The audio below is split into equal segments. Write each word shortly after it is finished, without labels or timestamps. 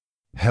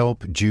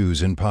Help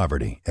Jews in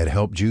Poverty at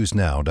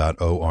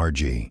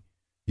helpjewsnow.org.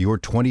 Your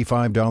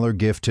 $25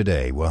 gift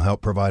today will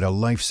help provide a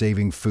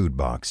life-saving food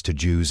box to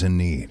Jews in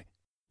need.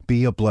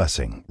 Be a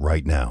blessing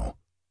right now.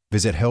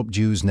 Visit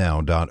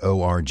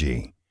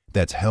helpjewsnow.org.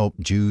 That's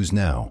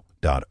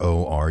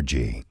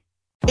helpjewsnow.org.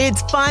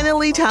 It's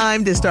finally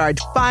time to start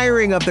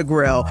firing up the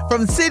grill.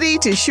 From city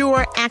to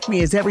shore, Acme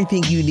is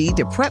everything you need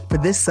to prep for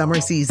this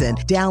summer season.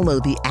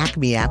 Download the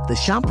Acme app to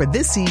shop for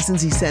this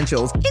season's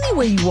essentials any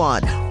way you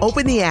want.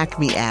 Open the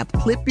Acme app,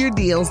 clip your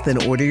deals,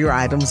 then order your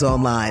items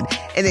online.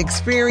 An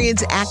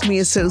experienced Acme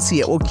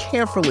associate will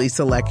carefully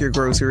select your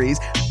groceries,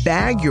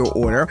 bag your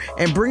order,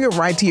 and bring it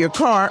right to your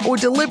car or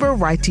deliver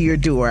right to your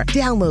door.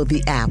 Download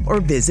the app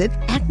or visit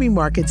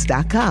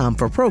acmemarkets.com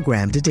for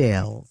program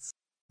details.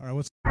 All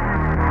right,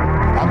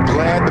 I'm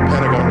glad the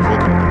Pentagon is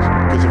looking at this,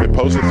 because if it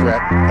poses a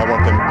threat, I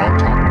want them on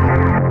top of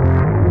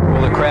it.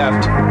 Well, the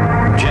craft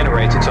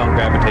generates its own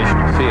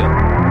gravitational field.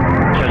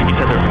 So you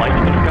said there's lights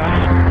in the sky?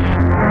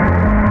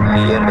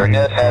 The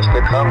internet has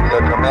become the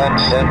command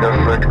center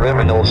for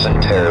criminals and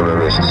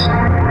terrorists.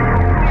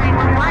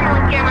 911,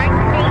 what's your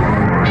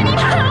emergency? I need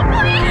help,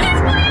 please help me!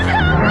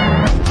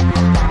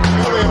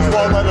 Aliens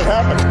won't let it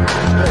happen.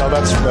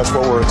 That's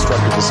what we're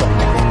instructed to say.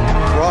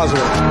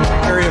 Roswell,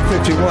 Area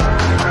 51.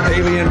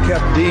 Alien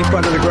kept deep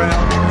under the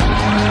ground.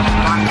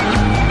 1 0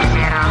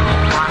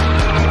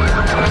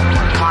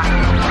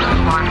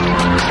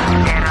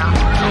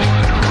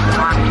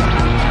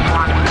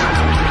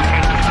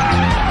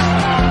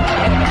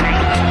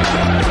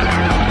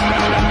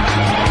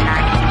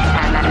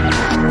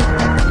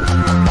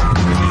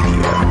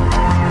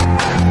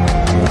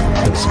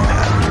 doesn't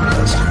have your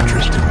best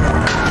interest in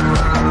mind.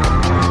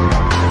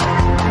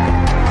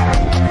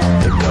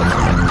 The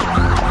government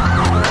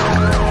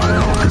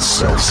is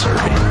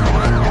self-serving.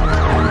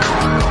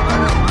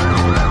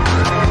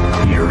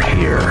 You're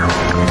here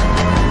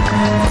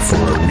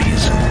for a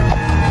reason.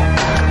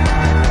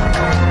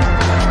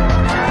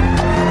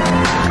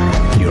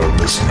 You're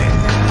listening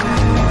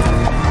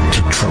to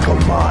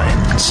Troubled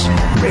Minds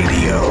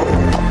Radio.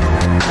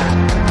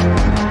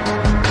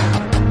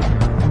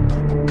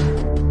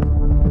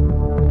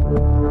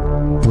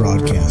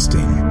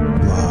 Broadcasting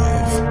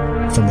live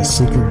from a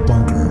secret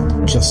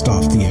bunker just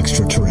off the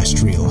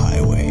extraterrestrial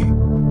highway.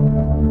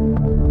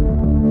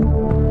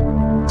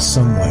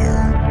 Somewhere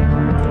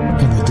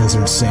in the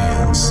desert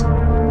sands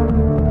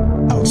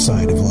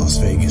outside of Las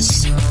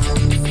Vegas.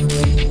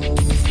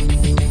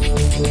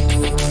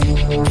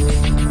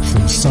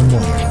 From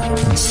somewhere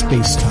in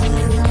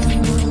space-time,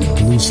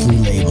 loosely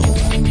labeled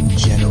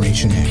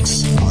Generation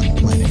X on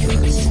planet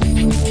Earth.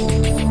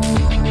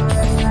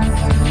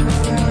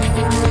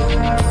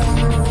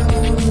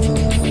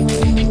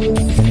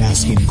 And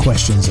asking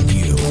questions of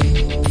you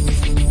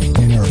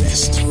in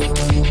earnest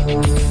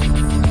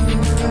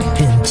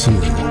into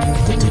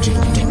the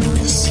digital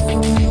darkness.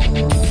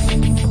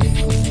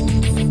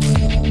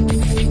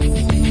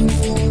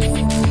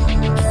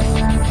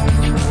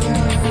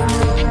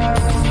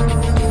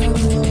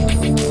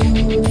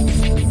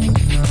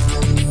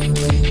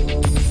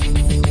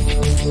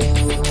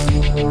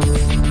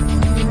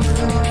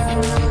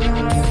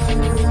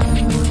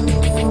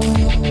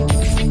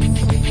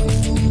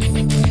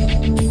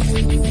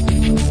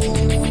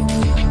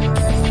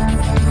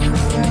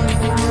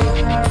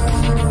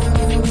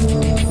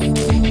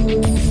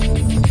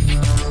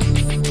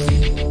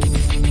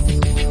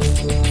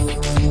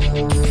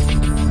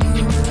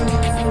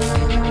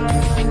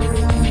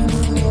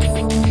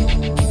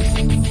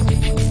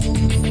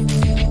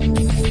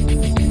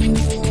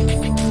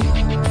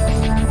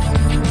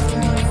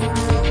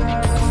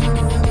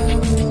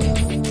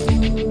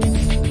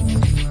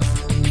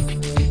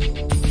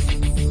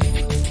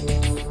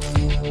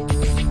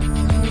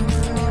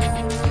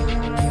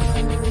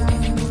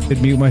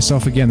 Mute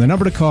myself again. The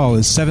number to call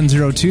is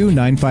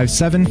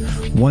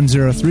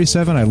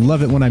 702-957-1037. I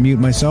love it when I mute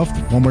myself.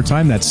 One more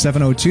time, that's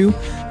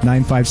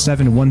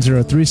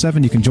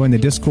 702-957-1037. You can join the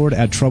Discord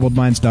at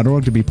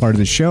troubledminds.org to be part of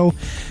the show.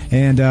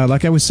 And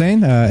like I was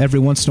saying, every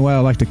once in a while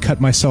I like to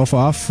cut myself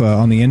off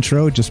on the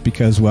intro just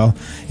because, well,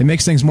 it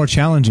makes things more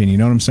challenging. You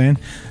know what I'm saying?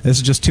 This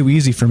is just too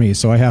easy for me,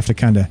 so I have to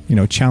kind of,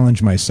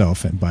 challenge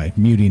myself by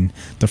muting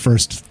the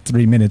first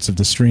 3 minutes of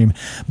the stream.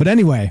 But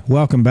anyway,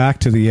 welcome back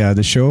to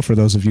the show for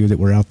those of you that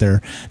were out there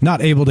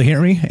not able to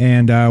hear me,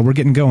 and we're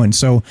getting going.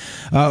 So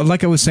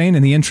like I was saying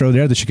in the intro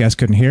there that you guys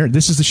couldn't hear,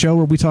 this is the show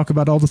where we talk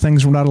about all the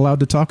things we're not allowed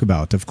to talk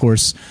about. Of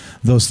course,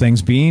 those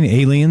things being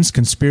aliens,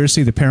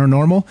 conspiracy, the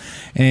paranormal,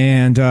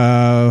 and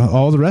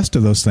all the rest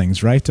of those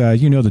things, right?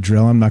 You know the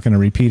drill. I'm not going to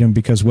repeat them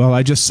because, well,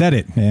 I just said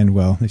it. And,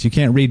 well, if you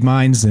can't read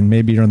minds, then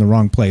maybe you're in the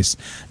wrong place.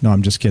 No,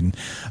 I'm just kidding.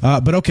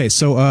 But, okay,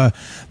 so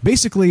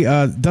basically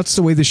that's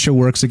the way this show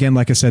works. Again,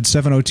 like I said,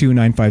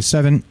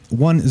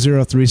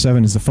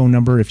 702-957-1037 is the phone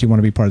number if you want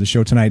to be part of the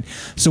show tonight.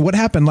 So what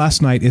happened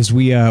last night is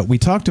we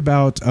talked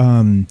about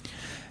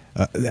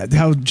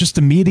how just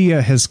the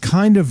media has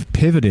kind of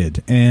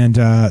pivoted, and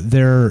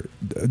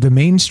the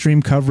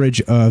mainstream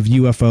coverage of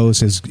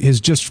UFOs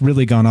has just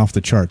really gone off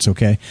the charts.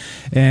 Okay,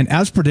 and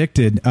as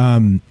predicted,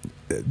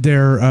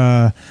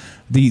 they're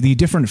the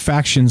different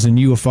factions in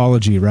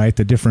ufology, right?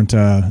 The different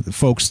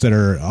folks that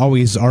are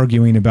always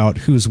arguing about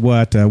who's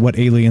what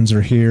aliens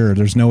are here, or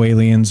there's no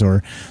aliens,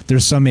 or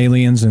there's some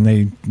aliens and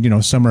they,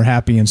 some are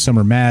happy and some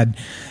are mad,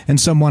 and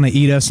some want to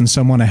eat us and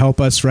some want to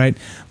help us, right?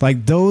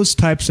 Like those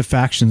types of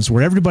factions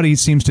where everybody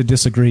seems to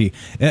disagree.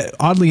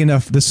 Oddly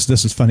enough, this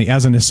is funny.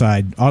 As an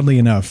aside, oddly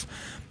enough,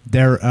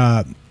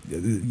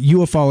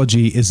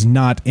 ufology is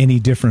not any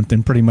different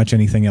than pretty much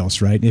anything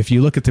else, right? If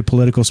you look at the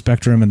political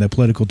spectrum and the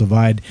political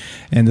divide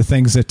and the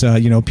things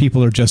that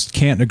people are just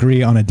can't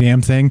agree on a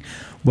damn thing,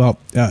 well,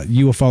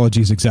 ufology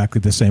is exactly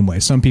the same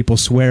way. Some people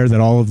swear that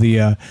all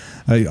the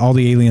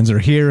aliens are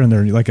here, and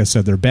they're, like I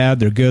said, they're bad,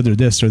 they're good, they're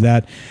this or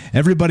that.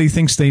 Everybody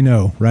thinks they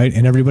know, right?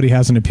 And everybody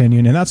has an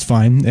opinion, and that's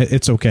fine.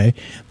 It's okay.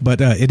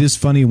 But it is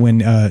funny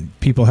when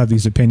people have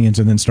these opinions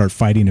and then start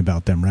fighting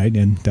about them, right?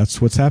 And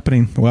that's what's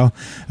happening. Well,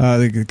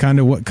 kind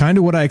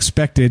of what I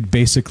expected,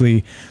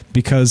 basically,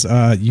 because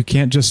you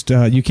can't just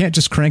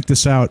crank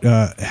this out,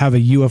 have a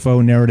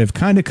UFO narrative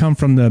kind of come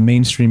from the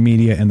mainstream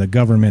media and the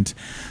government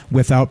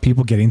without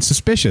people getting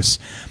suspicious.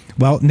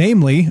 Well,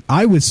 namely,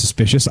 I was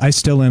suspicious. I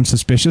still am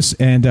suspicious,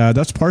 and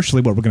that's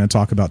partially what we're going to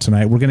talk about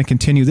tonight. We're going to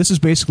continue. This is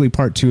basically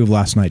part 2 of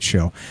last night's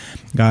show,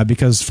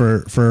 because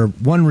for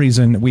one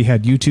reason, we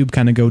had YouTube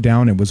kind of go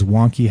down. It was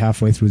wonky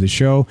halfway through the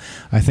show.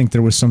 I think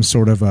there was some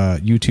sort of a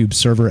YouTube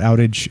server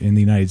outage in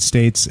the United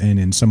States and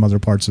in some other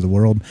parts of the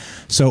world.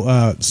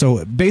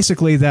 So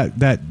basically,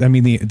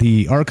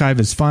 the archive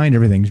is fine.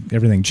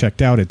 Everything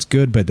checked out. It's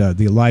good, but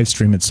the live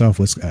stream itself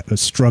was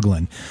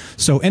struggling.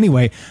 So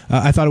anyway,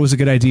 I thought it was a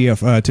good idea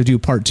to do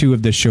part 2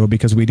 of this show,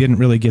 because we didn't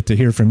really get to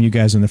hear from you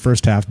guys in the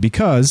first half,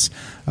 because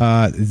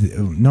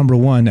number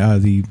one,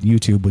 the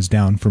YouTube was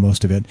down for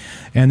most of it,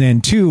 and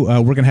then 2,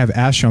 we're going to have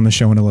Ash on the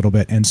show in a little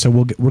bit, and so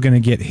we're going to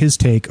get his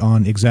take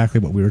on exactly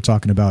what we were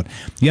talking about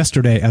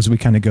yesterday as we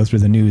kind of go through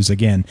the news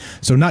again.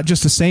 So not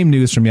just the same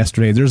news from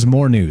yesterday, there's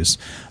more news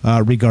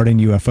regarding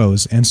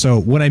UFOs. And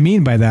so what I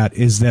mean by that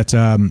is that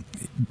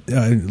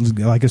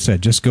like I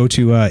said, just go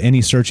to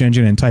any search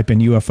engine and type in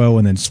UFO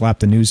and then slap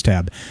the news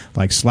tab,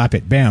 like slap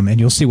it, bam, and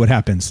you'll see what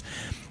happens.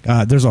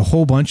 There's a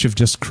whole bunch of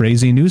just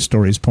crazy news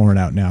stories pouring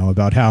out now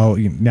about how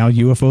now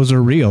UFOs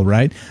are real,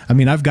 right? I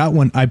mean, I've got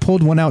one. I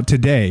pulled one out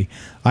today.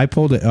 I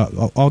pulled it.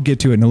 I'll get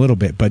to it in a little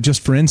bit. But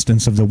just for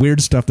instance, of the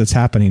weird stuff that's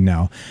happening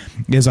now,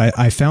 is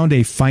I found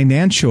a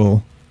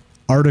financial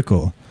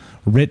article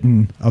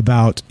written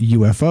about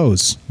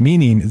UFOs,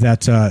 meaning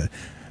that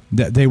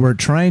that they were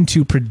trying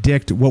to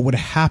predict what would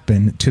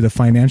happen to the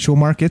financial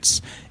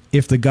markets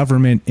if the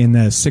government, in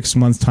the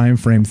 6-month time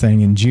frame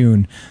thing in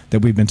June that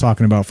we've been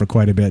talking about for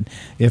quite a bit,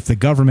 if the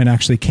government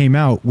actually came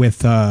out with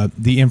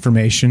the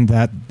information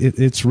that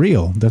it's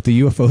real, that the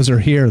UFOs are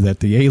here,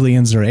 that the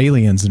aliens are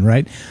aliens, and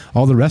right,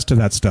 all the rest of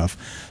that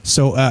stuff.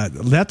 So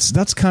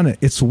that's kind of,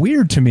 it's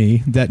weird to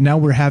me that now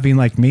we're having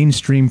like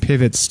mainstream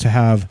pivots to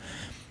have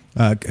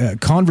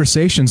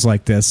conversations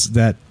like this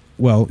that,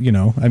 well,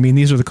 I mean,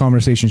 these are the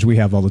conversations we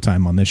have all the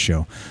time on this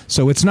show.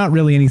 So it's not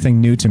really anything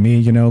new to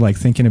me, like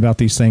thinking about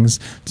these things.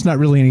 It's not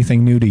really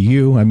anything new to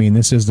you. I mean,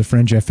 this is the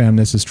Fringe FM.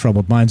 This is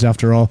Troubled Minds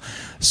after all.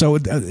 So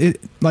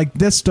like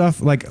this stuff,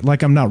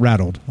 like I'm not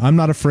rattled. I'm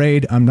not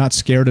afraid. I'm not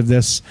scared of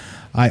this.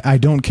 I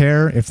don't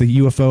care if the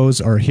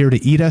UFOs are here to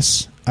eat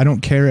us. I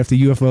don't care if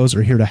the UFOs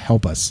are here to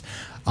help us.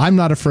 I'm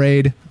not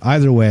afraid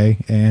either way,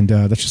 and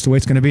that's just the way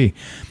it's going to be.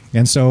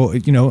 And so,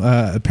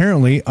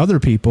 apparently other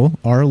people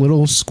are a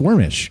little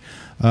squirmish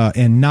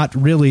and not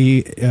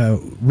really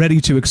ready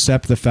to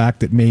accept the fact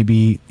that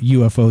maybe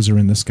UFOs are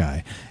in the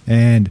sky.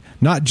 And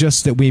not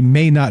just that we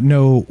may not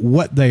know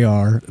what they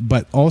are,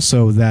 but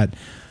also that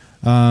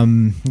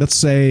let's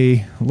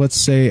say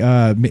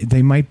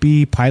they might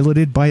be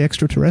piloted by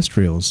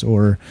extraterrestrials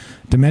or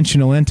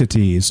dimensional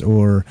entities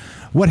or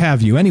what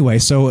have you. Anyway,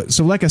 so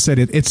like I said,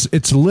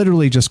 it's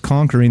literally just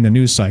conquering the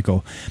news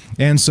cycle.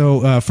 And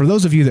so for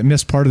those of you that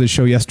missed part of the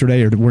show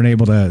yesterday or weren't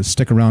able to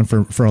stick around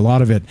for a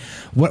lot of it,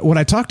 what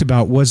I talked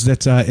about was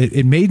that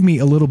it made me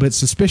a little bit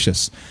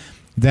suspicious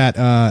that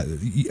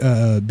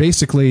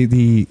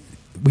basically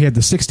we had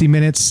the 60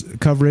 Minutes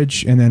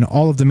coverage, and then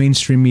all of the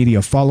mainstream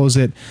media follows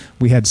it.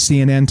 We had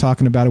CNN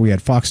talking about it. We had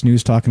Fox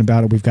News talking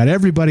about it. We've got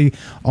everybody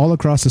all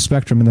across the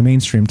spectrum in the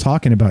mainstream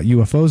talking about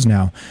UFOs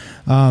now.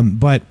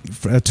 But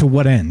to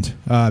what end?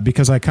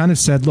 Because I kind of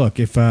said, look,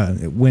 if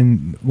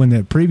when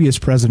the previous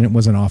president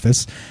was in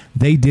office,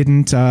 they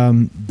didn't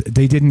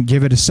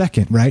give it a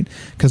second, right?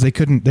 Because they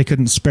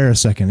couldn't spare a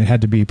second. It had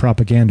to be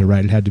propaganda,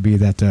 right? It had to be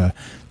that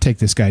take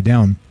this guy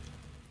down.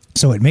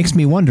 So it makes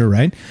me wonder,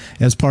 right,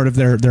 as part of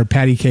their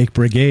patty cake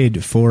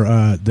brigade for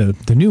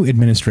the new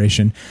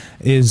administration,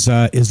 is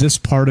this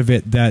part of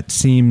it that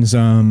seems,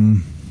 I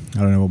don't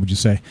know, what would you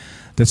say?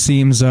 That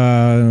seems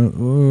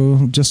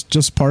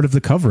just part of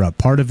the cover-up,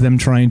 part of them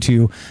trying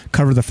to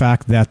cover the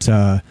fact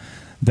that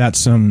that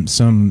some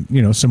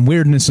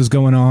weirdness is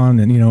going on,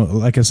 and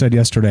like I said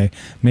yesterday,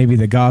 maybe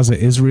the Gaza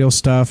Israel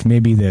stuff,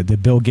 maybe the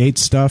Bill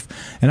Gates stuff.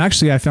 And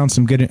actually, I found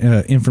some good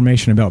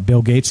information about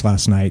Bill Gates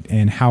last night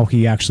and how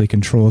he actually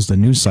controls the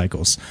news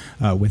cycles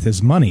with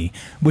his money,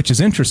 which is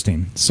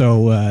interesting.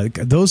 So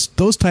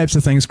those types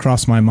of things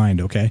cross my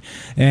mind. Okay,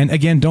 and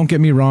again, don't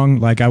get me wrong.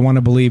 Like, I want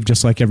to believe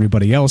just like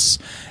everybody else,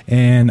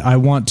 and I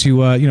want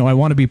to I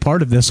want to be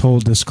part of this whole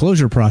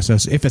disclosure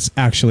process if it's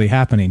actually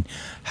happening.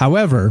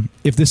 However,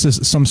 if this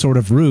is some sort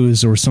of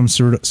ruse or some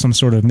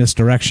sort of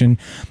misdirection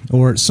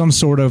or some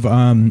sort of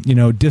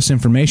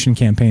disinformation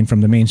campaign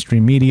from the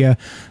mainstream media,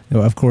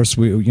 of course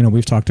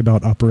we've talked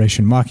about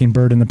Operation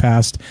Mockingbird in the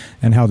past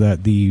and how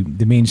the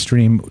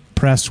mainstream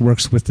press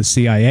works with the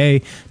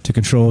CIA to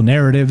control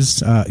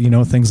narratives,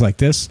 things like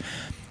this.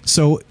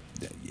 So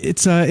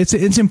it's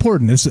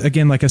important. It's,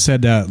 again, like I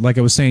said, like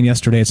I was saying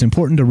yesterday, it's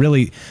important to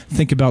really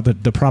think about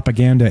the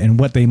propaganda and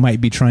what they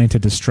might be trying to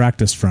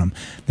distract us from.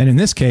 And in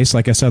this case,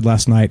 like I said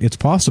last night, it's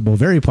possible,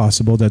 very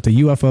possible, that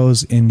the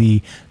UFOs in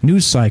the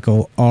news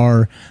cycle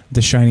are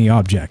the shiny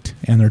object,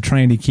 and they're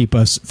trying to keep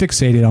us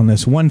fixated on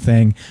this one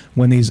thing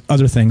when these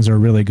other things are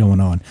really going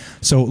on.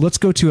 So let's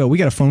go to we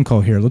got a phone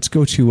call here. Let's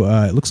go to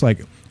it looks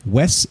like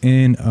Wes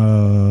in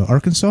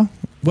Arkansas.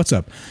 What's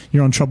up?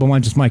 You're on Trouble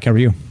Minds with Mike. How are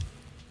you?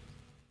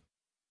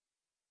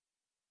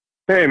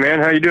 Hey, man,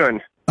 how you doing?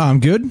 I'm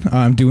good.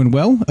 I'm doing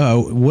well.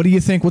 What do you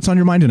think? What's on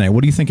your mind tonight?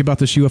 What do you think about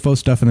this UFO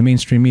stuff in the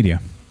mainstream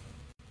media?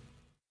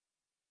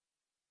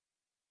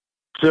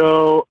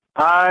 So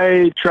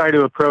I try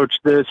to approach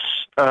this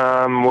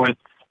with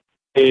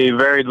a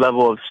varied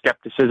level of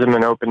skepticism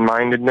and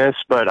open-mindedness,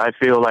 but I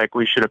feel like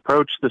we should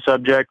approach the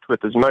subject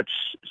with as much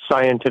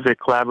scientific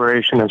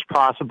collaboration as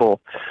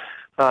possible.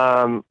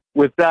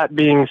 With that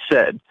being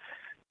said,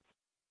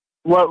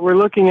 what we're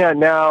looking at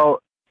now,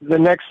 the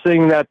next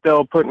thing that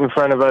they'll put in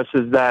front of us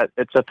is that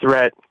it's a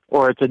threat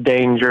or it's a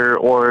danger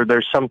or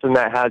there's something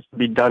that has to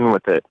be done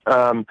with it.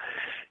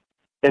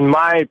 In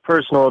my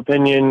personal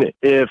opinion,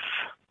 if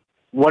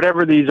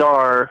whatever these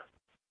are,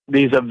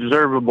 these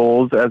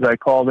observables, as I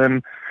call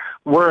them,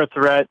 were a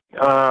threat,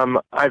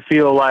 I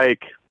feel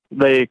like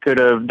they could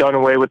have done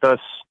away with us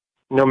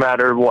no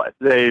matter what.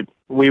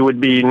 We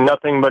would be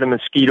nothing but a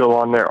mosquito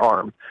on their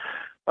arm.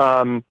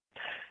 The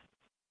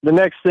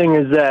next thing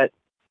is that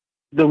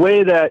the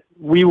way that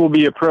we will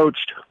be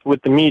approached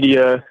with the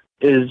media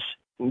is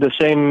the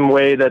same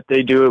way that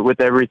they do it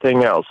with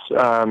everything else.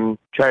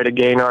 Try to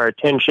gain our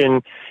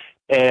attention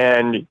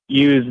and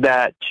use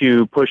that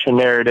to push a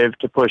narrative,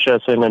 to push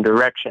us in a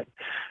direction.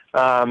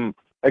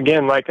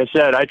 Again, like I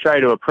said, I try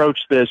to approach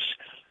this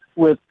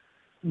with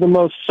the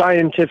most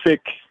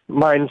scientific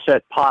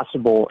mindset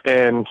possible,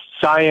 and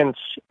science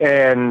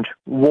and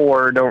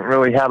war don't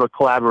really have a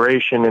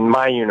collaboration in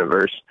my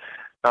universe.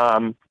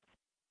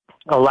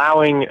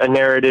 Allowing a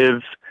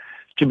narrative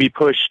to be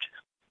pushed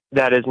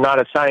that is not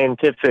a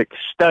scientific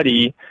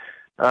study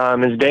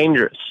is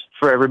dangerous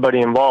for everybody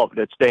involved.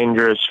 It's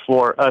dangerous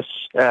for us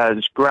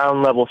as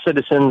ground-level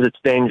citizens. It's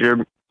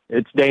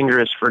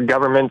dangerous for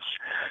governments,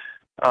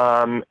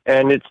 and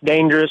it's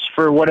dangerous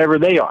for whatever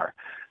they are.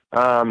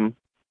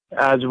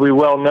 As we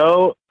well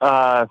know,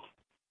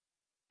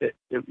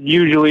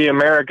 usually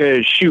America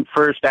is shoot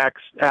first,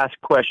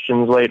 ask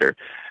questions later,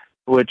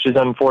 which is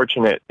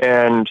unfortunate.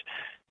 And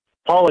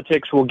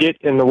politics will get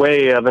in the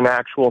way of an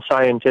actual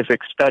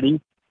scientific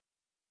study.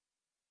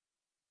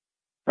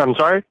 I'm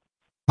sorry?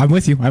 I'm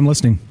with you. I'm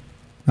listening.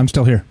 I'm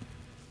still here.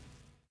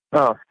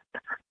 Oh.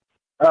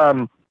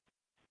 The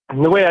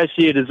way I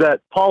see it is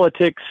that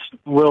politics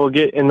will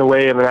get in the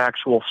way of an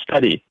actual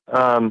study.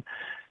 And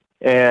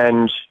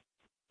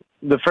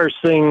the first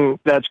thing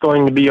that's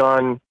going to be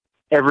on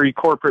every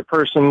corporate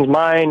person's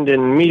mind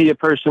and media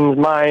person's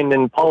mind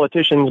and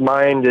politician's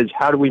mind is,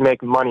 how do we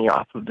make money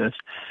off of this?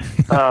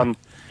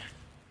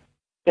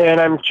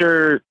 And I'm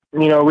sure,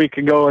 we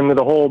could go into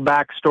the whole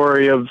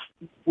backstory of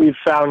we've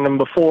found them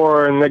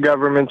before and the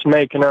government's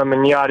making them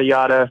and yada,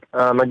 yada.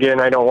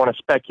 Again, I don't want to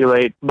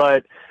speculate,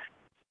 but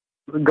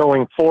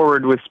going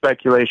forward with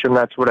speculation,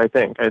 that's what I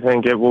think. I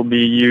think it will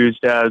be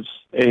used as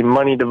a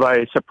money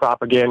device, a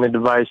propaganda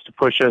device to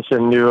push us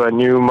into a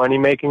new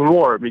money-making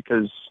war,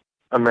 because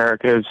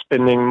America is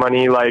spending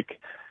money like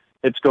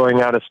it's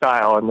going out of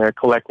style, and they're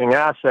collecting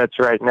assets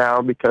right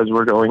now because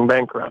we're going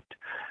bankrupt.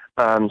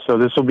 So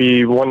this will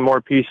be one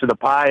more piece of the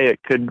pie.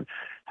 It could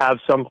have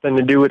something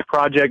to do with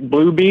Project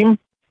Bluebeam,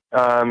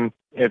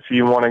 if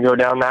you want to go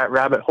down that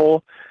rabbit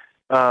hole.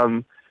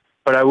 But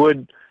I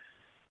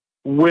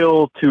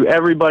will to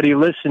everybody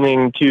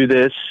listening to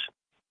this,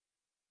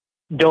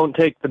 don't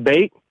take the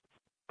bait.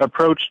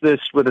 Approach this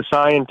with a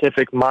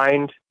scientific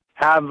mind.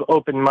 Have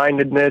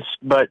open-mindedness,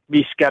 but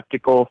be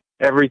skeptical.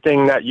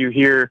 Everything that you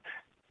hear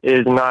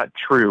is not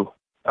true.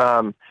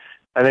 I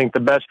think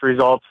the best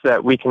results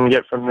that we can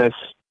get from this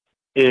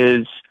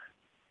is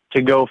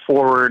to go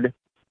forward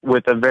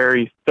with a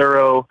very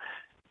thorough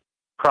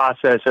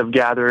process of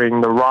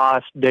gathering the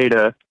rawest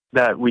data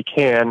that we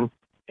can.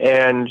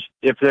 And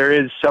if there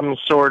is some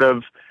sort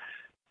of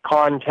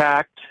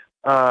contact,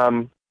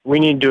 we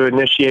need to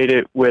initiate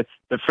it with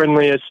the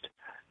friendliest,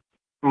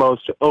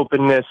 most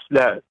openness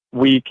that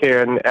we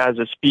can, as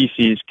a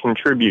species,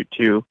 contribute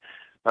to.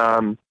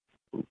 And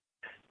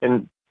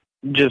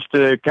just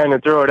to kind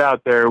of throw it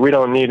out there, we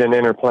don't need an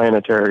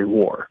interplanetary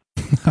war.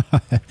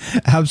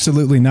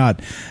 Absolutely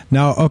not.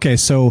 Now, okay,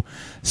 so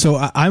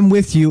I'm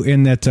with you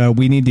in that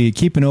we need to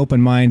keep an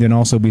open mind and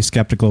also be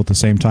skeptical at the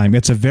same time.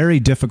 It's a very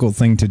difficult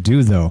thing to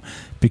do, though,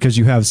 because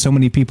you have so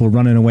many people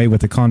running away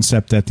with the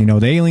concept that,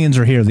 the aliens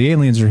are here, the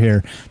aliens are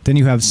here. Then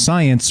you have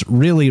science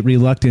really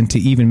reluctant to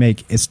even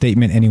make a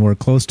statement anywhere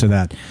close to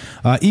that.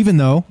 Even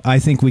though I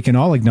think we can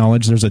all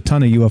acknowledge there's a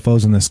ton of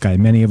UFOs in the sky.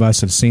 Many of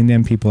us have seen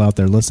them, people out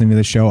there listening to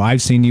the show.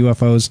 I've seen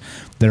UFOs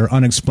that are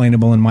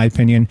unexplainable in my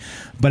opinion.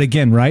 But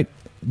again, right?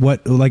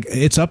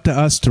 It's up to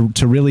us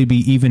to really be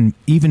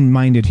even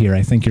minded here.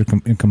 I think you're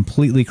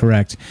completely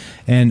correct,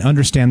 and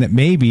understand that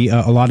maybe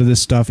a lot of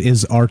this stuff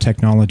is our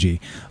technology.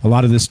 A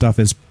lot of this stuff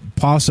is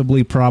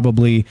probably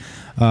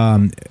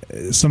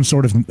some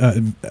sort of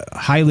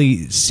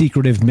highly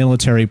secretive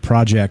military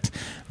project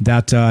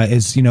that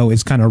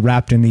is kind of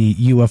wrapped in the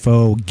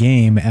UFO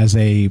game as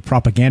a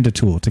propaganda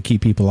tool to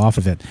keep people off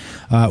of it,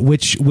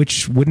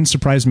 which wouldn't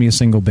surprise me a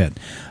single bit.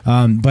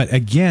 But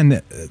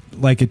again,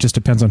 it just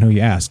depends on who you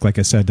ask. Like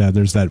I said,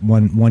 there's that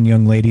one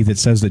young lady that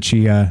says that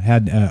she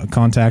had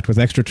contact with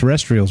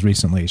extraterrestrials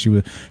recently.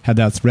 She had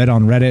that thread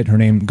on Reddit. Her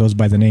name goes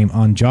by the name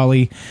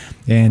Anjali,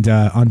 and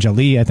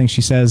Anjali, I think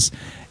she says.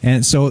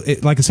 And so,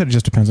 like I said, it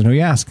just depends on who you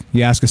ask.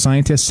 You ask a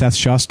scientist, Seth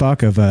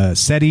Shostak of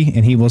SETI,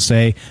 and he will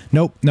say,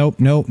 nope, no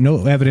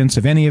evidence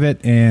of any of it,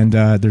 and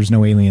there's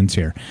no aliens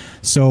here.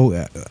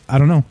 So, I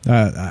don't know.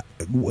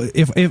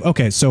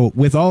 Okay, so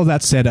with all of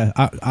that said,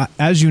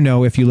 as you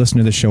know, if you listen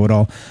to the show at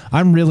all,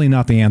 I'm really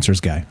not the answers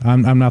guy.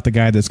 I'm not the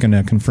guy that's going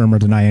to confirm or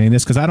deny any of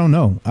this, because I don't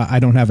know. I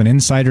don't have an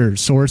insider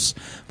source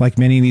like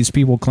many of these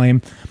people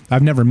claim.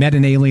 I've never met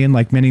an alien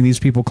like many of these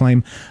people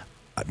claim.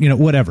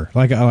 Whatever.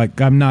 Like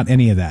I'm not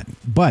any of that.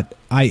 But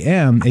I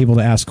am able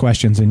to ask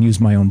questions and use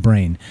my own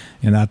brain,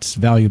 and that's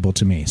valuable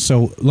to me.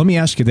 So let me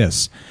ask you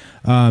this.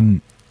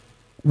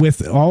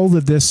 With all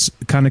of this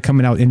kind of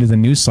coming out into the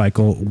news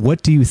cycle,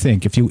 what do you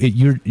think? If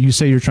you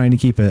say you're trying to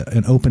keep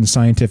an open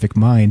scientific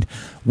mind,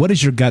 what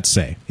does your gut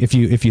say? If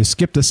you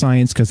skip the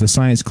science, because the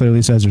science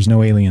clearly says there's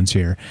no aliens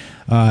here,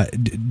 what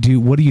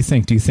do you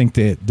think? Do you think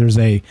that there's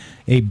a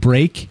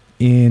break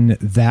in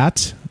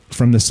that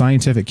from the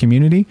scientific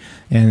community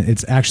and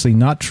it's actually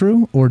not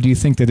true, or do you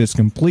think that it's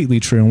completely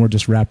true and we're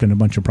just wrapped in a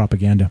bunch of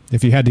propaganda,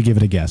 if you had to give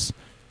it a guess?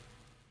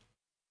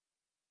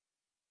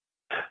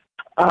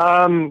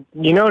 To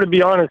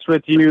be honest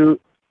with you,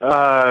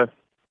 I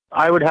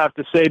would have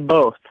to say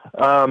both.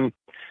 I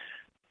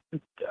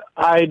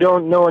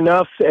don't know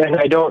enough, and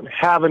I don't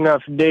have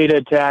enough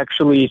data to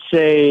actually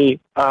say,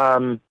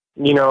 for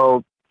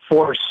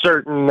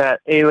certain that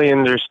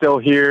aliens are still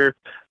here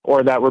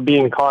or that we're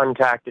being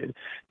contacted.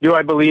 Do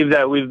I believe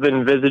that we've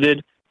been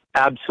visited?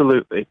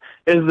 Absolutely.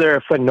 Is there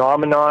a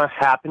phenomena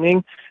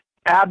happening?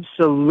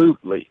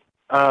 Absolutely.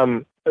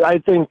 I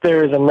think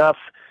there is enough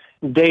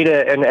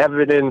data and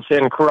evidence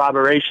and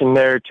corroboration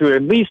there to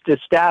at least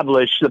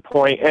establish the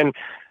point. And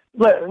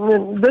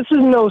this is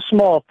no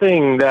small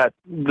thing that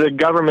the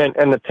government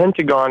and the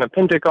Pentagon, a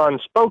Pentagon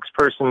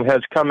spokesperson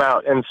has come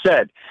out and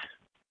said.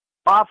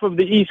 Off of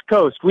the East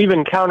Coast, we've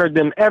encountered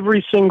them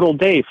every single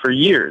day for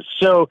years.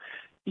 So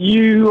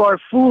you are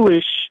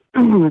foolish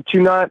to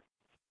not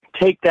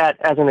take that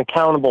as an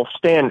accountable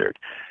standard.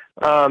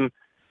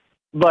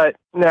 But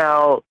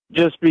now,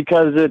 just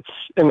because it's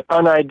an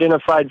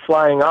unidentified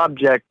flying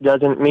object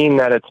doesn't mean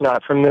that it's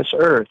not from this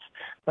earth.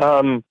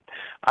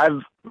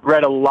 I've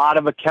read a lot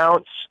of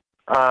accounts.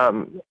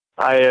 I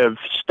have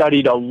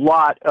studied a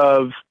lot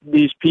of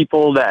these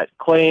people that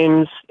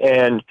claims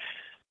and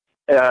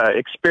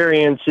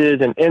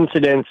experiences and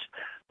incidents.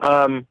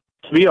 To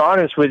be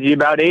honest with you,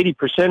 about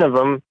 80% of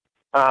them,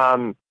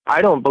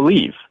 I don't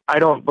believe.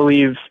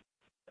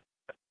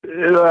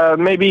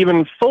 Maybe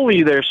even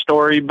fully their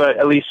story, but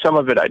at least some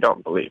of it I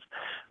don't believe.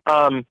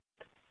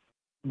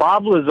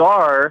 Bob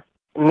Lazar,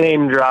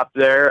 name drop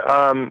there,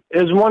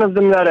 is one of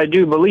them that I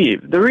do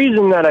believe. The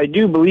reason that I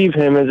do believe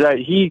him is that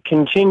he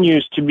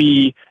continues to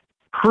be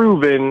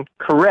proven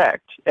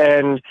correct.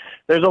 And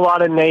there's a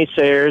lot of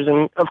naysayers,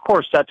 and of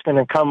course that's going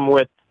to come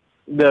with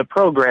the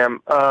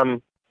program.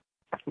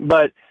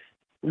 But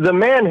the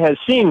man has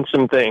seen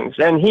some things,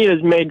 and he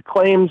has made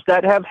claims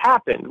that have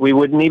happened. We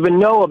wouldn't even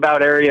know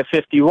about Area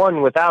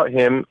 51 without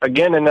him.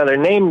 Again, another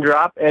name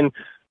drop, and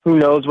who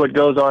knows what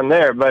goes on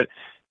there. But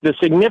the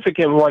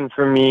significant one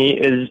for me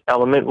is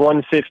Element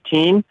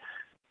 115,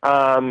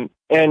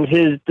 and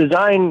his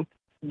design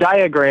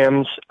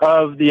diagrams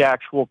of the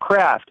actual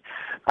craft.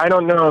 I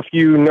don't know if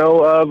you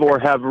know of or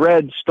have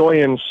read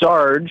Stoyan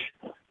Sarge,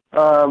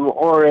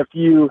 or if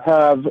you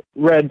have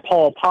read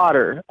Paul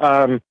Potter.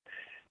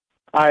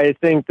 I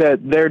think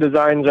that their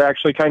designs are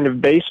actually kind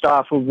of based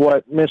off of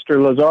what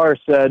Mr. Lazar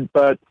said,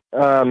 but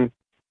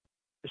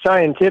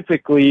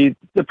scientifically,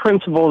 the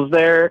principles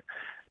there,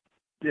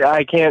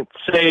 I can't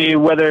say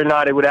whether or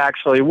not it would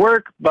actually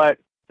work, but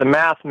The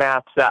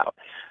maths out.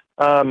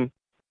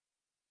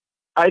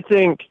 I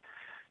think,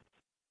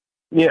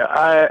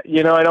 I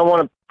don't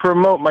want to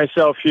promote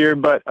myself here,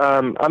 but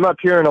I'm up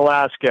here in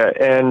Alaska,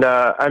 and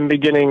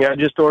I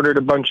just ordered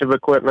a bunch of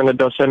equipment, a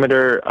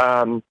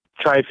dosimeter,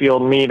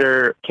 tri-field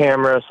meter,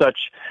 camera, such,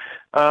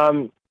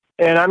 and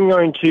I'm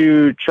going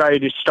to try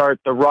to start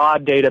the raw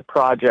data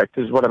project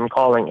is what I'm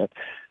calling it.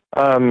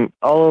 I'll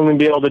only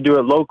be able to do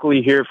it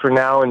locally here for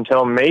now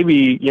until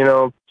maybe,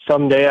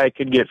 someday I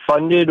could get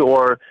funded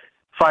or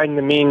find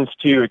the means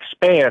to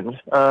expand.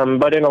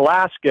 But in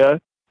Alaska,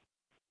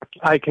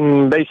 I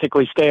can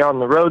basically stay on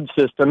the road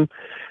system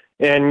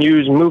and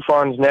use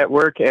MUFON's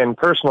network and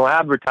personal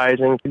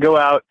advertising to go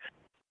out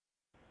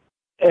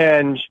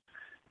and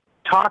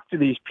talk to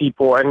these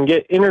people and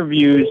get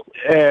interviews.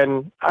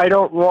 And I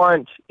don't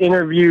want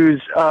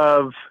interviews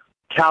of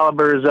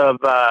calibers of,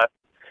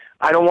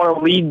 I don't want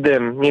to lead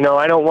them.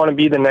 I don't want to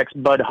be the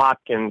next Bud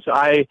Hopkins.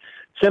 I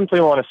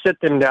simply want to sit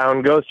them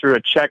down, go through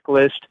a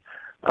checklist,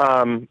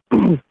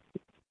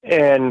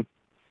 and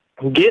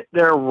get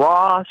their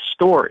raw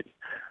story.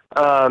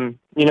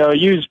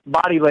 Use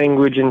body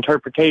language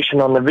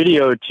interpretation on the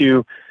video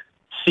to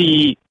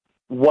see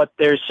what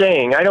they're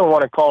saying. I don't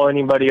want to call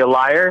anybody a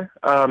liar,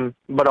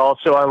 but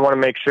also I want to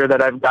make sure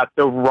that I've got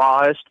the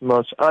rawest,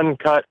 most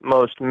uncut,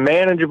 most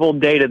manageable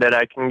data that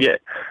I can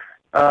get.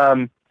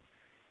 And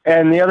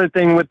the other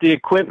thing with the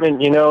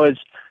equipment, is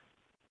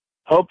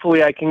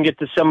hopefully I can get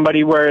to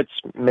somebody where it's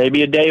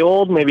maybe a day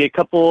old, maybe a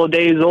couple of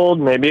days old,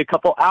 maybe a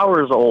couple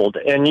hours old,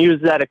 and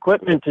use that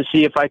equipment to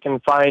see if I can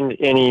find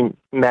any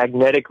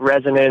magnetic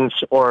resonance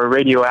or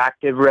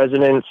radioactive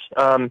resonance.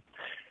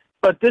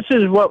 But this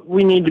is what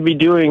we need to be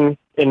doing,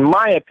 in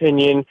my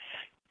opinion,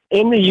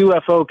 in the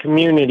UFO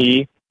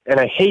community. And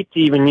I hate to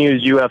even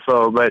use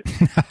UFO, but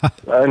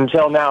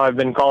until now I've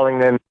been calling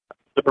them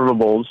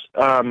observables.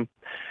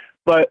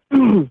 But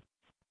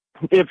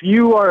if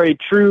you are a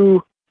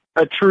true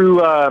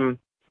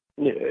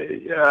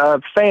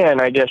fan,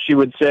 I guess you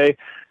would say,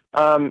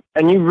 and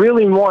you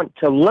really want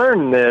to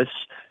learn this,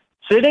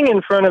 sitting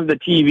in front of the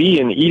TV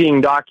and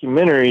eating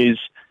documentaries,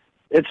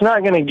 it's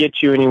not going to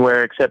get you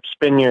anywhere except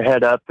spin your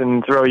head up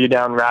and throw you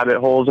down rabbit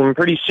holes. And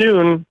pretty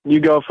soon you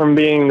go from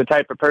being the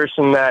type of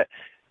person that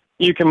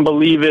you can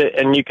believe it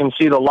and you can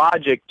see the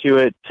logic to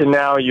it to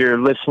now you're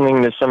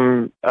listening to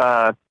some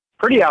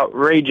pretty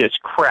outrageous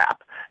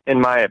crap, in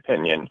my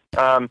opinion.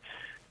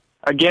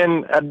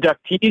 Again,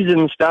 abductees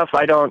and stuff,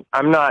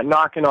 I'm not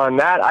knocking on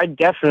that. I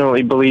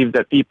definitely believe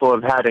that people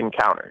have had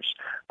encounters.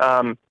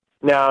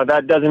 Now,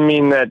 that doesn't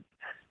mean that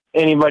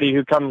anybody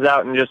who comes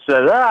out and just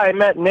says, I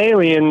met an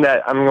alien,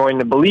 that I'm going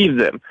to believe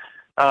them.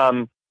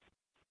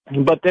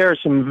 But there are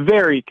some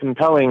very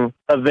compelling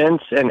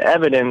events and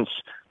evidence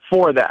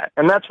for that.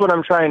 And that's what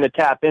I'm trying to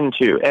tap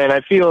into. And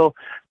I feel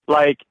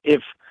like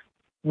if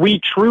we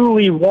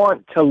truly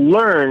want to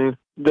learn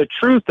the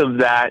truth of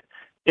that,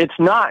 it's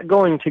not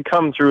going to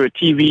come through a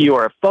TV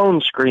or a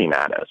phone screen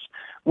at us.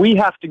 We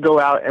have to go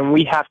out and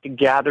we have to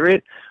gather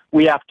it,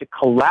 we have to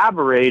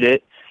collaborate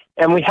it,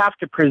 and we have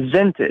to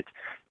present it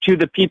to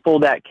the people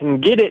that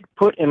can get it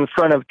put in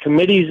front of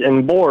committees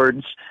and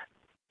boards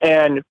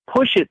and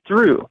push it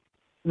through.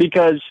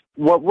 Because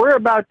what we're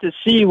about to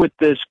see with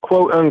this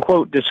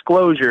quote-unquote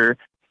disclosure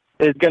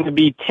is going to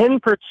be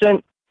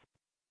 10%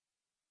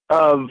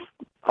 of,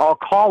 I'll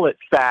call it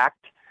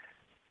fact,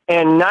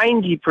 and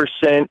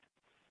 90%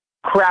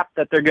 crap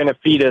that they're going to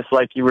feed us,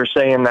 like you were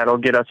saying, that'll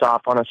get us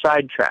off on a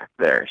sidetrack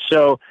there.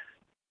 So,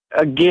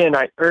 again,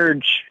 I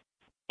urge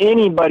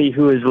anybody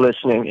who is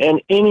listening and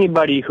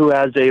anybody who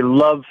has a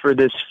love for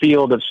this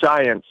field of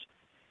science,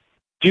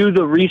 do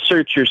the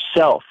research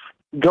yourself.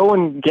 Go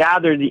and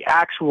gather the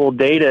actual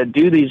data,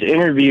 do these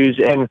interviews,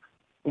 and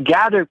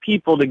gather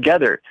people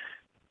together.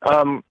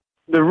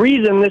 The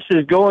reason this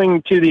is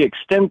going to the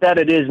extent that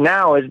it is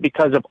now is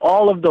because of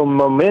all of the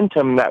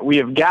momentum that we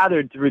have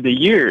gathered through the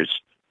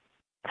years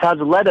has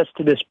led us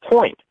to this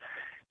point.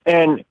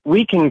 And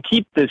we can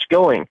keep this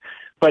going.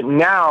 But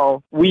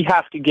now we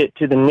have to get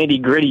to the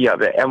nitty-gritty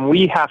of it, and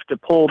we have to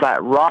pull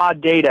that raw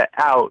data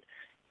out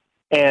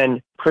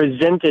and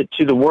present it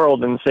to the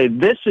world and say,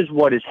 this is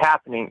what is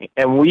happening,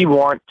 and we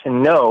want to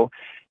know,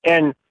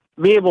 and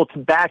be able to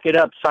back it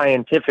up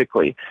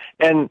scientifically.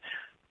 And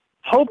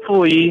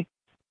hopefully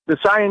the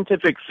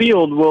scientific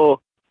field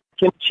will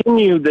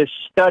continue this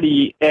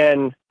study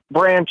and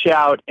branch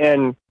out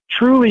and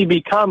truly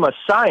become a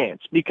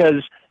science,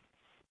 because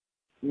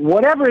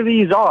whatever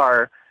these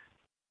are,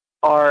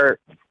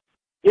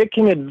 it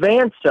can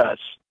advance us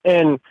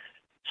and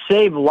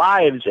save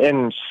lives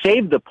and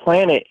save the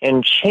planet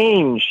and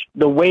change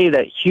the way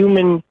that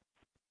humanity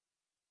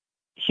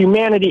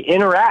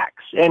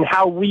interacts and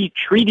how we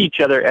treat each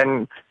other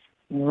and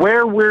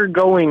where we're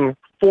going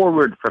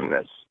forward from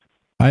this.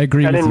 I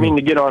agree. I didn't mean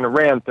to get on a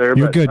rant there.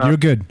 You're good. You're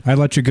good. I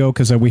let you go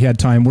because we had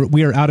time.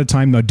 We are out of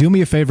time, though. Do me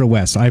a favor,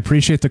 Wes. I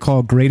appreciate the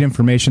call. Great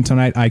information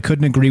tonight. I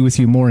couldn't agree with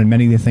you more in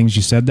many of the things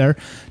you said there.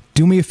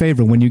 do me a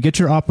favor. When you get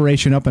your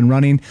operation up and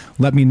running,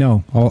 let me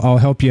know. I'll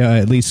help you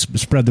at least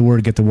spread the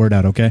word, get the word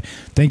out, okay?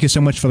 Thank you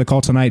so much for the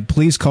call tonight.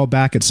 Please call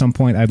back at some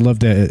point. I'd love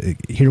to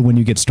hear when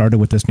you get started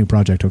with this new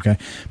project, okay?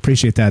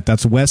 Appreciate that.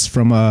 That's Wes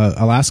from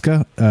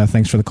Alaska.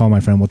 Thanks for the call, my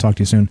friend. We'll talk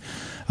to you soon.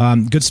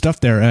 Good stuff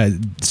there.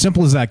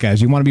 Simple as that,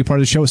 guys. You want to be part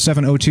of the show?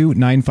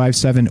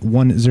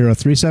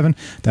 702-957-1037.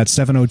 That's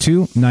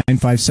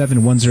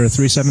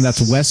 702-957-1037.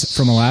 That's Wes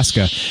from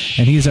Alaska.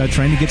 And he's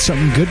trying to get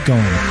something good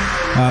going.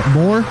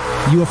 More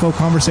UFO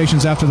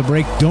conversations after the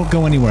break. Don't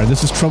go anywhere.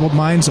 This is Troubled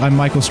Minds. I'm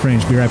Michael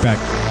Strange. Be right back.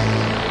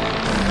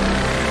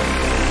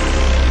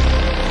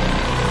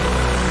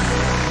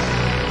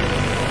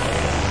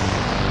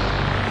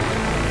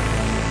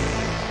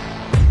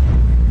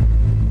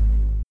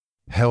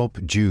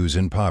 Help Jews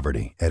in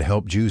Poverty at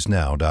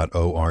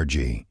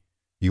helpjewsnow.org.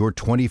 Your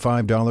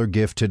 $25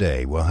 gift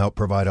today will help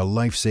provide a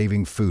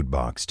life-saving food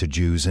box to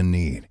Jews in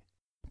need.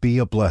 Be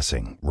a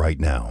blessing right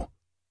now.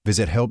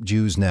 Visit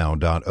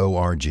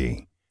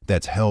helpjewsnow.org.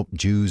 That's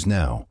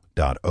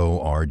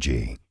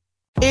helpjewsnow.org.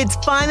 It's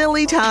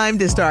finally time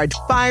to start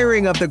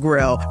firing up the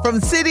grill. From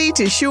city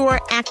to shore,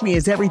 Acme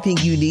is everything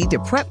you need to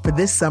prep for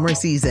this summer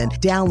season.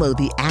 Download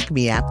the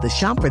Acme app to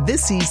shop for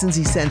this season's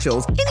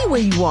essentials any way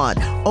you want.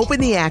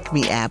 Open the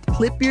Acme app,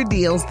 clip your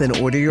deals, then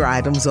order your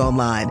items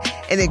online.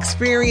 An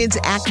experienced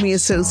Acme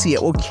associate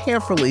will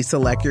carefully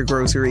select your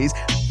groceries,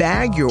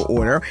 bag your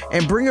order,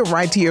 and bring it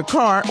right to your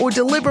car or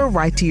deliver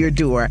right to your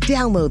door.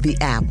 Download the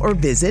app or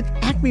visit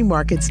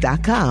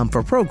acmemarkets.com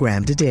for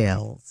program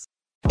details.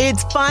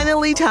 It's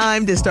finally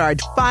time to start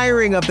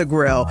firing up the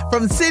grill.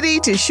 From city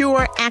to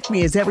shore,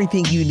 Acme is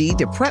everything you need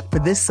to prep for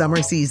this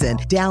summer season.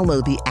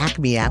 Download the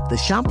Acme app to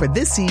shop for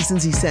this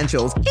season's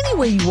essentials any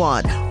way you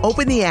want.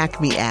 Open the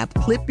Acme app,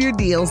 clip your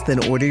deals,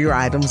 then order your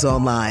items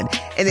online.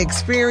 An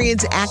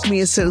experienced Acme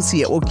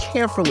associate will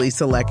carefully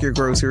select your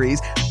groceries,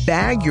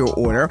 bag your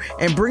order,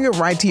 and bring it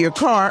right to your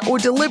car or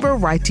deliver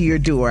right to your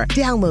door.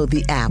 Download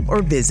the app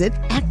or visit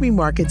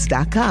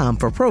acmemarkets.com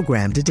for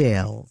program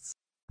details.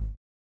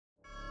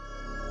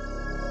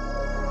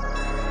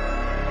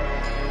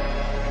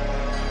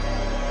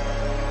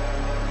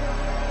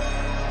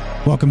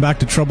 Welcome back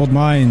to Troubled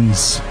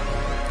Minds.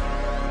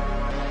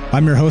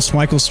 I'm your host,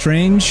 Michael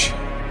Strange.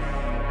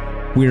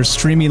 We are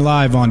streaming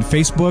live on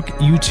Facebook,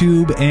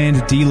 YouTube, and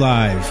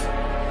DLive.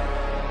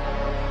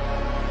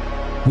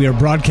 We are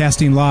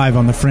broadcasting live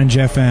on the Fringe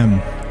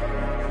FM.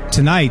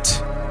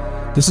 Tonight,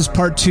 this is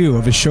part 2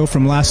 of a show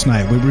from last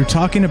night. We were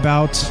talking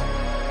about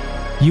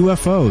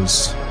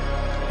UFOs,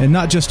 and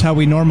not just how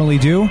we normally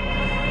do.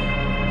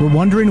 We're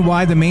wondering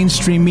why the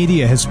mainstream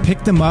media has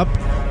picked them up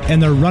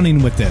and they're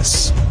running with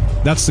this.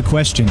 That's the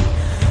question.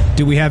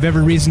 Do we have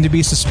every reason to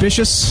be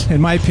suspicious?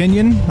 In my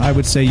opinion, I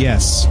would say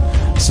yes.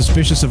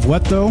 Suspicious of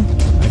what, though?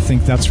 I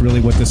think that's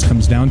really what this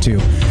comes down to.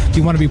 If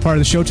you want to be part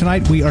of the show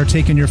tonight, we are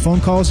taking your phone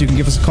calls. You can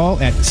give us a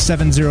call at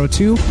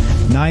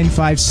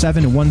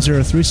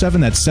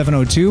 702-957-1037. That's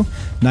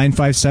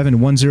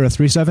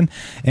 702-957-1037.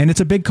 And it's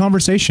a big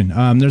conversation.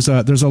 There's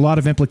a lot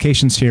of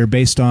implications here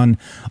based on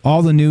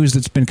all the news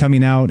that's been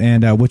coming out,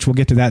 and which we'll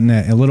get to that in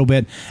a little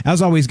bit.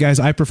 As always, guys,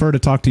 I prefer to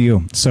talk to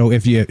you. So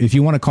if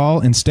you want to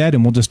call instead,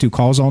 and we'll just do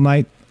calls all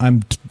night,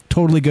 I'm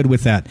totally good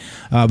with that.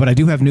 But I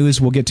do have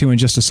news we'll get to in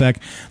just a sec.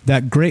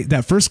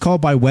 That first call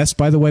by Wes,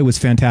 by the way, was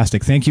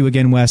fantastic. Thank you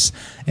again, Wes.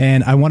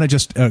 And I want to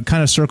just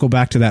kind of circle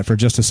back to that for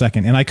just a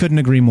second. And I couldn't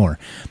agree more.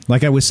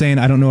 Like I was saying,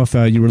 I don't know if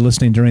you were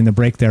listening during the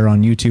break there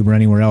on YouTube or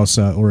anywhere else,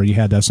 or you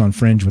had us on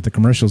Fringe with the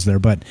commercials there.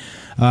 But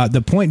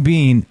the point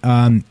being,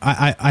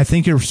 I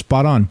think you're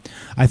spot on.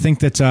 I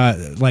think that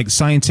like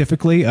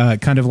scientifically,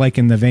 kind of like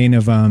in the vein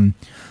of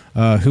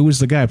who was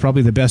the guy?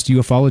 Probably the best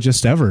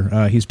ufologist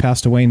ever. He's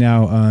passed away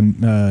now.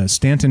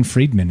 Stanton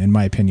Friedman, in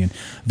my opinion.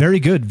 Very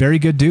good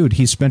dude.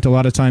 He spent a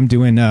lot of time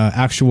doing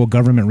actual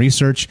government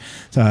research,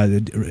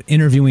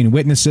 interviewing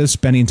witnesses,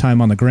 spending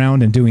time on the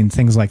ground, and doing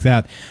things like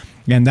that.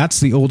 And that's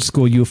the old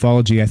school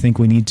ufology I think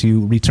we need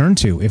to return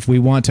to if we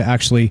want to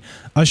actually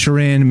usher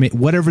in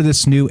whatever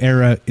this new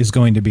era is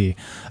going to be.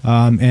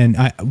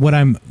 And what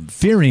I'm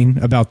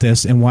fearing about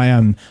this and why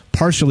I'm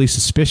partially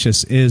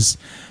suspicious is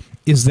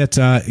that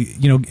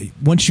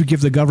once you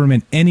give the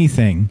government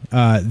anything,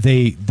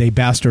 they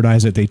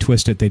bastardize it, they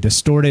twist it, they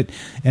distort it,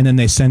 and then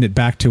they send it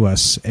back to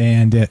us,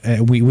 and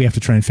we have to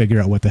try and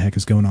figure out what the heck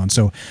is going on.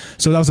 So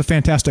that was a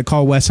fantastic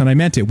call, Wes, and I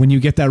meant it. When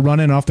you get that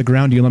running off the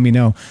ground, you let me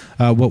know.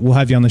 We'll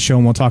have you on the show,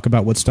 and we'll talk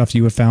about what stuff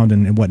you have found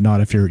and whatnot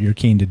if you're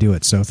keen to do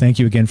it. So thank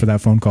you again for that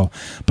phone call.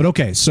 But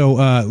okay, so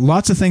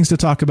lots of things to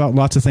talk about,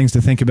 lots of things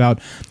to think about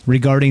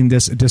regarding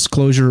this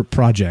disclosure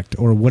project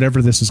or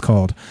whatever this is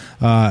called.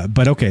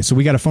 But okay, so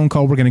we got a phone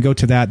call. We're going to go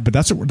to that, but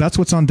that's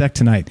what's on deck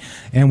tonight,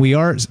 and we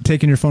are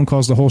taking your phone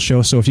calls the whole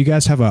show. So if you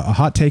guys have a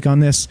hot take on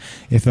this,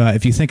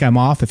 if you think I'm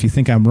off, if you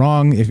think I'm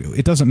wrong,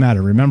 it doesn't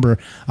matter. Remember,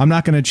 I'm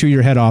not going to chew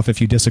your head off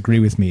if you disagree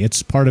with me.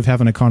 It's part of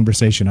having a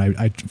conversation.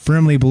 I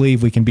firmly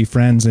believe we can be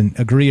friends and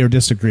agree or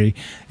disagree,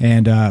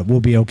 and we'll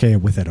be okay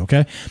with it.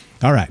 Okay.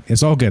 All right,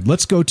 it's all good.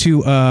 Let's go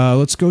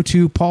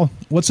to Paul.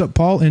 What's up,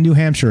 Paul in New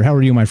Hampshire? How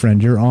are you, my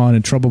friend? You're on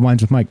Troubled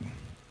Minds with Mike.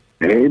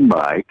 Hey,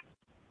 Mike.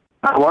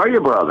 How are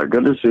you, brother?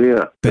 Good to see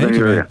you. Thank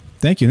you, man.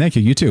 Thank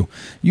you. You too.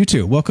 You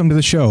too. Welcome to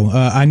the show.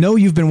 I know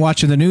you've been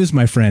watching the news,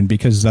 my friend,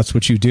 because that's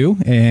what you do.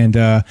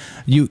 And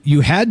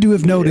you had to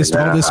have noticed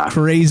all this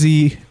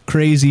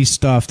crazy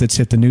stuff that's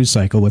hit the news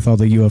cycle with all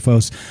the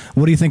UFOs.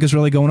 What do you think is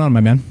really going on,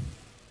 my man?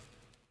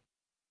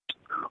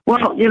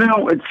 Well,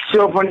 it's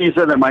so funny you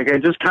said that, Mike. I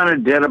just kind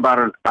of did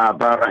about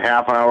a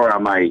half hour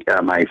on my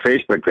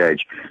Facebook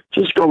page,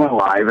 just going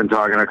live and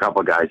talking to a couple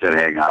of guys that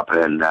hang up,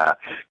 and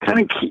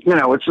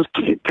it just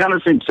kind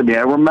of seems to me.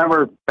 I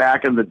remember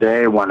back in the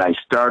day when I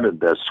started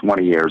this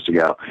 20 years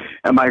ago,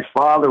 and my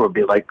father would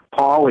be like,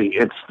 "Paulie,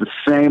 it's the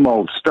same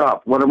old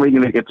stuff. When are we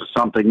going to get to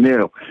something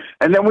new?"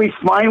 And then we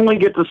finally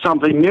get to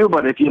something new.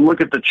 But if you look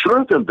at the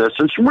truth of this,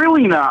 it's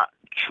really not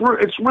true.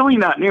 It's really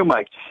not new,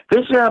 Mike.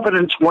 This happened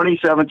in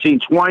 2017,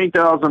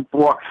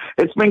 2004.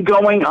 It's been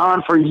going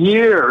on for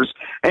years.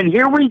 And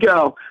here we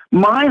go.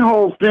 My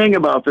whole thing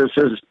about this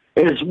is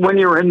when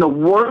you're in the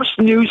worst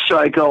news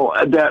cycle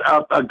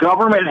that a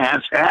government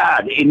has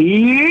had in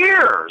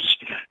years,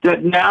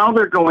 that now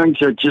they're going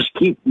to just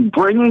keep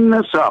bringing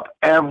this up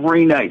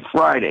every night,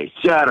 Friday,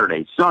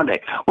 Saturday,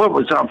 Sunday. Well, it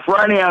was on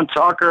Friday on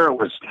Tucker, it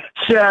was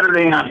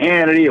Saturday on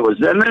Hannity,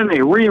 and then they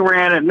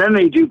reran it, and then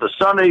they do the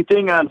Sunday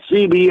thing on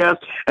CBS,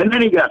 and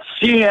then you got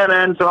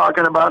CNN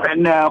talking about it.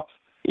 And now,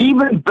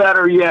 even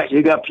better yet,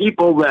 you got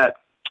people that,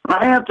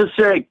 I have to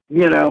say,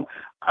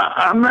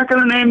 I'm not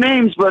going to name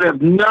names, but have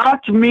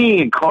knocked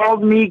me and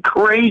called me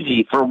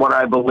crazy for what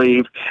I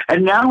believe.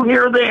 And now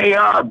here they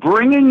are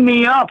bringing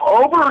me up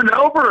over and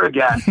over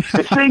again.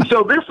 Saying,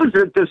 so this is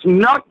this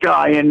nut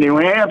guy in New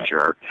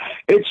Hampshire.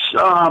 It's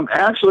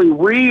actually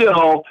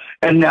real,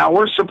 and now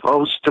we're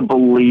supposed to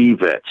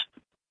believe it.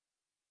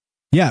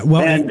 Yeah,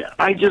 well, and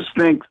I just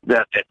think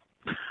that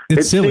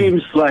it silly.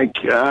 Seems like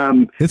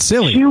it's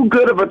silly. Too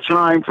good of a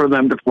time for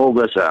them to pull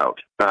this out.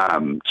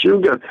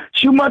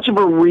 Too much of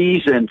a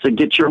reason to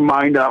get your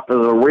mind off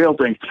of the real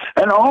thing,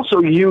 and also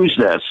use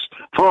this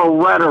for a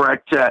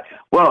rhetoric to,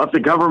 well, if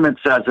the government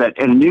says it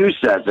and news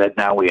says it,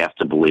 now we have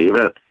to believe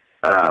it.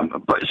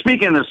 But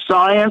speaking of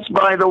science,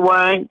 by the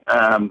way,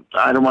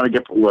 I don't want to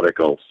get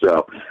political,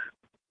 so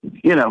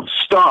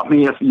stop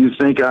me if you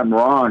think I'm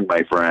wrong,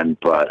 my friend,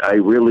 but I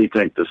really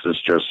think this is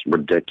just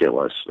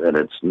ridiculous, and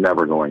it's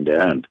never going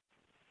to end.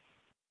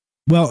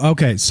 Well,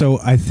 okay, so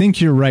I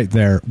think you're right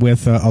there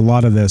with a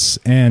lot of this,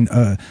 and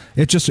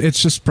it's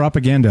just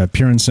propaganda,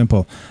 pure and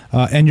simple.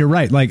 And you're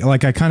right.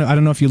 Like I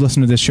don't know if you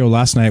listened to this show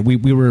last night. We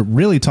were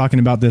really talking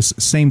about this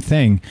same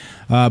thing,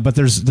 but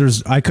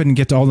I couldn't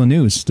get to all the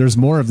news. There's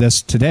more of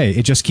this today.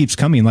 It just keeps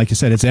coming. Like you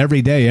said, it's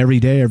every day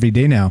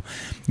now.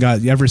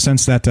 Ever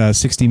since that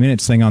 60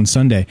 Minutes thing on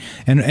Sunday,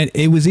 and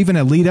it was even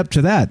a lead up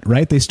to that,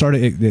 right? It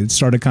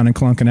started kind of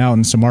clunking out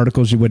in some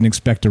articles you wouldn't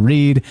expect to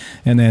read,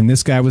 and then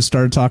this guy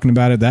started talking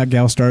about it. That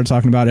gal started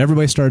talking about it.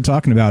 Everybody started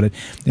talking about it,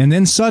 and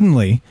then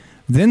suddenly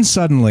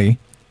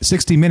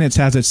 60 Minutes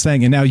has its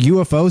thing, and now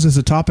UFOs is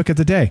the topic of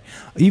the day.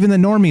 Even the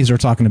normies are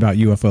talking about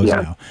UFOs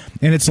now,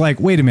 and it's like,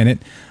 wait a minute.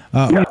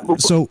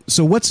 So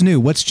what's new?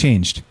 What's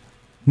changed?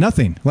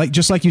 Nothing.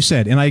 Just like you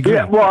said, and I agree.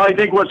 Yeah, well, I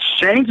think what's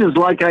changed is,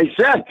 like I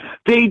said,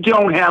 they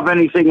don't have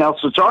anything else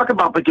to talk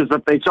about, because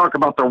if they talk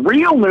about the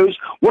real news,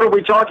 what are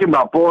we talking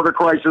about? Border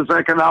crisis,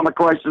 economic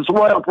crisis,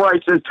 oil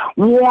prices,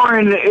 war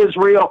in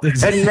Israel,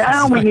 and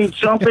now we need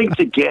something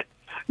to get.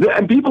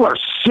 And people are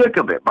sick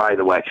of it, by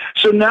the way.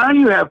 So now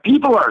you have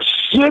people are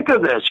sick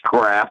of this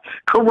crap.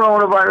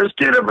 Coronavirus,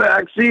 get a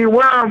vaccine,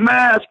 wear a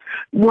mask.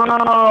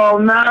 Well,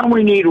 now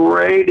we need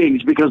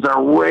ratings, because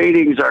our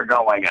ratings are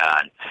going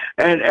on.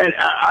 And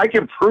I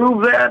can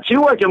prove that,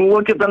 too. I can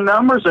look at the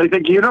numbers. I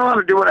think you know how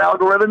to do an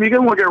algorithm. You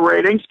can look at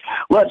ratings.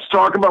 Let's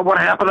talk about what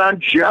happened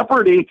on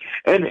Jeopardy.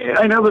 And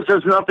I know this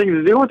has nothing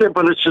to do with it,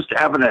 but it's just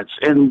evidence.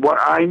 And what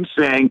I'm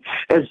saying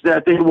is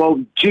that they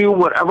will do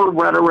whatever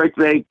rhetoric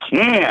they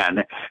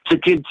can to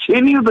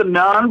continue the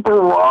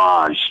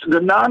non-barrage, the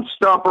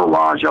non-stop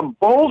barrage of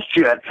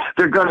bullshit.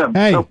 They're going to...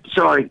 Hey. Oh,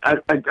 sorry.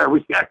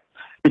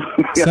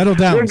 Settle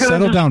down,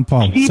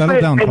 Paul.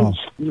 Settle down, Paul.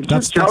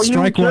 That's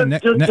strike one.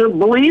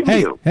 Believe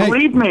you.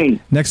 Believe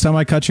me. Next time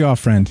I cut you off,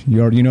 friend,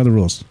 you already know the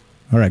rules.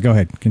 All right, go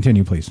ahead.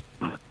 Continue, please.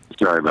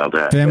 Sorry about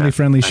that.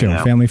 Family-friendly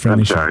show.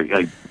 Family-friendly show.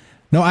 Sorry.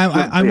 No,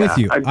 I'm with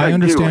you. I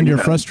understand you're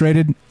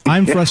frustrated.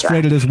 I'm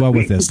frustrated as well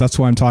with this. That's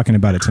why I'm talking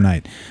about it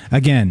tonight.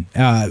 Again,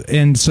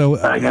 and so,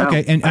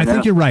 okay, and I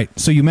think you're right.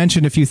 So you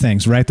mentioned a few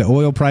things, right? The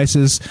oil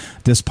prices,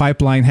 this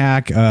pipeline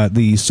hack,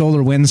 the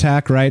solar winds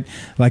hack, right?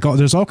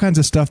 There's all kinds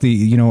of stuff,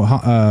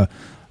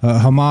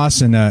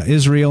 Hamas and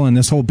Israel and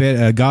this whole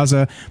bit,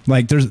 Gaza.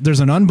 There's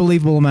an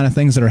unbelievable amount of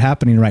things that are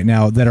happening right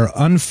now that are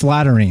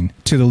unflattering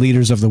to the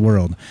leaders of the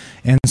world.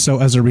 And so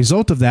as a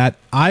result of that,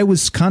 I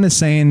was kind of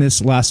saying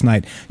this last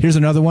night. Here's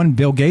another one.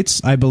 Bill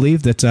Gates, I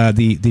believe that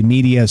the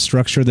media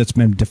structure that's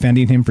been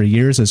defending him for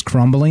years is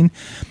crumbling.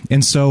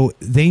 And so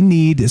they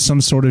need some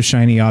sort of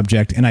shiny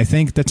object. And I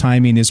think the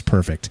timing is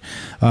perfect.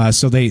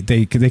 So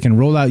they can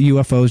roll out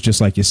UFOs, just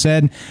like you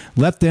said.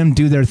 Let them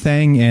do their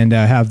thing and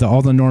have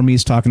all the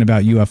normies talking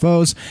about UFOs.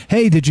 UFOs.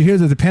 Hey, did you hear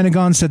that the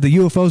Pentagon said the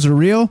UFOs are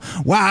real?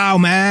 Wow,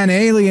 man,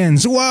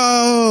 aliens.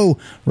 Whoa.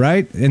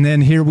 Right? And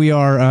then here we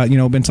are,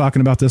 been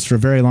talking about this for a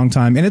very long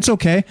time. And it's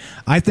okay.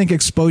 I think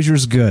exposure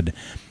is good.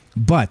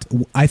 But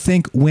I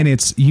think when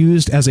it's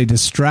used as a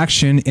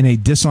distraction in a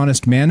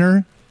dishonest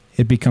manner,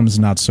 it becomes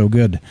not so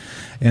good.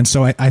 And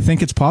so I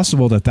think it's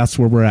possible that that's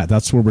where we're at.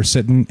 That's where we're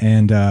sitting.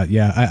 And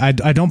I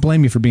don't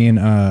blame you for being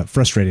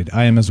frustrated.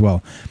 I am as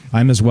well.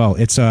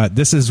 It's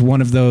this is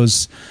one of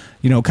those,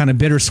 kind of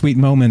bittersweet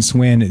moments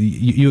when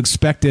you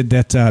expected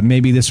that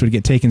maybe this would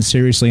get taken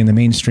seriously in the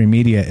mainstream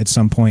media at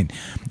some point.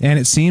 And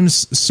it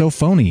seems so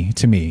phony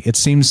to me. It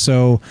seems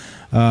so,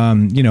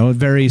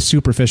 very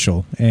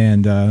superficial.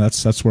 And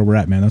that's where we're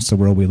at, man. That's the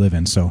world we live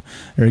in. So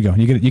there you go.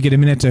 You get a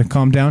minute to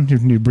calm down.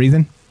 You're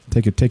breathing.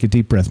 Take a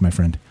deep breath, my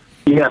friend.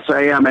 Yes,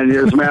 I am. And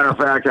as a matter of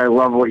fact, I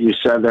love what you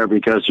said there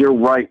because you're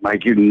right,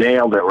 Mike. You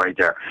nailed it right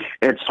there.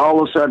 It's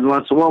all of a sudden,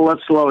 let's slow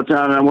it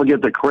down and we'll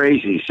get the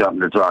crazy something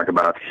to talk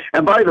about.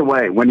 And by the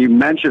way, when you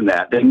mention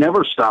that, they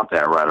never stop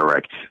that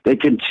rhetoric. They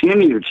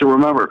continue to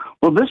remember,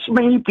 well, this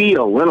may be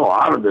a little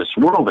out of this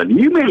world and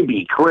you may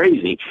be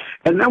crazy.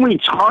 And then we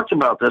talked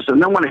about this.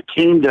 And then when it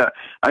came to,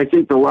 I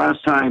think the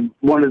last time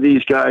one of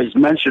these guys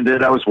mentioned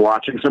it, I was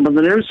watching some of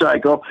the news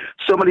cycle.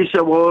 Somebody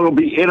said, well, it'll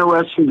be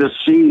interesting to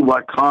see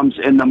what comes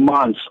in the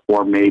months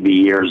or maybe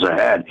years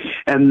ahead.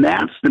 And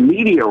that's the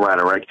media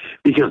rhetoric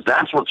because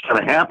that's what's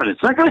going to happen.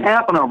 It's not going to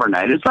happen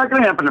overnight. It's not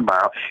going to happen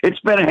tomorrow. It's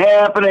been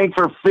happening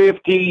for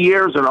 50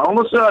 years. And all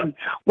of a sudden,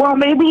 well,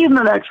 maybe in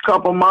the next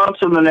couple months,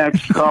 in the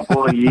next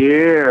couple of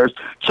years,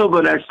 so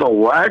the next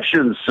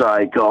election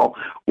cycle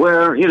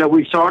where,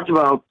 we talked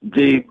about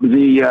the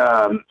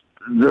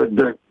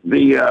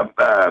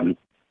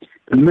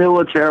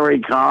military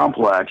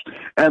complex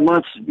and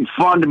let's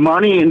fund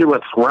money into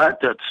a threat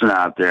that's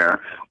not there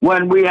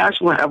when we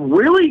actually have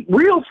really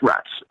real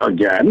threats.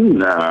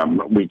 Again,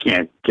 we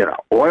can't get our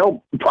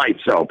oil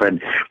pipes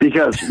open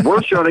because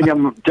we're shutting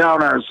them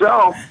down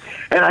ourselves.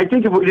 And I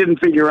think if we didn't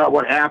figure out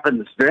what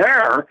happens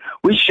there,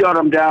 we shut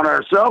them down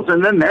ourselves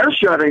and then they're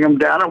shutting them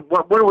down. And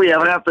what do we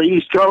have? Half the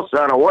East Coast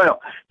out of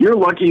oil. You're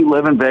lucky you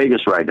live in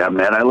Vegas right now,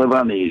 man. I live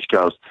on the East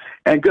Coast.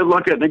 And good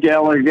luck getting a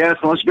gallon of gas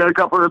unless you got a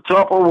couple of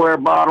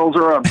Tupperware bottles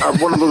or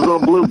one of those little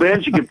blue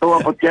bins you can fill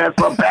up with gas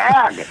in a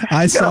bag.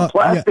 I saw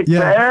plastic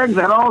bags,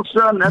 and all of a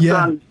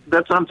sudden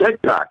that's on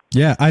TikTok.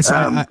 Yeah, I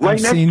saw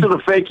right next to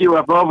the fake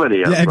UFO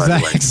videos. Yeah,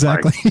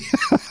 exactly.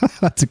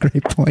 That's a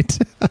great point.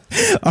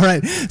 All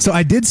right, so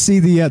I did see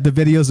the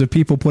videos of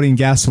people putting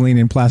gasoline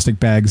in plastic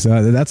bags.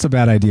 That's a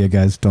bad idea,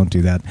 guys. Don't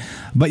do that.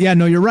 But yeah,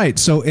 no, you're right.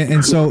 So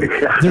so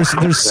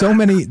there's so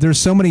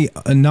many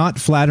not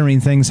flattering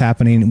things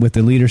happening with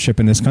the leadership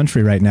in this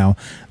country right now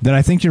that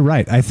I think you're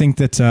right. I think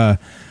that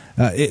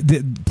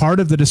part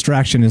of the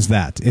distraction is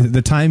that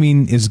the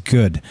timing is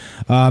good,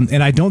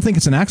 and I don't think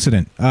it's an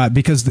accident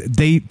because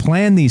they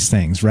plan these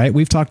things, right?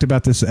 We've talked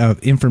about this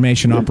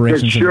information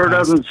operations. It sure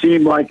doesn't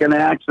seem like an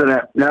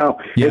accident. No,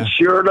 It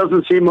sure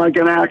doesn't seem like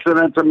an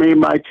accident to me,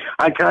 Mike.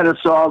 I kind of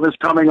saw this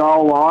coming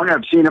all along.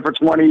 I've seen it for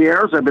 20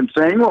 years. I've been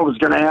saying what was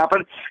going to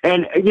happen,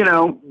 and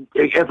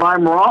if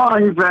I'm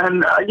wrong,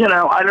 then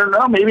I don't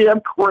know. Maybe I'm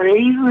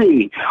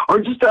crazy or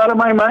just out of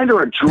my mind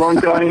or a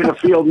drunk guy in a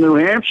field, New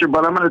Hampshire.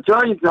 But I'm going to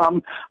tell you something.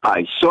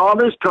 I saw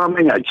this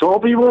coming. I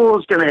told people it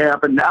was going to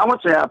happen. Now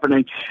it's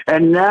happening.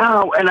 And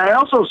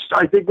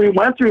I think we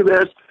went through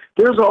this.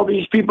 There's all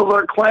these people that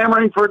are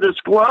clamoring for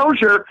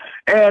disclosure.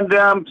 And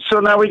so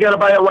now we got to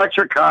buy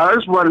electric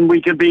cars when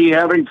we could be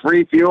having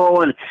free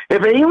fuel. And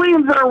if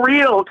aliens are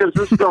real, because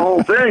this is the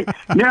whole thing,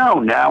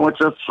 now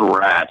it's a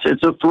threat.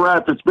 It's a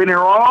threat that's been here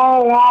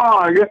all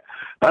along.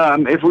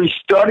 If we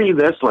study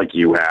this like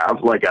you have,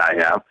 like I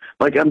have,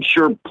 like I'm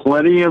sure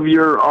plenty of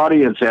your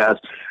audience has,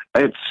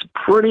 it's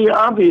pretty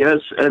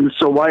obvious, and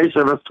so why is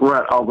it a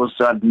threat all of a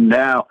sudden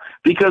now?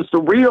 Because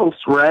the real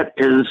threat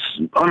is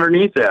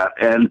underneath that,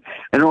 and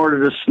in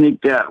order to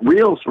sneak that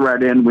real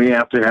threat in, we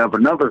have to have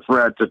another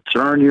threat to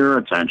turn your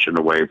attention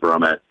away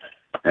from it.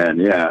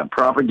 And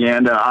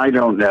propaganda, I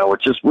don't know.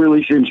 It just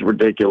really seems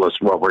ridiculous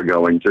what we're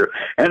going through.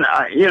 And,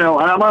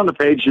 I'm on the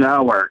page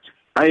now where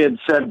I had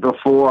said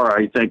before,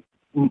 I think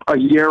a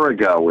year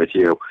ago with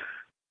you,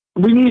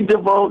 we need to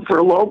vote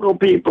for local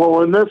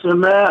people and this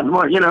and that.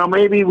 Well,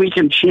 maybe we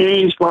can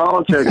change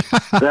politics.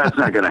 That's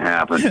not going to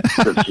happen.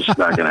 That's just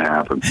not going to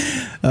happen.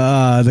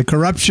 The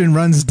corruption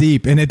runs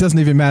deep, and it doesn't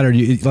even matter.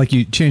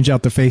 You change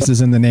out the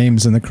faces and the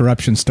names, and the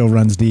corruption still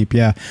runs deep.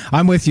 Yeah,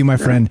 I'm with you, my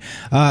friend.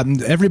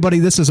 Everybody,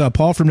 this is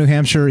Paul from New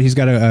Hampshire. He's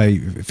got a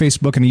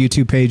Facebook and a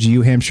YouTube page,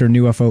 New Hampshire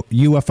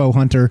UFO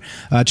Hunter.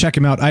 Check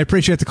him out. I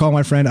appreciate the call,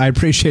 my friend. I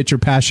appreciate your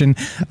passion.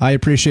 I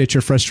appreciate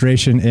your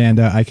frustration, and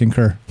I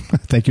concur.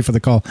 Thank you for the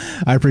call.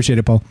 I appreciate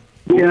it, Paul.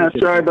 Yeah,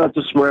 sorry about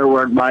the swear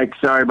word, Mike.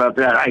 Sorry about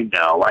that. I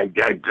know. I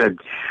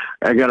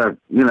gotta,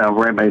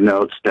 write my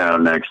notes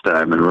down next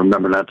time and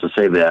remember not to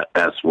say that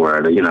S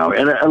word. And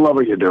I love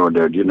what you're doing,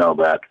 dude. You know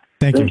that.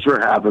 Thanks for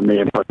having me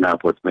and putting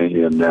up with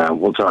me, and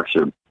we'll talk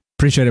soon.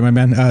 Appreciate it, my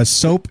man.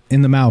 Soap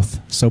in the mouth.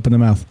 Soap in the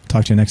mouth.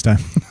 Talk to you next time.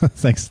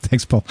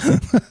 Thanks, Paul.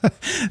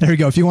 There we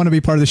go. If you want to be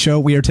part of the show,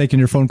 we are taking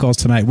your phone calls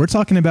tonight. We're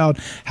talking about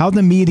how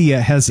the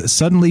media has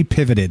suddenly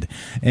pivoted.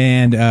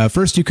 And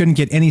first, you couldn't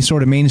get any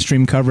sort of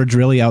mainstream coverage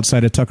really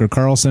outside of Tucker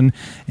Carlson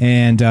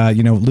and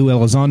Lou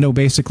Elizondo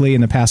basically in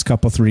the past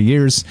 3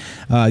 years.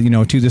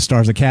 To the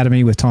Stars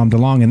Academy with Tom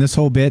DeLonge and this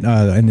whole bit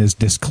and his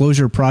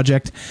disclosure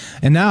project.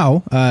 And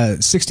now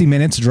 60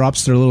 Minutes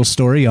drops their little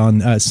story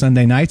on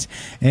Sunday night,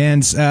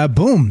 and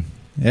boom,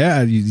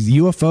 yeah,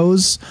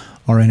 UFOs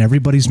are in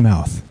everybody's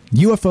mouth.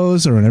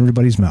 UFOs are in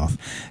everybody's mouth,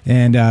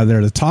 and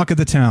they're the talk of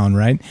the town,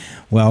 right?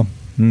 Well,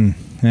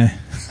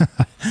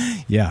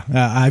 yeah,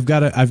 I've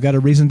got a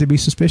reason to be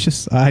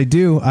suspicious. I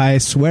do. I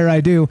swear I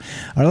do. All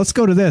right, let's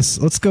go to this.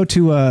 Let's go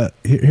to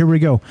here we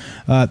go.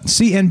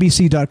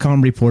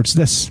 CNBC.com reports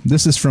this.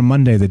 This is from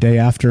Monday, the day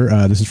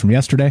after. This is from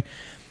yesterday.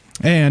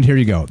 And here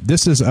you go.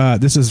 This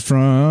is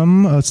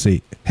from, let's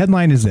see.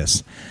 Headline is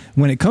this.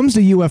 When it comes to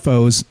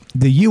UFOs,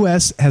 the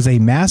U.S. has a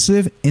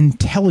massive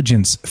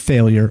intelligence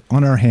failure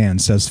on our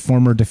hands, says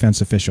former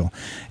defense official.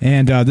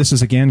 And this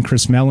is, again,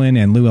 Chris Mellon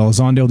and Lou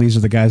Elizondo. These are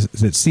the guys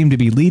that seem to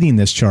be leading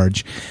this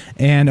charge.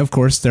 And, of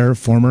course, they're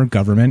former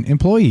government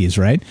employees,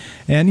 right?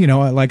 And,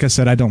 like I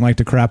said, I don't like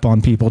to crap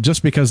on people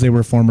just because they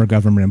were former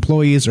government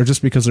employees or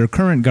just because they're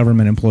current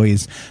government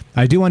employees.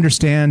 I do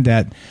understand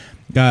that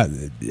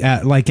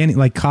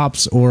like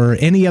cops or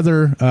any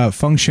other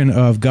function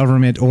of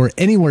government or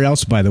anywhere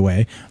else, by the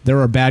way, there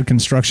are bad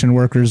construction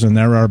workers and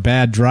there are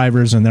bad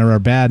drivers and there are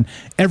bad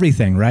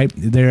everything, right?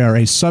 There are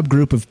a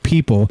subgroup of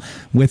people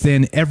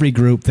within every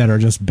group that are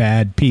just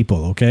bad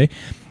people, okay?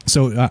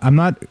 So I'm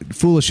not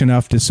foolish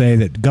enough to say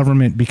that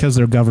government, because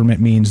they're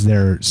government, means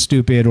they're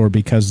stupid or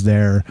because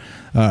they're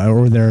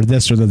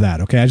this or they're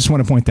that, okay? I just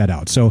want to point that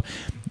out. So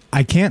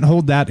I can't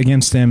hold that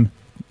against them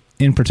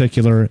in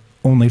particular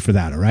only for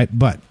that, all right?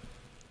 But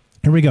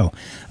here we go.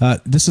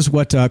 This is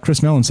what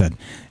Chris Mellon said.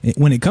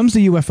 When it comes to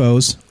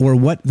UFOs, or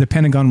what the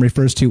Pentagon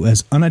refers to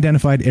as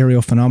unidentified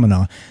aerial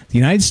phenomena, the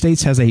United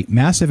States has a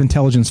massive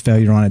intelligence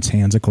failure on its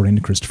hands, according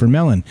to Christopher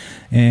Mellon.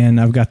 And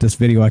I've got this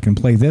video. I can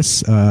play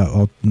this.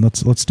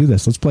 Let's do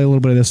this. Let's play a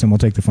little bit of this, and we'll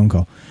take the phone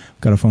call.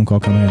 Got a phone call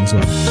coming in as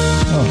well.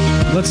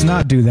 Oh, let's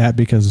not do that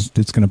because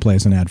it's going to play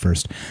as an ad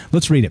first.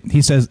 Let's read it.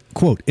 He says,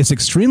 quote, "It's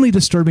extremely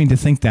disturbing to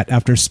think that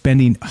after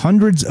spending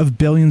hundreds of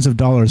billions of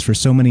dollars for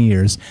so many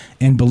years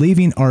and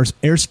believing our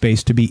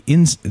airspace to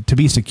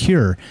be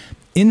secure,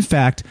 in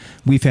fact,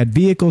 we've had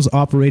vehicles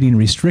operating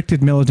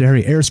restricted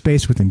military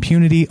airspace with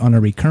impunity on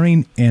a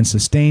recurring and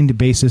sustained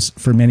basis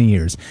for many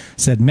years,"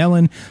 said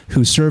Mellon,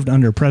 who served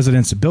under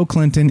Presidents Bill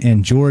Clinton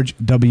and George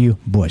W.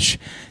 Bush.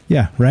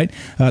 Yeah, right.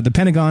 The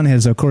Pentagon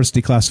has, of course,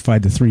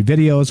 declassified the 3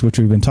 videos, which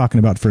we've been talking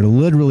about for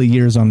literally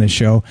years on this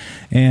show,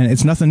 and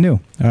it's nothing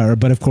new.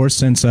 But of course,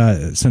 since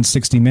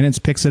 60 Minutes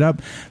picks it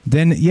up,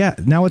 then yeah,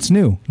 now it's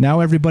new. Now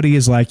everybody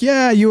is like,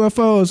 yeah,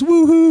 UFOs,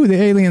 woohoo, the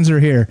aliens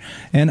are here,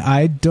 and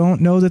I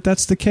don't know that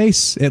that's the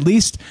case. At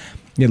least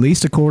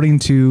according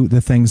to the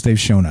things they've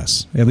shown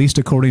us, at least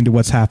according to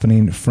what's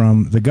happening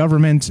from the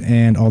government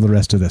and all the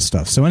rest of this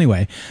stuff. So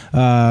anyway,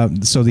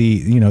 so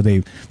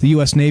the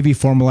U.S. Navy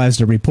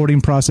formalized a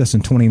reporting process in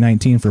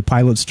 2019 for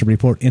pilots to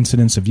report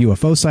incidents of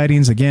UFO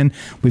sightings. Again,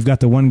 we've got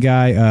the one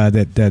guy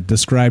that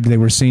described they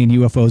were seeing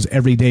UFOs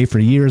every day for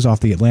years off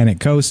the Atlantic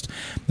coast.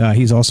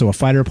 He's also a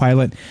fighter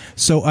pilot.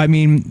 So I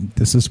mean,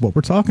 this is what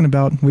we're talking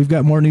about. We've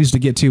got more news to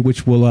get to,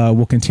 which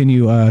we'll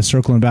continue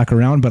circling back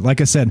around. But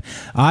like I said,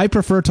 I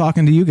prefer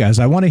talking to you guys.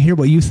 I want to hear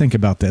what you think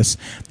about this.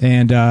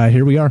 And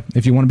here we are.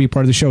 If you want to be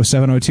part of the show,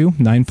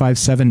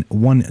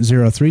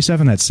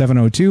 702-957-1037. That's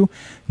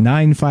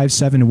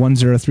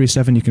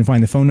 702-957-1037. You can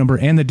find the phone number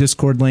and the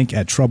Discord link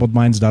at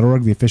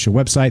troubledminds.org, the official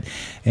website.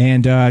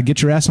 And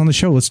get your ass on the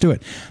show. Let's do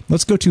it.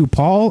 Let's go to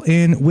Paul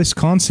in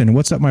Wisconsin.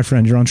 What's up, my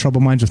friend? You're on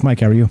Troubled Minds with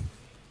Mike. How are you?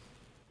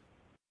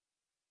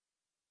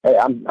 Hey,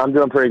 I'm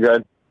doing pretty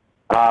good.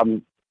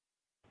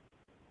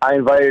 I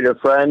invited a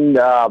friend,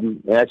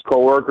 an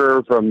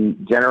ex-coworker from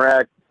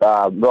Generac,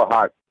 real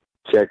hot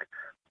chick,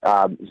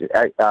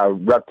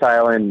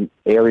 reptile and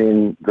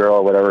alien girl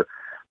or whatever.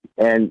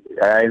 And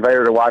I invited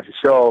her to watch the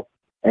show,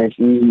 and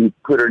she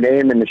put her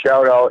name in the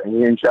shout-out, and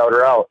he didn't shout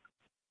her out.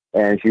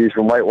 And she was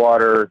from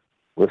Whitewater,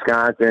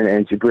 Wisconsin,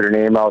 and she put her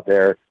name out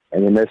there,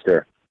 and you missed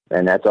her.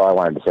 And that's all I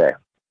wanted to say.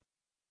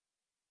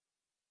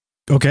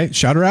 Okay,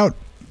 shout her out.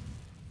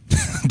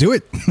 Do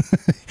it.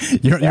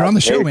 You're on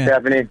the show, man.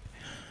 Stephanie.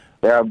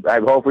 Yeah,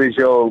 hopefully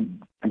she'll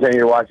continue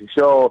to watch the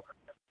show.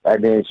 I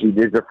mean, she's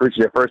the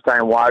first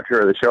time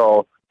watcher of the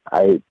show.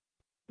 I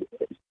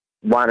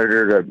wanted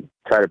her to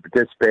try to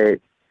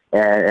participate,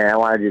 and I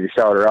wanted you to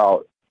shout her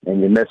out,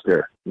 and you missed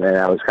her, and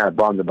I was kind of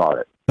bummed about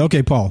it.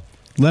 Okay, Paul.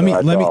 I'm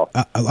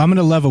going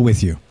to level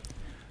with you.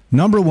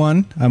 Number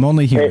one, I'm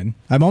only human.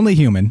 Hey. I'm only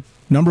human.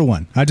 Number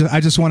one, I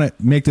just want to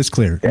make this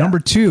clear. Yeah. Number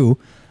two,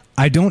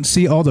 I don't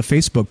see all the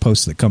Facebook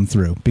posts that come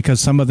through because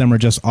some of them are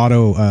just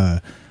auto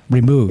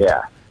removed.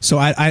 Yeah. So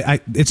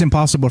I it's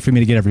impossible for me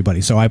to get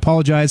everybody. So I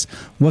apologize.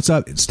 What's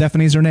up?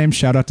 Stephanie's her name.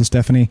 Shout out to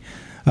Stephanie.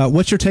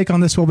 What's your take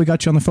on this while we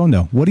got you on the phone,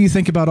 though? What do you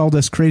think about all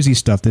this crazy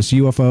stuff, this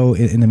UFO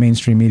in the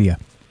mainstream media?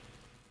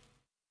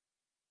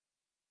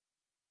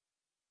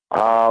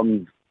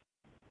 I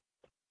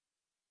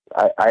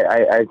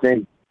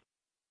think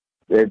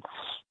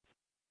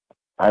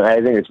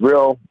it's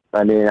real.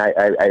 I mean,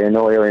 I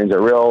know aliens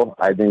are real.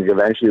 I think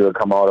eventually they'll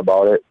come out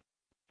about it.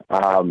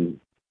 I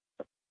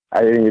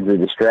think it's a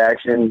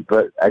distraction,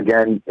 but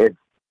again,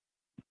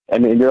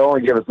 they'll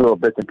only give us little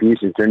bits and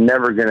pieces. They're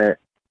never going to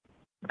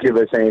give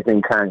us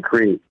anything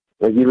concrete.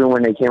 Like even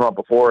when they came out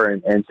before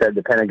and said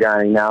the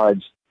Pentagon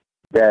acknowledged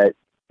that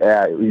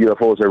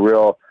UFOs are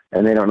real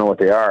and they don't know what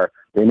they are,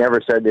 they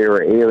never said they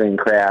were alien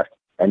craft,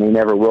 and they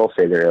never will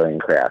say they're alien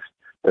craft.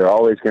 They're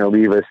always going to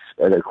leave us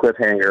at a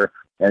cliffhanger,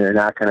 and they're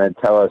not going to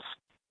tell us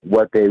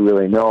what they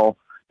really know.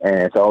 And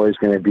it's always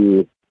going to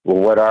be,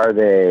 well, what are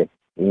they?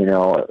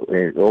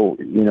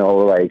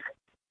 Like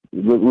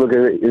look at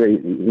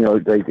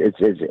it, like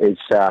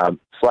it's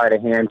sleight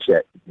of hand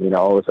shit.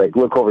 It's like,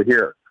 look over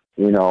here.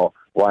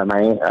 Why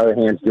my other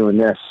hand's doing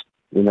this?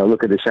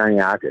 Look at the shiny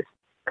object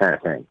kind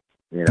of thing.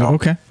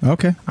 Okay.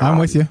 I'm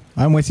with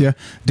you.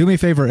 Do me a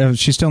favor.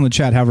 She's still in the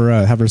chat. Have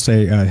her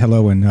say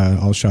hello, and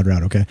I'll shout her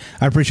out. Okay.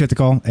 I appreciate the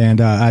call,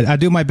 and I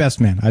do my best,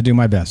 man. I do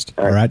my best.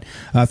 All right.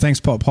 Thanks,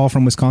 Paul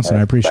from Wisconsin.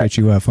 I appreciate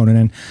you phoning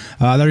in.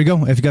 There you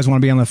go. If you guys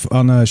want to be on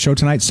the show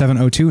tonight,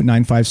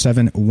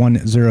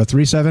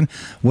 702-957-1037.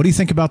 What do you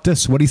think about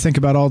this? What do you think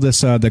about all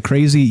this, the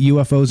crazy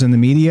UFOs in the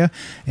media,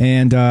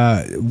 and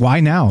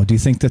why now? Do you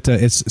think that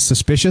it's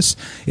suspicious?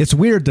 It's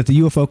weird that the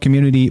UFO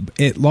community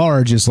at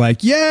large is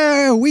like,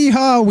 yeah, we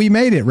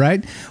made it,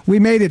 right? We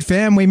made it,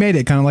 fam. We made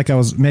it. Kind of like I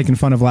was making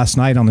fun of last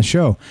night on the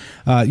show,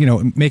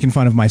 making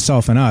fun of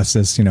myself and us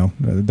as,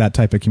 that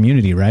type of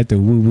community, right? The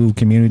woo-woo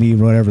community,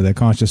 whatever, the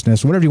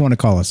consciousness, whatever you want to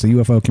call us, the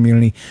UFO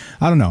community.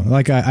 I don't know.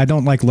 Like, I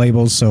don't like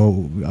labels,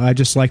 so I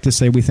just like to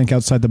say we think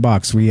outside the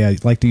box. We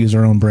like to use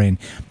our own brain.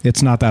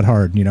 It's not that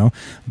hard,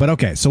 But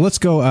okay, so let's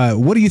go.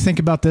 What do you think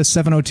about this?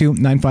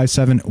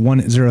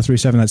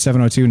 702-957-1037. That's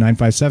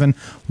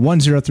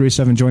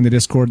 702-957-1037. Join the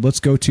Discord. Let's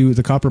go to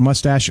the Copper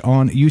Mustache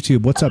on YouTube.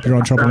 What's up? You're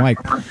on Trouble Mike.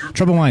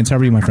 Trouble Minds, how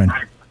are you, my friend?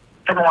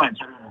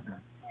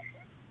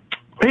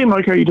 Hey,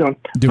 Mike, how you doing?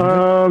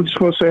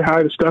 Just want to say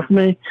hi to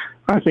Stephanie.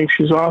 I think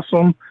she's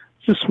awesome.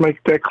 Just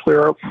make that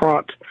clear up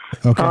front.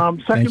 Okay.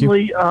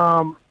 Secondly,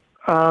 the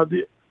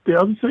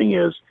other thing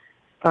is,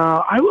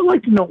 I would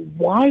like to know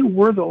why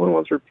we're the only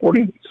ones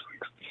reporting these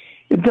things.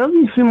 It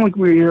doesn't seem like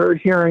we are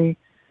hearing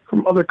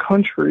from other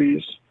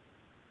countries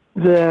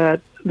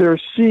that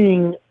they're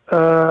seeing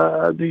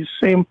these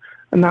same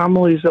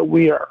anomalies that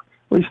we are.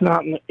 At least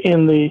not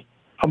in the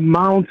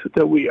amount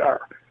that we are.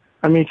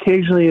 I mean,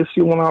 occasionally you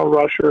see one out of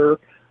Russia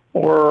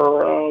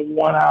or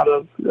one out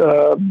of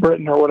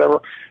Britain or whatever,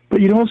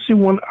 but you don't see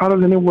one out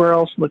of anywhere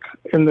else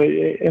in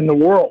the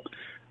world.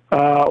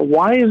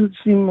 Why does it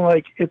seem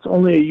like it's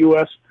only a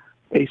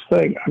U.S.-based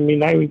thing? I mean,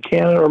 not even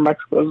Canada or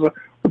Mexico is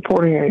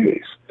reporting any of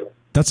these.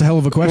 That's a hell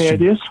of a question. Any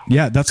ideas?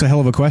 Yeah, that's a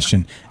hell of a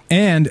question.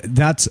 And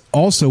that's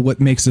also what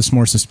makes this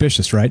more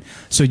suspicious, right?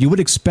 So you would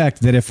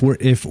expect that if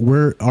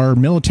our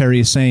military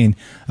is saying,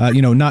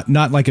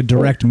 not like a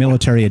direct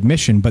military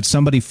admission, but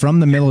somebody from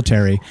the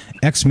military,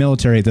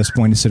 ex-military at this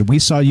point, has said, we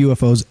saw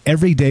UFOs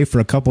every day for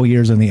a couple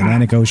years in the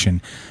Atlantic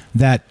Ocean,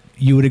 that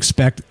you would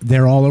expect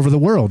they're all over the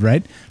world,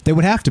 right? They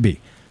would have to be.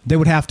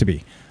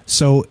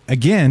 So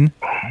again,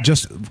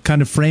 just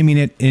kind of framing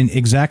it in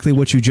exactly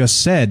what you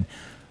just said,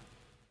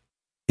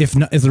 if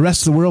the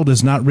rest of the world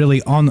is not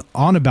really on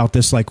about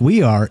this like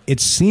we are, it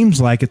seems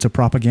like it's a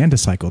propaganda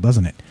cycle,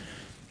 doesn't it?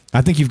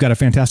 I think you've got a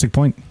fantastic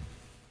point.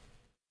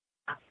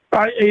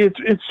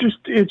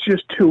 It's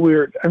just too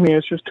weird. I mean,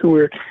 it's just too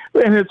weird,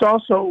 and it's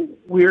also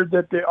weird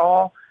that they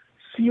all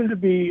seem to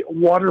be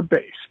water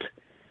based.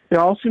 They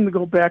all seem to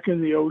go back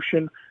in the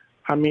ocean.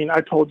 I mean,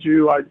 I told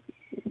you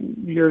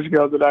years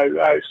ago that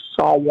I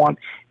saw one,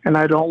 and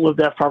I don't live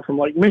that far from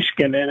Lake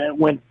Michigan, and it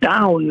went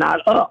down, not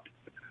up.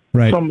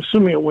 Right. So I'm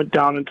assuming it went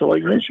down into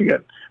Lake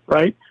Michigan,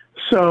 right?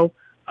 So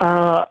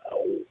that's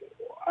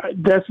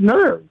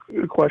another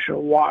question.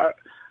 Why,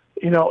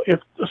 if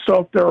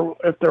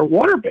they're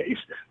water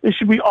based, they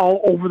should be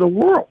all over the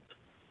world.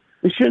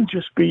 They shouldn't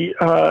just be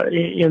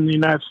in the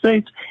United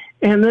States.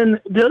 And then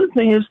the other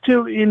thing is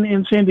too,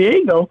 in San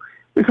Diego,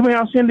 they're coming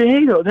out of San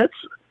Diego. That's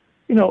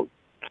 2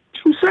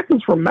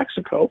 seconds from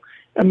Mexico,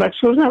 and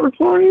Mexico's not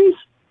reporting these.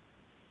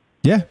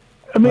 Yeah.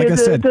 I mean, like I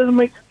said, it doesn't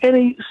make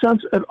any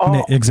sense at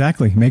all.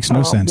 Exactly. Makes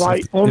no sense.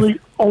 Why only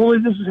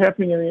this is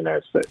happening in the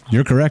United States.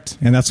 You're correct.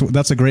 And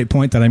that's a great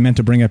point that I meant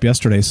to bring up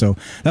yesterday. So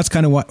that's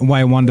kind of why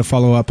I wanted to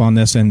follow up on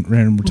this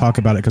and talk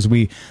about it, because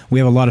we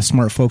have a lot of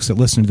smart folks that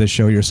listen to this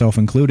show, yourself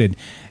included.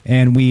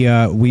 And we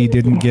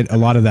didn't get a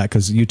lot of that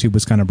because YouTube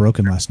was kind of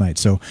broken last night.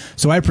 So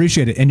I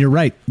appreciate it. And you're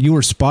right. You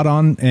were spot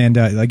on. And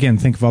again,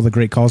 think of all the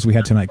great calls we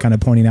had tonight, kind of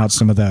pointing out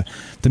some of the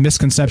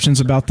misconceptions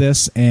about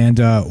this and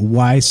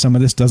why some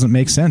of this doesn't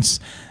make sense.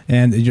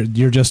 And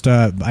you're just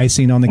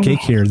icing on the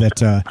cake here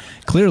that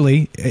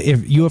clearly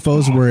if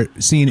UFOs were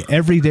seen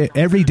every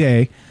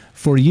day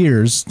for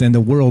years, then the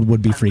world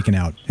would be freaking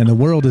out. And the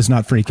world is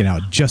not freaking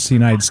out, just the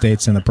United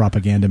States and the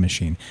propaganda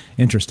machine.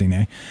 Interesting,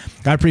 eh?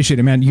 I appreciate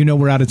it, man. You know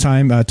we're out of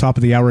time, top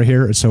of the hour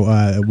here, so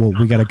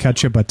we got to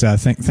cut you, but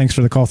thanks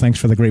for the call. Thanks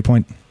for the great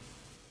point.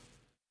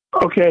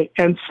 Okay,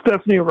 and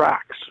Stephanie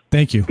rocks.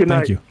 Thank you. Good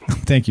night. Thank you.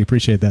 Thank you.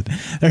 Appreciate that.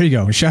 There you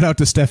go. Shout out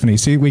to Stephanie.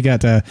 See, we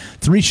got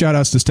 3 shout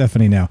outs to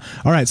Stephanie now.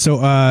 All right.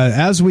 So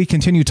as we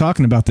continue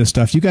talking about this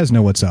stuff, you guys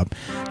know what's up.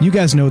 You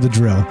guys know the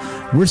drill.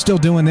 We're still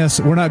doing this.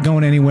 We're not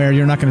going anywhere.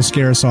 You're not going to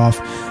scare us off.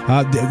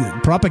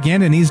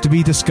 Propaganda needs to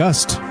be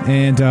discussed.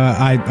 And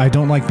I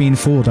don't like being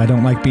fooled. I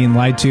don't like being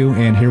lied to.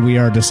 And here we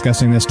are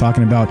discussing this,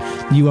 talking about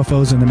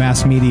UFOs in the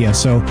mass media.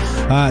 So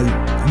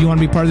you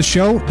want to be part of the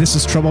show? This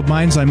is Troubled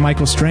Minds. I'm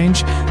Michael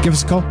Strange. Give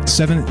us a call,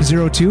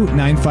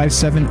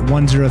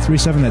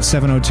 702-957-1037. That's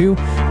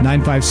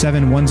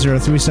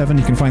 702-957-1037.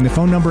 You can find the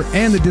phone number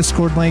and the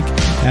Discord link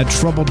at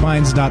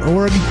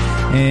troubledminds.org.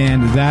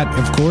 And that,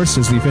 of course,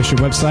 is the official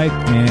website.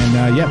 And,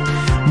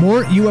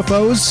 more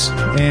UFOs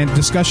and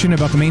discussion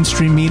about the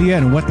mainstream media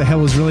and what the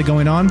hell is really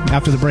going on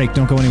after the break.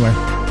 Don't go anywhere.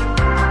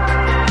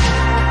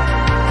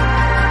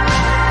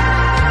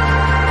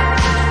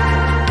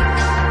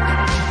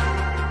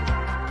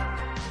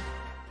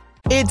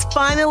 It's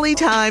finally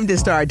time to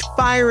start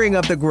firing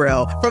up the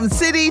grill. From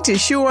city to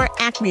shore,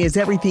 Acme is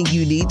everything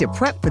you need to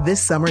prep for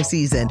this summer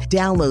season.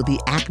 Download the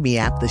Acme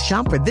app to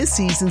shop for this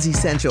season's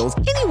essentials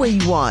any way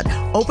you want.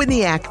 Open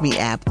the Acme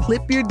app,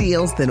 clip your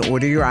deals, then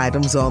order your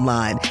items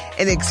online.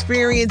 An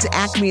experienced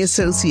Acme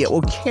associate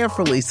will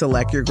carefully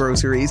select your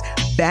groceries,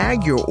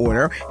 bag your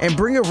order, and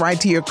bring it right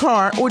to your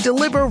car or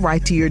deliver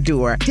right to your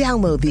door.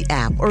 Download the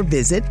app or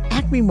visit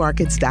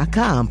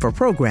acmemarkets.com for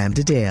program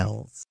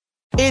details.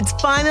 It's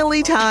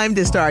finally time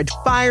to start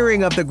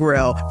firing up the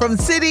grill. From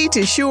city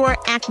to shore,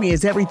 Acme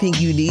is everything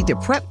you need to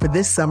prep for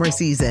this summer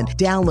season.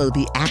 Download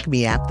the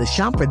Acme app to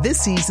shop for this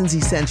season's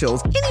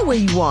essentials any way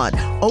you want.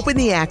 Open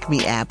the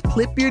Acme app,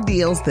 clip your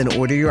deals, then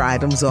order your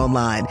items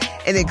online.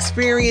 An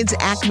experienced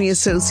Acme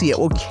associate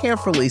will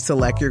carefully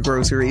select your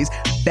groceries,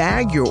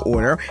 bag your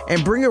order,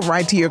 and bring it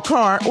right to your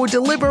car or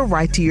deliver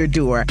right to your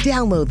door.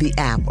 Download the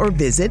app or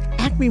visit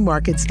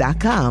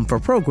acmemarkets.com for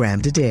program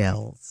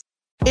details.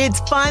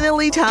 It's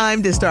finally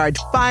time to start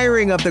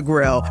firing up the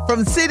grill.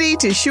 From city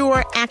to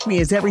shore, Acme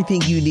is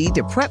everything you need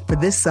to prep for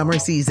this summer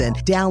season.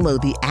 Download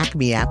the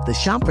Acme app to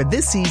shop for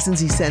this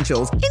season's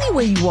essentials any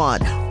way you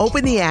want.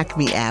 Open the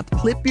Acme app,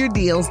 clip your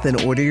deals, then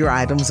order your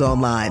items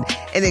online.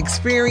 An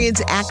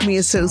experienced Acme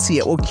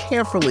associate will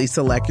carefully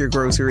select your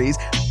groceries,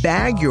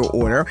 bag your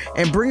order,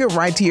 and bring it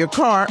right to your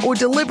car or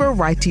deliver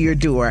right to your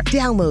door.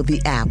 Download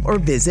the app or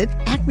visit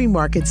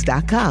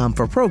acmemarkets.com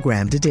for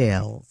program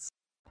details.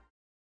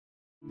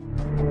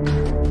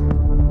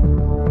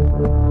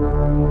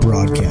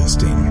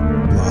 Broadcasting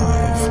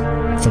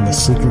live from a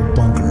secret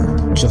bunker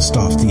just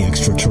off the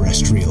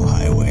extraterrestrial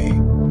highway.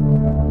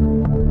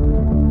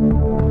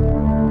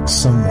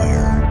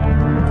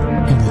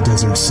 Somewhere in the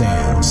desert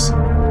sands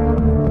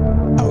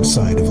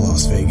outside of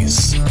Las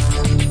Vegas.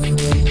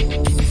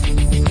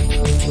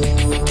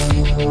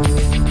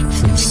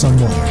 From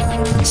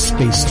somewhere in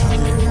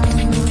space-time,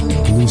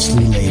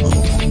 loosely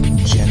labeled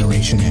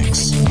Generation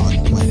X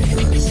on planet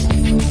Earth.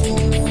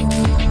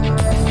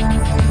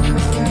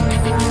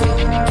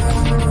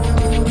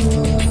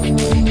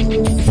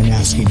 And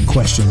asking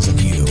questions of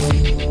you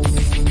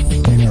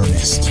in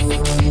earnest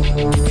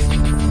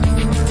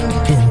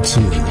into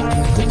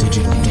the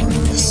digital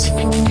darkness.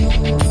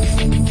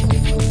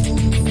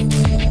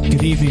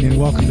 Good evening and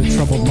welcome to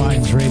Troubled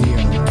Minds Radio.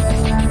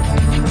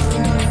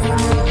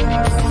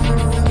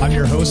 I'm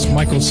your host,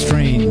 Michael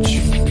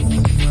Strange.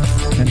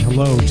 And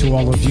hello to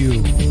all of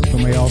you who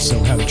may also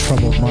have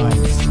troubled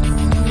minds.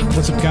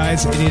 What's up,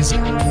 guys? It is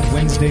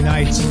Wednesday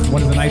night,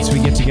 one of the nights we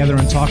get together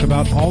and talk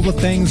about all the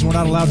things we're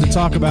not allowed to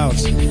talk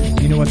about.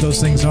 You know what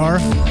those things are?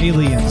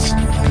 Aliens,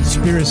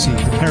 conspiracy,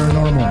 the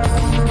paranormal,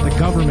 the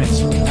government,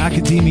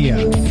 academia,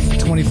 the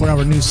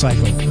 24-hour news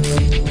cycle,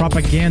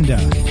 propaganda,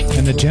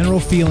 and the general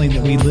feeling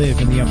that we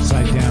live in the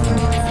upside down.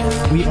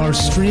 We are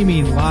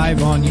streaming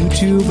live on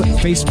YouTube,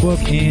 Facebook,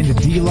 and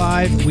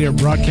DLive. We are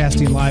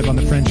broadcasting live on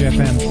the Fringe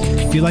FM.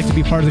 If you'd like to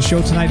be part of the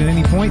show tonight at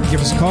any point,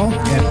 give us a call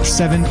at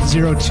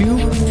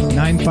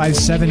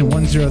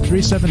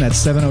 702-957-1037.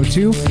 That's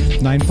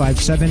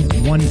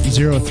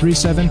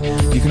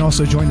 702-957-1037. You can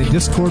also join the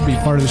Discord, be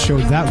part of the show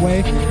that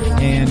way.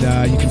 And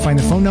you can find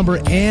the phone number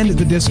and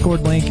the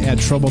Discord link at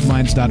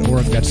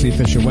troubledminds.org. That's the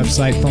official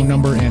website. Phone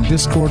number and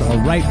Discord are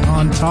right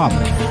on top.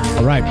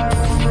 All right.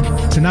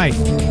 Tonight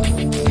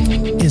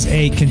is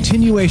a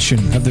continuation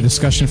of the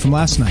discussion from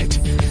last night.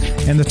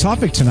 And the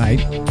topic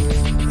tonight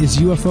is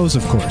UFOs,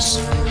 of course.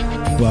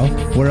 Well,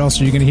 where else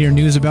are you going to hear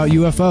news about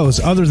UFOs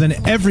other than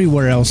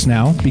everywhere else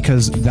now?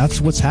 Because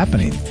that's what's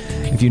happening.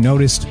 If you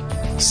noticed,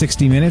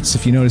 60 Minutes.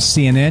 If you notice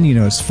CNN, you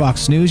notice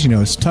Fox News, you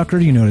notice Tucker,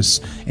 you notice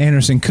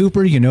Anderson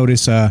Cooper, you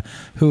notice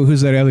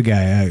who's that other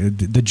guy,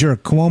 the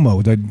jerk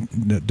Cuomo,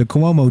 the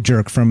Cuomo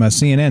jerk from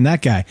CNN.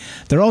 That guy.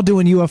 They're all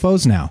doing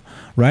UFOs now,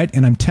 right?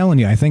 And I'm telling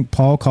you, I think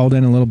Paul called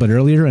in a little bit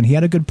earlier, and he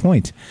had a good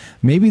point.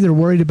 Maybe they're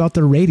worried about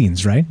their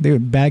ratings, right? They were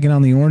bagging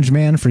on the Orange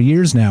Man for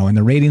years now, and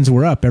the ratings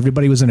were up.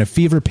 Everybody was in a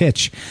fever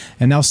pitch,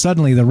 and now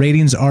suddenly the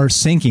ratings are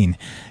sinking.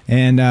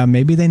 And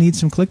maybe they need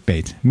some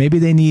clickbait. Maybe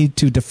they need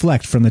to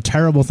deflect from the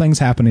terrible things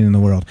happening in the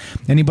world.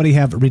 Anybody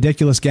have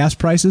ridiculous gas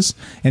prices?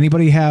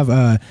 Anybody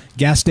have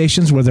gas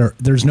stations where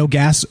there's no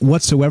gas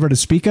whatsoever to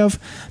speak of?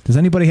 Does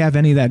anybody have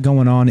any of that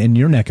going on in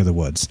your neck of the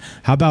woods?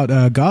 How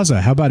about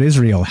Gaza? How about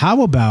Israel?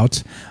 How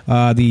about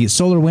the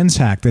solar winds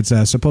hack that's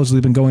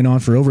supposedly been going on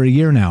for over a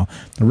year now?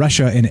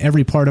 Russia in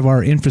every part of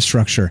our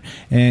infrastructure,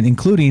 and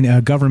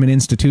including government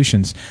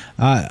institutions.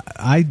 I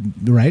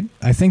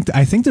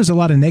think there's a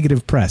lot of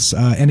negative press.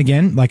 And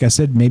again, like I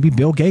said, maybe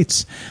Bill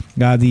Gates.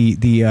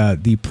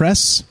 The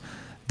press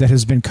that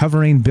has been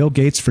covering Bill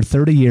Gates for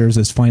 30 years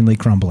is finally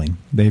crumbling.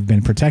 They've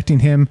been protecting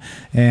him,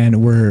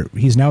 and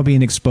he's now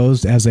being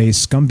exposed as a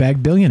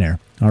scumbag billionaire.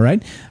 All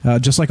right,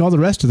 just like all the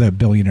rest of the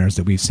billionaires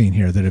that we've seen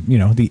here, that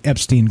have, the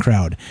Epstein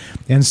crowd.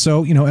 And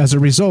so, as a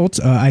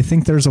result, I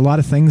think there's a lot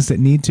of things that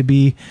need to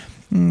be,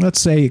 let's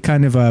say,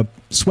 kind of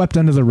swept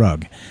under the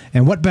rug.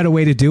 And what better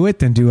way to do it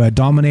than to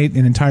dominate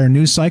an entire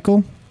news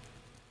cycle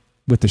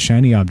with the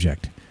shiny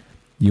object,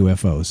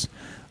 UFOs?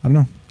 I don't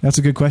know. That's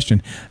a good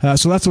question.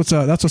 So that's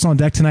what's on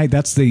deck tonight.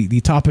 That's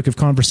the topic of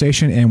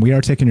conversation, and we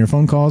are taking your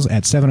phone calls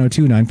at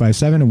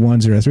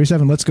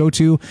 702-957-1037. Let's go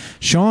to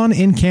Sean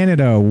in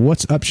Canada.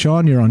 What's up,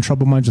 Sean? You're on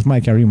Troubled Minds with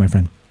Mike. How are you, my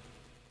friend?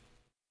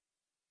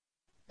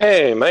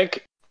 Hey,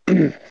 Mike.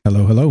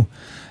 Hello.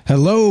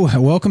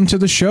 Welcome to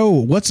the show.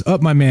 What's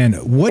up, my man?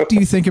 What do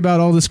you think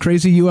about all this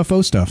crazy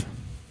UFO stuff?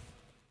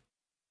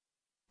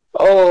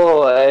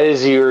 Oh,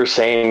 as you were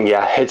saying,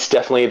 yeah, it's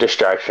definitely a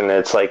distraction.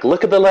 It's like,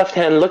 look at the left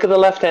hand,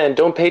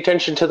 don't pay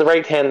attention to the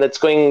right hand that's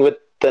going with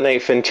the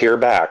knife into your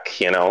back,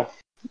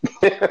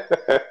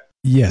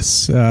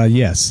 Yes.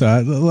 Let's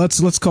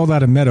call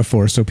that a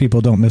metaphor so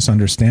people don't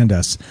misunderstand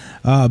us.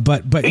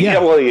 But yeah.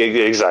 Well,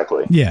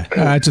 exactly. Yeah,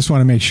 I just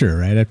want to make sure,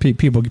 right?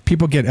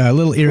 People get a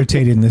little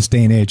irritated in this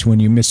day and age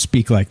when you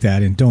misspeak like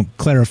that and don't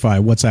clarify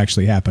what's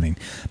actually happening.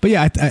 But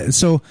yeah,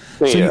 so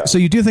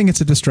you do think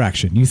it's a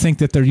distraction. You think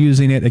that they're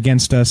using it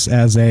against us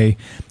as a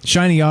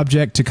shiny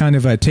object to kind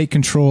of take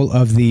control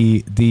of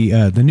the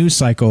news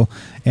cycle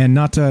and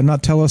not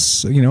tell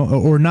us,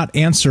 or not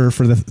answer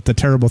for the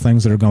terrible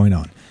things that are going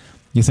on.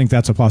 You think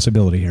that's a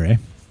possibility here, eh?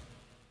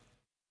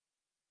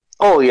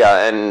 Oh,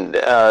 yeah, and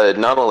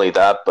not only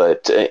that,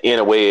 but in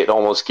a way it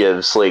almost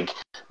gives, like,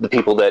 the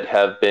people that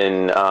have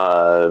been,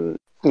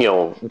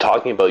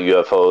 talking about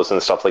UFOs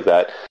and stuff like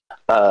that,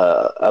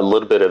 a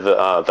little bit of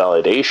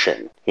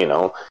validation,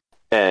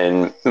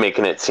 and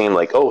making it seem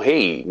like, oh,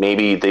 hey,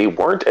 maybe they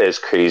weren't as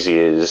crazy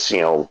as,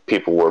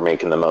 people were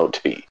making them out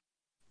to be,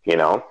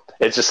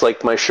 It's just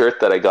like my shirt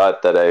that I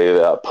got that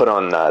I put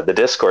on the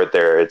Discord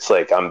there. It's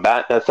like I'm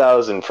batting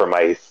 1,000 for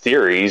my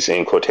theories,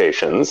 in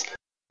quotations,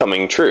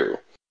 coming true.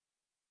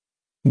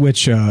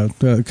 Which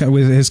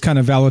has kind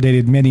of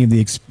validated many of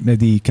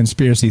the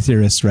conspiracy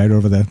theorists, right,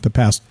 over the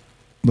past,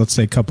 let's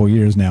say, couple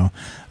years now.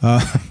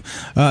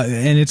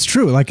 And it's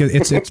true. Like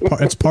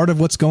it's part of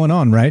what's going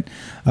on, right?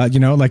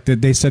 Like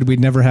they said we'd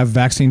never have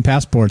vaccine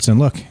passports, and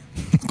look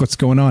what's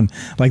going on.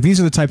 Like these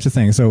are the types of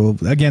things. So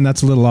again,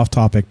 that's a little off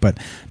topic, but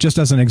just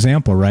as an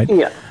example, right?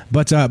 Yeah.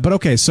 But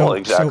okay, so well,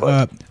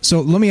 exactly. So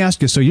let me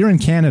ask you. So you're in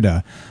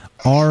Canada.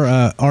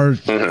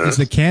 Is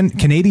the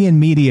Canadian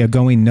media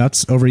going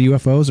nuts over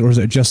UFOs, or is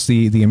it just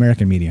the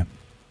American media?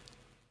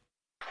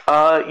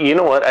 You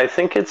know what? I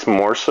think it's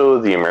more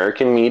so the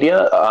American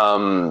media.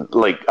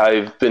 Like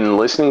I've been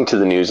listening to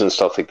the news and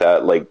stuff like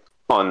that, like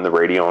on the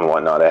radio and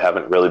whatnot. I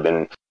haven't really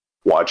been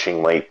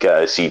watching like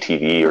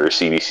CTV or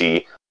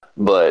CBC,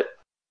 but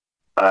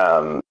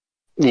I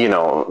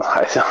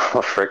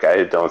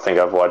don't think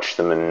I've watched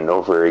them in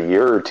over a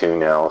year or two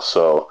now,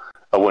 so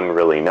I wouldn't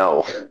really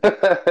know,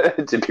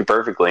 to be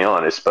perfectly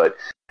honest. But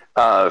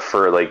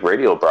for like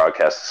radio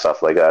broadcasts and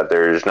stuff like that,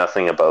 there's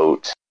nothing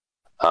about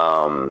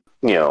any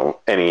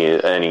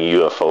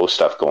UFO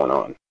stuff going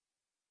on.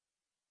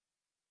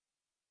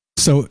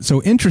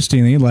 So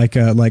interestingly, like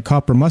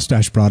Copper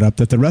Mustache brought up,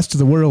 that the rest of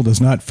the world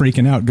is not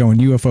freaking out, going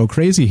UFO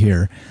crazy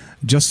here,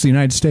 just the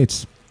United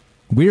States.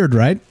 Weird,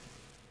 right?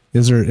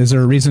 Is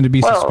there a reason to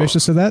be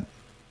suspicious of that?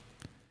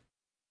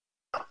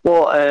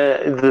 Well,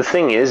 the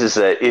thing is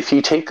that if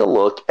you take a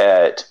look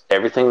at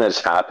everything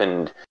that's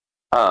happened,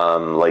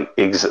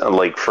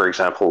 like for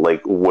example,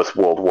 like with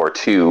World War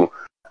II,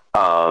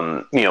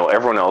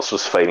 everyone else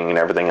was fighting and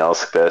everything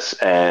else like this,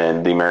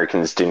 and the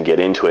Americans didn't get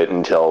into it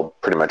until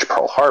pretty much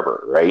Pearl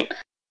Harbor, right?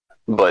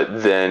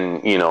 But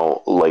then,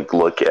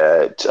 look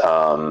at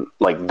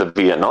like the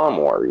Vietnam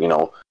War,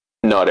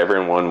 not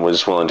everyone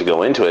was willing to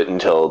go into it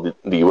until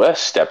the U.S.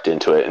 stepped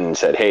into it and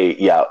said, hey,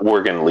 yeah,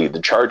 we're going to lead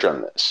the charge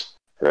on this,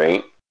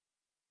 right?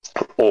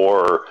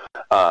 Or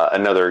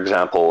another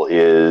example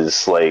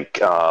is like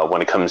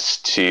when it comes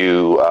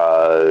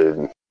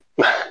to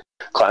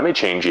climate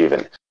change,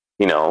 even.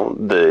 You know,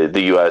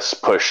 the U.S.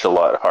 pushed a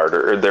lot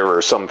harder. There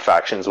were some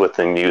factions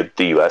within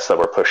the U.S. that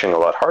were pushing a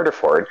lot harder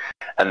for it,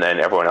 and then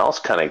everyone else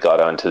kind of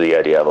got onto the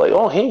idea of like,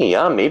 oh, hey,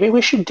 yeah, maybe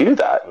we should do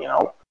that, you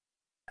know?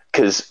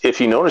 Because if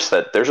you notice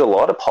that there's a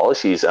lot of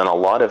policies and a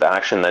lot of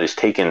action that is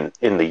taken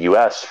in the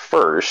U.S.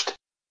 first,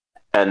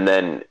 and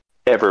then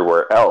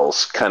everywhere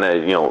else, kind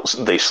of, you know,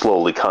 they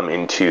slowly come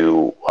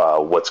into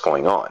what's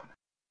going on,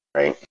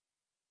 right?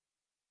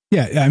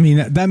 Yeah, I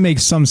mean, that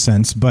makes some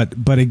sense, but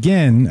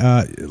again,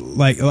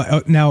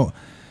 now,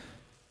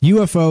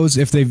 UFOs,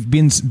 if they've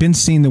been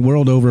seen the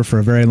world over for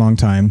a very long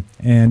time,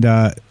 and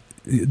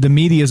the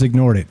media's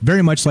ignored it,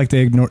 very much like they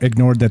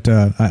ignored that.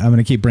 I'm going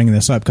to keep bringing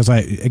this up because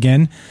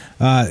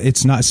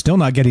it's still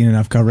not getting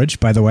enough coverage.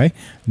 By the way,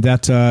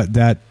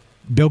 that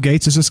Bill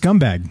Gates is a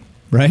scumbag,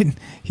 right?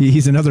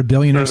 He's another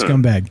billionaire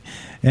scumbag.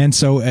 And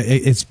so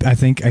I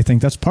think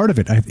that's part of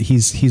it.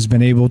 He's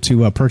been able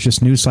to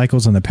purchase news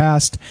cycles in the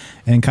past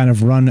and kind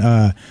of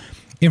run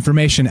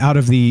information out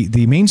of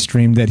the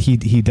mainstream that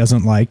he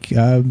doesn't like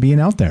being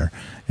out there.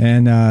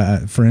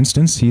 And for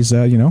instance, he's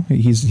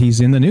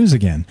in the news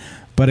again.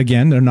 But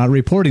again, they're not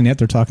reporting it.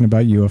 They're talking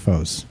about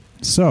UFOs.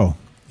 So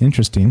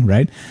interesting,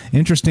 right?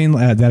 Interesting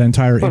that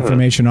entire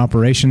information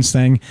operations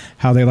thing,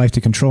 how they like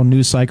to control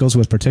news cycles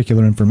with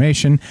particular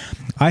information.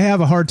 I have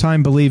a hard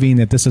time believing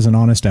that this is an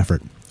honest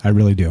effort. I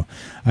really do.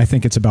 I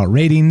think it's about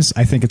ratings.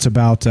 I think it's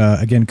about,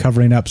 again,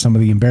 covering up some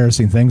of the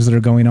embarrassing things that are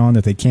going on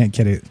that they can't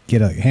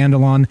get a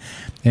handle on.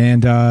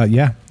 And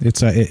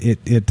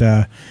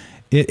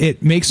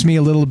it makes me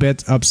a little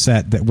bit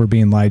upset that we're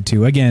being lied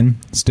to again,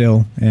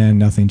 still, and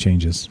nothing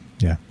changes.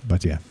 Yeah,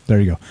 but yeah, there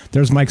you go.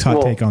 There's Mike's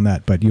hot take on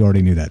that, but you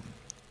already knew that.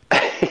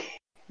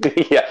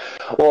 Yeah.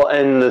 Well,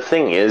 and the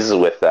thing is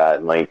with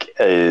that,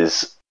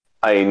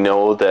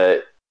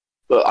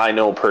 I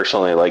know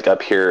personally, like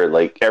up here,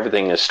 like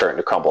everything is starting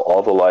to crumble.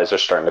 All the lies are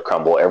starting to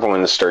crumble.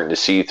 Everyone is starting to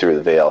see through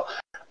the veil.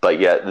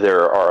 But yet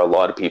there are a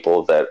lot of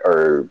people that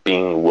are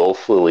being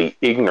willfully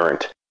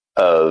ignorant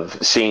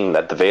of seeing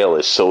that the veil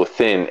is so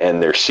thin,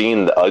 and they're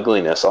seeing the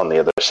ugliness on the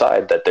other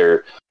side, that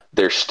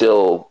they're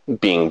still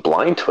being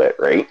blind to it,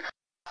 right?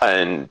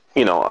 And,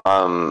 you know,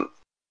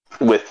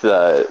 with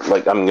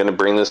I'm going to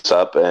bring this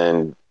up,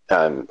 and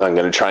I'm going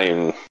to try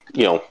and,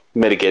 you know,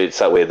 mitigate it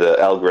so that way the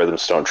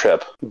algorithms don't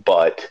trip.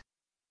 But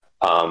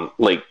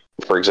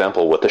for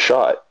example, with the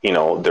shot, you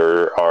know,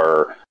 there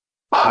are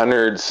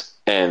hundreds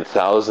and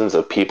thousands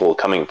of people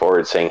coming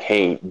forward saying,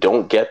 hey,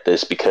 don't get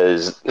this,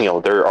 because, you know,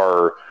 there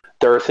are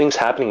things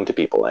happening to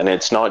people, and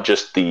it's not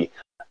just the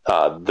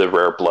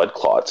rare blood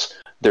clots.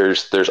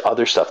 There's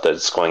other stuff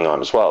that's going on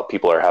as well.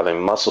 People are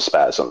having muscle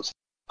spasms.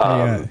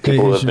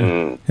 People have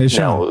been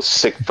now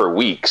sick for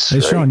weeks. Hey,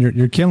 right? Sean,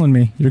 you're killing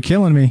me. You're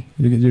killing me.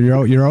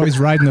 You're always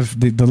riding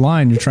the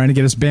line. You're trying to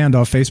get us banned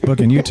off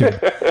Facebook and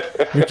YouTube.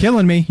 You're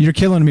killing me. You're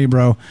killing me,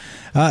 bro.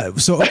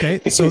 So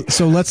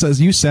let's, as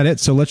you said it,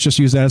 so let's just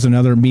use that as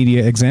another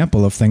media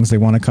example of things they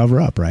want to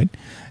cover up, right?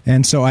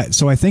 And so I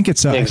think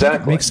it's exactly. I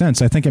think it makes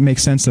sense. I think it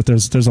makes sense that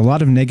there's a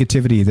lot of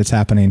negativity that's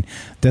happening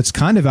that's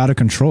kind of out of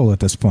control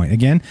at this point.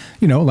 Again,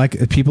 you know,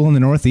 like people in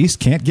the Northeast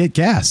can't get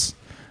gas.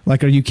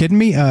 Like, are you kidding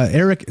me?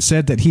 Eric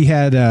said that he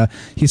had.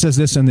 He says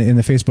this in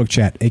the Facebook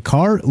chat. A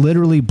car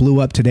literally blew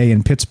up today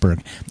in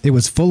Pittsburgh. It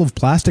was full of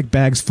plastic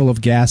bags full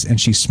of gas,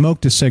 and she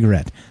smoked a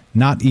cigarette.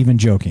 Not even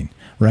joking,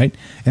 right?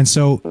 And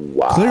so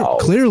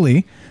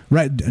clearly,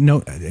 right?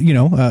 No, you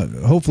know.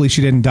 Hopefully,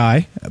 she didn't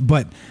die,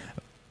 but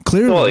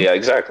clearly, well, yeah,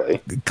 exactly.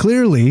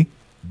 Clearly,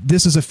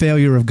 this is a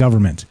failure of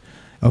government.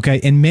 Okay,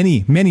 in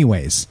many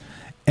ways.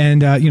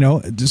 And, you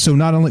know, so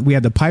not only we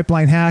had the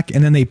pipeline hack,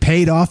 and then they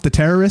paid off the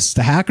terrorists,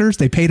 the hackers,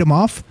 they paid them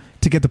off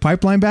to get the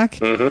pipeline back.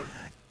 Mm-hmm.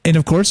 And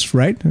of course,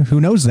 right,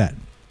 who knows that?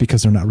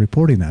 Because they're not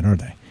reporting that, are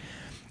they?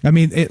 I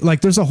mean,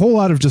 there's a whole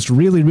lot of just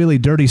really, really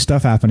dirty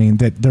stuff happening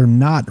that they're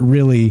not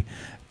really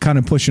kind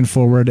of pushing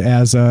forward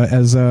as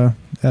a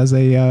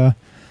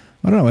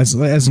I don't know,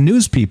 as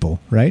news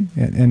people, right?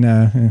 And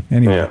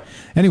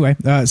anyway,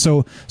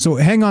 so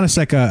hang on a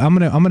sec. I'm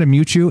gonna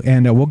mute you,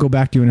 and we'll go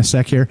back to you in a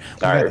sec here.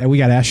 We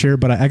got Ash here,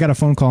 but I got a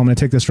phone call. I'm gonna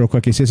take this real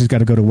quick. He says he's got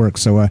to go to work,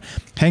 so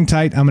hang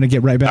tight. I'm gonna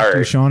get right back to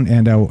you, Sean,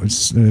 and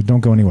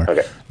don't go anywhere.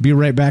 Okay. Be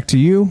right back to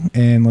you.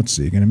 And let's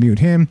see, gonna mute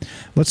him.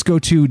 Let's go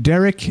to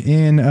Derek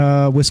in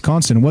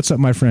Wisconsin. What's up,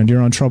 my friend?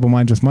 You're on Trouble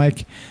Minds with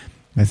Mike.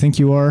 I think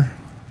you are.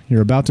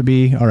 You're about to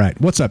be. All right.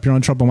 What's up? You're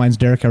on Trouble Minds,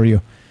 Derek. How are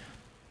you?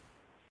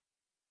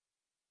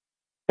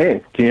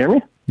 Hey, can you hear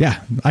me?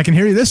 Yeah, I can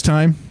hear you this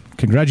time.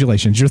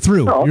 Congratulations. You're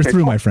through. Oh, okay, You're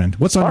through, my friend.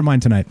 What's on your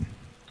mind tonight?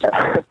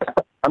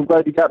 I'm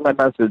glad you got my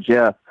message,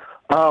 yeah.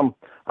 I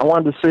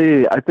wanted to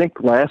say, I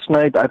think last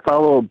night I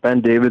followed Ben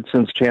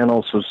Davidson's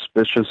channel,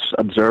 Suspicious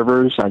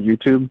Observers, on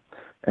YouTube,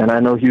 and I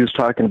know he was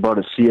talking about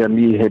a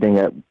CME hitting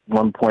at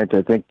one point,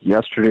 I think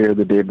yesterday or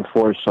the day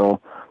before,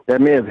 so that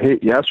may have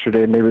hit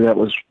yesterday. Maybe that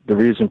was the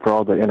reason for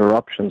all the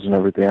interruptions and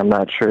everything. I'm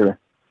not sure.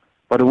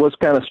 But it was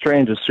kind of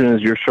strange. As soon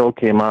as your show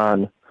came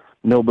on,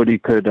 nobody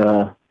could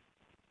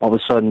all of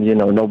a sudden,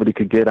 nobody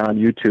could get on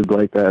YouTube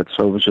like that.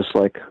 So it was just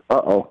like,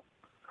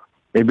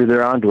 maybe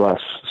they're onto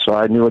us. So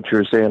I knew what you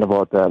were saying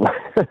about that.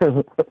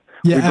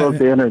 We broke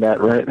the internet,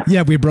 right?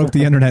 Yeah, we broke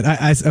the internet.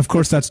 Of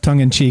course, that's tongue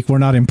in cheek. We're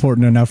not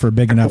important enough or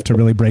big enough to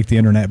really break the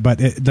internet, but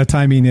the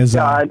timing is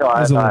a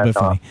little bit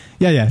funny.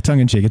 Yeah,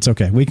 tongue in cheek. It's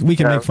okay. We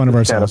can make fun of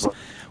ourselves.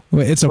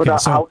 It's okay.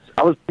 But,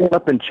 I was bringing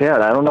up in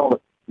chat. I don't know.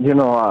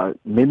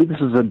 Maybe this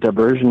is a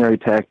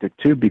diversionary tactic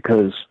too,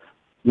 because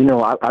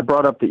I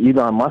brought up the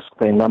Elon Musk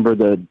thing. Remember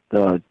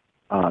the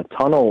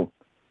tunnel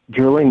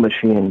drilling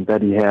machine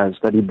that he has,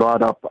 that he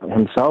brought up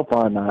himself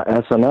on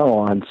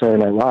SNL on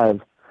Saturday Night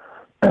Live.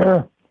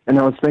 And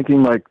I was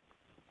thinking, like,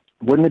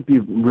 wouldn't it be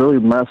really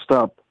messed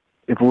up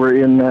if we're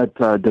in that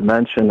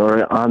dimension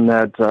or on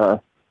that,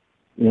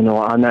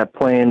 on that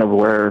plane of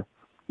where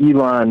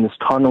Elon is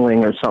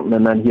tunneling or something,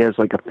 and then he has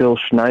like a Phil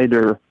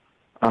Schneider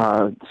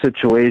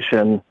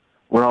situation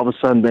where all of a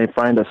sudden they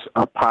find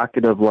a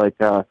pocket of like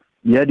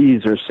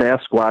Yetis or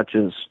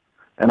Sasquatches,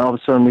 and all of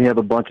a sudden we have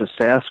a bunch of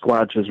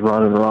Sasquatches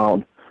running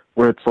around,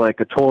 where it's like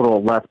a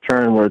total left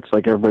turn, where it's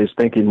like everybody's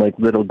thinking like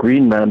little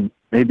green men.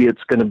 Maybe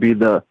it's going to be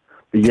the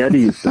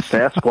Yetis, the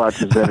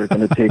Sasquatches that are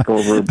going to take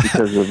over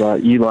because of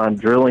Elon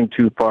drilling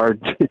too far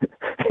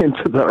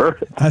into the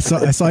earth. I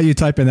saw you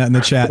typing that in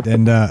the chat,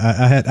 and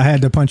I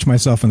had to punch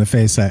myself in the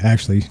face.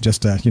 Actually,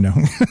 just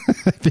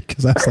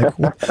because I was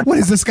like, "What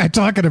is this guy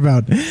talking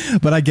about?"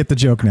 But I get the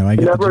joke now.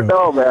 You never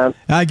know, man.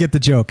 I get the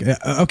joke.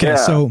 Okay, yeah.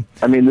 So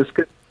I mean, this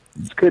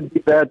could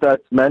be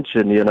that's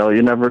mentioned. You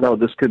never know.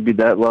 This could be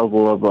that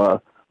level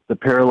of the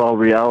parallel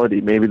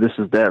reality. Maybe this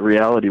is that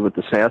reality with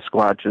the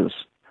Sasquatches,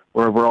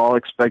 where we're all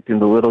expecting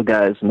the little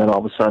guys, and then all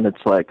of a sudden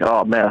it's like,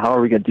 oh man, how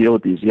are we going to deal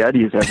with these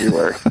Yetis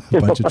everywhere?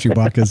 A bunch of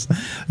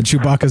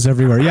Chewbacca's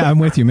everywhere. Yeah, I'm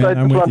with you, man.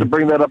 I just wanted to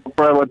bring that up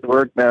before I went to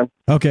work, man.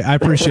 Okay, I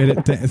appreciate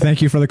it.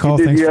 Thank you for the call.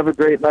 Thanks. You have a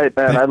great night,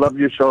 man. I love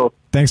your show.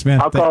 Thanks,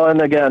 man. I'll call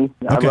in again.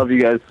 Okay. I love you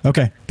guys.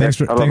 Okay, thanks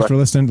for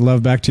listening.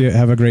 Love back to you.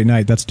 Have a great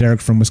night. That's Derek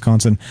from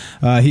Wisconsin.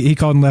 He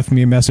called and left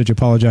me a message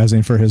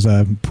apologizing for his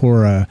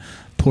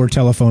poor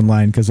telephone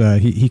line, because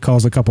he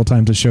calls a couple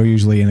times a show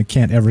usually, and it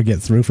can't ever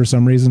get through for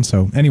some reason.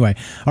 So anyway,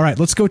 all right,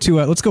 let's go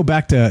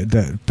back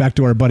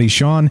to our buddy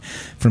Sean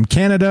from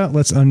Canada.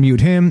 Let's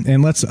unmute him,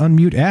 and let's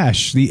unmute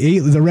Ash,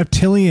 the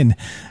reptilian.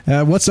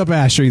 What's up,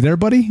 Ash? Are you there,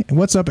 buddy?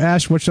 What's up,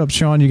 Ash? What's up,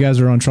 Sean? You guys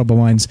are on Trouble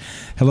Lines.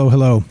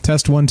 Hello.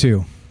 Test 1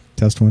 2.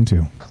 Test 1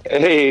 2.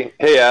 Hey,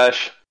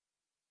 Ash.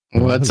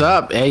 What's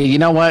up? Hey, you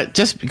know what?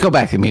 Just go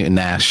back to muting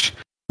Ash.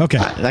 Okay.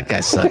 That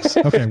guy sucks.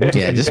 Okay.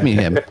 Just mute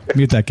him.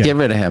 Mute that guy. Get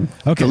rid of him.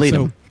 Okay. Delete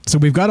him. So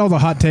we've got all the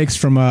hot takes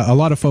from a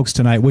lot of folks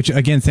tonight, which,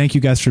 again, thank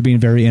you guys for being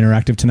very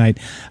interactive tonight.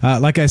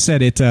 Like I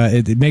said,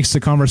 it makes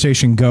the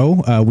conversation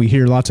go. We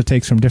hear lots of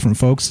takes from different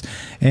folks.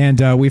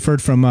 And we've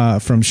heard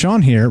from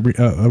Sean here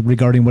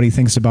regarding what he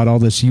thinks about all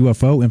this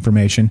UFO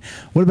information.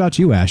 What about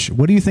you, Ash?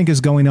 What do you think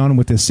is going on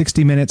with the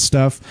 60-minute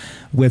stuff,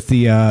 with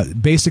the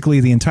basically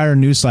the entire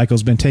news cycle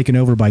has been taken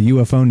over by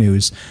UFO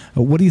news?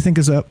 What do you think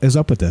is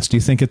up with this? Do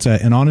you think it's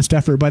an honest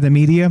effort by the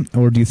media,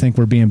 or do you think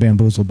we're being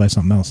bamboozled by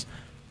something else?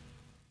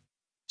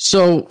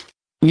 So,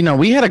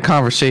 we had a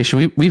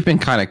conversation. We've been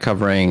kind of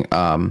covering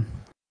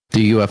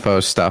the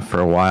UFO stuff for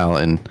a while,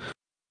 and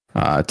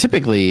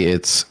typically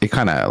it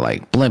kind of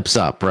like blimps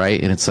up, right?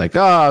 And it's like,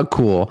 oh,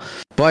 cool.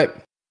 But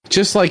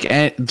just like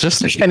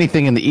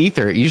anything in the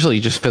ether, it usually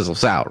just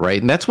fizzles out, right?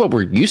 And that's what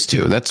we're used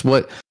to. That's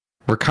what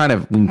we kind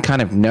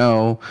of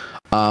know.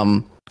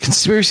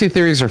 Conspiracy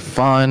theories are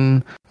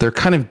fun. They're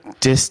kind of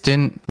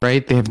distant,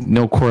 right? They have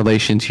no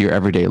correlation to your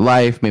everyday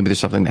life. Maybe there's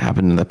something that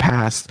happened in the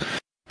past.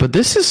 But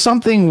this is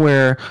something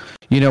where,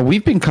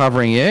 we've been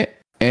covering it,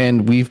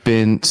 and we've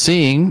been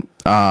seeing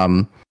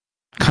kind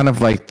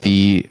of like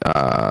the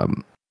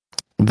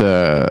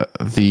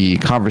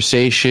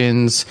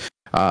conversations,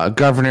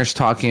 governors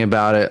talking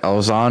about it,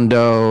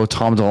 Elizondo,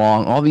 Tom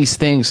DeLonge, all these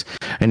things,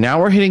 and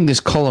now we're hitting this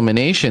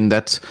culmination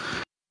that's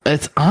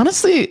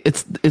honestly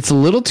it's a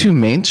little too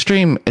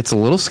mainstream. It's a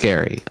little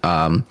scary.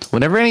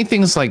 Whenever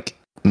anything's like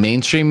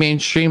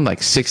mainstream,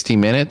 like 60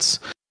 Minutes,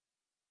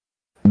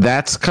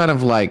 that's kind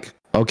of like,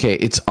 okay,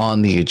 it's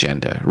on the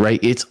agenda, right?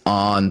 It's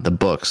on the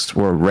books.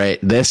 We're right.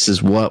 This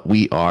is what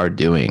we are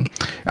doing.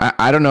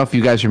 I don't know if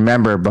you guys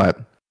remember,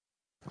 but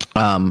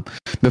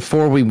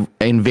before we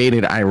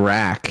invaded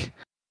Iraq,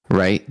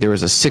 right, there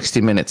was a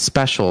 60-minute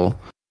special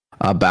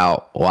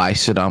about why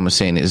Saddam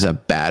Hussein is a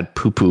bad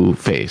poo-poo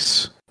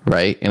face,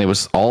 right? And it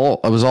was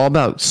all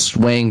about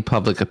swaying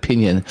public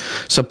opinion.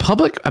 So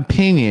public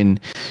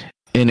opinion,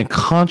 in a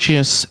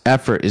conscious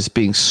effort, is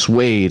being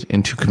swayed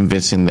into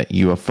convincing that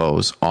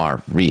UFOs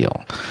are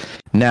real.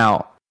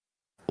 Now,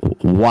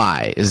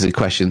 why is the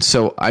question?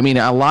 So, I mean,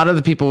 a lot of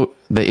the people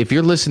that, if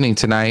you're listening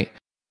tonight,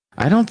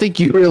 I don't think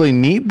you really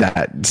need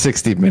that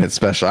 60-minute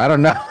special. I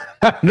don't know.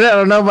 I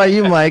don't know about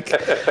you, Mike.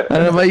 I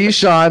don't know about you,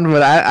 Sean,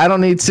 but I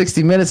don't need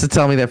 60 minutes to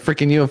tell me that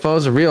freaking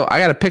UFOs are real. I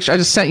got a picture. I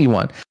just sent you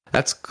one.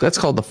 That's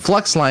called the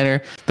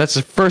Fluxliner. That's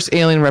the first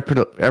alien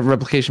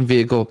replication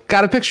vehicle.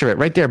 Got a picture of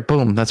it right there.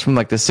 Boom. That's from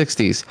like the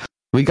 60s.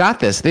 We got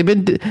this. They've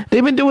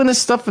been doing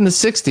this stuff in the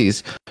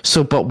 60s.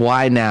 So, but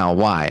why now?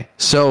 Why?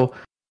 So,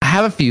 I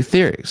have a few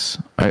theories.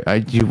 Are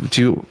you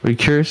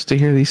curious to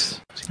hear these?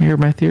 To hear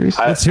my theories?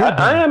 Let's hear it.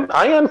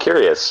 I am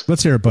curious.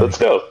 Let's hear it, buddy. Let's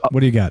go. What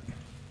do you got?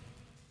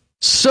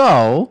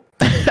 So,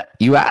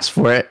 you asked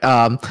for it.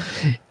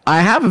 I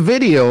have a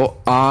video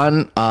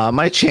on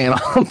my channel.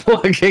 I'm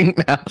plugging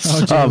now.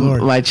 Oh, dear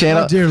Lord. My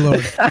channel. Oh, dear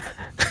Lord.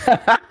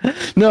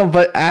 No,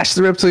 but Ash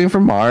the Reptilian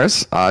from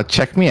Mars.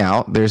 Check me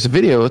out. There's a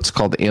video. It's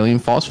called Alien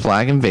False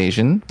Flag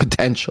Invasion,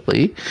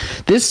 potentially.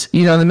 This,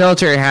 the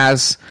military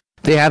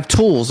they have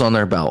tools on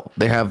their belt.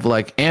 They have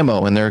like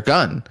ammo in their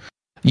gun.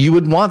 You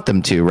would want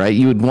them to, right?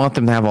 You would want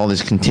them to have all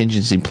these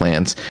contingency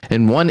plans.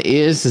 And one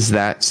is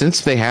that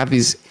since they have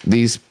these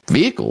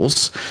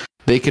vehicles,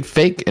 they could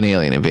fake an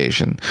alien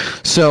invasion.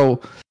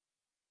 So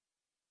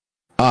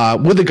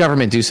would the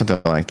government do something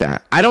like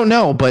that? I don't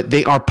know, but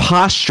they are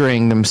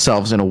posturing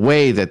themselves in a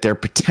way that they're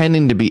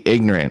pretending to be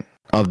ignorant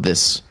of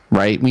this,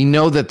 right? We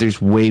know that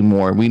there's way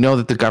more. We know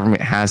that the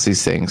government has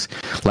these things.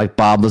 Like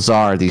Bob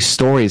Lazar, these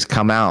stories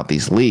come out,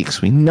 these leaks.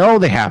 We know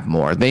they have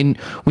more.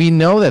 We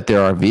know that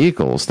there are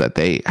vehicles that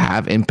they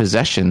have in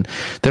possession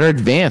that are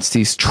advanced,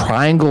 these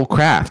triangle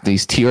craft,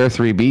 these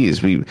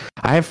TR-3Bs.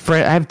 I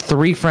have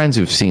 3 friends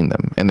who've seen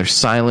them, and they're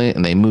silent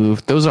and they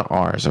move. Those are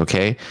ours,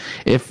 okay?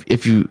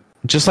 If you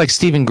just like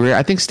Stephen Greer,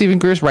 I think Stephen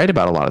Greer is right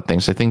about a lot of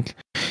things. I think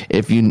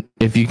if you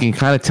can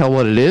kind of tell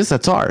what it is,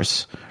 that's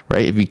ours,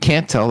 right? If you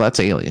can't tell,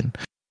 that's alien.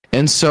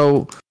 And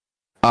so,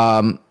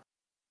 there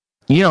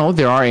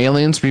are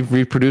aliens. We've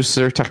reproduced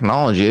their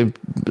technology.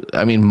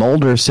 I mean,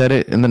 Mulder said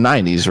it in the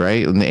 90s,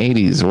 right? In the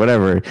 80s or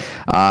whatever.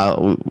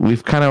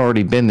 We've kind of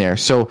already been there.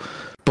 So,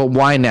 but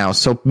why now?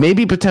 So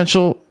maybe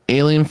potential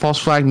alien false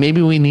flag.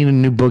 Maybe we need a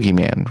new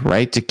boogeyman,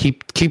 right? To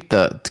keep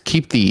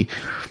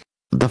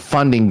the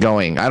funding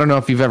going. I don't know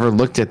if you've ever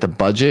looked at the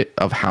budget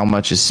of how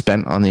much is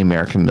spent on the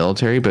American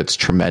military, but it's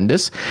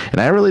tremendous.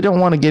 And I really don't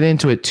want to get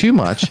into it too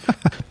much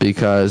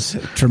because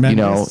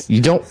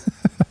you don't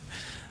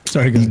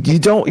sorry, you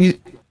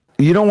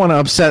don't want to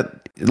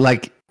upset,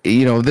 like,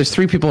 there's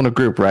 3 people in a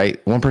group, right?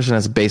 One person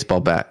has a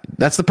baseball bat.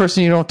 That's the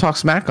person you don't talk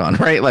smack on,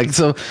 right? Like,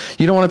 so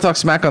you don't want to talk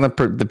smack on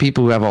the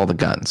people who have all the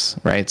guns,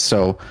 right?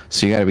 So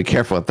you got to be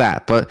careful with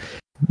that. But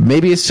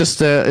maybe it's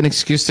just an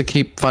excuse to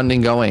keep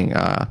funding going.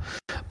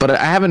 But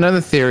I have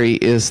another theory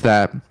is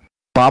that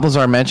Bob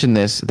Lazar mentioned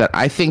this, that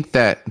I think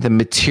that the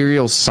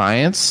material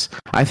science,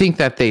 I think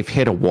that they've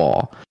hit a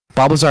wall.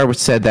 Bob Lazar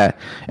said that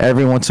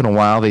every once in a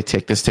while they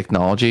take this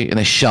technology and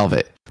they shelve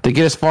it. They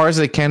get as far as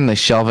they can and they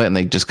shelve it and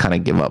they just kind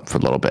of give up for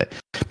a little bit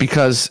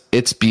because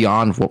it's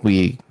beyond what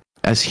we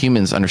as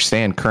humans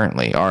understand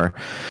currently. Our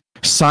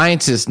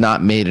science is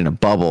not made in a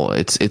bubble.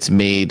 It's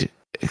made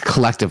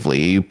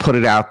collectively. You put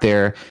it out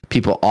there,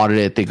 people audit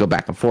it, they go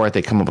back and forth,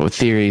 they come up with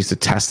theories to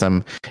test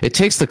them. It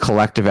takes the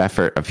collective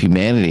effort of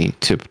humanity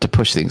to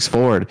push things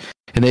forward.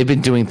 And they've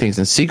been doing things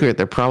in secret.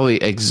 They're probably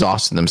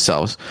exhausting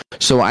themselves.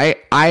 So I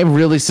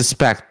really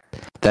suspect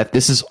that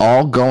this is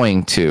all this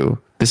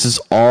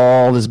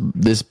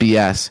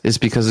BS is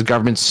because the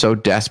government's so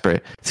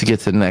desperate to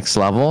get to the next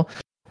level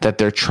that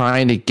they're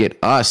trying to get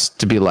us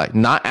to be like,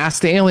 not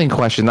ask the alien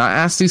question, not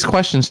ask these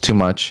questions too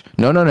much.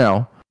 No.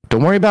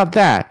 Don't worry about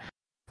that.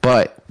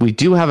 But we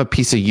do have a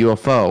piece of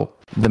UFO,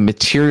 the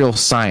material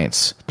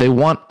science. They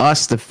want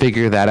us to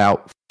figure that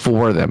out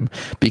for them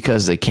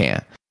because they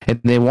can. And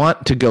they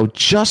want to go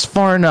just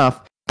far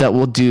enough that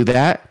we'll do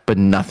that, but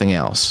nothing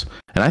else.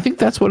 And I think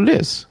that's what it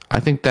is. I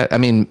think that,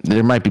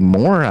 there might be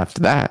more after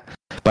that,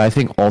 but I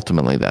think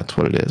ultimately that's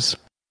what it is.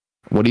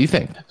 What do you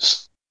think?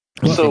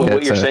 So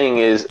what you're saying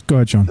is... Go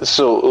ahead, John.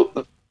 So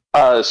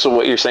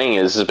what you're saying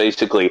is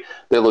basically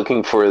they're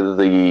looking for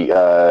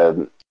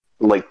the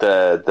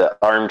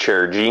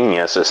armchair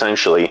genius,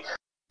 essentially,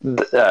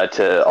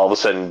 to all of a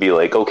sudden be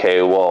like,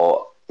 okay,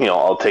 well,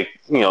 I'll take,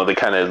 they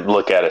kind of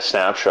look at a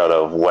snapshot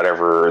of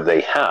whatever they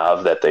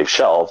have that they've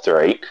shelved,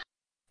 right?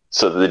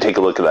 So they take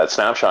a look at that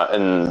snapshot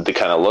and they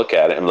kind of look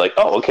at it and be like,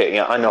 oh, okay,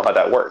 yeah, I know how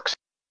that works.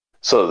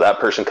 So that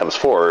person comes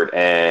forward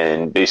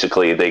and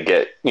basically they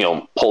get,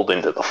 pulled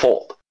into the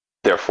fold.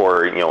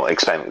 Therefore,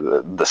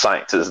 expanding the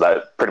science. Is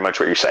that pretty much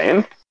what you're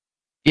saying?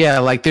 Yeah,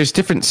 like there's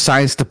different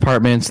science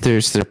departments,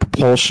 there's the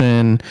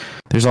propulsion,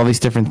 there's all these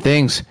different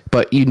things.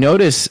 But you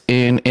notice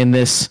in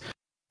this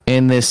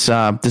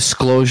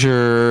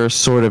disclosure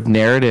sort of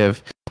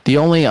narrative, the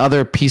only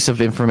other piece of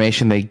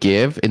information they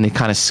give and they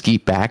kind of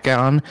skeet back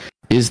on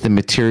is the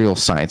material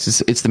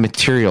science. It's the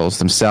materials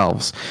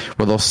themselves,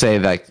 where they'll say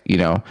that,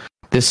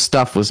 this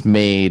stuff was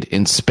made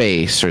in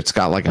space, or it's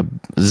got like a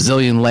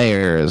zillion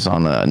layers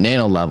on a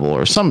nano level,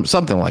 or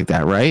something like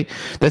that, right?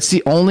 That's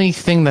the only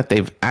thing that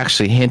they've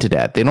actually hinted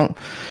at. They don't,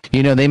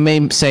 they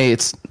may say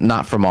it's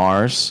not from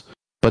ours,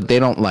 but they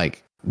don't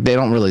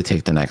really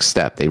take the next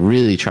step. They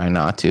really try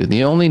not to.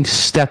 The only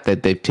step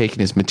that they've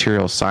taken is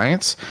material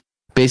science,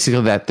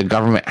 basically that the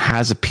government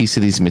has a piece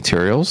of these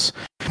materials.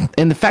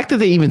 And the fact that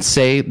they even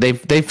say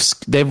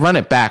they've run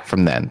it back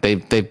from then.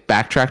 They've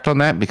backtracked on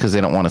that because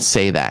they don't want to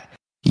say that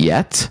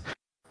yet.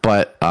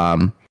 But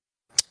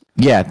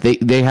Yeah,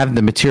 they have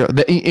the material.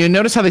 You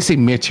notice how they say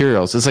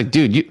materials. It's like,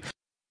 dude,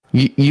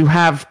 you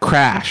have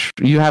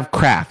craft. You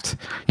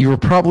were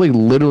probably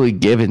literally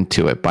given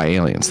to it by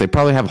aliens. They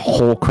probably have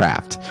whole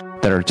craft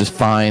that are just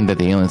fine that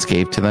the aliens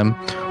gave to them,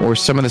 or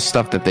some of the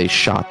stuff that they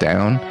shot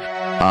down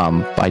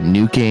by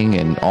nuking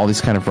and all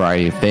these kind of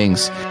variety of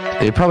things.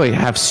 They probably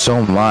have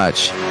so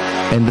much.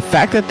 And the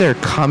fact that they're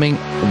coming,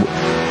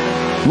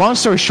 long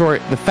story short,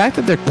 the fact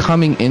that they're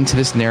coming into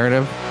this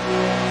narrative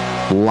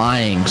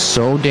lying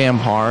so damn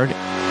hard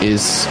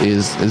is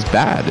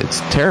bad.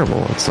 It's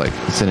terrible. It's like,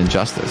 it's an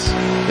injustice.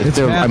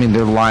 They're lying.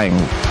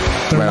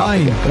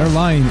 They're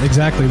lying.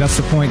 Exactly. That's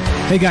the point.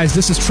 Hey guys,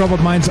 this is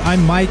Troubled Minds.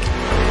 I'm Mike,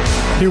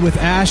 here with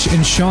Ash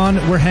and Sean.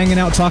 We're hanging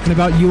out talking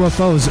about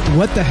UFOs.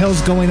 What the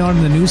hell's going on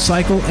in the news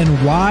cycle,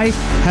 and why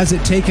has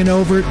it taken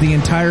over the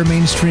entire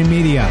mainstream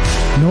media?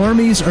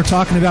 Normies are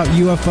talking about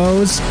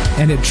UFOs,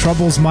 and it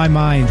troubles my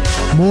mind.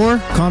 More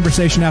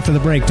conversation after the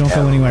break. Don't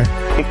go anywhere.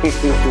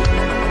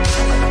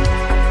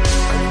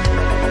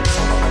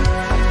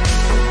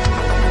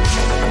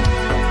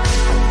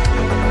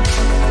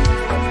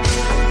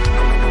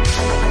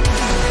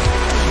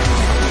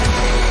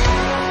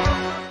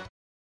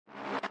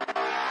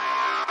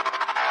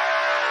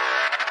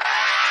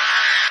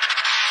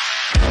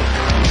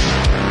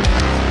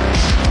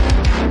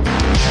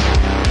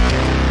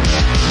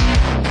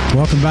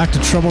 Welcome back to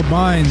Troubled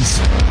Minds.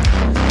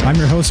 I'm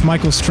your host,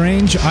 Michael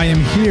Strange. I am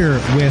here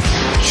with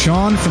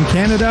Sean from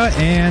Canada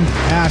and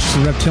Ash,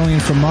 the reptilian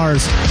from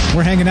Mars.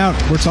 We're hanging out.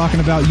 We're talking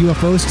about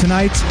UFOs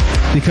tonight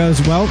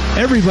because, well,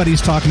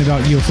 everybody's talking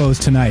about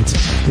UFOs tonight.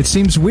 It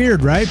seems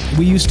weird, right?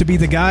 We used to be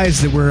the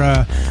guys that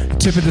were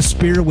tip of the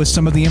spear with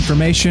some of the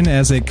information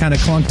as it kind of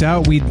clunked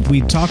out.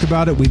 We'd talk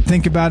about it. We'd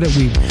think about it.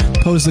 We'd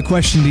pose the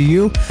question to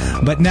you.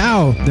 But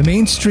now the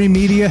mainstream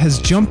media has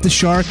jumped the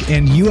shark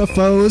and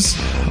UFOs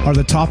are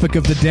the topic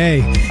of the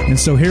day. And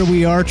so here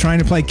we are trying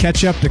to play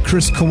catch up to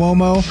Chris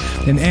Cuomo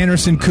and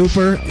Anderson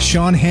Cooper,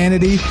 Sean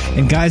Hannity,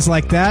 and guys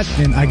like that.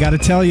 And I got to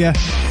tell you,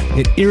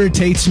 it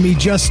irritates me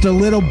just a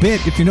little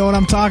bit, if you know what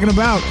I'm talking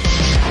about.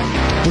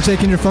 We're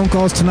taking your phone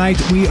calls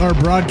tonight. We are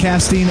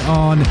broadcasting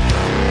on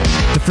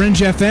The Fringe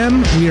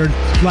FM. We are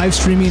live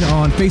streaming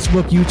on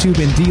Facebook, YouTube,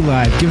 and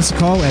DLive. Give us a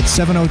call at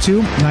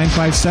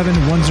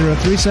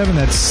 702-957-1037.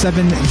 That's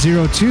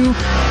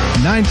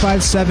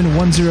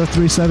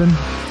 702-957-1037.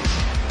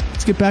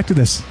 Let's get back to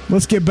this.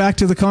 Let's get back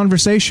to the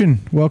conversation.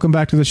 Welcome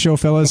back to the show,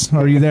 fellas.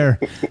 Are you there?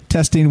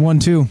 Testing 1,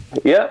 2.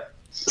 Yep.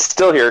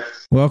 Still here.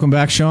 Welcome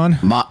back, Sean.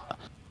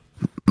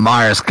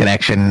 Mars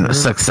connection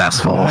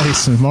successful.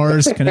 Nice.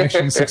 Mars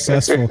connection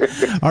successful.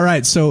 All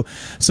right. So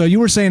you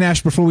were saying,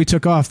 Ash, before we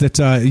took off, that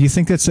you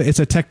think it's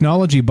a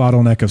technology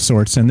bottleneck of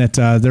sorts, and that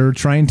they're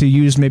trying to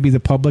use maybe the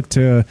public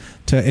to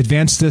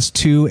advance this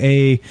to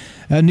a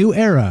new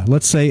era.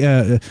 Let's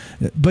say,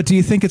 but do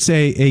you think it's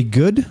a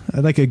good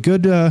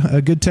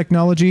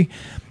technology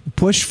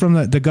push from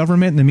the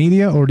government and the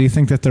media, or do you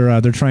think that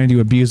they're trying to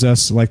abuse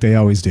us like they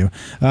always do?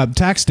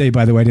 Tax day,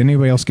 by the way. Did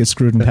anybody else get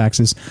screwed in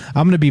taxes?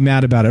 I'm going to be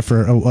mad about it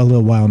for a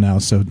little while now.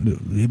 So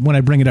when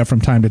I bring it up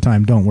from time to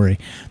time, don't worry.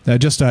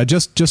 Just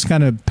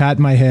kind of pat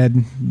my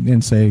head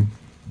and say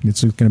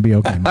it's going to be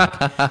okay.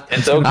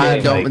 It's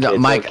okay,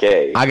 Mike.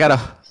 Okay.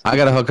 I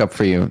got a hookup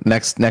for you.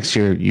 Next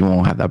year you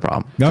won't have that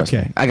problem. Trust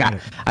Okay. me.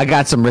 I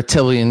got some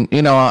reptilian,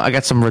 I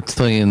got some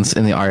reptilians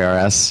in the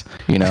IRS,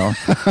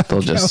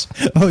 They'll just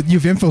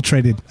you've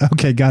infiltrated.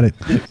 Okay, got it.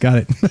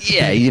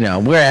 Yeah,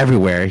 we're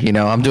everywhere,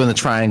 I'm doing the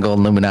triangle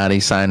Illuminati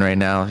sign right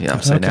now,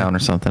 upside down or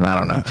something. I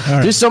don't know.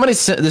 Right. There's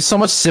so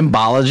much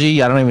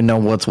symbology. I don't even know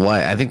what's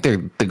what. I think they're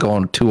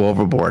going too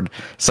overboard.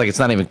 It's like it's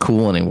not even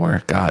cool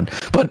anymore. God.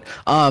 But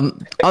on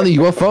the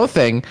UFO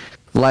thing,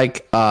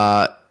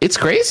 it's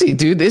crazy,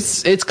 dude.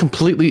 It's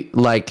completely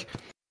like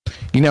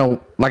I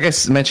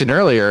mentioned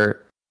earlier,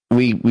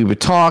 we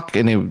would talk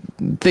and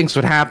things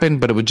would happen,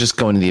 but it would just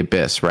go into the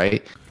abyss,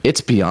 right?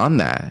 It's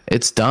beyond that.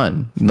 It's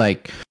done.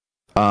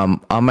 On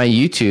my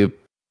YouTube,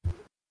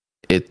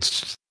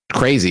 it's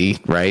crazy,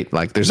 right?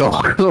 There's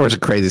all sorts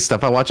of crazy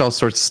stuff. I watch all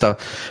sorts of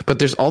stuff, but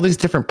there's all these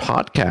different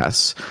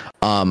podcasts.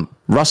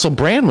 Russell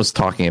Brand was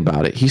talking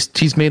about it.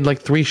 He's made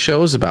 3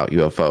 shows about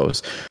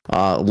UFOs.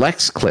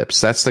 Lex Clips,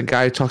 that's the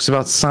guy who talks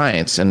about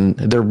science, and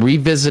they're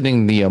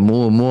revisiting the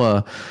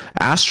Oumuamua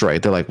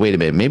asteroid. They're like, wait a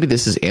minute, maybe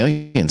this is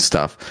alien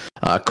stuff.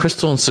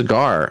 Crystal and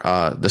Cigar,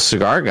 the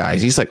cigar guys,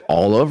 he's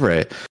all over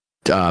it.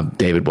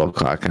 David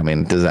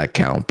Wilcock, does that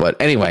count? But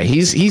anyway,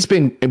 he's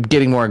been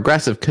getting more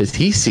aggressive because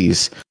he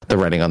sees the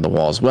writing on the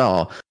wall as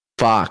well.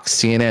 Fox,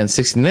 CNN,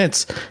 60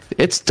 Minutes,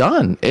 it's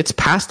done. It's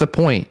past the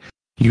point.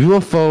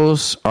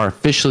 UFOs are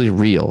officially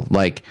real.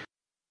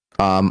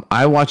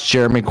 I watched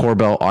Jeremy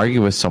Corbell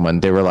argue with someone.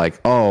 They were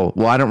like, oh,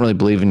 well, I don't really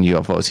believe in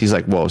UFOs. He's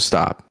like, whoa,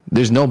 stop.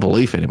 There's no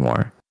belief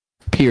anymore.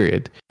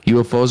 Period.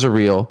 UFOs are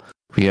real.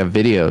 We have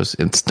videos.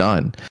 It's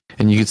done.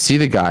 And you could see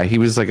the guy. He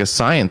was like a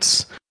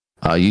science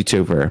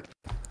YouTuber.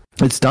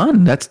 It's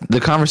done. That's the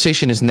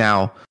conversation is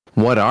now,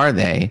 what are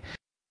they?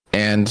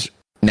 And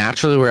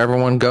naturally where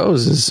everyone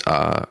goes is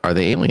are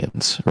the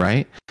aliens,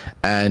 right?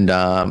 And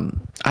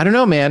I don't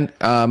know, man.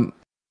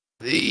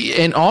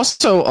 And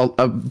also,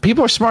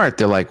 people are smart.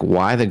 They're like,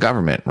 why the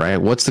government, right?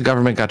 What's the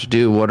government got to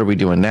do? What are we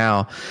doing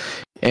now?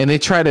 And they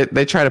try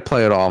to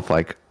play it off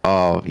like,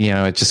 oh,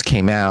 it just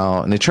came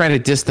out, and they try to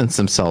distance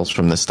themselves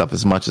from this stuff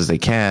as much as they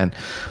can.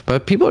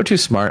 But people are too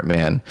smart,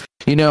 man.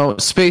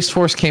 Space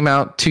Force came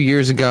out 2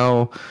 years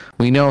ago.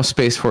 We know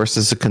Space Force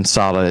is a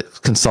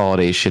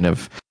consolidation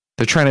of.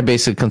 They're trying to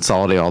basically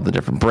consolidate all the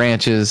different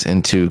branches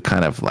into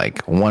kind of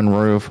like one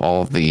roof,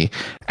 all of the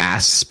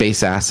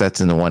space assets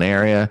into one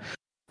area.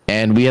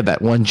 And we had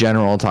that one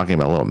general talking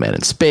about little men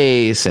in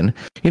space, and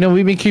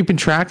we've been keeping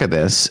track of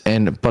this.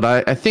 But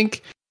I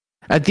think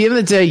at the end of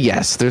the day,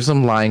 yes, there's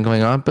some lying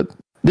going on. But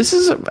this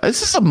is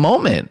a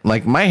moment.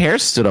 Like my hair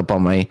stood up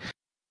on my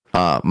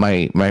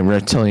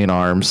reptilian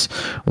arms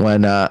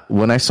when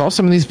I saw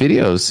some of these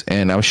videos,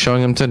 and I was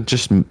showing them to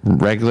just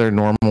regular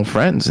normal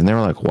friends, and they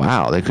were like,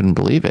 "Wow!" They couldn't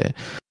believe it.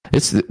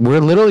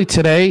 We're literally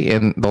today,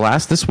 and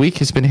this week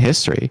has been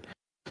history.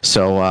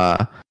 So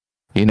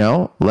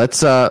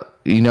let's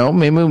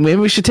maybe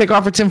we should take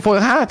off our tinfoil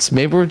hats.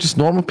 Maybe we're just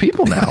normal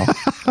people now.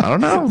 I don't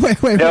know.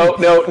 Wait. No.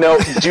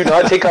 Do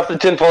not take off the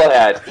tinfoil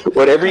hat.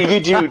 Whatever you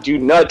do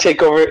not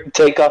take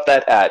off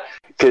that hat,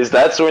 because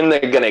that's when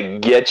they're gonna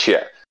get you.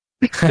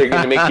 They're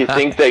gonna make you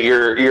think that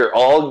you're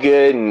all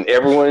good and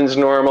everyone's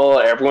normal,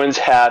 everyone's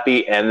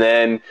happy, and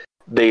then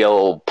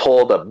they'll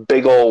pull the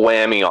big old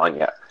whammy on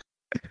you.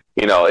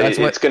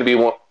 It's gonna be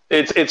one.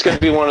 It's going to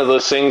be one of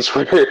those things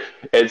where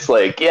it's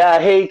like,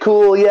 yeah, hey,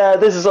 cool, yeah,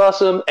 this is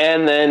awesome,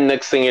 and then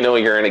next thing you know,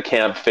 you're in a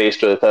camp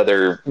faced with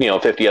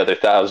 50 other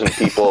thousand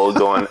people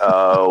going,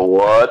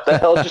 what the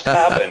hell just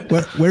happened?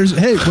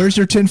 Where's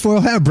your tinfoil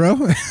hat, bro?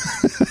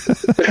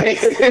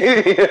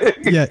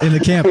 Yeah, in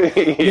the camp.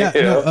 Yeah.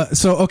 No,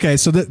 so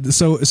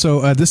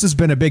this has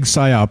been a big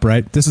psyop,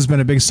 right? This has been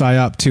a big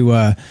psyop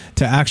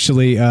to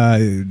actually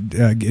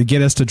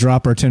get us to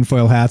drop our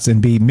tinfoil hats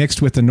and be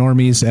mixed with the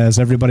normies as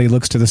everybody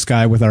looks to the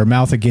sky with our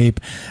mouth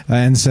agape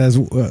and says,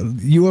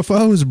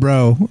 UFOs,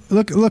 bro.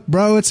 Look,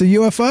 bro, it's a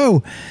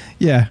UFO.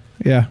 Yeah,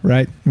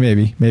 right.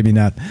 Maybe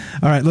not.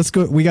 All right, let's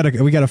go. We got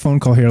a phone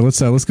call here. Let's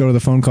go to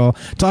the phone call.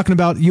 Talking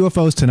about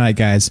UFOs tonight,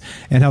 guys,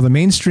 and how the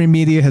mainstream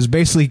media has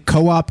basically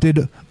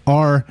co-opted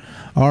our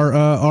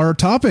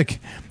topic.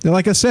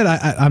 Like I said,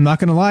 I'm not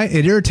going to lie,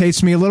 it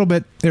irritates me a little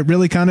bit. It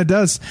really kind of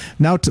does.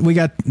 Now we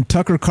got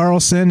Tucker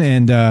Carlson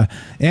and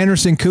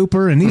Anderson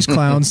Cooper and these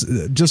clowns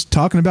just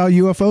talking about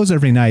UFOs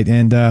every night.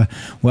 And I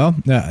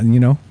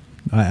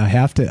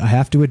have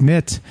to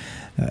admit,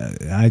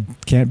 I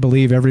can't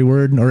believe every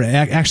word or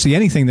actually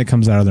anything that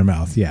comes out of their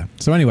mouth. Yeah.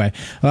 So anyway,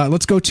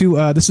 let's go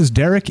to this is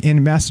Derek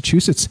in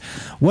Massachusetts.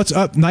 What's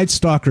up, Night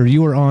Stalker?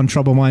 You are on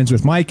Troubled Minds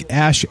with Mike,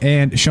 Ash,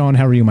 and Sean.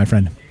 How are you, my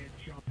friend?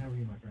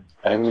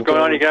 What's going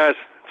on, you guys?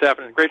 What's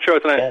happening? Great show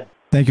tonight.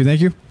 Thank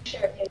you.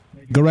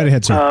 Go right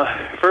ahead, sir.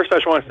 First, I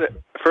just want to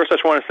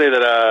say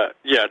that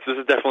this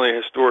is definitely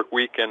a historic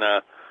week, and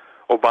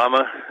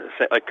Obama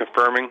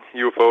confirming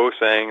UFOs,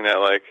 saying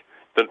that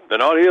they're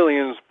not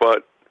aliens,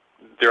 but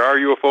there are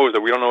UFOs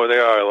that we don't know what they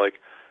are.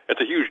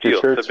 It's a huge deal.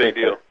 It's a big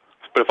deal.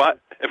 But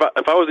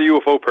if I was a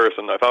UFO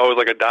person, if I was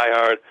a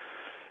diehard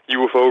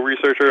UFO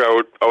researcher,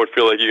 I would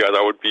feel like you guys.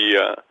 I would be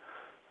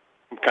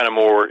kind of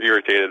more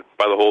irritated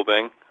by the whole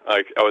thing.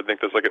 I would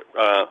think there's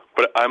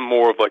but I'm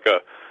more of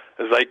a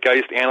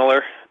zeitgeist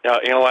analyzer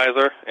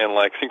and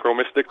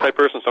synchromistic type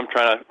person. So I'm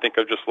trying to think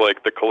of just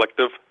the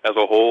collective as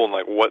a whole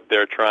and what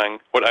they're trying,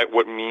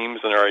 what memes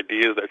and their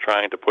ideas they're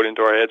trying to put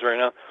into our heads right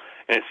now.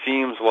 And it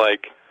seems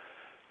like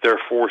they're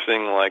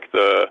forcing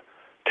the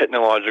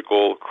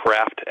technological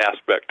craft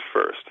aspect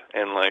first,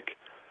 and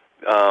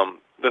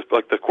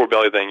the core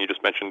belly thing you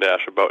just mentioned,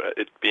 Dash, about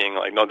it being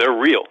no, they're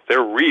real.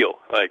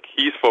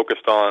 He's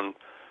focused on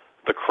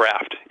the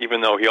craft,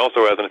 even though he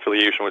also has an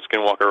affiliation with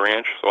Skinwalker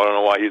Ranch, so I don't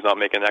know why he's not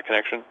making that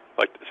connection,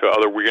 to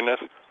other weirdness.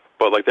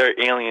 But they're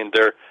aliens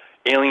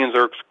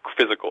are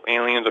physical.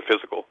 Aliens are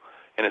physical.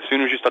 And as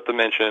soon as you start to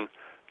mention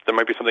there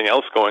might be something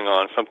else going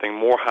on, something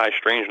more high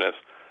strangeness,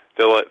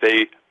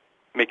 they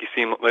make you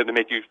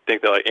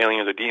think that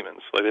aliens are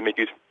demons. They make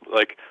you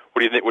what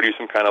do you think? What are you,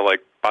 some kind of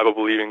Bible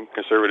believing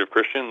conservative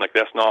Christian?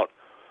 That's not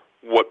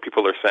what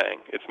people are saying.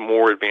 It's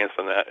more advanced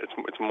than that.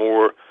 It's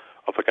more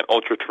of an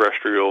ultra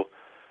terrestrial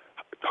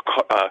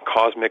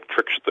cosmic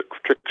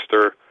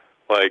trickster,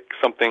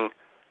 something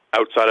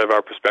outside of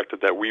our perspective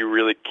that we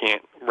really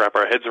can't wrap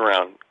our heads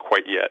around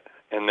quite yet.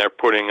 And they're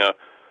putting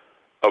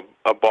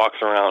a box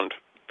around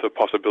the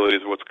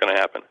possibilities of what's going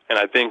to happen. And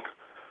I think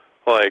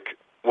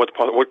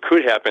what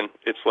could happen,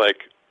 it's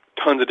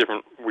tons of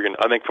different weird.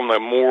 I think from a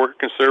more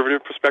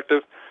conservative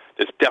perspective,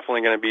 there's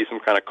definitely going to be some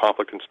kind of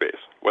conflict in space,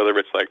 whether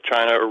it's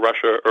China or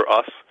Russia or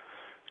us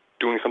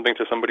doing something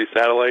to somebody's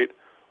satellite,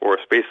 or a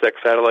SpaceX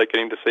satellite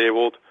getting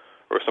disabled,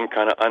 or some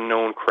kind of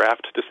unknown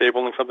craft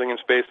disabling something in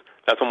space.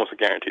 That's almost a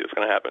guarantee that's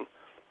going to happen.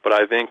 But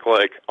I think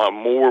a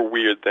more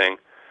weird thing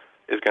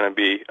is going to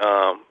be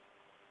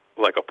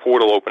like a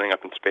portal opening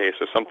up in space.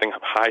 There's something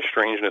high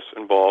strangeness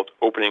involved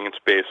opening in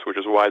space, which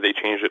is why they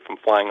changed it from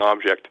flying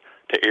object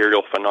to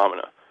aerial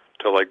phenomena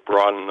to like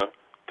broaden the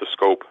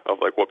scope of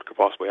like what could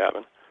possibly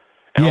happen.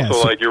 And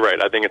also, like, you're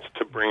right. I think it's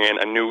to bring in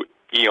a new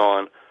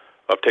eon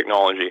of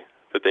technology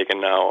that they can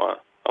now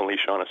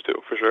unleash on us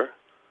too, for sure.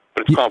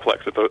 But it's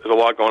complex. There's a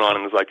lot going on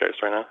in the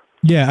zeitgeist right now.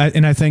 Yeah,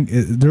 and I think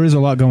there is a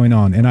lot going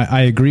on, and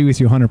I agree with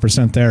you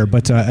 100% there.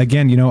 But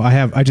again,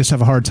 I just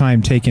have a hard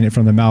time taking it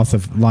from the mouth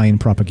of lying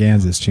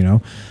propagandists.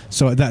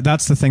 So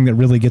that's the thing that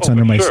really gets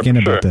under my skin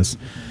about this.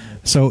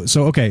 So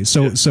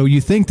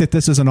you think that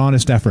this is an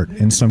honest effort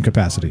in some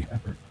capacity?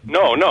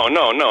 No. No. It's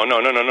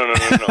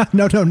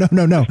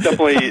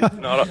definitely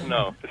not.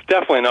 No, it's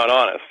definitely not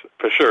honest,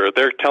 for sure.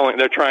 They're trying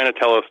to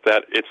tell us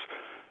that it's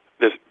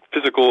this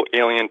physical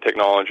alien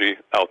technology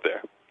out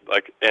there.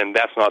 Like, and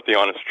that's not the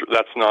honest.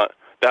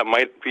 That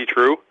might be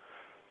true,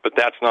 but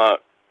that's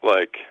not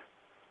like.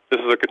 This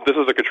is a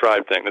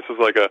contrived thing. This is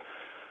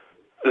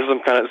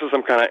some kind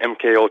of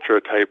MK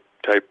Ultra type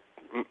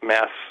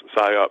mass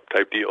psyop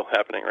type deal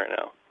happening right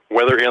now.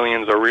 Whether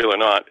aliens are real or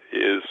not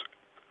is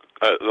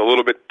a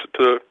little bit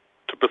to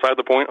beside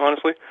the point,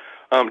 honestly.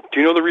 Do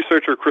you know the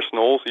researcher Chris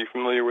Knowles? Are you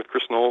familiar with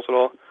Chris Knowles at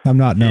all? I'm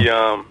not.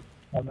 No.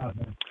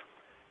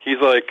 He's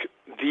like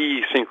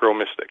the synchro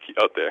mystic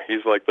out there.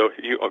 He's like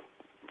he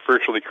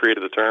virtually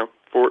created the term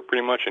for it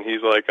pretty much, and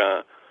he's like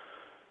I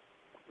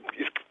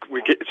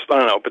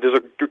don't know, but there's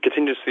a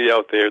contingency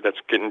out there that's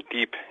getting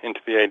deep into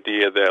the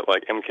idea that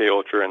like MK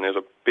Ultra, and there's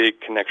a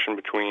big connection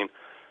between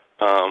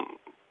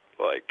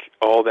like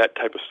all that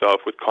type of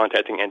stuff with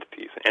contacting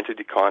entities,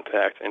 entity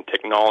contact, and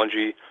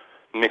technology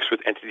mixed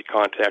with entity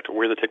contact,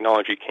 where the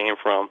technology came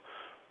from,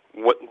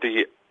 what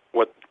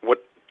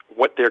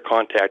they're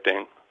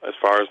contacting as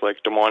far as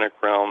like demonic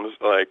realms,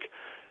 like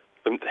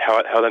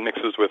how that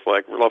mixes with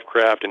like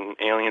Lovecraft and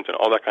aliens and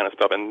all that kind of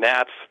stuff, and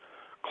that's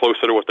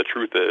closer to what the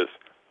truth is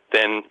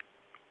than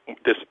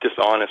this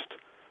dishonest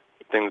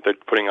thing that they're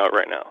putting out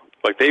right now.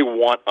 Like, they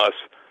want us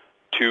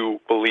to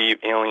believe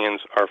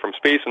aliens are from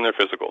space and they're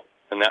physical,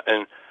 and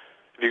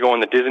if you go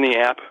on the Disney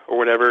app or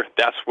whatever,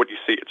 that's what you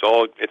see. It's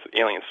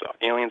alien stuff.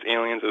 Aliens.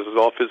 This is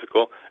all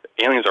physical.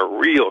 Aliens are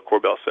real.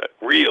 Corbell said,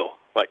 real.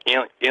 Like,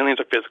 aliens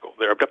are physical.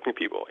 They're abducting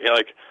people. Yeah,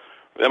 like,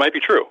 that might be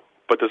true,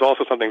 but there's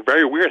also something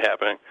very weird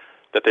happening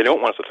that they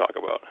don't want us to talk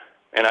about.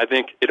 And I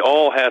think it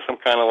all has some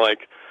kind of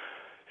like,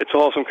 it's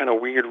all some kind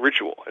of weird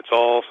ritual. It's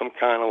all some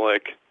kind of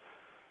like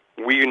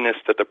weirdness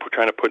that they're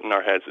trying to put in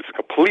our heads. It's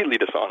completely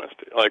dishonest.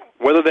 Like,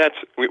 whether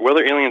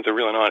aliens are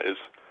real or not is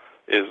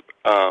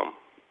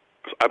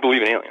I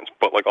believe in aliens,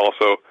 but like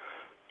also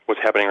what's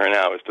happening right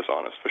now is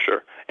dishonest for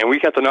sure. And we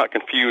have to not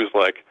confuse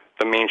like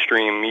the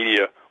mainstream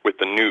media with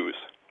the news.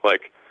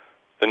 Like,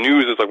 the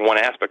news is like one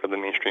aspect of the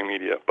mainstream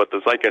media, but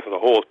the zeitgeist as a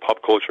whole,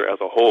 pop culture as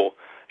a whole,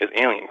 is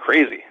alien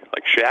crazy.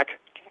 Like, Shaq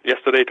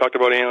yesterday talked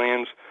about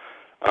aliens.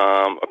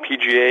 A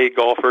PGA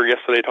golfer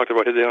yesterday talked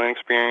about his alien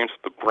experience.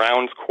 The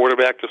Browns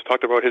quarterback just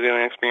talked about his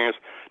alien experience.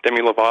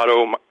 Demi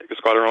Lovato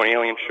just got her own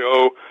alien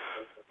show.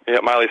 Yeah,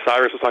 Miley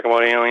Cyrus is talking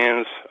about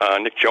aliens.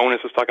 Nick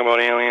Jonas is talking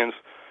about aliens.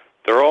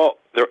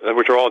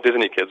 Which are all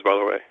Disney kids, by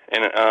the way.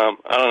 And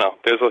I don't know.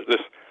 There's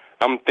this.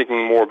 I'm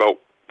thinking more about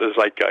the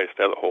zeitgeist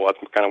as a whole. That's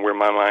kind of where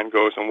my mind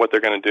goes and what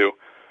they're going to do.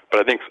 But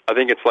I think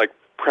it's like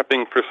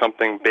prepping for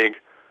something big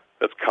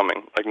that's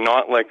coming. Like,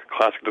 not like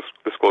classic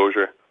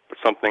disclosure, but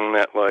something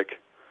that like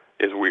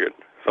is weird.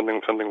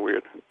 Something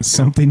weird.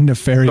 Something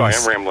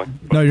nefarious. Sorry, I'm rambling.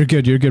 No, you're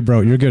good. You're good,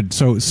 bro. You're good.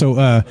 So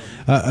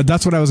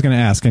that's what I was going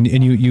to ask, and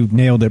you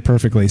nailed it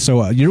perfectly.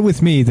 So you're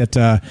with me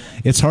that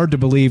it's hard to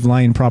believe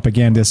lying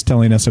propagandists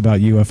telling us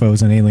about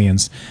UFOs and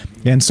aliens.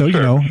 And so,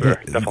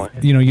 definitely.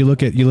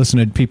 You listen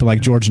to people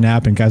like George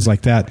Knapp and guys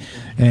like that,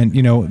 and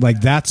like,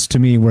 that's to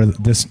me where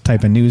this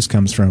type of news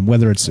comes from.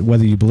 Whether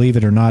you believe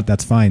it or not,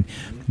 that's fine.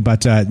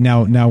 But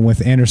now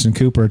with Anderson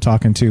Cooper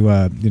talking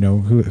to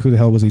who the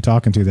hell was he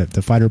talking to?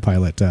 The fighter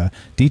pilot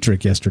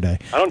Dietrich yesterday.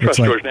 I don't trust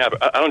George Knapp.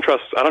 I don't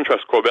trust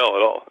Corbell at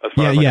all. As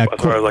far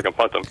as I can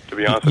punt him, to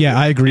be honest. Yeah,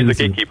 I agree. He's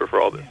the gatekeeper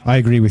for all this. I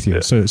agree with you.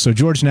 Yeah. So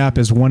George Knapp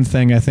is one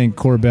thing. I think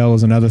Corbell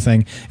is another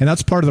thing, and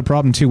that's part of the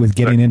problem too with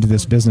getting into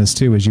this business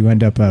too. Is you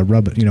end up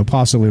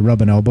possibly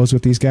rubbing elbows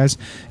with these guys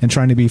and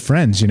trying to be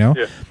friends. Yeah.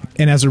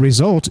 And as a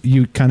result,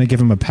 you kind of give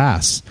them a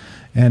pass.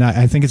 And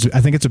I think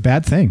it's a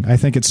bad thing. I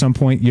think at some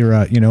point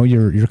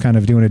you're kind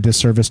of doing a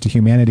disservice to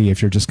humanity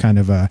if you're just kind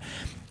of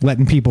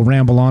letting people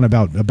ramble on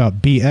about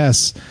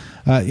BS.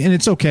 And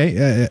it's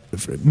okay,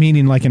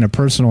 meaning like in a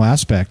personal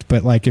aspect.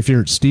 But like if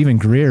you're Stephen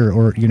Greer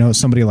or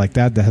somebody like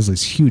that has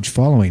this huge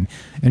following,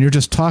 and you're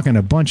just talking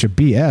a bunch of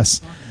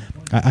BS,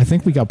 I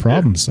think we got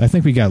problems. I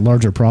think we got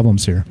larger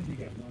problems here.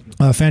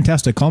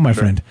 Fantastic call, my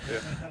friend. Yeah.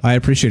 I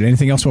appreciate it.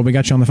 Anything else while we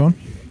got you on the phone?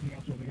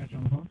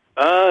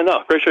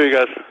 No. Great show, you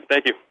guys.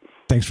 Thank you.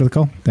 Thanks for the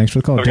call.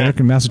 Okay. Derek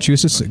in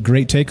Massachusetts.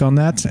 Great take on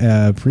that.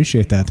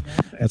 Appreciate that.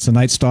 That's the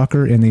Night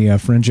Stalker in the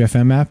Fringe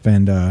FM app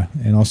and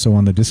also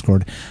on the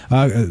Discord.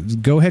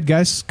 Go ahead,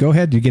 guys. Go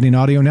ahead. You're getting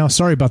audio now.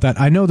 Sorry about that.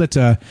 I know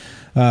that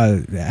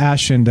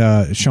Ash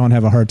and Sean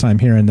have a hard time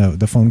hearing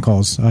the phone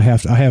calls. I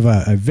have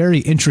a very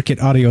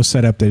intricate audio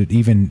setup that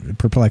even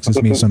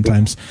perplexes me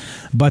sometimes.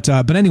 But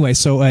anyway,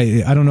 so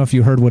I don't know if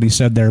you heard what he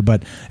said there,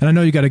 and I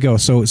know you got to go.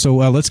 So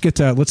let's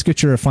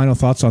get your final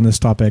thoughts on this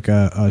topic,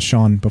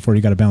 Sean, before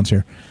you got to bounce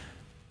here.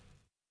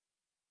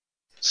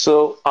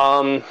 So,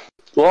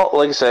 well,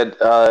 like I said,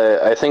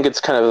 I think it's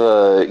kind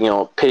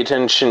of pay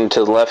attention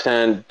to the left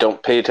hand,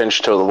 don't pay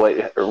attention to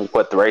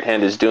what the right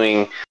hand is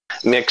doing,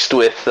 mixed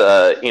with,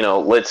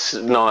 let's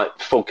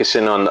not focus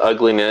in on the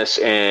ugliness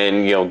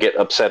and, get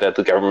upset at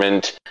the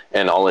government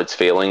and all its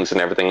failings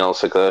and everything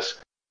else like this.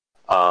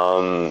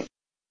 And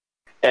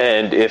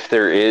if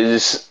there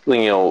is, a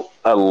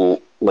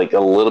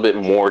little bit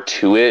more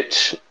to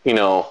it,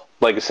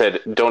 like I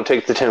said, don't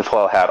take the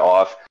tinfoil hat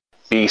off.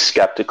 Be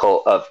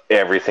skeptical of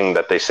everything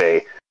that they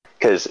say.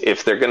 Because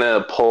if they're going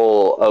to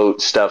pull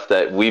out stuff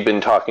that we've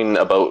been talking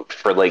about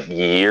for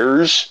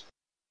years,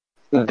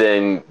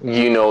 then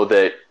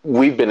that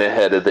we've been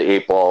ahead of the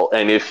 8 ball.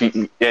 And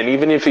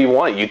even if you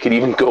want, you could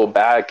even go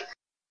back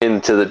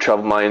into the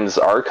Troubled Minds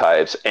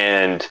archives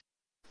and,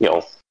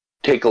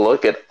 take a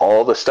look at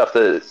all the stuff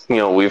that,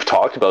 we've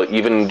talked about,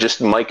 even just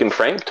Mike and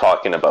Frank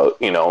talking about,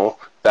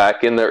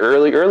 back in the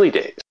early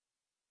days.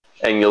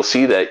 And you'll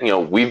see that,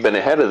 we've been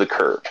ahead of the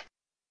curve.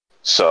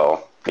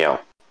 So,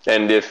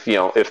 and if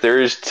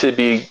there is to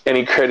be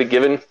any credit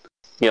given,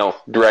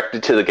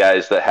 directed to the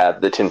guys that have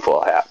the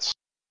tinfoil hats.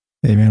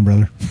 Amen,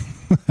 brother.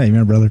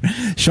 Amen, brother.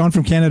 Sean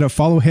from Canada,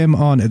 follow him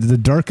on the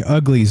Dark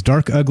Uglies.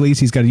 Dark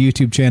Uglies. He's got a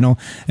YouTube channel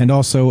and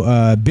also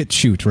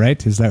BitChute,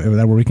 right? Is that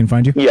where we can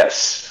find you?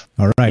 Yes.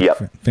 All right.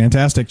 Yep.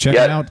 Fantastic. Check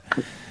him out.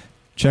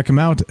 Check him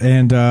out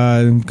and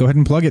go ahead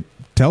and plug it.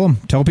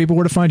 Tell people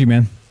where to find you,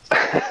 man.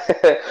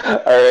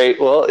 All right.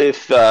 Well,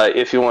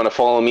 if you want to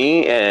follow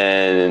me,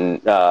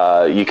 and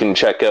you can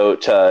check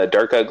out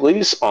Dark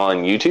Uglies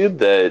on YouTube.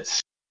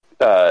 That's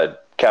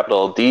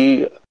capital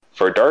D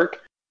for Dark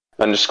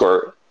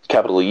 _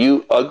 capital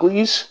U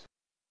Uglies.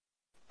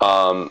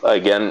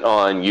 Again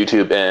on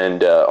YouTube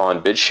and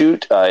on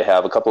BitChute. I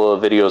have a couple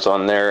of videos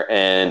on there,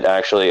 and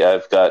actually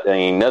I've got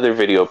another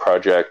video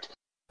project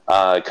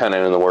kind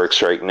of in the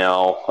works right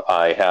now.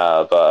 I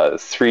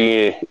have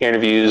 3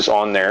 interviews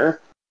on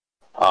there.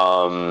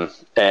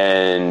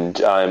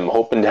 And I'm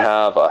hoping to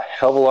have a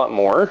hell of a lot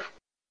more.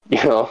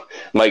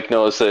 Mike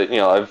knows that,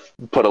 I've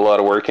put a lot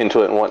of work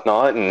into it and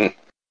whatnot, and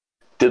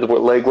did the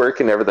legwork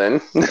and everything.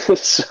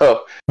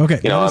 So,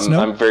 okay,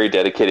 I'm very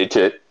dedicated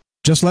to it.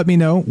 Just let me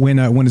know when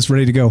it's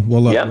ready to go.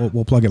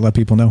 We'll plug it, let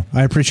people know.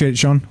 I appreciate it,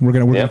 Sean. We're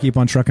gonna keep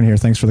on trucking here.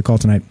 Thanks for the call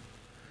tonight.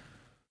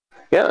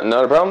 Yeah,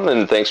 not a problem,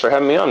 and thanks for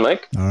having me on,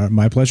 Mike. All right,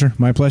 my pleasure.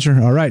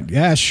 All right,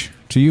 Ash,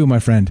 to you, my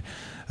friend.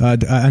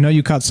 I know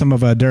you caught some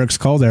of Derek's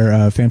call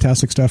there.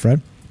 Fantastic stuff, right?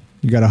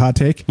 You got a hot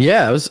take?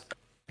 Yeah, it was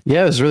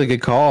a really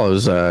good call. It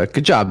was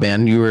good job,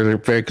 man. You were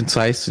very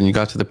concise and you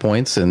got to the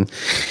points. And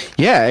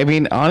yeah, I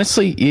mean,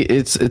 honestly,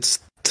 it's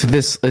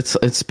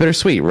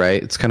bittersweet,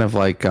 right? It's kind of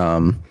like,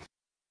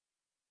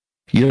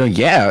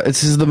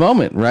 this is the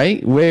moment,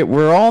 right?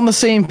 We're all on the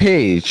same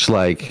page.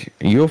 Like,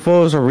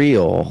 UFOs are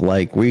real.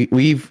 Like,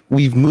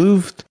 we've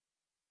moved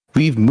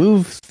the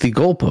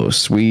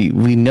goalposts.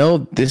 We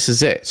know this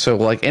is it. So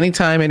like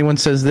anytime anyone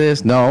says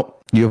this, no,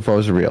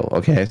 UFOs are real.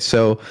 Okay.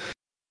 So,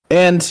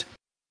 and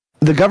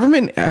the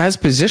government has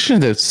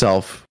positioned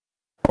itself,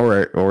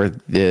 or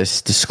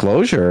this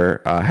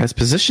disclosure has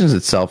positioned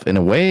itself in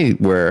a way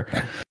where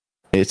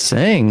it's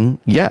saying,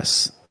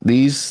 yes,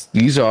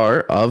 these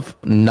are of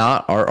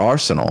not our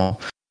arsenal.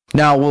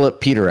 Now, will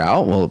it peter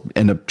out? Will it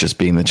end up just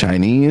being the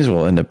Chinese?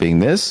 Will it end up being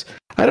this?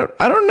 I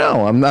don't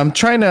know. I'm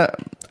trying to.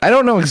 I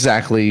don't know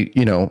exactly.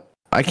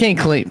 I can't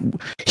claim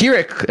here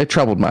at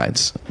Troubled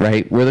Minds,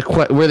 right? We're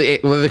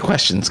the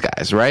questions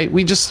guys, right?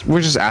 we're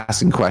just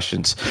asking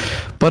questions.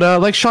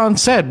 But like Sean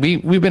said,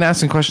 we've been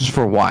asking questions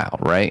for a while,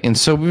 right? And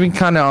so we've been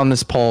kind of on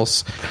this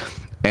pulse,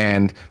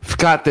 and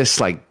got this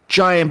like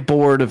giant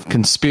board of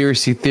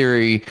conspiracy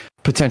theory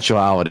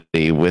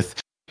potentiality with.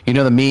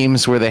 The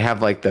memes where they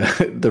have like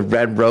the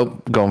red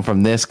rope going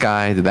from this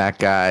guy to that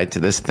guy to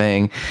this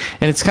thing,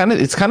 and it's kind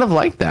of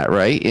like that,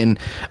 right? And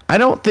I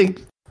don't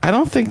think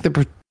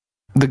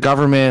the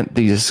government,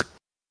 these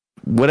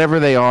whatever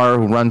they are,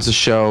 who runs the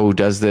show, who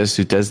does this,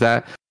 who does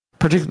that,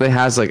 particularly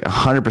has like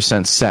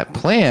 100% set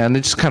plan.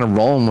 They're just kind of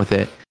rolling with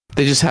it.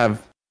 They just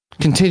have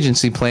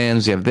contingency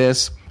plans. You have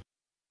this,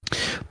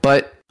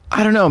 but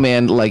I don't know,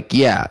 man. Like,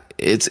 yeah,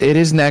 it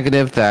is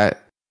negative that.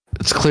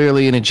 It's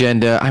clearly an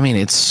agenda. I mean,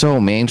 it's so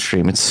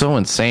mainstream. It's so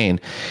insane.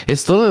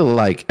 It's literally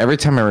like every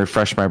time I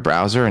refresh my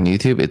browser on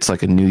YouTube, it's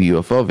like a new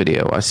UFO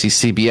video. I see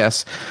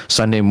CBS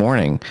Sunday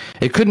morning.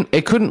 It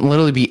couldn't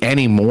literally be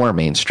any more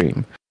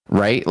mainstream,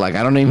 right? Like,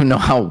 I don't even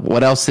know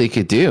what else they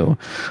could do.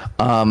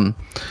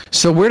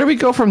 So where do we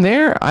go from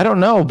there? I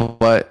don't know,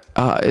 but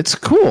it's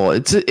cool.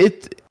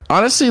 It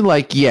honestly,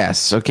 like,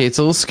 yes, okay, it's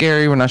a little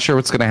scary. We're not sure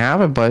what's going to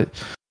happen, but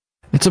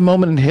it's a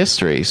moment in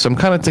history, so I'm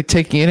kind of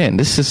taking it in.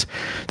 This is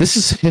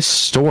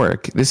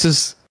historic. This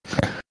is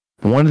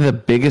one of the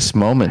biggest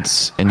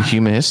moments in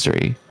human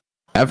history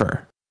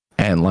ever,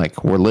 and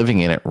like we're living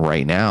in it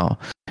right now.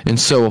 And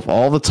so of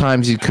all the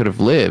times you could have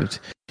lived,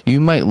 you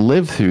might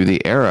live through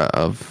the era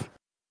of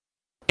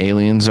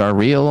aliens are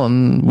real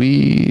and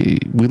we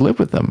live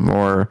with them,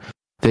 or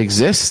they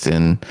exist.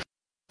 And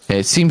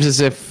it seems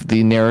as if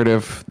the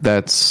narrative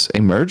that's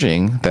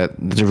emerging, that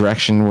the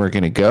direction we're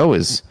going to go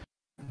is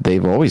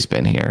they've always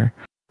been here.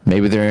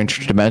 Maybe they're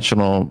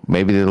interdimensional.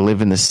 Maybe they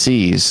live in the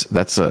seas.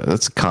 That's a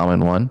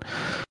common one.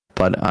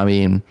 But I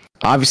mean,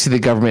 obviously the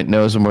government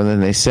knows more than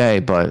they say.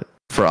 But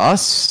for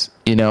us,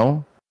 you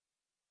know,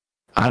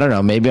 I don't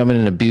know. Maybe I'm in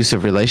an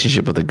abusive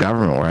relationship with the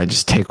government where I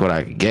just take what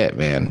I can get,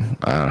 man.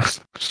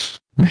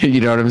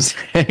 You know what I'm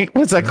saying?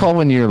 What's that called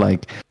when you're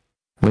like,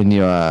 when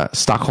you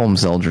Stockholm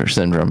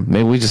syndrome?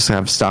 Maybe we just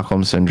have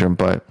Stockholm syndrome.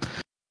 But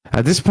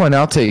at this point,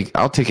 I'll take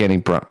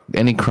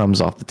any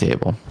crumbs off the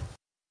table.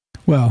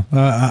 Well,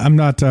 I'm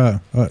not.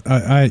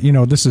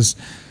 This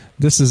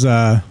is.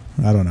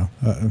 I don't know.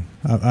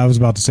 I was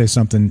about to say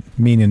something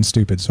mean and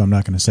stupid, so I'm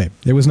not going to say it.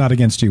 It was not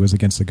against you; it was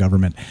against the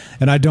government.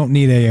 And I don't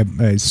need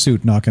a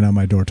suit knocking on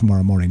my door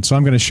tomorrow morning, so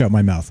I'm going to shut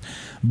my mouth.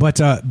 But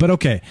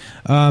okay.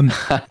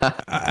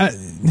 I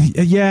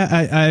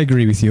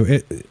agree with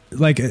you.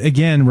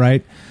 Again,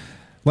 right?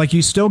 Like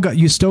you still got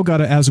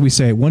to, as we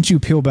say, once you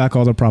peel back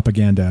all the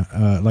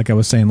propaganda, like I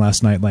was saying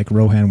last night, like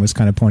Rohan was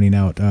kind of pointing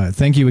out.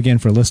 Thank you again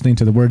for listening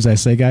to the words I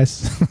say,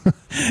 guys.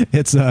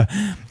 It's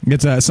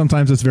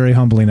sometimes it's very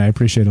humbling. I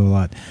appreciate it a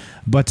lot.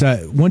 But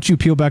once you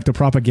peel back the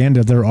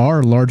propaganda, there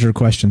are larger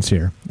questions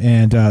here,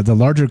 and the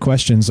larger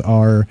questions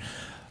are.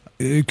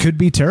 It could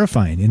be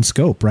terrifying in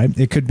scope, right?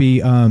 It could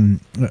be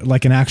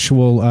like an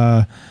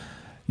actual.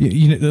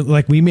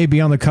 Like we may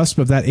be on the cusp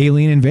of that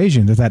alien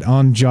invasion that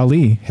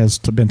Anjali has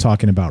been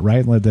talking about,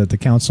 right? The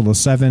Council of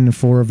Seven,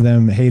 4 of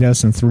them hate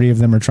us and 3 of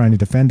them are trying to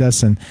defend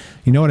us. And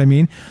you know what I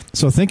mean?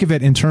 So think of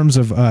it in terms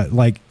of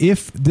like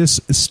if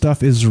this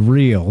stuff is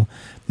real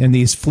and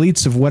these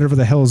fleets of whatever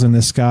the hell is in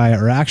the sky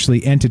are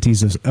actually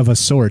entities of a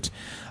sort,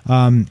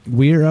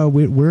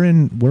 we're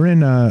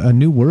in a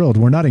new world.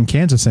 We're not in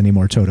Kansas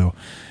anymore, Toto.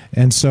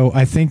 And so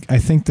I think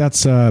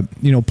that's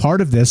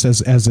part of this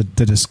as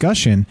the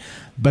discussion,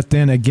 but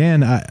then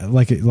again,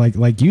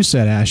 like you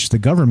said, Ash, the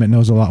government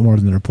knows a lot more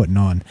than they're putting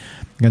on,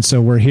 and so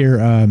we're here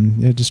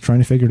just trying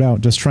to figure it out,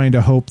 just trying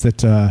to hope that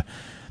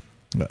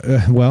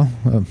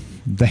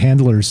the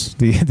handlers,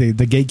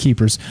 the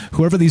gatekeepers,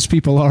 whoever these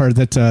people are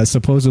that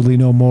supposedly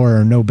know more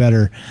or know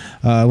better,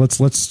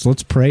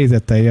 let's pray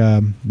that they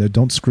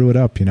don't screw it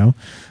up,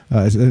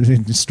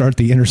 start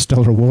the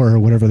interstellar war or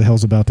whatever the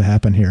hell's about to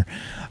happen here.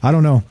 I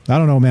don't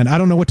know, man. I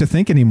don't know what to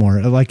think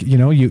anymore. Like,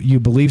 you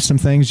believe some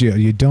things,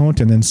 you don't,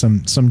 and then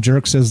some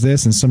jerk says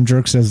this and some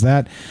jerk says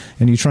that,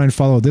 and you try and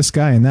follow this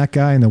guy and that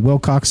guy, and the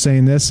Wilcox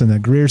saying this and the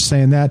Greer's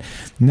saying that,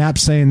 Knapp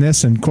saying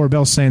this and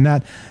Corbell's saying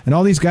that, and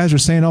all these guys are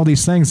saying all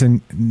these things,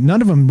 and none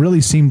of them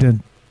really seem to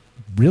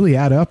really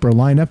add up or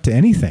line up to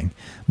anything.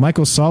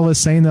 Michael Saul is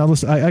saying all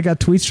this. I got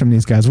tweets from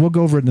these guys. We'll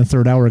go over it in the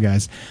third hour,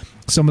 guys.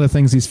 Some of the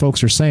things these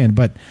folks are saying,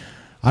 but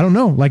I don't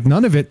know. Like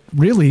none of it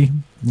really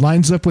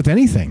lines up with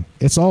anything.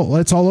 It's all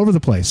over the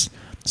place.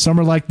 Some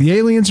are like the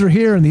aliens are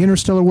here and the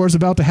interstellar war is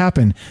about to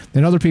happen,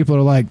 and other people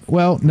are like,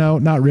 well, no,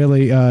 not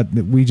really.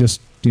 We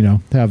just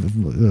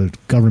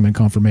have government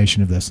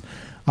confirmation of this.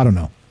 I don't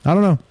know. I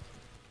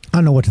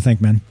don't know what to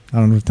think, man. I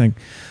don't know what to think.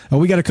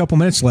 We got a couple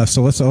minutes left,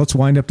 so let's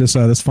wind up this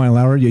final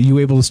hour. You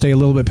able to stay a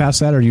little bit past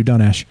that, or are you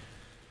done, Ash?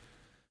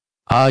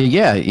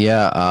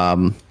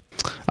 Yeah.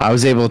 I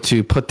was able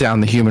to put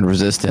down the human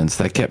resistance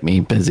that kept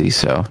me busy,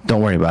 so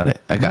don't worry about it.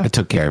 I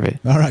took care of it.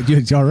 All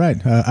right, all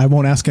right. I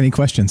won't ask any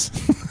questions.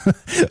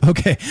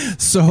 Okay,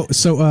 so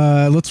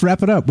let's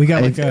wrap it up. We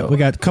got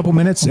a couple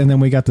minutes, and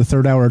then we got the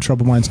third hour of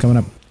Troubled Minds coming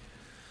up.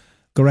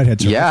 Go right ahead,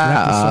 sir. Yeah.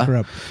 Wrap this sucker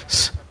up.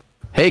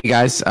 Hey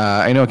guys,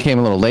 I know it came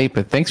a little late,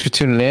 but thanks for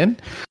tuning in.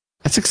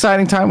 It's an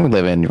exciting time we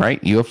live in,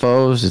 right?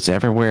 UFOs, it's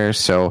everywhere.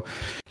 So,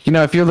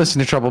 if you're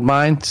listening to Troubled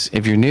Minds,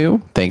 if you're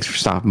new, thanks for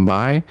stopping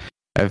by.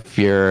 If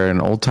you're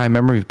an old-time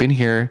member, you've been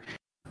here,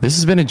 this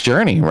has been a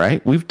journey,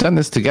 right? We've done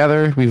this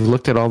together. We've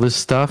looked at all this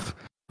stuff.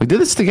 We did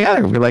this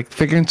together. We're like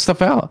figuring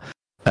stuff out.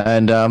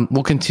 And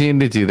we'll continue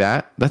to do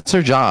that. That's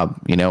our job.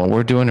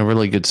 We're doing a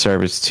really good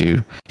service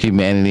to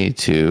humanity,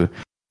 to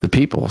the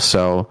people.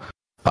 So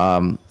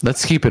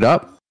let's keep it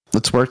up.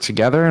 Let's work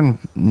together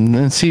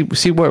and see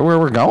where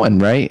we're going,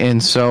 right?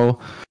 And so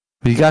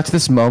we got to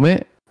this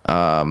moment.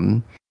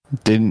 Weren't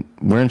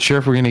sure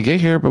if we're going to get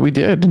here, but we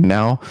did. And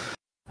now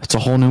it's a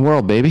whole new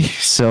world, baby.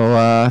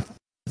 So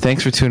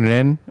thanks for tuning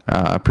in.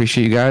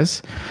 Appreciate you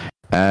guys.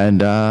 And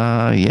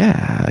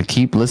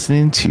keep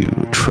listening to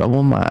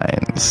Troubled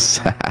Minds.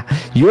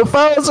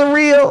 UFOs are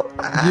real.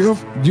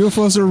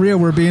 UFOs are real.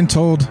 We're being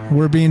told.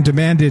 We're being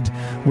demanded.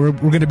 We're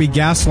going to be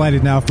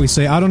gaslighted now if we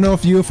say, I don't know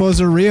if UFOs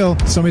are real.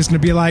 Somebody's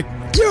going to be like,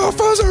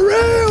 UFOs are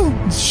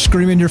real.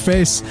 Scream in your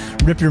face.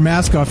 Rip your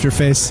mask off your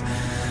face.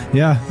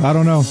 Yeah, I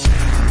don't know.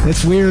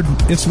 It's weird.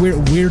 It's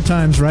weird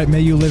times, right?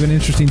 May you live in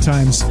interesting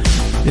times.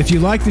 If you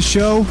like the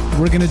show,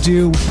 we're going to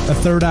do a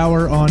third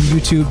hour on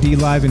YouTube, D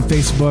Live, and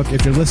Facebook.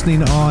 If you're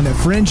listening on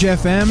Fringe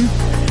FM,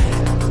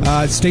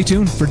 Stay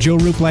tuned for Joe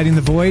Roop Lighting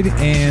the Void,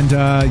 and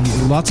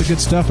lots of good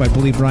stuff. I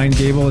believe Brian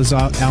Gable is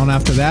out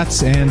after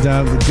that, and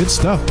good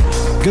stuff.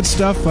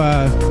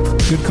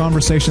 Good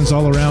conversations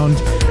all around.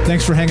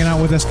 Thanks for hanging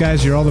out with us,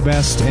 guys. You're all the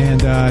best,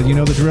 and you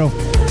know the drill.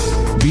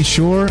 Be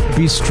sure,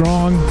 be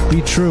strong,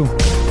 be true.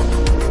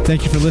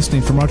 Thank you for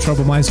listening. From our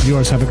troubled minds to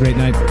yours, have a great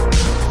night.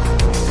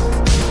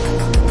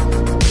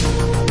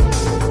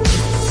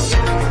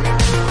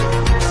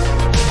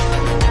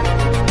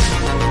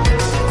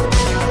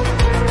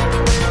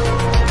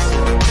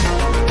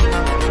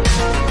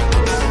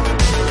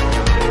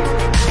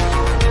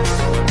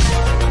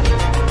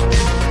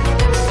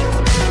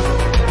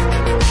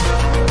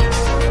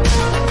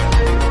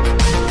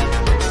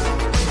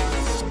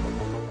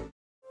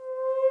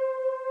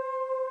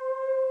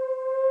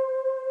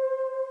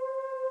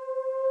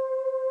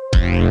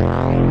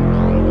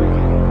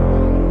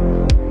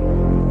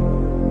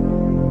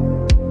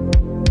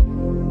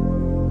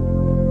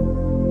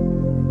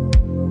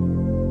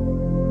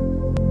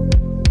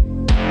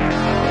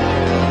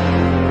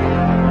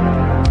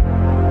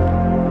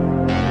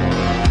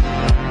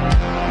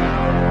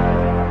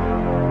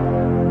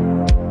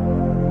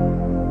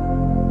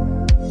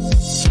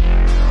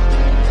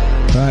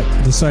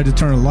 Decided to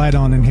turn a light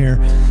on in here.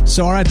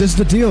 So, all right, this is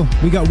the deal.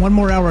 We got one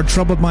more hour of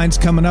Troubled Minds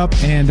coming up,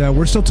 and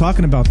we're still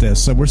talking about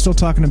this. So we're still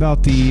talking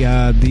about the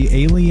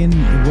alien,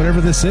 whatever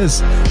this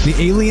is. The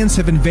aliens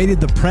have invaded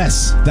the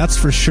press, that's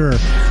for sure.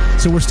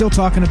 So we're still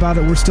talking about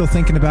it. We're still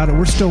thinking about it.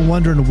 We're still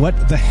wondering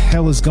what the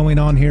hell is going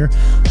on here.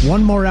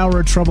 One more hour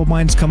of Troubled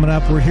Minds coming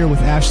up. We're here with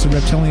Ash, the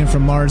reptilian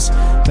from Mars.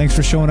 Thanks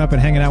for showing up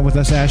and hanging out with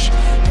us, Ash.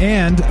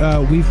 And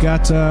we're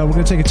going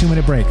to take a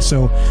 2-minute break.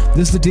 So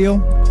this is the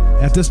deal.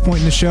 At this point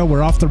in the show,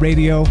 we're off the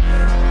radio.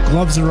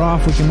 Gloves are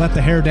off. We can let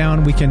the hair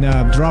down. We can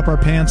drop our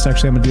pants.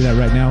 Actually, I'm going to do that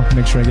right now.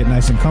 Make sure I get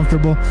nice and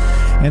comfortable.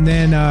 And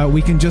then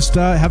we can just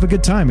have a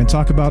good time and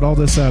talk about all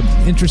this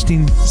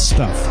interesting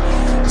stuff.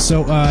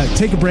 So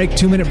take a break,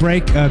 2-minute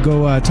break.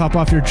 Go top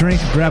off your drink.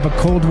 Grab a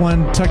cold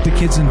one. Tuck the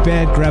kids in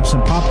bed. Grab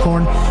some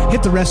popcorn.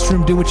 Hit the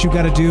restroom. Do what you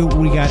got to do.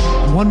 We got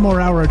one more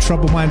hour of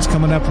Troubled Minds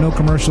coming up. No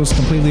commercials.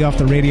 Completely off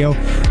the radio.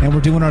 And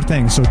we're doing our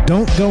thing. So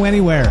don't go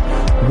anywhere.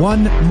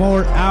 One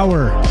more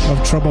hour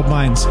of Troubled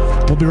Minds.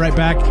 We'll be right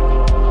back.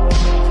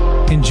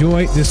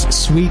 Enjoy this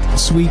sweet,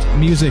 sweet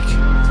music.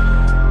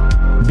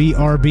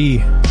 BRB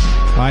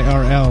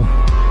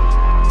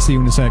IRL. See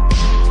you in a sec.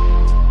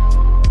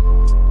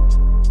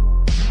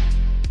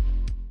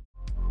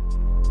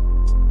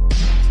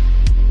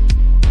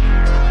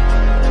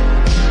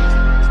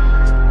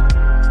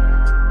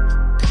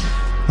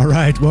 All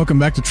right, welcome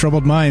back to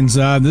Troubled Minds.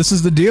 This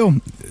is the deal.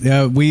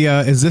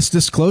 Is this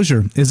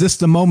disclosure? Is this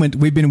the moment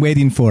we've been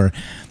waiting for?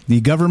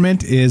 The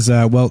government is,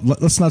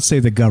 let's not say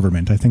the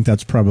government. I think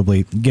that's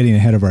probably getting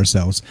ahead of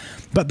ourselves.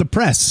 But the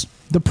press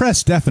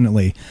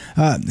definitely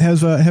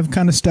have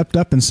kind of stepped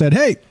up and said,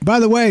 hey, by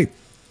the way,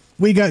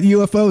 we got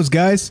UFOs,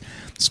 guys.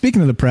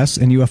 Speaking of the press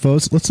and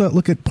UFOs, let's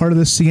look at part of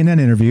this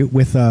CNN interview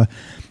with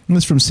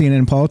this from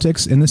CNN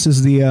Politics, and this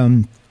is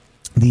the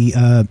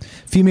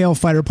female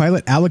fighter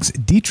pilot, Alex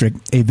Dietrich,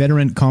 a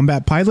veteran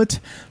combat pilot,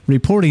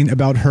 reporting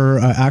about her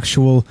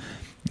actual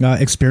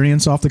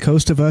experience off the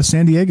coast of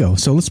San Diego.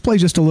 So let's play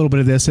just a little bit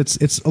of this.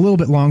 It's a little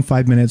bit long,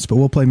 5 minutes, but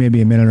we'll play maybe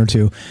a minute or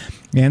two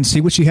and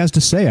see what she has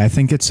to say. I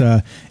think it's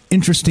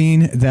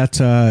interesting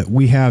that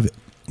we have.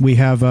 Wait,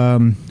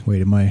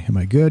 am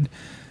I good?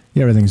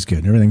 Yeah, everything's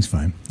good. Everything's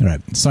fine. All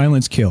right,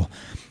 silence kill.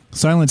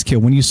 Silence kill.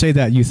 When you say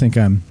that, you think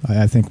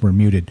I think we're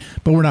muted,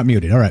 but we're not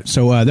muted. All right,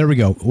 so there we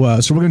go.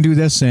 So we're going to do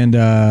this and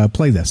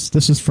play this.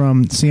 This is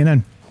from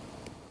CNN.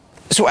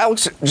 So,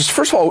 Alex, just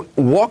first of all,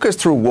 walk us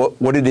through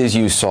what it is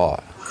you saw.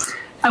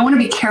 I want to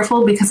be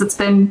careful because it's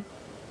been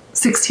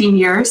 16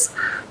 years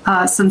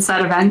since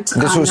that event.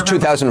 This was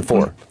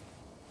 2004.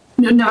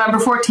 November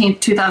 14th,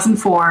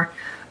 2004.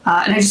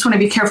 And I just want to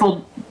be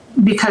careful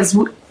because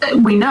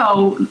we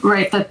know,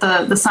 right, that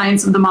the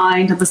science of the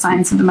mind and the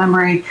science of the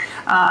memory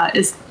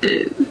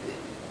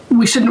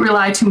we shouldn't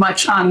rely too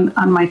much on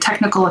my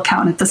technical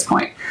account at this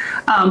point.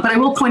 But I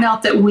will point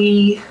out that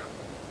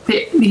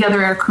the other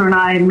aircrew and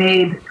I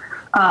made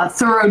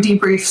thorough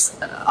debriefs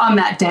on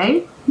that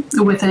day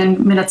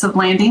within minutes of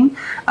landing,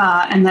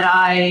 and that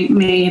I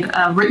made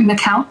a written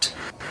account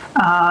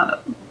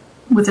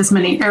with as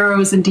many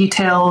arrows and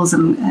details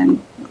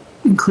and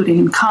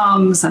including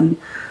comms and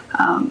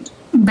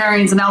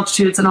bearings and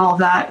altitudes and all of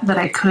that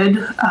I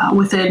could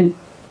within,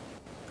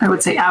 I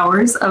would say,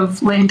 hours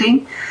of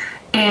landing.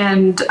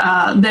 And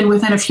then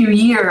within a few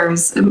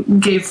years,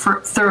 gave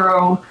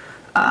thorough,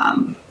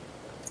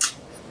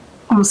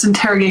 almost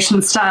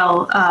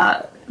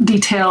interrogation-style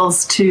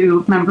details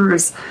to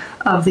members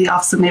of the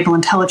Office of Naval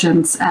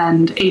Intelligence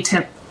and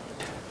ATIP.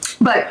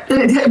 But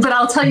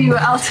I'll tell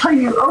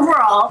you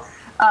overall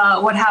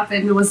what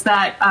happened was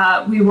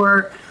that we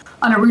were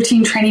on a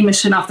routine training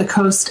mission off the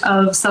coast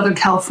of Southern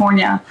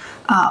California,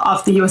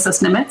 off the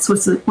USS Nimitz,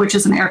 which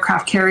is an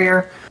aircraft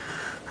carrier.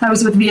 I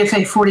was with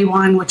VFA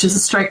 41, which is a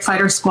strike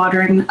fighter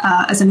squadron,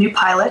 as a new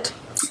pilot.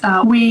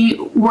 we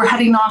were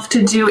heading off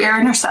to do air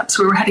intercepts.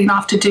 We were heading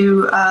off to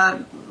do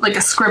like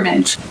a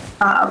scrimmage,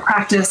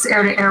 practice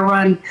air-to-air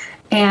run,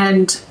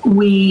 and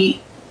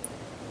we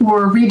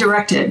were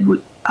redirected. We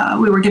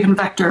were given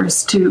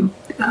vectors to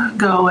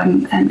go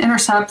and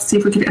intercept, see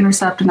if we could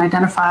intercept and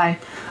identify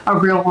a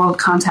real-world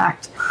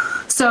contact.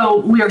 So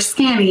we are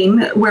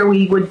scanning where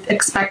we would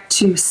expect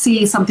to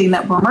see something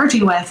that we're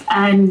merging with,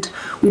 and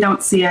we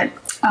don't see it.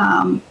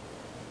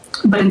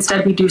 But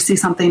instead we do see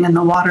something in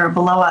the water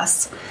below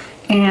us.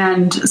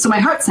 And so my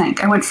heart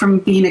sank. I went from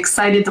being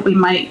excited that we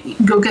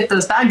might go get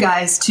those bad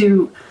guys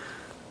to,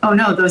 oh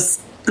no, those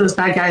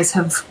bad guys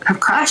have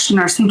crashed and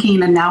are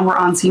sinking, and now we're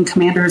on scene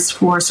commanders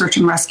for search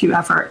and rescue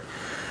effort.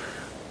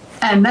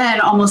 And then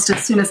almost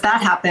as soon as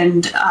that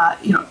happened,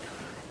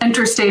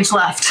 enter stage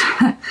left,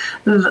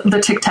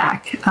 the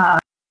tic-tac.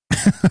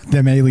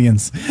 Them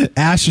aliens.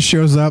 Ash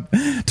shows up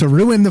to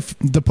ruin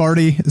the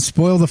party,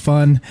 spoil the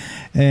fun,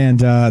 and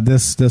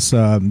this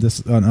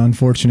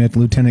unfortunate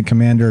Lieutenant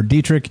Commander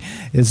Dietrich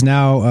is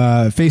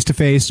now face to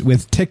face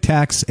with Tic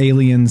Tacs,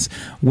 aliens,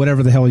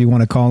 whatever the hell you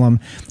want to call them.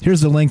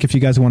 Here's the link if you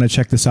guys want to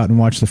check this out and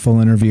watch the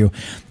full interview.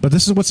 But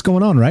this is what's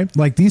going on, right?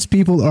 Like, these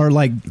people are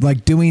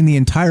like doing the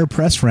entire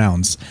press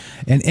rounds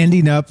and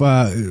ending up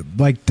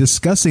like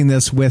discussing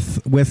this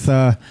with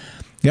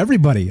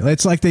everybody.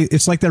 It's like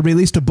they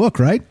released a book,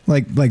 right?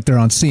 Like they're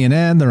on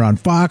CNN, they're on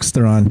Fox,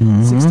 they're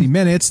on 60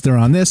 Minutes, they're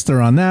on this,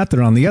 they're on that,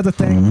 they're on the other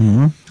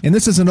thing. And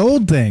this is an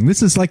old thing.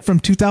 This is like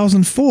from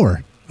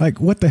 2004. Like,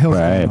 what the hell is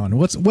going on?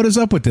 What is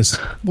up with this?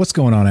 What's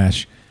going on,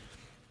 Ash?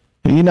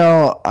 You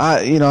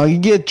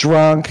get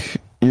drunk,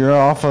 you're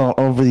off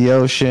over the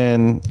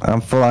ocean.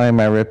 I'm flying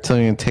my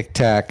reptilian Tic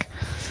Tac.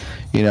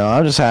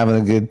 I'm just having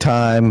a good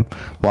time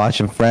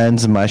watching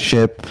Friends in my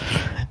ship.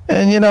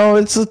 And,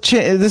 this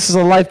is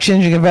a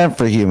life-changing event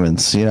for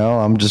humans.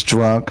 I'm just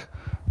drunk,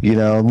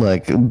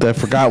 I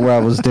forgot what I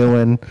was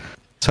doing.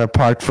 So I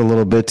parked for a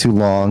little bit too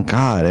long.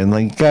 God, and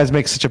you guys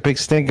make such a big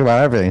stink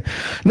about everything.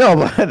 No,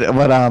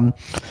 but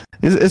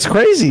it's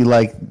crazy.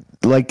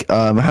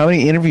 How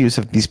many interviews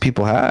have these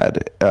people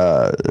had?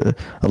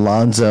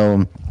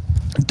 Alonzo,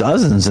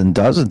 dozens and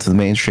dozens of the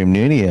mainstream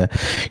media.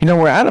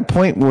 We're at a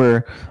point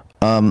where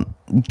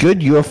good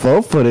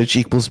UFO footage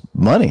equals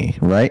money,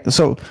 right?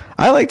 So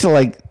I like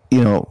to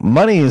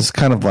money is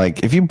kind of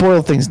like, if you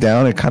boil things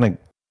down,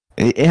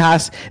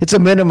 it's a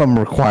minimum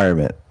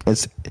requirement.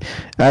 It's,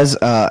 as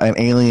an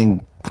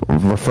alien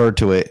referred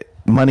to it,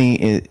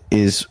 money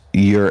is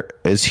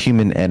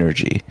human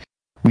energy.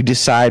 We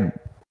decide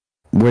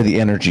where the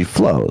energy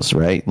flows,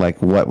 right? Like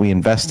what we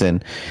invest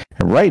in.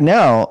 And right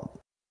now,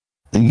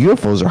 the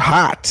UFOs are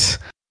hot.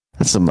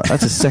 That's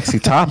a sexy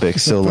topic.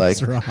 So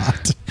UFOs are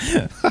hot.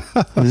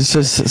 It's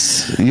just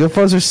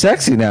UFOs are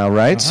sexy now,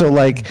 right? So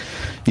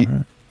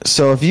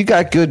so if you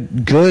got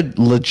good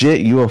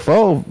legit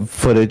UFO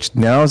footage,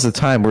 now is the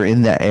time. We're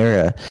in that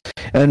era,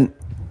 and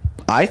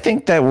I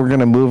think that we're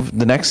gonna move.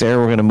 The next era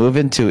we're gonna move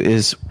into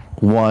is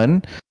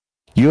one,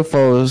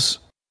 UFOs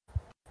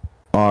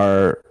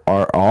are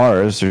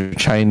ours or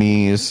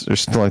Chinese or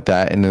something like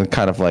that, and then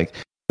kind of like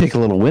take a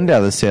little wind out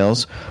of the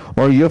sails,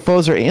 or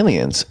UFOs are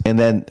aliens, and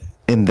then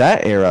in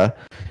that era,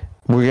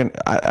 we're gonna.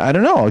 I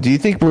don't know. Do you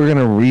think we're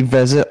gonna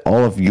revisit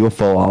all of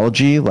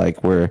UFOlogy,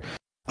 like where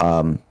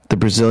the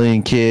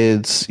Brazilian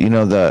kids,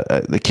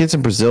 the kids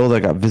in Brazil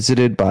that got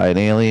visited by an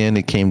alien,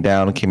 it came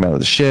down and came out of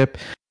the ship,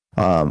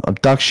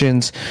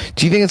 abductions.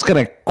 Do you think it's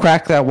gonna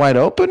crack that wide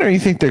open, or you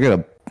think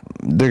they're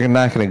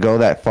not gonna go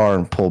that far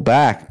and pull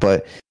back?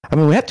 But I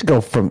mean, we have to go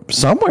from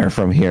somewhere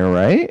from here,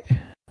 right?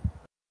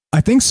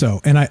 I think so,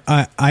 and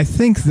I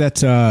think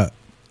that.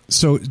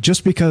 So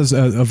just because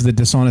of the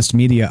dishonest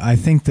media, I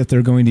think that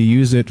they're going to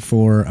use it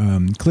for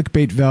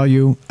clickbait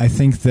value. I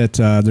think that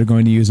they're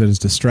going to use it as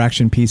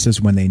distraction pieces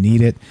when they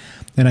need it.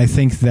 And I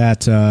think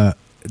that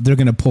they're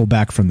going to pull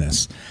back from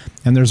this.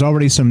 And there's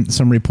already some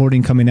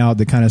reporting coming out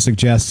that kind of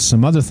suggests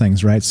some other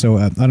things, right? So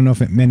I don't know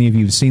if many of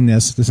you have seen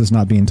this. This is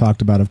not being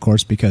talked about, of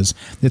course, because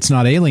it's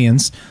not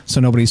aliens, so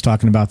nobody's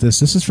talking about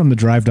this. This is from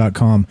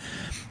thedrive.com.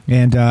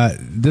 And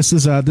this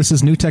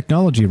is new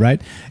technology,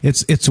 right?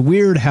 It's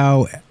weird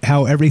how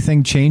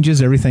everything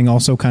changes. Everything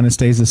also kind of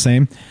stays the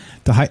same.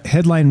 The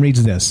headline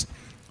reads this: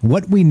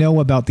 what we know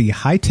about the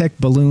high-tech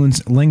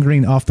balloons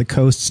lingering off the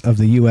coasts of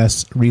the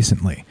U.S.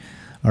 recently.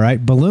 All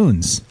right,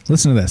 balloons.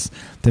 Listen to this.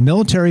 The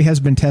military has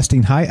been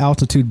testing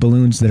high-altitude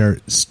balloons that are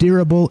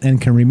steerable and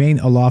can remain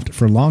aloft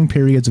for long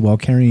periods while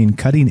carrying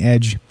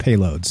cutting-edge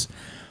payloads.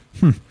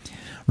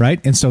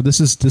 Right? And so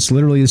this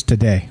literally is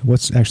today.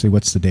 What's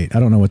the date? I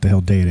don't know what the hell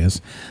date is.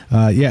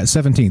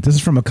 17th. This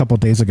is from a couple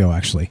days ago,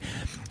 actually.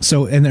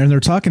 So, and they're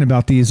talking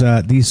about these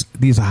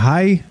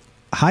high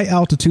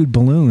altitude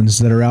balloons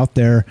that are out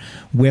there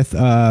with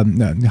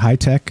high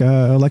tech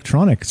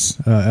electronics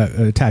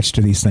attached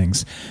to these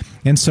things.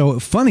 And so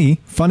funny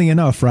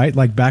enough, right?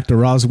 Like back to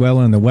Roswell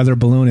and the weather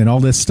balloon and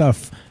all this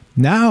stuff.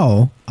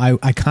 Now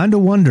I kind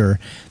of wonder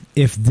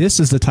if this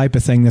is the type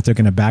of thing that they're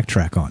going to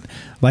backtrack on.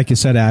 Like you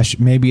said, Ash,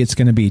 maybe it's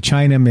going to be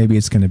China, maybe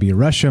it's going to be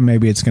Russia,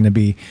 maybe it's going to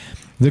be,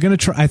 They're going to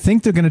try. I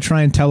think they're going to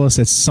try and tell us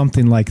it's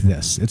something like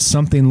this. It's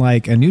something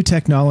like a new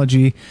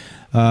technology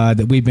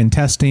that we've been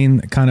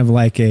testing, kind of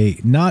like a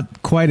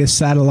not quite a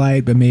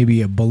satellite, but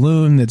maybe a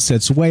balloon that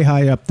sits way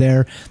high up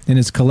there and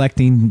is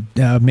collecting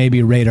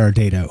maybe radar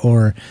data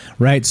or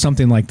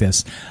something like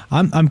this.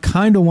 I'm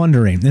kind of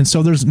wondering. And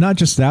so there's not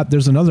just that.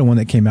 There's another one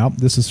that came out.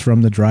 This is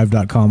from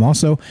thedrive.com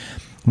also.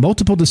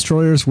 Multiple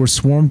destroyers were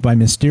swarmed by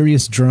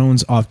mysterious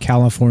drones off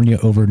California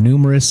over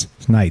numerous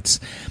nights.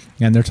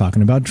 And they're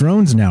talking about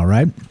drones now,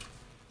 right?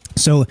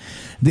 So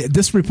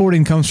this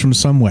reporting comes from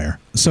somewhere.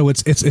 So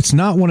it's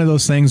not one of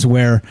those things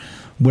where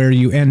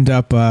you end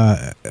up,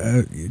 I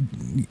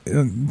don't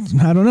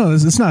know,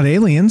 it's not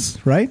aliens,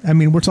 right? I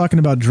mean, we're talking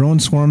about drone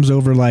swarms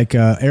over like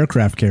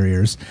aircraft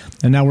carriers,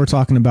 and now we're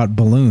talking about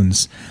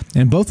balloons.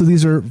 And both of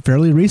these are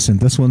fairly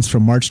recent. This one's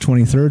from March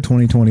 23rd,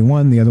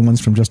 2021. The other one's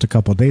from just a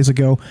couple of days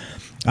ago.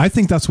 I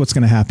think that's what's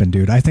going to happen,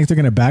 dude. I think they're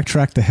going to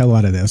backtrack the hell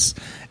out of this,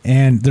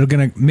 and they're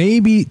going to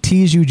maybe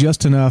tease you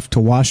just enough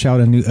to wash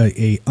out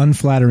a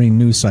unflattering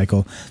news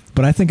cycle.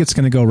 But I think it's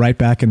going to go right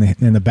back in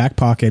the back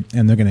pocket,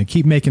 and they're going to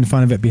keep making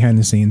fun of it behind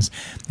the scenes,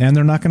 and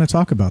they're not going to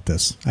talk about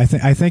this. I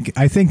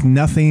think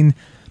nothing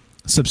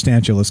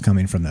substantial is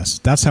coming from this.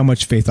 That's how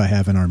much faith I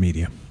have in our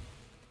media.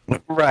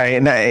 Right,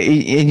 and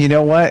you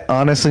know what?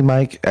 Honestly,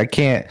 Mike, I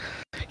can't.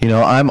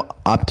 I'm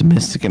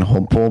optimistic and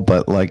hopeful,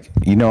 but at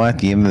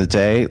the end of the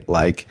day,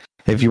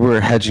 if you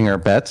were hedging our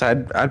bets,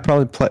 I'd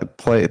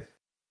probably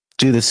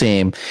do the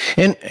same.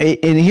 And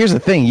here's the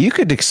thing: you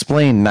could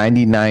explain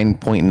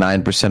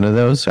 99.9% of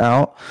those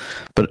out,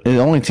 but it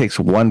only takes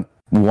one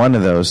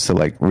of those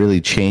to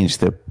really change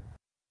the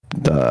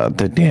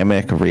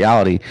dynamic of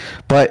reality.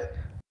 But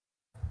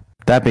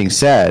that being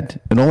said,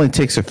 it only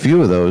takes a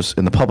few of those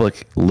and the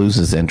public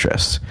loses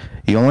interest.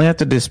 You only have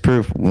to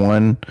disprove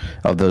one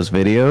of those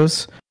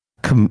videos.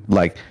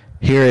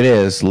 Here it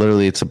is,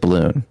 literally it's a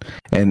balloon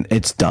and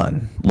it's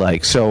done.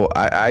 So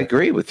I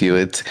agree with you.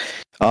 It's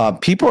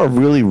people are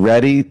really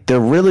ready. They're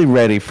really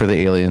ready for the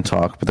alien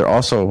talk, but they're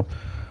also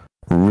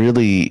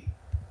really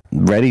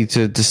ready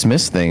to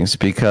dismiss things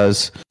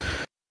because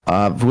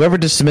whoever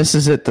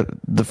dismisses it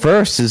the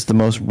first is the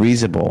most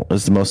reasonable,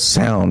 is the most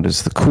sound,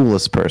 is the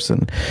coolest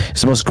person,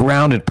 is the most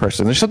grounded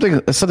person. There's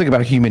something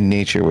about human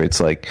nature where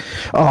it's I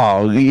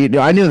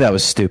knew that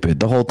was stupid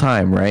the whole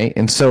time, right?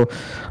 And so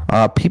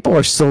people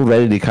are still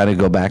ready to kind of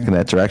go back in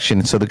that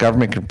direction, so the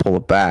government can pull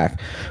it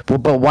back.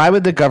 But why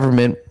would the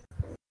government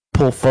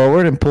pull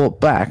forward and pull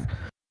it back?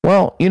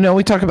 Well,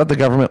 we talk about the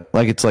government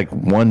like it's like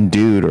one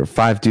dude or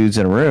five dudes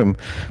in a room,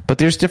 but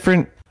there's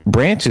different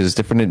branches,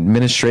 different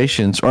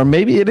administrations, or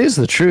maybe it is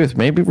the truth.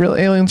 Maybe real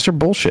aliens are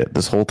bullshit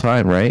this whole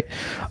time, right?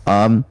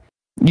 I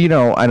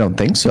don't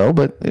think so,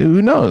 but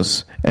who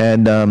knows?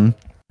 And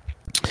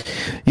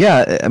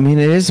yeah, I mean,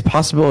 it is a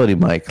possibility,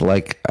 Mike.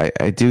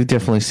 I do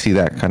definitely see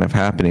that kind of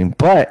happening,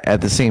 but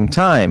at the same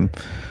time,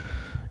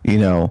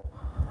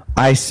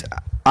 I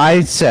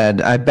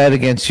said I bet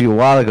against you a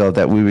while ago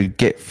that we would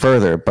get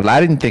further, but I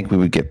didn't think we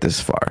would get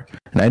this far,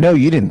 and I know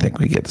you didn't think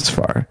we'd get this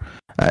far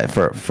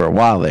for a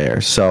while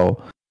there.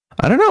 So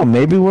I don't know.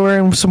 Maybe we're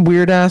in some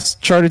weird-ass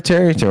charted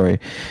territory.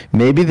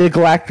 Maybe the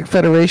Galactic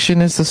Federation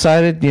has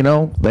decided, they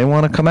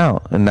want to come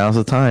out, and now's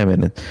the time,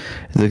 and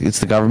it's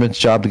the government's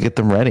job to get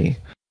them ready.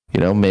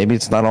 Maybe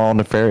it's not all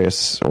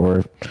nefarious,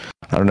 or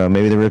I don't know.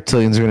 Maybe the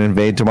reptilians are going to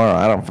invade tomorrow.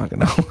 I don't fucking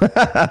know.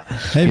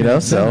 Hey,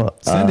 man,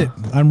 send it.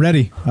 I'm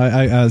ready.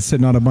 I was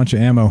sitting on a bunch of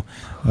ammo.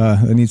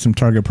 I need some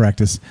target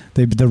practice.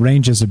 The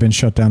ranges have been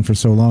shut down for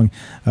so long.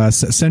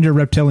 Send your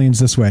reptilians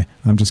this way.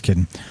 I'm just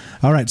kidding.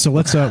 All right, so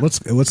let's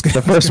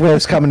the first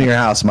wave's coming to your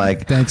house,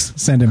 Mike. Thanks.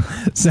 Send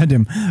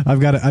him. I've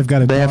got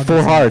a. They have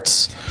 4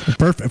 hearts.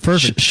 Perfect.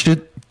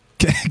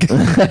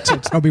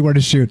 Tell me where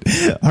to shoot.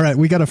 All right,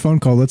 we got a phone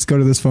call. Let's go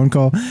to this phone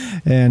call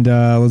and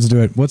let's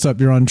do it. What's up?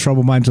 You're on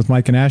Troubled Minds with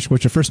Mike and Ash.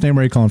 What's your first name?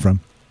 Where are you calling from?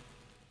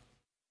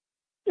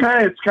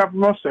 Hey, it's Copper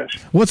Mustache.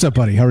 What's up,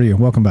 buddy? How are you?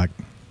 Welcome back.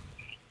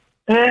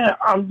 Yeah,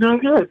 I'm doing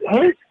good.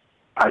 Hey,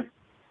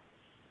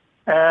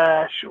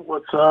 Ash,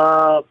 what's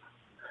up?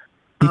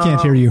 He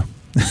can't hear you.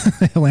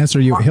 He'll answer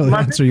you. He'll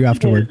answer you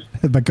afterward.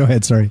 But go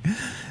ahead. Sorry,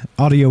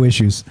 audio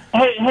issues.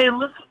 Hey,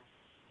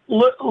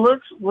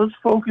 let's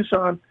focus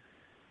on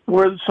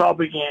where this all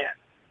began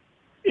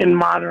in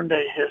modern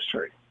day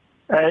history,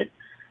 right?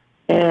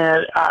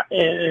 And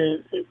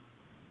the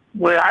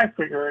way I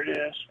figure it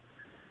is,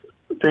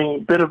 being a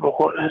bit of a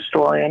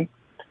historian,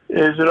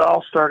 is it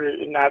all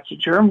started in Nazi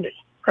Germany,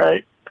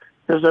 right?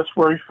 Because that's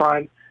where we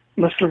find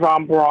Mr.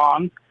 von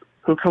Braun,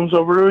 who comes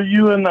over to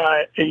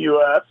a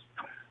U.S.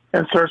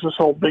 and starts this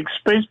whole big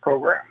space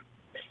program.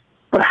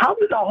 But how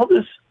did all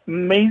this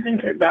amazing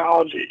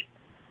technology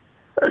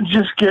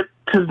just get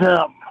to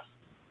them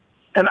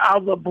and out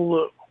of the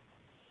blue?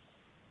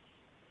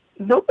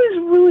 Nobody's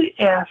really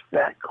asked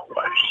that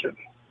question.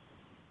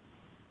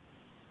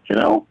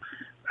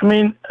 I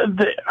mean,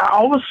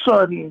 all of a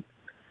sudden,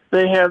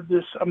 they have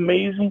this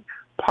amazing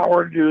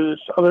power to do this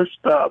other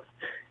stuff,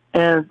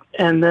 and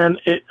then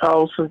it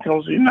all of a sudden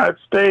comes to the United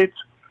States.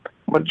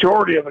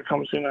 Majority of it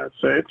comes to the United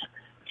States.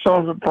 Some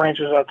of it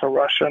branches out to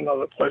Russia and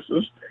other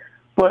places,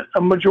 but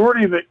a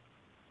majority of it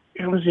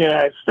comes to the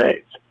United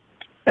States.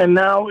 And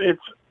now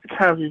it's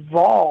kind of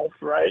evolved,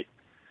 right,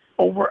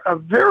 over a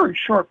very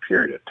short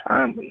period of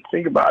time when you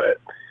think about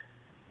it.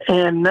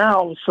 And now,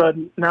 all of a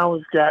sudden, now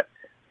we've got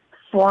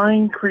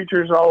flying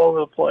creatures all over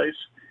the place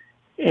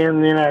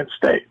in the United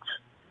States.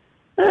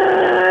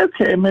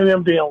 Okay, maybe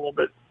I'm being a little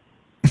bit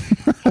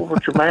over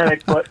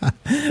dramatic, but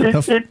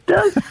it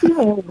does seem a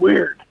little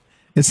weird.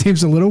 It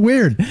seems a little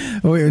weird.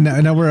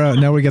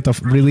 Now we got the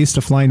release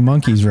the flying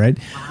monkeys, right?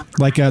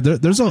 Like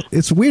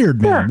it's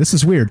weird, man. Yeah. This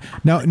is weird.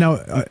 Now,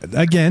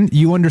 again,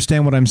 you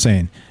understand what I'm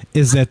saying?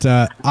 Is that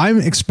I'm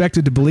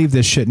expected to believe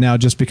this shit now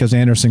just because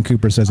Anderson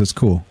Cooper says it's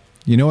cool.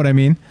 You know what I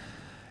mean?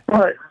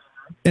 Right.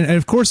 And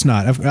of course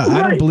not.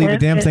 I don't believe a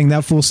damn thing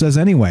that fool says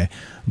anyway.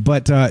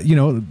 But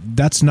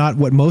that's not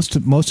what most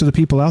of the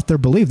people out there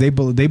believe. They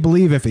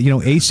believe if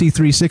AC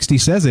 360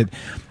 says it,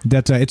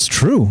 that it's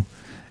true.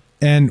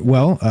 And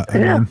well, I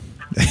mean,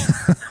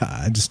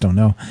 I just don't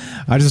know.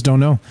 I don't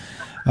know.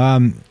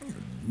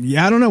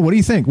 What do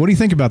you think? What do you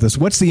think about this?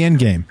 What's the end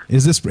game?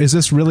 Is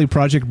this really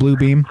Project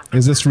Bluebeam?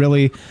 Is this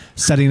really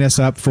setting us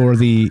up for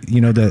the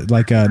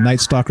like Night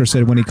Stalker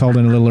said when he called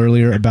in a little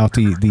earlier about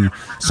the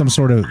some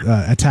sort of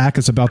attack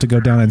that's about to go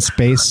down in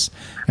space,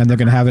 and they're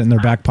going to have it in their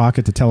back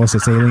pocket to tell us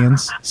it's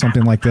aliens,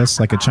 something like this,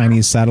 like a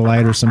Chinese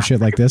satellite or some shit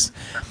like this.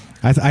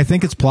 I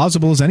think it's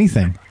plausible as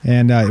anything,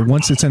 and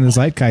once it's in the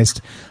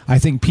zeitgeist, I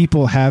think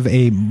people have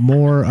a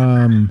more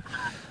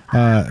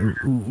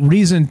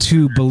reason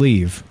to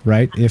believe,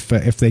 right? If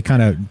they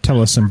kind of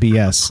tell us some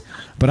BS,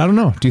 but I don't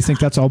know. Do you think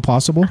that's all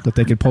possible, that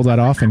they could pull that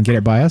off and get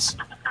it by us?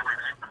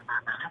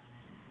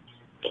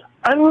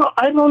 I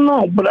don't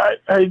know, but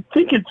I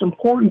think it's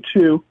important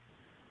to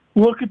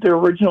look at the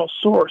original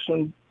source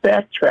and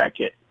backtrack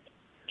it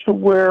to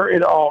where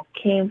it all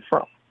came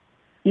from.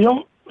 You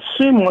don't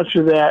see much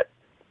of that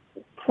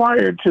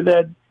prior to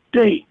that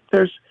date.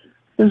 There's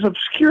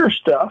obscure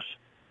stuff,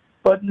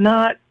 but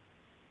not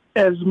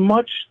as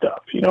much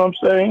stuff. You know what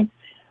I'm saying?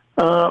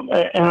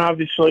 And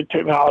obviously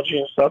technology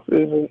and stuff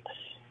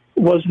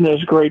wasn't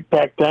as great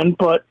back then,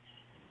 but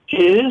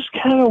it is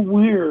kind of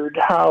weird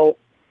how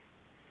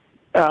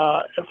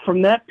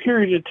from that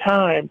period of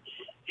time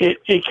it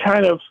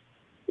kind of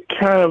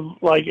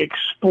like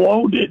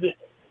exploded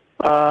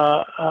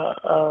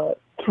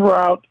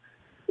throughout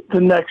the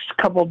next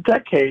couple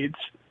decades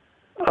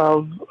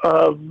of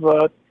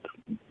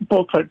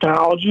both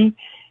technology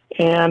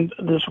and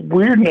this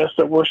weirdness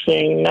that we're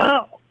seeing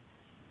now.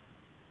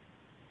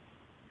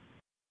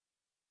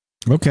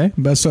 Okay,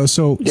 but so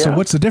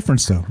what's the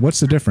difference though? What's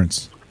the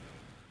difference?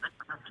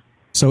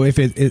 So if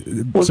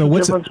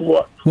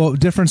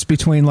difference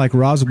between like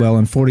Roswell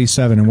and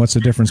 47, and what's the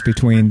difference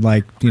between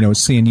like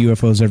seeing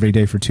UFOs every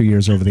day for 2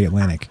 years over the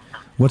Atlantic?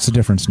 What's the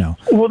difference now?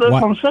 Well, that's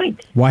what I'm saying.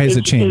 Why has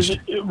it changed?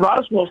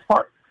 Roswell's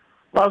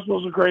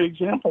a great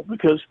example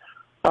because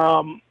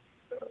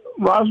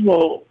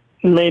Roswell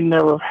may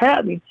never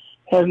have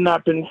had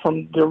not been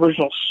from the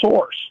original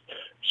source.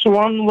 So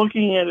I'm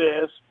looking at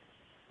it as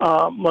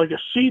like a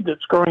seed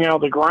that's growing out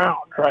of the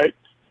ground, right?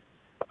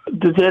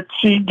 Did that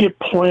seed get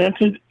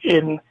planted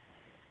in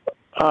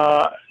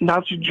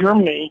Nazi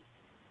Germany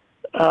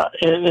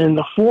in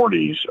the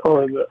 40s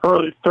or the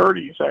early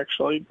 30s,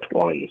 actually,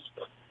 20s,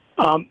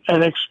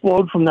 and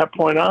explode from that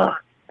point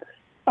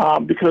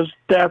on? Because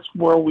that's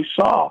where we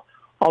saw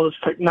all this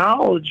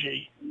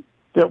technology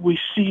that we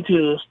see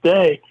to this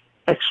day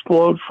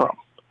explode from.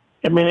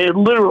 I mean, it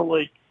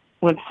literally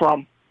went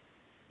from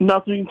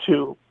nothing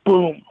to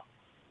boom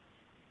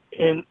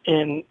in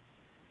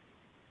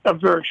a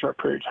very short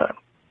period of time.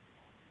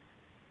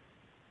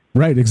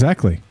 Right,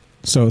 exactly.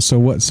 So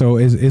what? So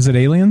is it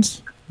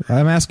aliens?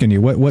 I'm asking you.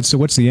 What's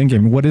the end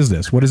game? What is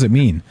this? What does it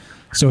mean?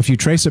 So if you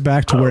trace it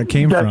back to where it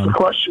came from, that's the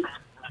question.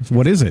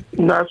 What is it?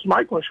 That's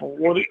my question.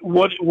 What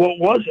was it?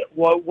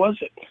 What was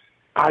it?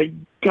 I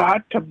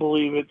got to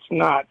believe it's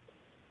not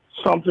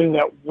something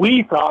that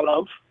we thought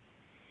of,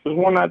 because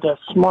we're not that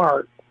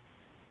smart.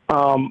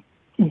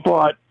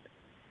 But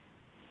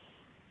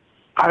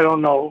I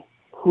don't know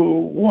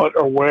who, what,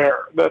 or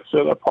where. That's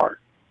the other part.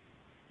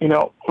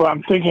 But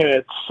I'm thinking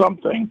it's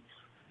something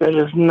that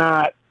is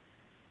not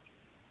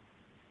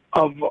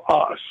of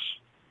us.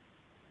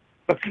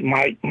 That's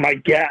my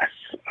guess.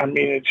 I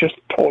mean, it's just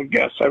a total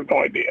guess. I have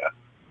no idea.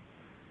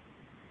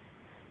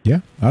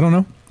 Yeah, I don't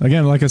know.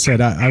 Again, like I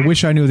said, I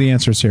wish I knew the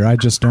answers here. I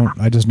just don't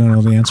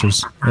know the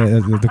answers.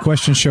 The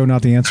question show,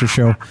 not the answer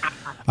show.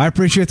 I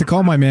appreciate the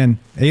call, my man.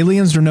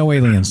 Aliens or no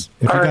aliens?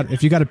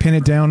 If you got to pin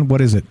it down,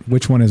 what is it?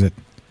 Which one is it?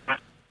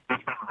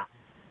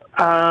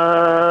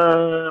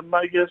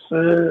 My guess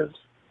is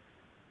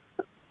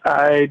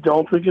I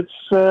don't think it's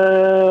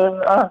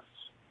us.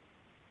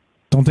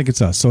 Don't think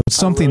it's us. So it's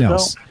something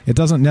else. It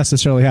doesn't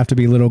necessarily have to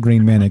be Little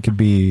Green Men. It could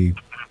be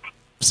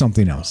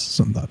something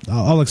else.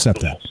 I'll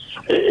accept that.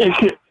 It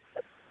could,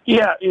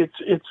 yeah,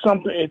 it's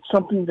something. It's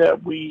something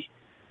that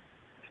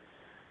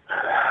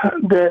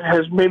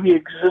has maybe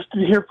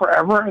existed here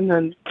forever, and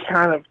then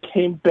kind of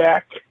came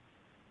back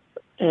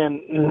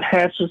and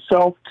enhanced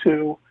itself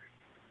to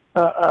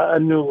a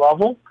new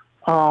level.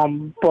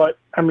 But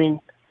I mean,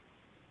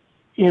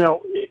 you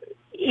know,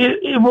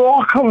 it will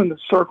all come in a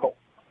circle.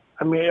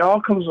 I mean, it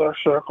all comes in a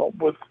circle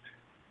with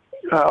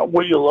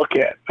what you look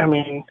at. I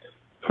mean,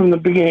 from the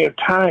beginning of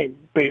time,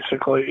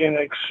 basically, and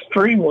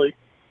extremely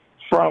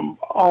from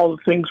all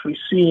the things we've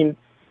seen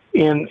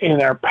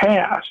in our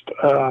past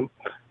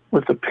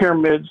with the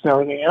pyramids and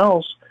everything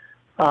else.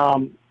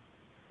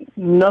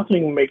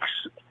 Nothing makes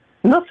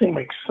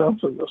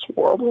sense in this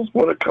world is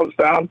what it comes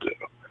down to.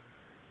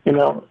 You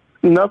know,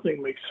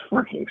 nothing makes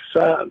freaking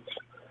sense.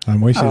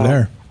 I'm with you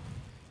there.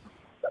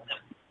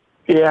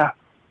 Yeah,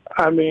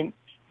 I mean,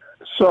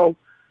 so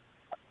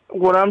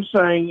what I'm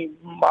saying,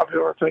 a lot of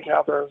people are thinking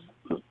out there is,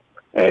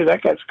 hey,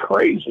 that guy's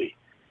crazy.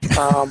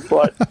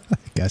 But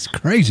that's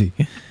crazy.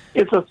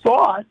 It's a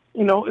thought,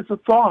 you know. It's a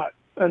thought,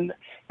 and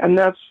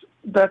that's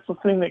the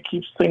thing that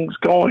keeps things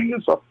going.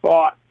 Is a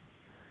thought,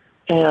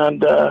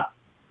 and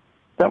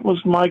that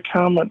was my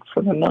comment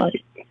for the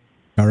night.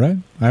 All right,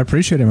 I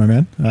appreciate it, my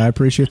man. I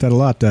appreciate that a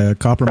lot.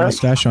 Copper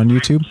Mustache on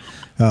YouTube,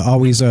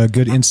 always a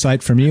good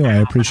insight from you. I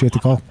appreciate the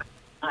call.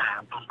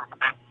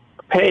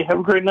 Hey, have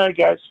a great night,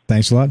 guys.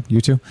 Thanks a lot.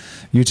 You too.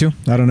 You too.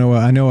 I don't know.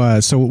 I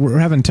know. So we're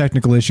having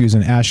technical issues,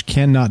 and Ash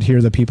cannot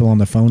hear the people on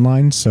the phone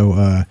line.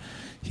 So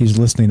he's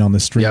listening on the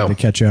stream to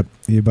catch up.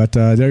 But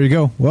there you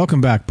go.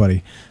 Welcome back,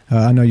 buddy.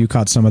 I know you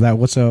caught some of that.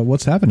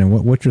 What's happening?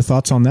 What's your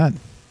thoughts on that?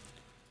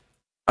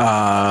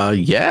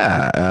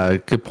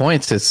 Good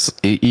points. It's,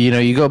 you know,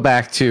 you go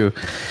back to,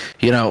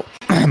 you know,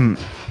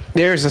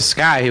 there's this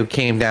guy who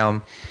came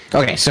down.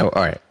 Okay, so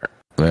all right.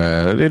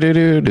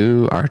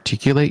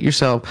 Articulate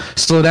yourself.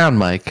 Slow down,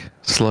 Mike.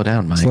 Slow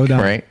down, Mike. Slow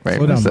down. Right.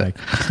 Slow down, Mike.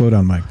 Slow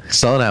down, Mike.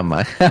 Slow down,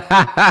 Mike.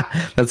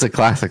 That's a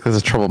classic. That's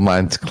a Troubled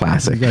Minds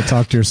classic. You got to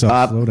talk to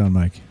yourself. Slow down,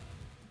 Mike.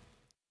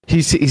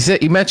 He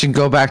said, you mentioned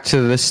go back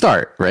to the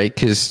start, right?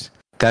 Because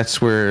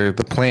that's where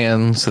the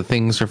plans, the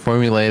things are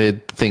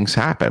formulated, things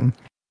happen.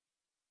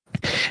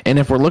 And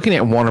if we're looking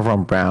at Warner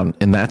von Braun,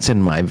 and that's in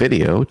my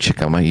video,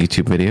 check out my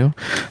YouTube video,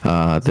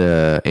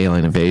 the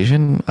alien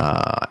invasion,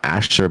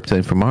 Ash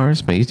representing from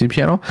Mars, my YouTube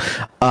channel,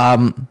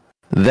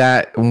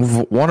 that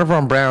Warner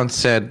von Braun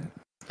said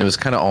it was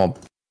kind of all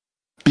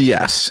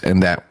BS,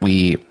 and that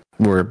we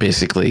were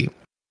basically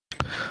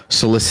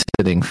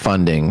soliciting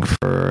funding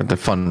to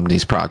fund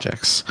these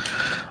projects.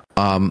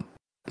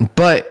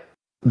 But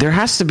there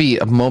has to be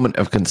a moment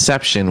of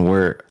conception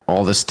where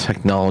all this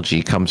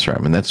technology comes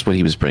from, and that's what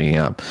he was bringing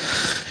up.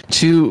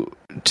 For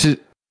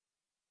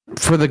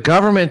the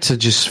government to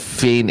just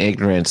feign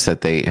ignorance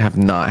that they have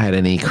not had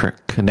any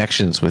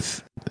connections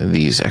with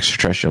these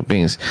extraterrestrial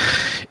beings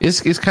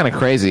is kind of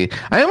crazy.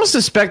 I almost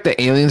suspect that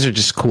aliens are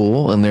just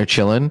cool and they're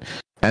chilling,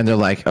 and they're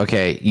like,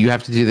 okay, you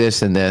have to do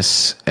this and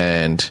this,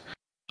 and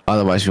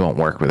otherwise we won't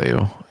work with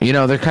you. You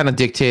know, they're kind of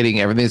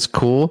dictating everything's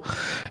cool,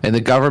 and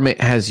the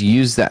government has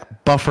used that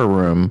buffer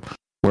room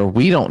where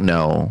we don't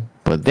know,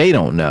 but they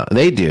don't know.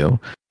 They do,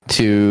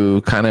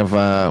 to kind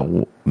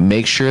of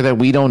make sure that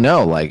we don't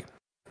know, like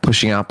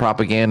pushing out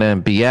propaganda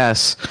and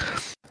BS.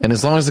 And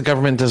as long as the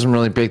government doesn't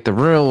really break the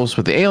rules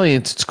with the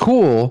aliens, it's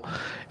cool,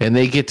 and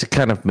they get to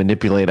kind of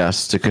manipulate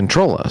us to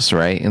control us,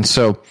 right? And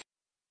so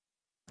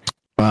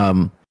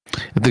if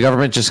the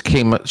government just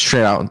came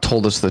straight out and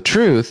told us the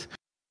truth,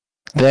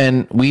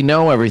 then we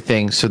know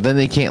everything, so then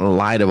they can't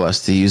lie to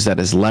us to use that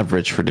as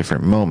leverage for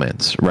different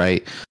moments,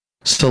 right?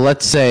 So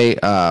let's say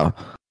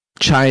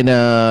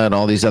China and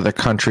all these other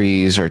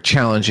countries are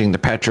challenging the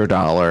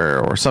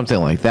petrodollar or something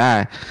like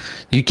that.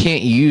 You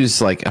can't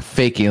use like a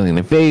fake alien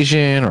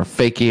invasion or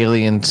fake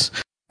aliens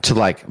to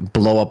like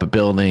blow up a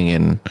building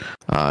and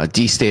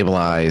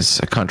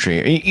destabilize a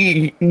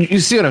country. You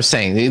see what I'm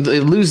saying? They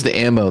lose the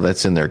ammo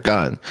that's in their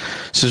gun.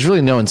 So there's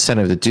really no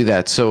incentive to do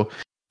that. So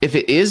if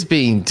it is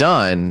being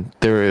done,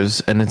 there is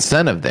an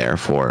incentive there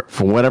for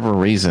whatever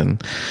reason.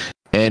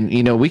 And,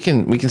 you know, we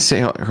can sit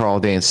here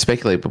all day and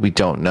speculate, but we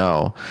don't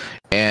know.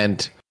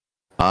 And,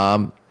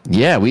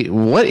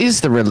 what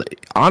is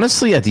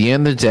honestly, at the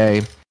end of the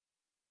day,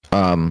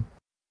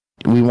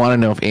 we want to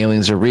know if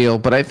aliens are real,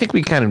 but I think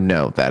we kind of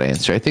know that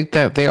answer. I think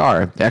that they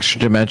are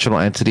extra-dimensional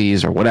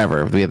entities or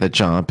whatever. We have the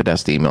John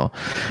Podesta email.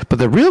 But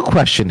the real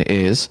question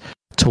is,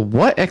 to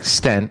what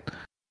extent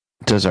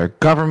does our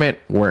government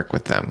work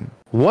with them?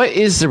 What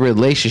is the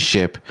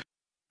relationship?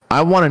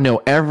 I want to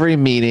know every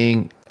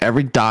meeting,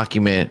 every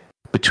document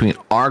between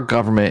our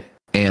government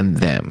and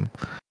them.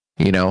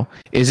 You know,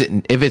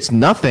 if it's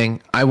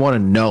nothing, I want to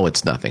know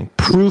it's nothing.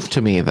 Prove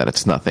to me that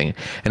it's nothing.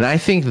 And I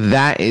think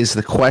that is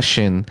the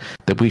question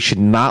that we should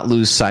not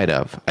lose sight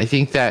of. I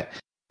think that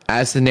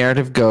as the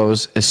narrative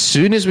goes, as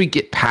soon as we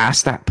get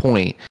past that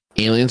point,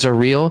 aliens are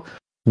real.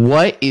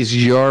 What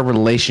is your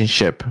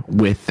relationship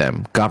with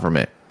them,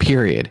 government?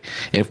 Period.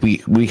 If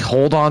we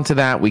hold on to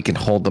that, we can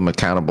hold them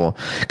accountable.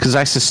 Because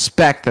I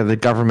suspect that the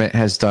government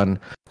has done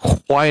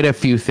quite a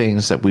few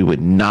things that we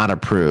would not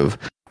approve,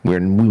 where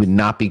we would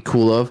not be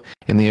cool of,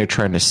 and they are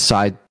trying to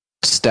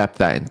step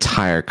that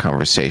entire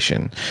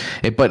conversation.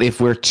 But if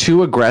we're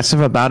too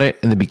aggressive about it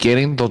in the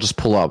beginning, they'll just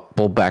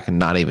pull back and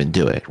not even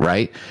do it,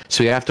 right?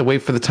 So you have to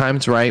wait for the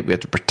time's right. We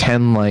have to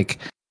pretend like,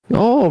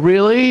 oh,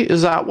 really?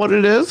 Is that what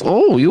it is?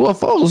 Oh,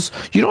 UFOs.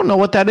 You don't know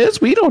what that is?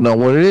 We don't know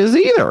what it is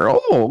either.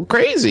 Oh,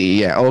 crazy.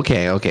 Yeah,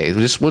 okay.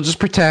 We'll just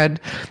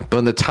pretend. But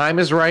when the time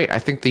is right, I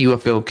think the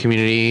UFO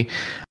community,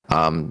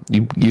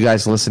 you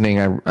guys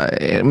listening,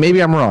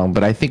 maybe I'm wrong,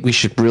 but I think we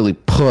should really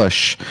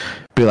push,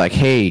 be like,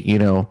 hey,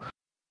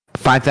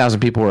 5,000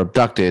 people were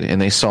abducted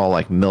and they saw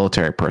like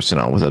military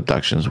personnel with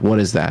abductions. What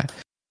is that?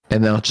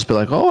 And they'll just be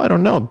like, oh, I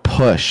don't know.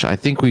 Push. I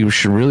think we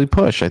should really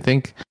push. I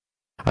think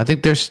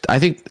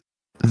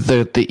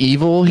the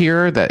evil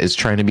here that is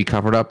trying to be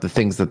covered up, the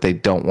things that they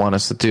don't want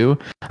us to do,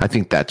 I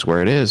think that's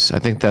where it is. I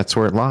think that's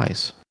where it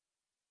lies.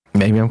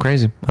 Maybe I'm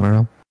crazy. I don't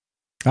know.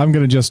 I'm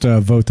going to just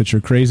vote that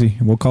you're crazy.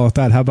 We'll call it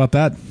that. How about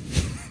that?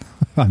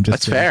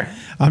 That's kidding. Fair.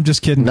 I'm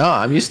just kidding. No,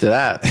 I'm used to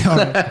that.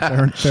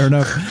 Fair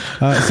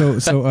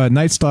enough. So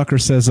Night Stalker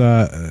says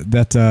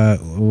that,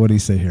 what do you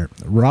say here?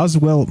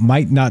 Roswell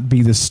might not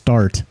be the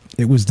start.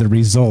 It was the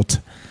result.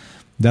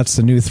 That's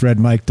the new thread,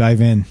 Mike.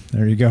 Dive in.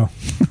 There you go.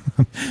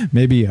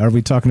 Maybe, are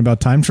we talking about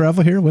time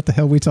travel here? What the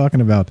hell are we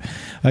talking about?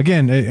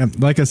 Again,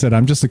 like I said,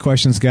 I'm just a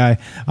questions guy.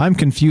 I'm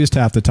confused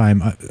half the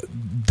time.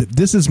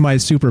 This is my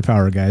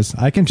superpower, guys.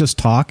 I can just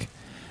talk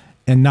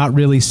and not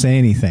really say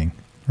anything.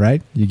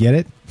 Right? You get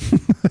it?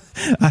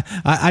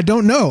 I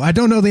don't know. I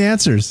don't know the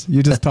answers.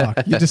 You just talk.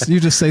 You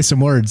just say some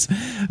words.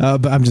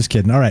 But I'm just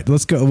kidding. All right,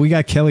 let's go. We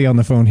got Kelly on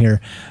the phone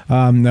here.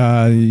 Any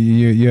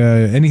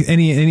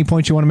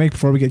points you want to make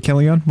before we get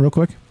Kelly on, real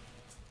quick?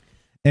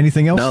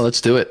 Anything else? No, let's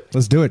do it.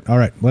 Let's do it. All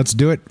right, let's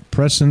do it.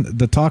 Pressing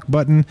the talk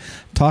button.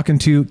 Talking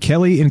to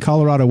Kelly in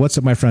Colorado. What's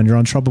up, my friend? You're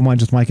on Troubled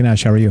Minds with Mike and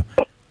Ash. How are you?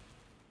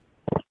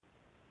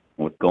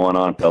 What's going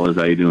on, fellas?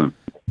 How you doing?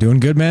 Doing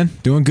good, man.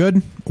 Doing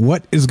good.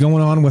 What is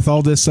going on with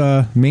all this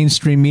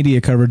mainstream media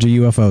coverage of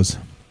UFOs?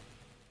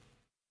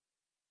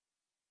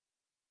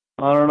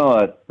 I don't know.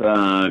 It's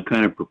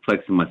kind of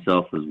perplexing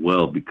myself as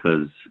well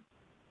because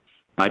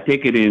I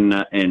take it in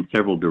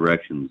several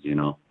directions,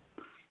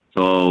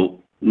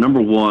 So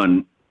number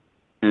one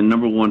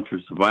for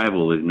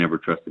survival is never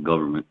trust the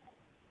government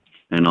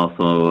and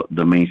also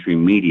the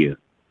mainstream media.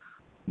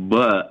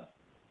 But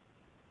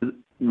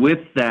with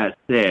that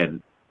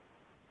said,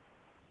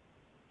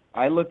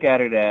 I look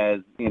at it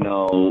as,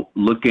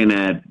 looking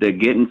at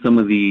getting some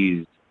of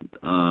these,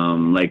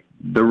 like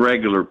the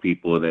regular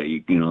people that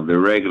the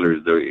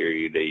regulars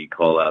that you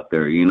call out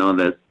there,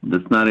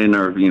 that's not in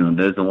our,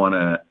 doesn't want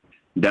to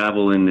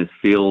dabble in this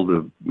field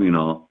of,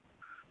 the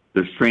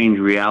strange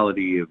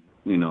reality of,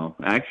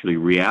 actually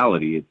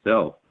reality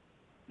itself.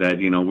 That,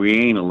 we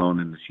ain't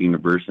alone in this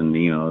universe, and,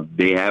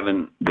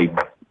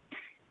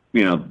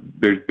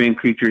 there's been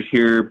creatures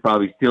here,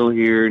 probably still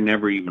here,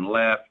 never even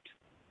left.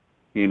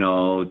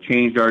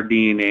 Changed our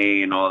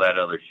DNA and all that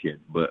other shit.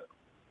 But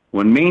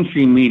when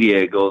mainstream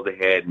media goes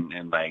ahead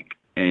and like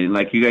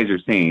you guys are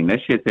saying,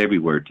 that shit's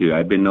everywhere too.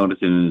 I've been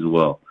noticing it as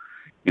well.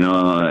 You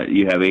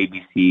have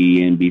ABC,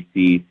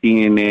 NBC,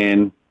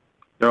 CNN.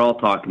 They're all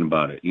talking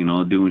about it.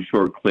 Doing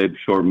short clips,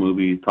 short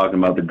movies, talking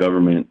about the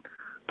government.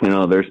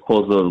 They're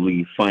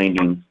supposedly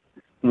finding,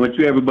 which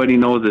everybody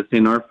knows that's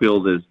in our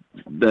field is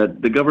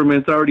that the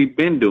government's already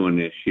been doing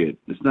this shit.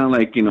 It's not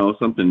like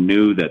something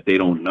new that they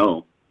don't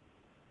know.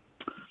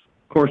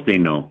 Of course they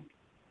know,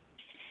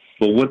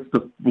 but what's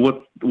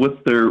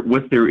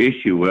their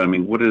issue? I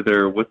mean, what's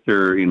their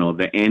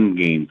the end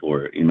game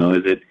for it?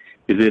 Is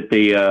it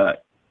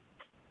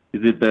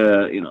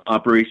the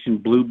Operation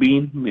Blue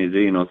Beam? Is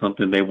it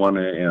something they want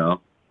to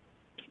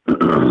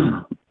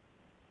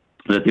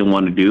that they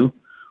want to do,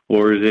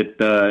 or is it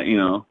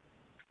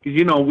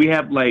because we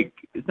have like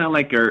it's not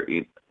like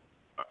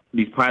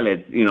these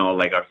pilots,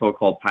 like our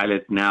so-called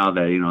pilots now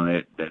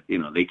that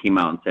they came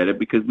out and said it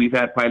because we've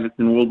had pilots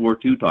in World War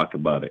II talk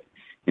about it.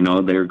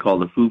 They're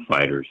called the Foo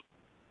Fighters.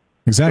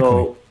 Exactly.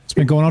 So, it's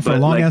been going on for a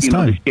long ass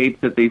time. The shapes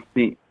that they've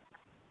seen.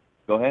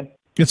 Go ahead.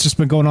 It's just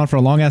been going on for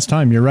a long ass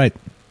time. You're right.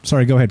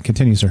 Sorry. Go ahead.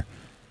 Continue, sir.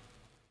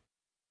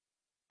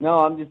 No,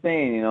 I'm just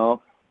saying.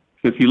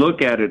 If you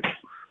look at it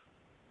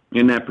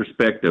in that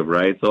perspective,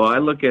 right? So I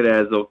look at it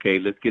as okay.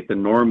 Let's get the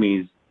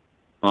normies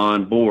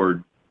on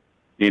board.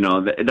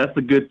 That's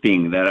a good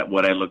thing. That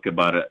what I look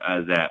about it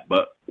as that.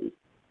 But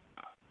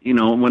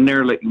when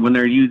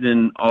they're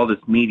using all this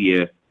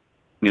media,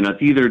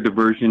 it's either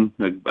diversion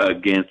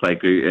against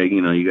like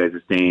you guys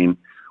are saying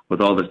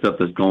with all the stuff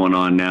that's going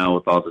on now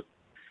with all this,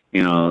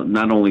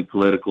 not only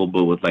political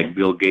but with like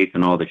Bill Gates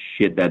and all the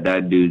shit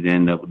that dude's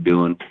end up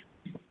doing,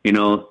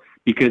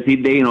 because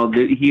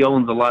he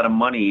owns a lot of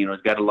money.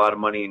 He's got a lot of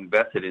money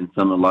invested in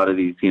a lot of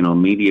these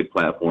media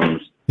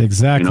platforms.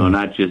 Exactly.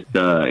 Not just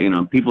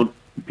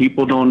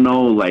people don't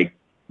know like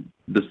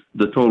the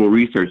total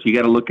research. You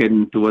got to look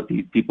into what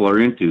these people are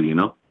into.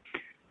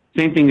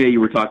 Same thing that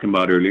you were talking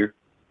about earlier.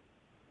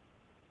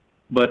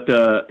 But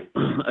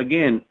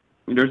again,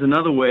 there's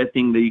another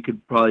thing that you could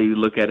probably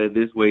look at it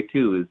this way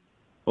too. Is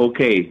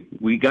okay,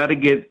 we got to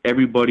get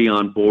everybody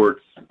on board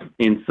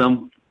in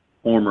some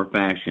form or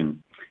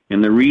fashion.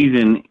 And the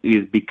reason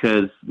is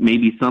because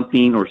maybe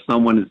something or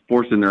someone is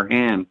forcing their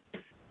hand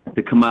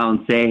to come out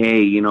and say,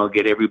 hey,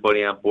 get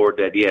everybody on board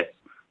that, yes,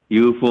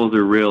 UFOs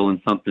are real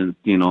and something's,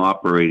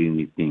 operating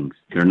these things.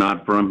 They're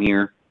not from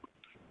here,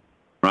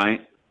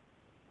 right?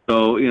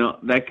 So,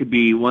 that could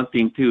be one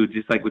thing, too,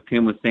 just like what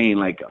Tim was saying.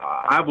 Like,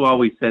 I've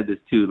always said this,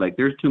 too. Like,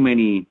 there's too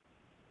many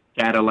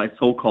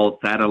so-called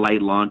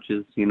satellite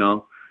launches,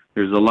 There's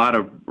a lot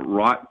of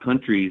rock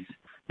countries,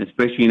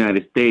 especially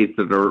United States,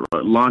 that are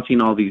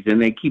launching all these,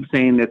 and they keep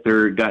saying that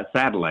they're got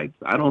satellites.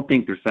 I don't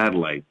think they're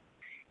satellites.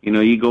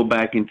 You go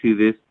back into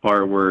this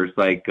part where it's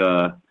like,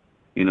 the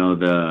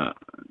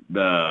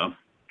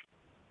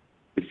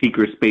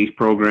secret space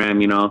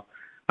program,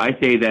 I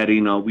say that,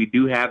 we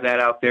do have that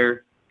out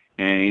there,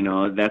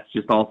 and, that's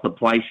just all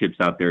supply ships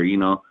out there,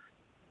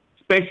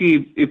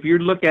 especially if you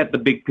look at the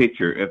big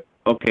picture.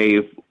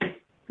 If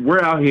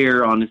we're out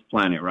here on this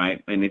planet,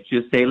 right, and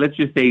let's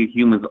just say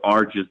humans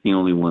are just the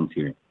only ones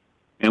here,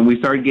 and we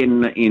start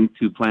getting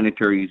into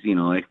planetary,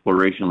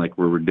 exploration like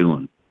where we're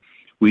doing,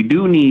 we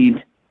do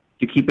need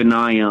to keep an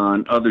eye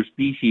on other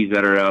species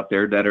that are out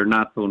there that are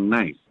not so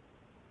nice.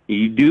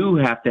 You do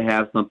have to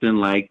have something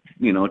like,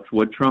 it's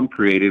what Trump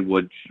created,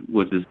 which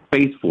was the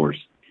Space Force.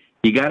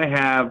 You got to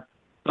have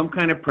some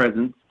kind of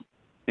presence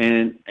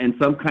and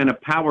some kind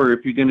of power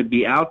if you're going to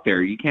be out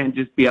there. You can't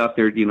just be out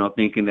there,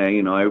 thinking that,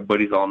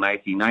 everybody's all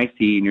nicey,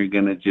 and you're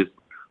going to just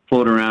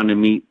float around and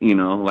meet,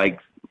 like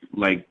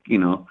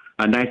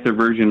a nicer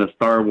version of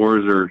Star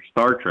Wars or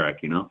Star Trek,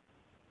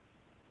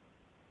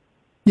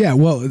 Yeah,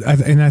 well,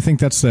 I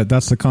think that's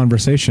the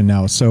conversation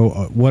now.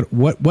 So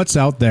what's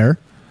out there?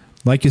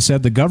 Like you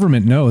said, the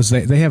government knows.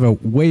 They have a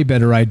way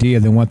better idea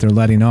than what they're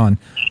letting on.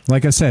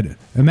 Like I said,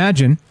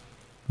 imagine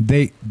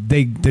the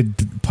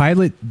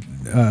pilot,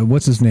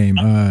 what's his name?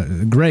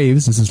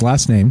 Graves is his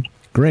last name.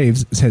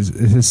 Graves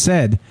has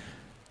said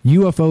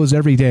UFOs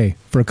every day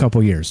for a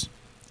couple years.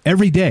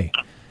 Every day.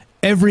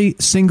 Every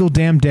single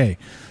damn day.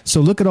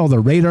 So look at all the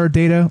radar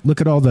data. Look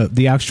at all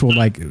the actual,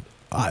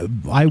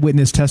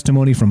 eyewitness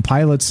testimony from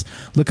pilots.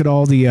 Look at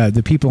all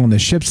the people on the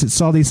ships that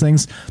saw these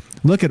things.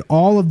 Look at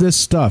all of this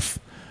stuff.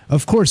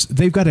 Of course,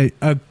 they've got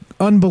a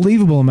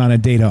unbelievable amount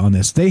of data on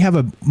this. They have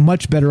a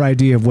much better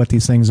idea of what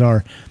these things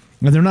are,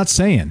 and they're not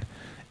saying.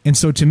 And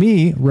so to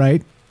me,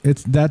 right,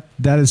 it's that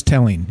is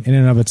telling in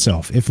and of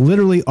itself. If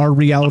literally our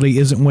reality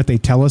isn't what they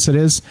tell us it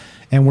is,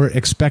 and we're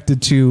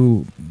expected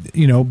to,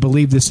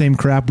 believe the same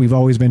crap we've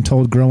always been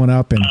told growing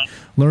up and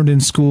learned in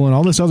school and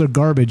all this other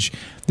garbage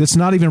that's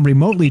not even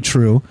remotely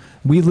true,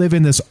 we live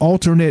in this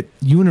alternate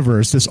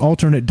universe, this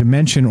alternate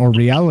dimension or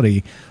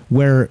reality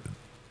where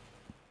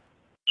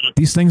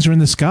these things are in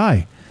the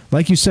sky.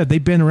 Like you said,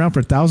 they've been around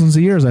for thousands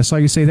of years. I saw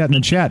you say that in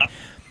the chat.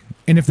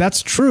 And if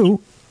that's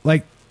true,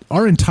 like,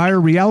 our entire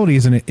reality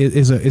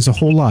is a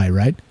whole lie,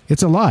 right?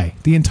 It's a lie,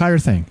 the entire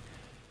thing.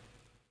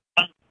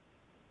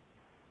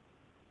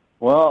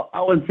 Well,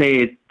 I would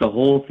say the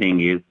whole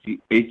thing is,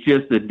 it's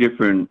just a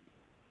different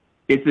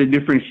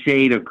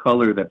shade of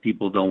color that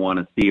people don't want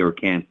to see or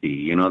can't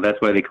see.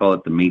 That's why they call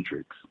it the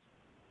Matrix.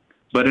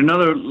 But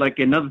another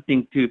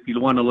thing too, if you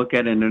want to look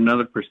at it in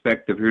another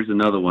perspective, here's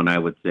another one I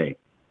would say.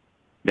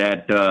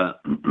 That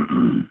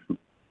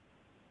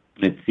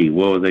let's see,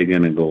 what was I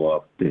going to go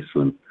off this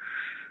one?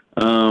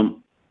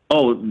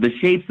 The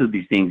shapes of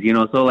these things,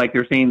 so like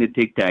they're saying the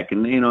Tic Tac,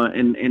 and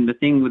and the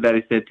thing that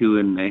I said too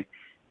in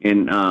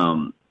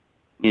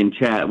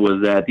chat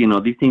was that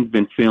these things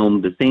been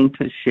filmed, the same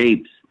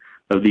shapes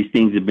of these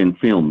things have been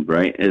filmed,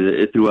 right,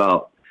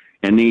 throughout,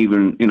 and they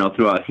even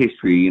throughout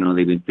history,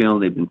 they've been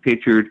filmed, they've been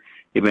pictured,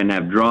 they've been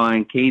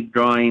cave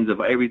drawings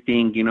of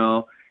everything,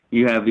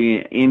 you have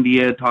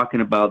India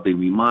talking about the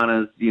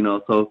Vimanas,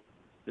 so.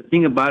 The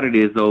thing about it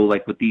is, though,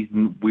 like with these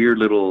weird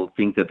little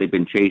things that they've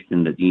been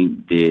chasing, that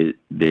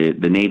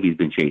the Navy's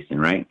been chasing,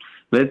 right?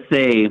 Let's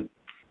say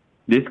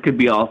this could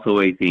be also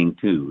a thing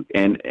too,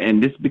 and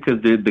this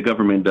because the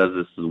government does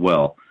this as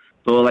well.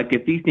 So, like,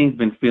 if these things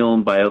been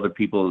filmed by other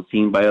people,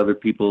 seen by other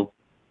people,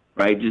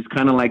 right? Just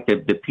kind of like the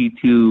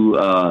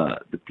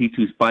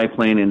P2 spy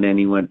plane, and then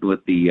he went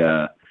with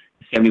the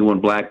 71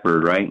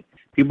 Blackbird, right?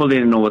 People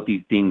didn't know what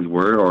these things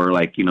were, or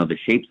the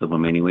shapes of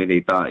them anyway.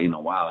 They thought,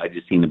 wow, I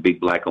just seen a big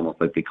black, almost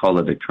like they call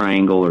it a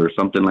triangle or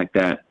something like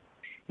that.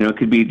 It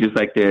could be just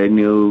like the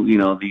new,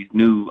 these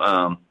new,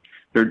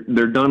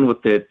 they're done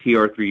with the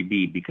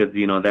TR-3B because,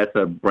 that's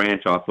a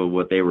branch off of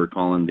what they were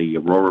calling the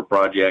Aurora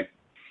Project,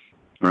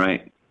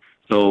 right?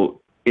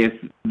 So if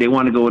they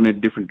want to go in a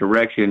different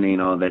direction,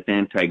 that's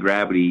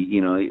anti-gravity,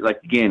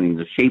 again,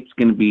 the shape's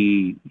going to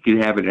be, you could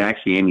have it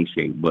actually any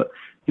shape, but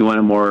you want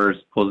it more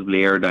supposedly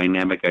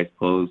aerodynamic, I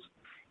suppose.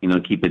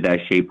 Keep it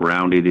that shape,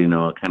 rounded, kind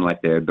of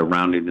like the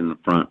rounded in the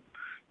front,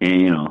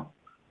 and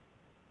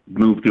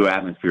move through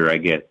atmosphere, I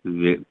guess,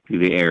 through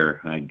the air.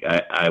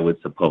 I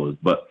would suppose,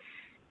 but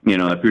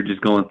if you're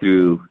just going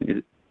through,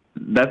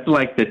 that's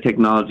like the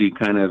technology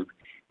kind of.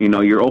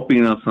 You're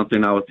opening up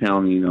something. I was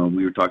telling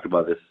we were talking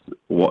about this,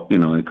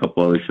 in a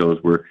couple other shows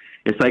where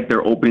it's like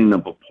they're opening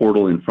up a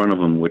portal in front of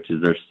them, which is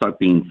they're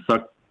being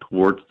sucked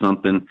towards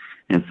something,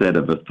 instead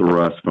of a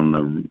thrust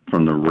from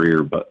the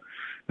rear. But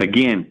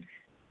again,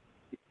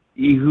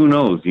 who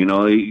knows?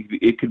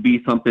 It could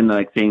be something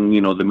like saying,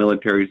 the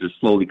militaries are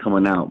slowly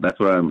coming out. That's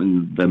what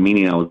the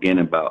meaning I was getting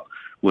about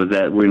was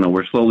that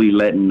we're slowly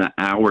letting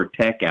our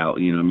tech out.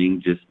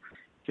 Just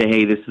say,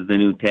 hey, this is the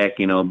new tech.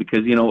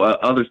 Because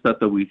other stuff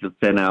that we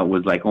sent out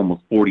was like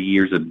almost 40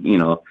 years of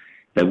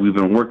that we've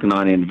been working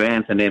on in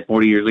advance, and then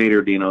 40 years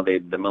later,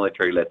 the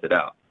military lets it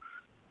out.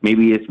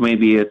 Maybe it's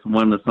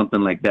one of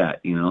something like that.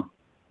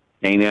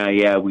 Saying,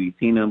 yeah, we've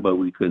seen them, but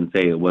we couldn't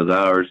say it was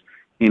ours.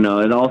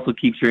 It also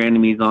keeps your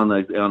enemies on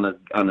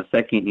the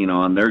second,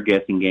 on their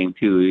guessing game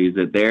too. Is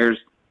it theirs?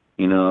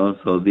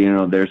 So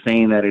they're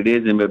saying that it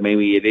isn't, but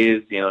maybe it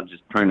is.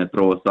 Just trying to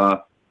throw us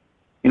off.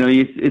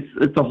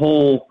 It's a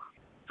whole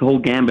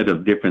gambit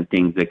of different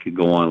things that could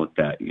go on with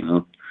that.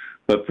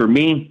 But for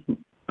me,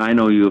 I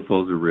know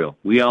UFOs are real.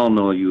 We all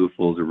know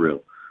UFOs are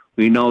real.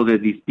 We know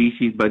that these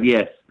species, but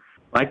yes,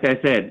 like I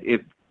said,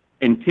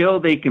 until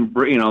they can,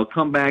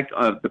 come back,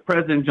 the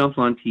president jumps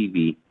on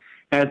TV,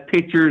 has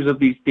pictures of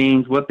these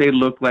things, what they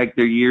look like,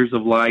 their years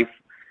of life,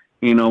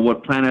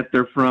 what planet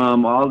they're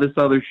from, all this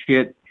other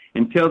shit.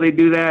 Until they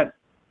do that,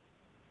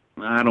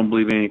 I don't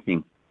believe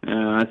anything.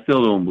 I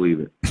still don't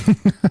believe it.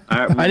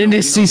 I need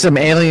to see some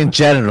alien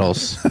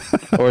genitals,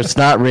 or it's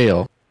not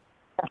real.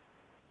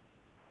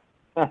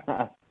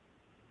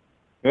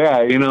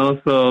 Yeah,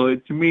 so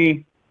to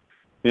me,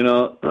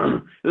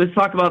 let's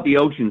talk about the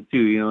oceans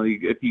too.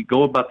 If you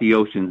go about the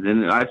oceans,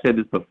 and I've said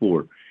this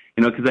before,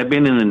 because I've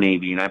been in the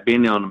Navy and I've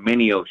been on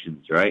many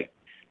oceans, right?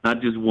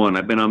 Not just one.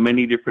 I've been on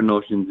many different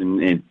oceans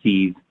and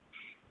seas.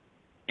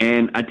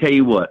 And I tell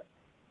you what,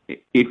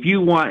 if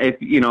you want,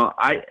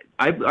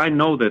 I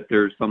know that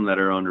there's some that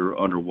are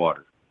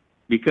underwater,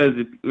 because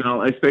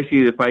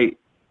especially if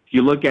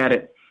you look at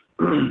it,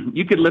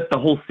 you could lift the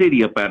whole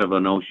city up out of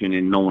an ocean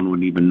and no one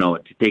would even know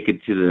it, to take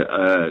it to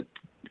the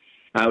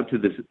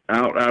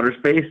outer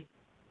space.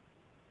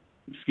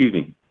 Excuse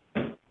me.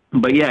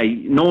 But yeah,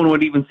 no one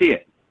would even see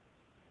it.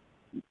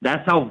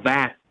 That's how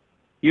vast.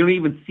 You don't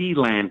even see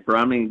land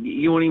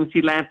you won't even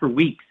see land for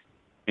weeks.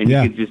 And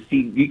you could just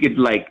see,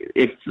 like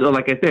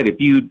I said, if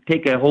you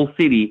take a whole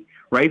city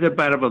right up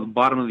out of the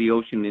bottom of the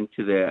ocean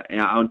into the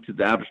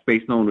outer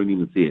space, no one would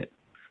even see it.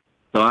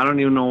 So I don't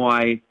even know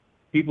why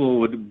people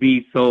would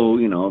be so,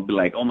 be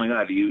like, oh my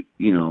God,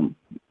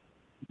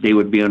 they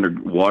would be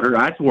underwater.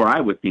 That's where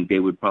I would think they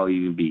would probably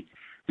even be.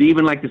 So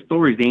even like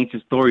the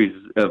ancient stories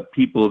of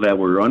people that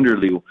were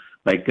under it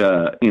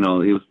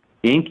was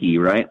Enki,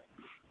 right?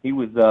 He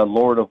was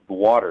Lord of the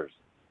Waters.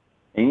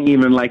 And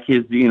even like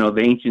his, the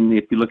ancient,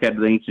 if you look at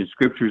the ancient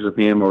scriptures of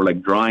him or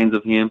like drawings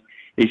of him,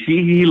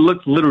 he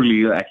looks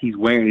literally like he's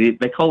wearing it.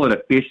 They call it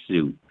a fish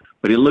suit,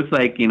 but it looks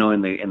like, in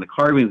the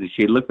carvings and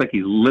shit, it looks like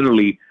he's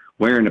literally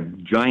wearing a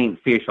giant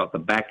fish off the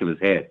back of his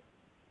head.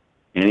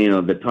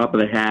 And, the top of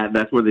the hat,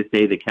 that's where they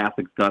say the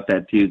Catholics got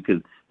that too,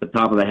 because the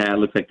top of the hat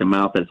looks like the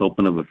mouth that's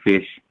open of a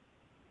fish,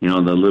 the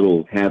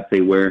little hats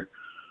they wear.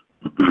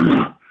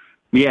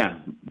 Yeah.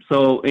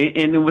 So,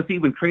 and what's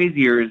even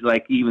crazier is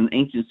like even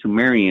ancient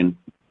Sumerian,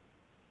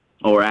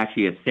 or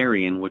actually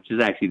Assyrian, which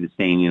is actually the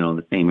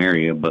same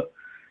area, but,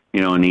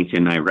 in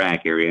ancient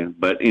Iraq area.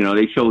 But,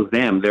 they shows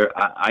them there.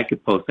 I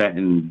could post that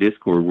in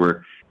Discord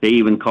where they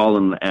even call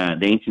them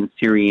the ancient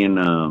Syrian,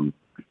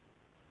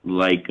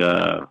 they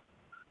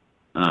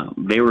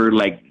were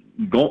like,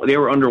 they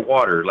were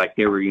underwater. Like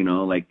they were,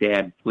 like they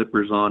had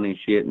flippers on and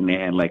shit, and they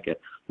had like a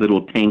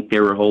little tank they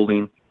were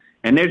holding.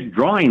 And there's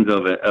drawings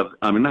of it,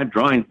 not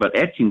drawings, but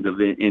etchings of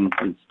it in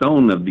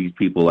stone of these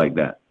people like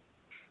that.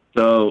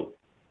 So,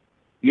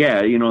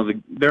 yeah,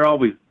 they're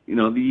always,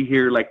 you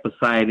hear like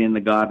Poseidon, the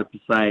god of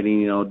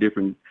Poseidon,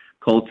 different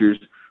cultures.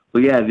 So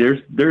yeah,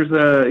 there's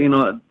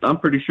I'm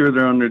pretty sure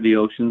they're under the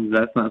oceans.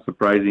 That's not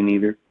surprising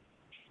either.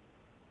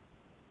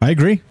 I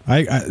agree.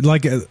 I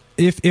like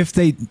if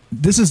they.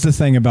 This is the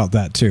thing about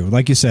that too.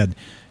 Like you said,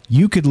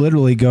 you could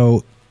literally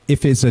go,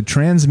 if it's a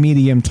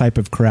transmedium type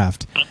of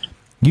craft,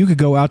 you could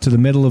go out to the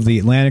middle of the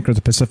Atlantic or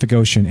the Pacific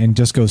Ocean and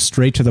just go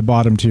straight to the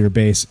bottom to your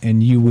base,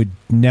 and you would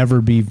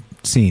never be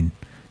seen.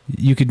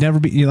 You could never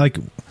be like.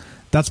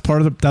 That's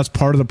part of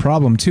the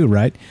problem too,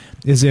 right?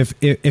 Is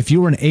if you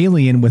were an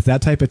alien with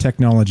that type of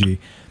technology,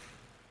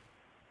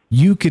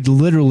 you could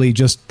literally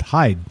just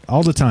hide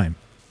all the time.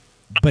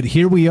 But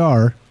here we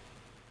are,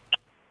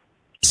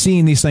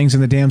 seeing these things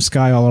in the damn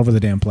sky all over the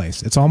damn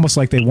place. It's almost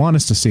like they want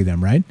us to see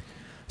them, right?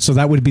 So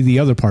that would be the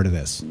other part of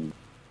this.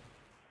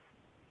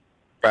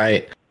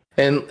 Right.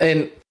 And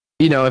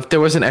if there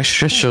was an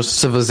extraterrestrial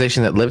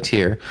civilization that lived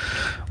here,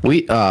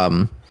 we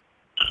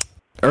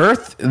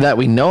Earth that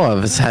we know of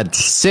has had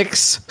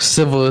 6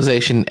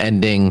 civilization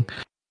ending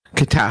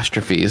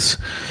catastrophes.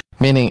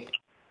 Meaning,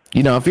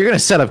 if you're going to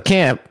set up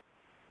camp,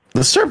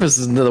 the surface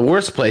is the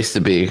worst place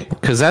to be,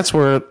 because that's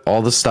where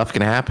all this stuff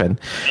can happen.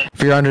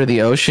 If you're under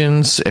the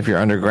oceans, if you're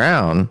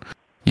underground,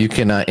 you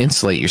can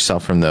insulate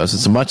yourself from those.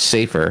 It's much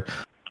safer.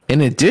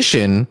 In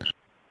addition,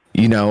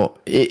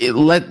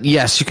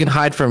 yes, you can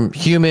hide from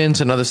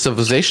humans and other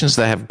civilizations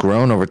that have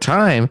grown over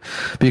time,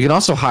 but you can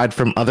also hide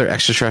from other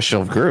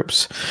extraterrestrial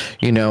groups.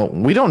 We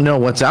don't know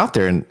what's out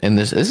there in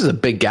this. This is a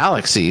big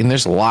galaxy, and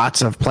there's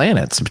lots of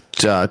planets,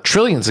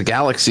 trillions of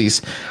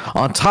galaxies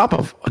on top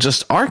of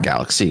just our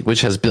galaxy,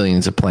 which has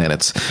billions of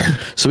planets.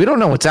 So we don't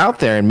know what's out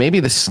there, and maybe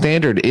the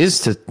standard is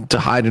to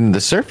hide under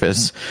the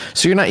surface,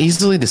 so you're not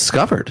easily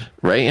discovered,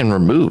 right, and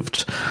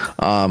removed.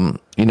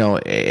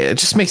 It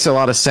just makes a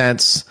lot of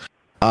sense.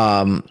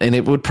 And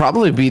it would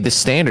probably be the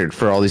standard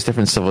for all these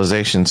different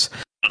civilizations.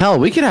 Hell,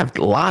 we could have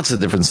lots of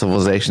different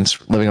civilizations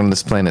living on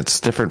this planet,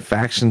 different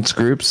factions,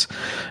 groups.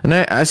 And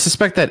I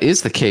suspect that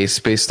is the case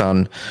based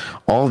on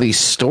all these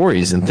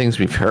stories and things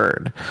we've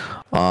heard.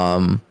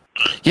 It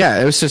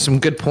was just some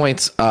good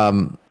points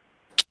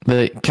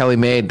that Kelly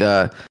made.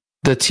 The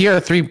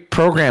TR3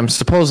 program,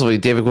 supposedly,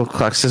 David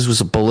Wilcox says,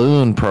 was a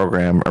balloon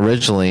program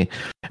originally,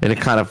 and it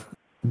kind of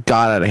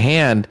got out of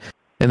hand.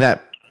 And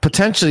that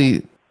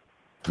potentially...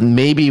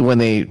 maybe when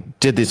they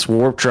did this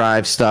warp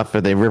drive stuff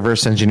or they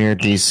reverse engineered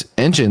these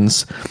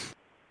engines,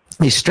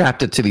 they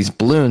strapped it to these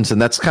balloons,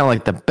 and that's kind of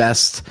like the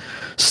best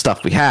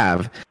stuff we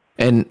have.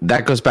 And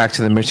that goes back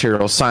to the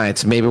material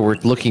science. Maybe we're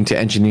looking to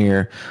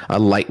engineer a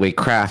lightweight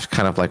craft,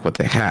 kind of like what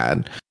they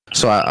had.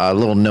 So a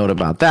little note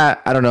about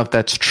that. I don't know if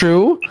that's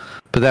true,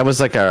 but that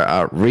was like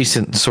a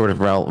recent sort of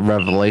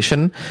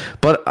revelation.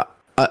 But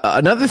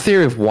another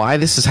theory of why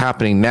this is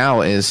happening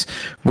now is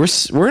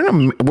we're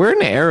in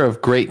an era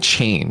of great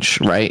change,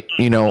 right?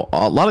 A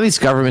lot of these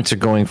governments are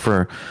going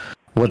for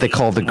what they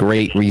call the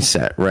Great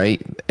Reset,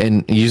 right?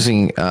 And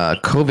using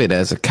COVID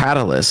as a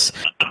catalyst.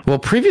 Well,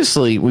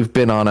 previously we've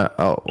been on a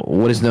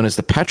what is known as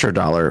the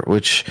petrodollar,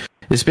 which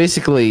is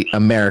basically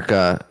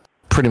America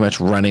pretty much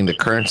running the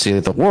currency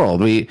of the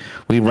world. We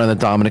run the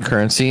dominant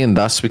currency, and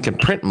thus we can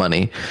print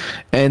money.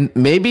 And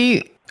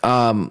maybe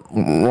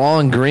we're all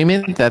in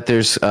agreement that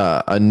there's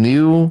a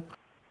new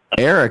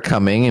era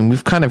coming, and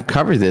we've kind of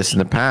covered this in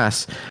the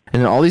past,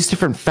 and all these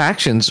different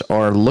factions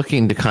are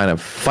looking to kind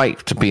of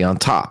fight to be on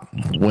top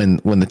when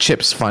the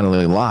chips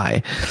finally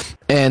lie.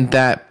 And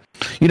that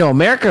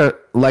America,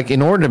 like,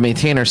 in order to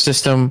maintain our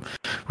system,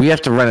 we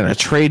have to run in a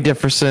trade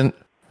deficit.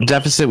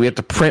 We have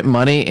to print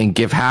money and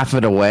give half of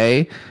it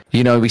away.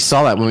 We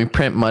saw that when we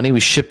print money,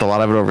 we shipped a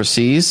lot of it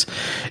overseas.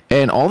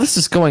 And all this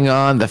is going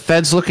on. The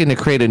Fed's looking to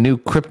create a new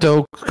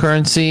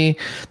cryptocurrency.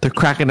 They're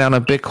cracking down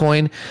on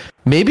Bitcoin.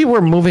 Maybe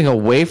we're moving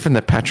away from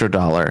the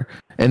petrodollar.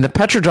 And the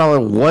petrodollar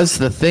was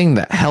the thing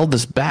that held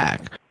us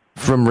back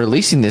from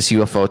releasing this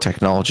UFO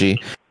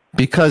technology,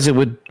 because it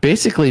would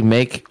basically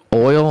make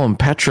oil and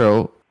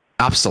petro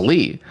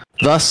obsolete,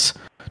 thus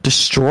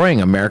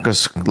destroying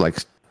America's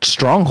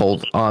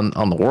stronghold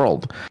on the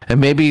world.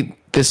 And maybe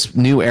this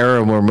new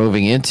era we're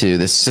moving into,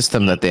 this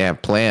system that they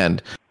have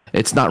planned,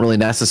 it's not really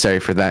necessary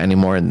for that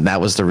anymore, and that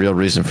was the real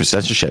reason for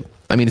censorship.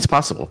 I mean, it's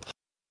possible.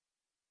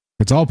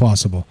 It's all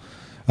possible.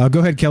 Go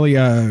ahead, Kelly. Go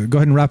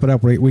ahead and wrap it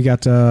up. We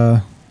got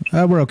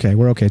we're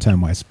okay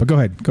time wise, but go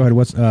ahead.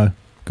 What's go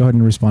ahead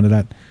and respond to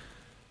that.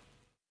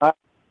 Let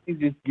me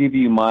just give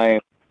you my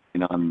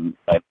opinion on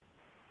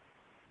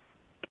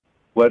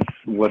what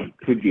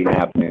could be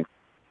happening.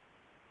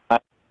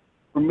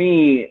 For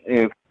me,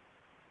 if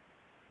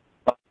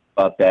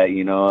about that,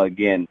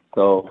 again,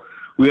 so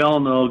we all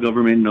know,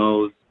 government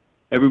knows,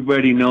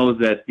 everybody knows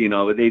that,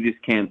 they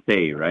just can't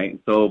say, right?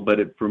 So,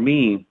 but for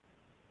me,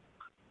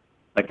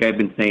 like I've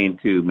been saying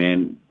too,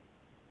 man,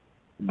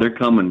 they're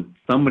coming.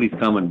 Somebody's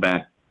coming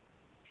back,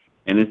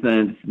 and it's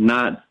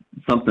not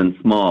something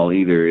small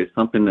either. It's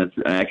something that's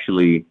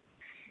actually,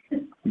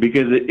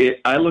 because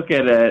I look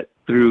at it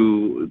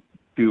through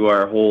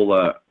our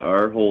whole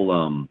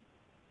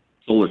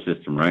solar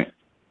system, right?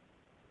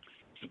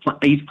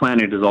 Each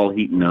planet is all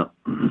heating up.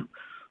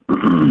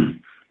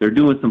 They're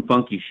doing some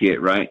funky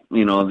shit, right?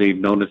 They've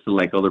noticed that,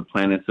 like, other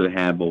planets that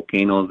have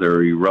volcanoes that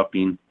are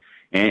erupting,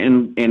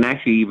 and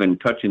actually even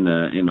touching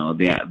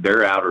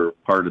their outer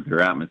part of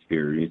their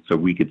atmosphere, so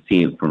we could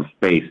see it from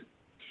space.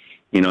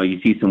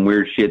 You see some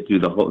weird shit through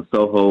the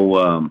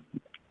Soho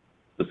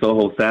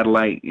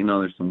satellite.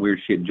 There's some weird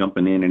shit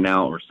jumping in and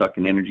out or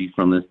sucking energy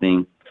from this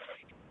thing.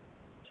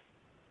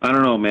 I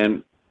don't know,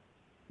 man.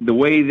 The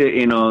way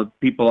that,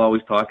 people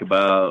always talk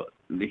about,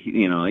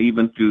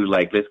 even through,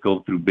 like, let's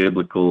go through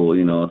biblical,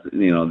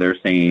 they're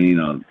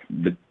saying,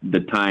 the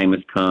time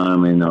has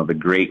come, and the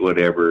great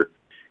whatever,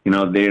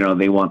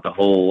 they want the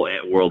whole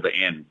world to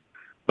end.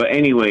 But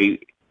anyway,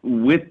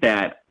 with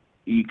that,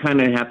 you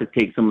kind of have to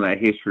take some of that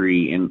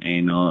history and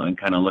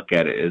kind of look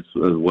at it as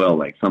well,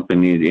 like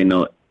something,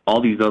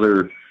 all these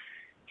other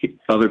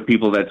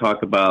people that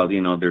talk about,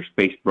 their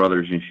space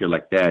brothers and shit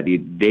like that,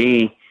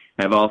 they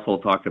have also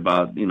talked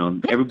about,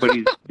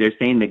 they're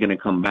saying they're going to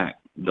come back.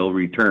 They'll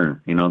return,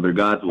 their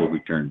gods will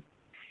return.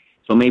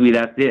 So maybe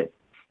that's it.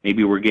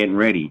 Maybe we're getting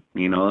ready.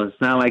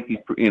 It's not like these,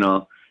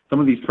 some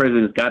of these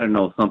presidents got to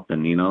know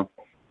something,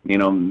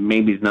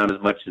 maybe it's not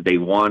as much as they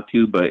want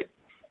to, but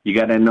you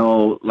got to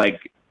know,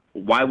 like,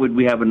 why would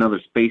we have another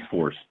space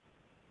force?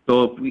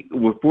 So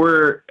if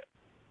we're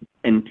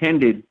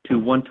intended to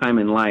one time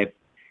in life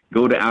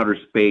go to outer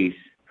space,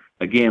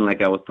 again,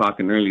 like I was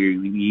talking earlier,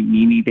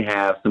 you need to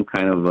have some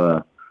kind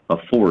of a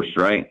force,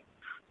 right?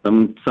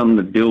 Something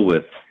to deal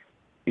with,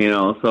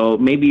 So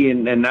maybe,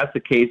 and that's the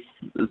case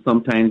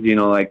sometimes,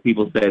 like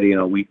people said,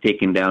 we've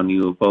taken down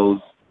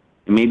UFOs.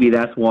 And maybe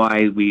that's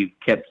why we've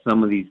kept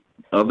some of these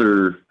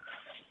other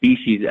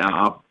species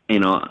out,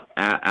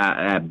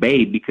 at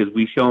bay, because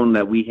we've shown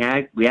that we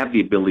have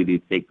the ability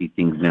to take these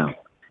things down.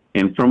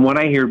 And from what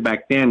I hear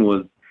back then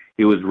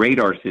it was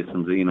radar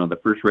systems. The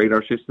first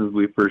radar systems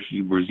we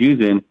was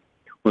using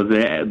was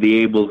the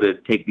able to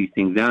take these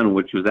things down,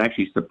 which was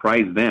actually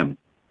surprised them.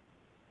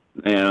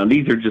 And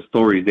these are just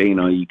stories that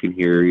you can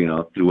hear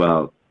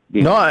throughout.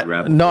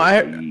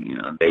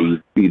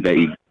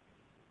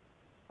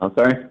 I'm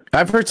sorry.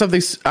 I've heard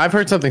something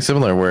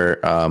similar where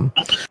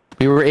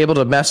we were able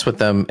to mess with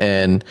them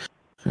and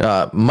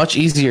much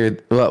easier.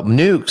 Well,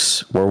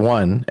 nukes were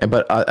one,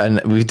 but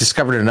and we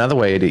discovered another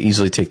way to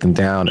easily take them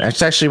down.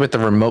 It's actually what the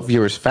remote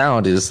viewers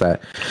found is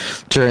that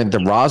during the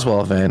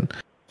Roswell event,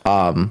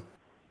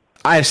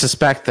 I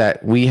suspect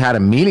that we had a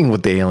meeting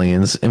with the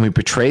aliens and we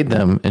betrayed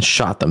them and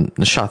shot them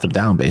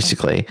down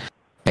basically.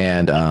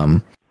 And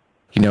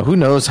who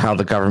knows how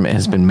the government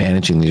has been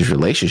managing these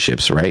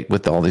relationships, right?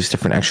 With all these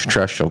different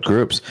extraterrestrial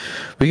groups.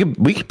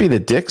 We could be the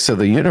dicks of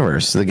the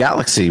universe, the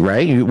galaxy,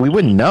 right? We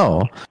wouldn't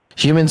know.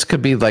 Humans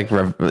could be like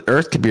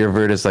Earth could be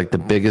revered as like the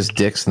biggest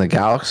dicks in the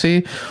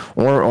galaxy,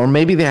 or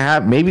maybe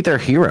they're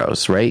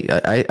heroes, right?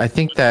 I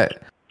think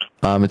that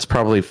it's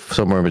probably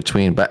somewhere in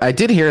between. But I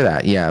did hear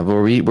that, yeah,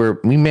 where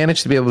we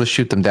managed to be able to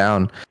shoot them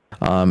down,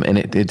 and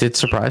it did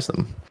surprise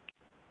them.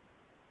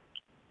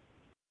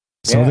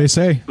 So they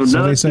say.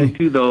 So they say.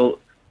 Too, though,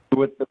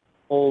 with the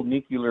whole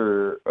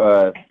nuclear,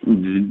 the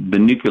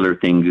nuclear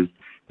thing is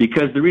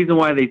because the reason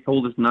why they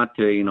told us not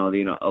to,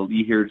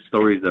 you hear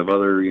stories of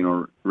other,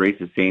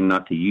 races saying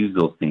not to use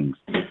those things.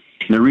 And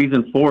the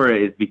reason for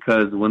it is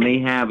because when they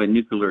have a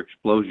nuclear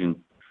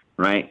explosion,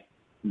 right,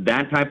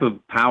 that type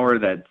of power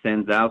that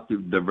sends out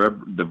the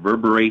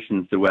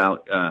reverberations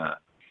throughout,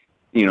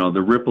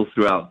 the ripples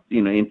throughout,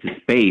 into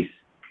space,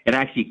 it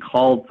actually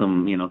called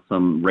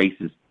some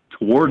races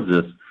towards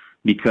us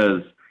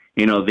because,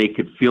 they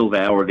could feel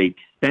that or they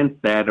sense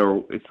that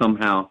or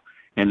somehow,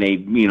 and they,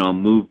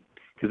 moved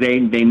because they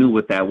knew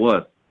what that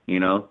was,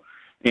 and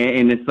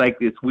it's like,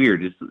 it's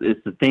weird.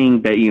 It's the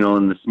thing that,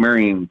 in the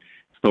Sumerian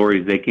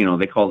stories, they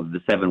call it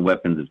the 7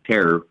 weapons of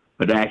terror,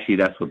 but actually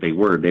that's what they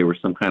were. They were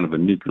some kind of a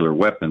nuclear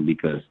weapon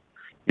because,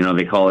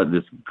 they call it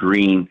this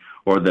green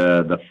or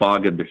the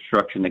fog of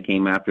destruction that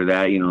came after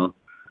that,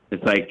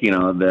 it's like,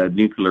 the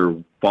nuclear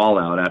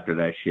fallout after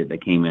that shit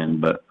that came in.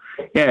 But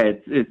yeah,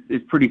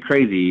 it's pretty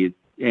crazy.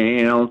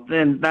 And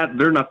that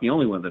they're not the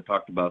only ones that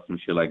talked about some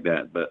shit like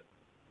that, but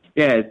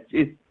yeah,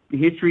 it's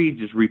history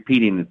just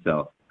repeating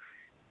itself.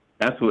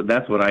 That's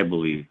what I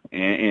believe.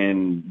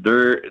 And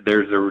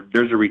there's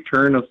a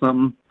return of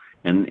something,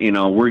 and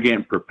we're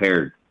getting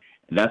prepared.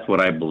 That's what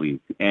I believe.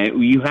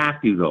 And you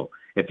have to, though.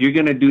 If you're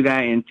going to do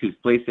that into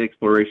space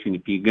exploration,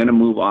 if you're going to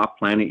move off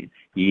planet,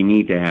 you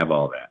need to have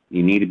all that.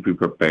 You need to be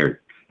prepared.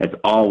 That's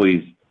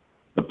always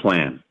the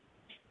plan.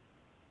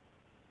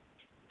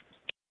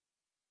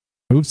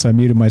 Oops, I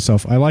muted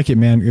myself. I like it,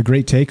 man. A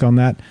great take on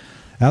that.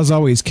 As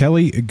always,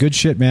 Kelly, good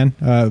shit, man.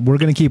 We're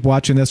going to keep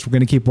watching this. We're going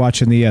to keep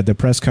watching the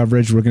press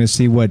coverage. We're going to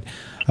see what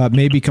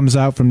maybe comes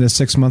out from this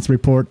 6-month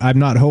report. I'm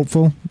not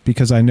hopeful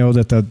because I know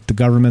that the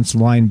government's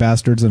lying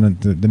bastards and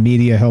the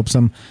media helps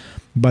them.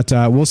 But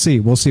we'll see.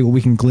 We'll see what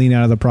we can glean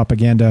out of the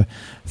propaganda.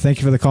 Thank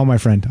you for the call, my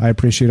friend. I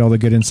appreciate all the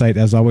good insight.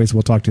 As always,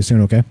 we'll talk to you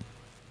soon, okay?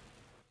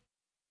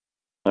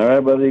 All right,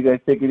 brother. You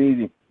guys take it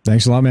easy.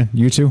 Thanks a lot, man.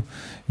 You too.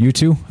 You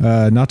too.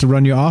 Not to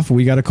run you off.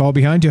 We got a call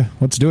behind you.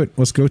 Let's do it.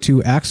 Let's go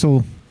to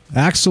Axel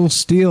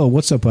Steele.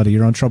 What's up, buddy?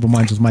 You're on Troubled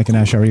Minds with Mike and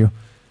Ash. How are you?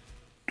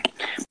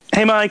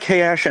 Hey, Mike.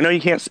 Hey, Ash. I know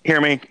you can't hear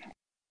me.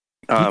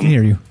 He can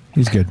hear you.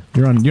 He's good.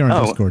 You're on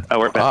Discord. Oh,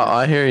 we're back. Oh,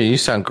 I hear you. You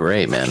sound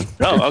great, man.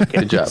 Oh, okay.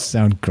 Good job.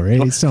 Sound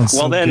great. Sounds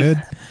so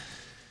good.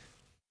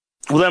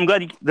 Well, then I'm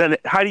glad.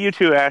 Hi to you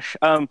too, Ash.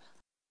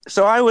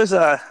 So I was.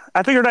 I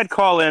figured I'd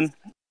call in.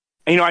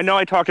 I know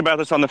I talked about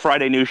this on the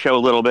Friday news show a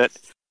little bit,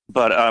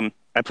 but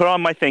I put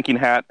on my thinking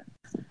hat.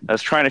 I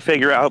was trying to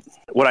figure out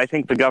what I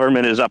think the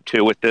government is up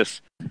to with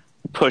this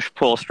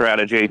push-pull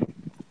strategy.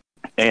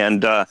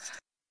 And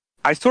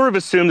I sort of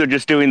assume they're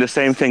just doing the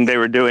same thing they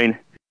were doing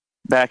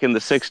back in the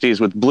 60s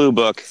with Blue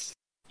Book.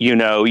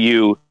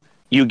 You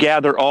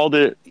gather all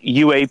the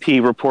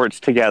UAP reports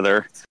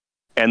together,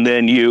 and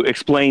then you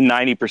explain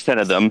 90%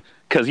 of them,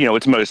 because,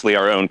 it's mostly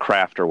our own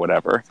craft or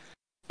whatever.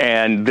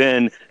 And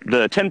then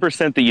the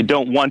 10% that you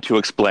don't want to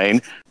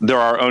explain, they're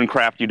our own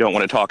craft you don't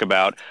want to talk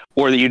about,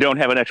 or that you don't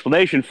have an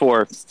explanation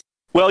for.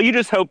 Well, you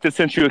just hope that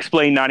since you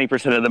explain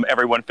 90% of them,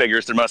 everyone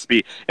figures there must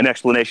be an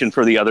explanation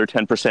for the other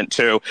 10%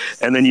 too.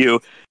 And then you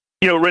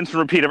rinse and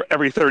repeat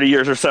every 30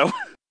 years or so.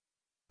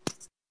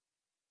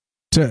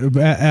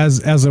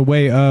 As a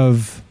way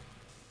of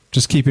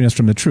just keeping us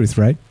from the truth,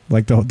 right?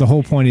 Like the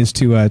whole point is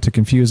to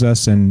confuse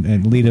us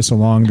and lead us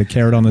along the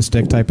carrot on the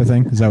stick type of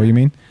thing. Is that what you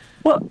mean?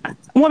 Well,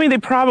 I mean, they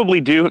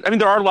probably do. I mean,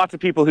 there are lots of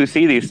people who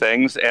see these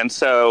things, and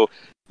so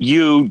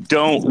you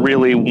don't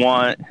really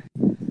want,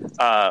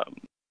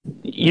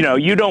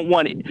 you don't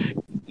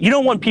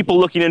want people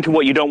looking into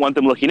what you don't want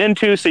them looking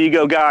into. So you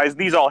go, guys,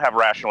 these all have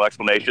rational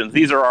explanations.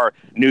 These are our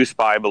new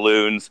spy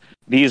balloons.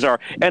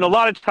 And a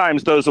lot of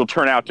times those will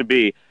turn out to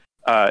be.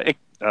 I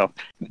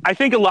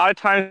think a lot of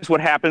times what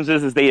happens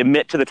is they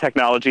admit to the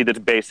technology that's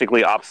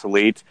basically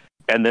obsolete.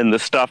 And then the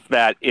stuff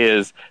that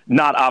is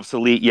not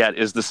obsolete yet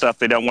is the stuff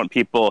they don't want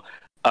people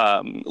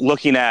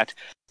looking at.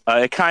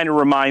 It kind of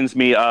reminds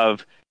me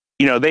of,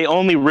 they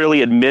only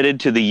really admitted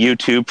to the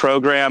U2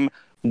 program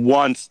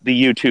once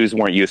the U2s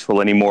weren't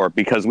useful anymore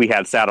because we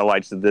had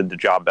satellites that did the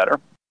job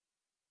better.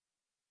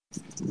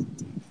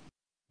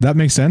 That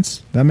makes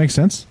sense.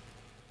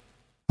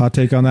 Hot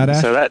take on that,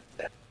 Ash? So that...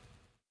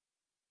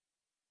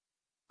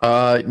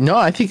 No,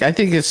 I think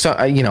it's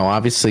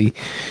obviously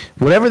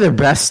whatever their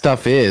best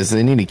stuff is,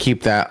 they need to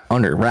keep that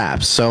under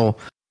wraps. So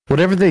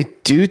whatever they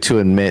do to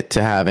admit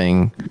to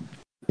having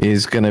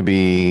is going to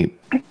be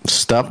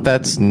stuff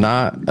that's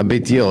not a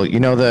big deal. I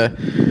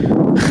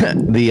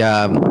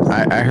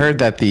heard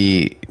that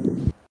the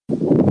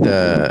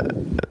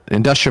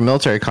industrial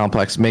military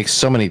complex makes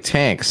so many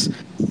tanks,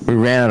 we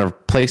ran out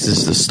of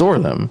places to store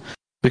them.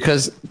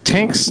 Because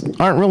tanks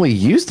aren't really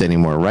used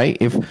anymore, right?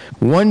 If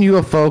one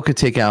UFO could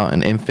take out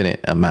an infinite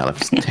amount of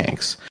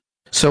tanks.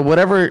 So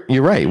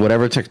you're right,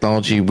 whatever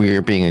technology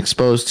we're being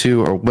exposed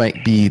to or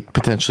might be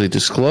potentially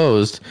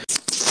disclosed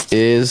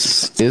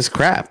is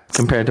crap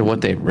compared to what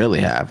they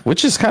really have,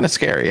 which is kind of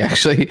scary,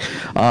 actually.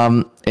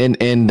 Yeah,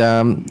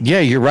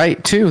 you're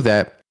right, too,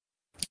 that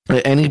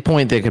at any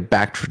point they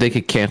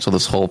could cancel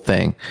this whole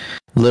thing.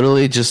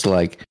 Literally just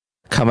like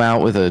come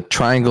out with a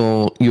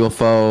triangle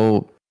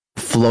UFO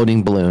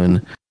floating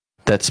balloon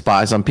that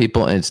spies on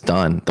people and it's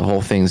done. The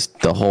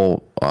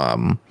whole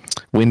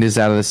wind is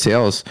out of the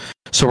sails.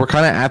 So we're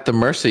kind of at the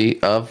mercy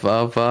of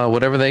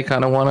whatever they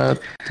kind of want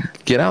to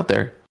get out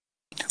there.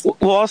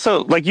 Well,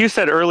 also, like you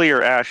said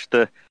earlier, Ash,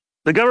 the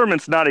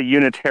government's not a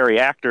unitary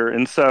actor,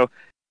 and so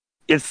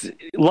it's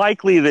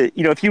likely that,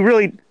 if you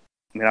really,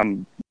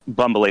 I'm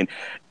bumbling,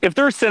 if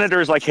there are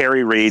senators like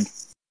Harry Reid,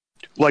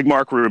 like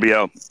Mark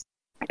Rubio,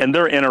 and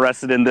they're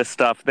interested in this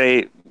stuff,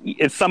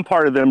 some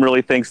part of them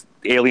really thinks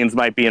aliens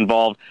might be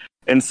involved.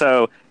 And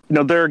so,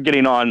 they're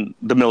getting on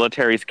the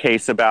military's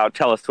case about,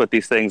 tell us what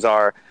these things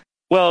are.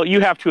 Well,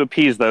 you have to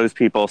appease those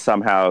people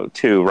somehow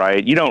too,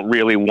 right? You don't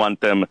really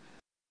want them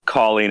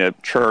calling a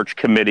church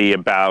committee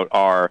about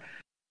our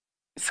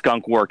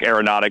skunk work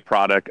aeronautic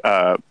product,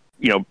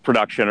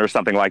 production or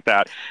something like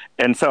that.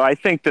 And so I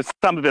think that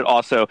some of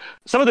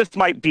this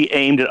might be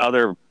aimed at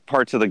other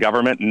parts of the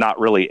government, not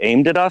really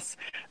aimed at us.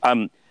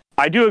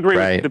 I do agree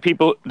with the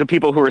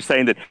people who are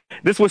saying that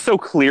this was so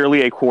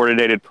clearly a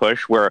coordinated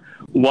push where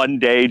one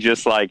day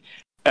just like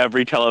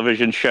every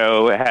television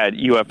show had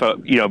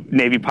UFO,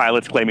 Navy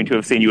pilots claiming to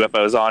have seen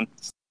UFOs on.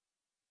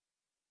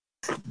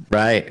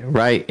 Right.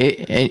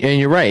 And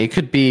you're right. It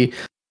could be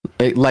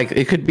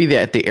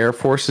that the Air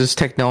Force's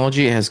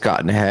technology has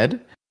gotten ahead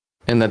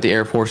and that the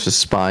Air Force is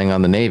spying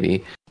on the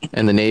Navy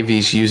and the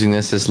Navy's using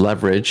this as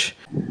leverage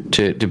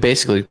to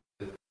basically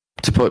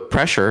to put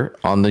pressure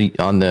on the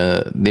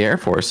Air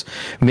Force.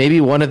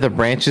 Maybe one of the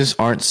branches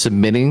aren't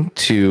submitting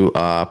to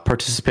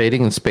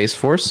participating in Space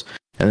Force,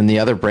 and then the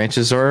other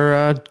branches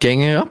are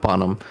ganging up on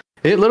them.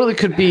 It literally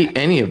could be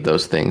any of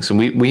those things, and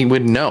we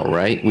would know,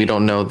 right? We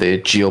don't know the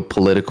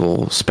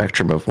geopolitical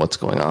spectrum of what's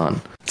going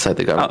on inside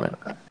the government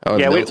or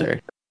the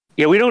military.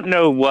 We don't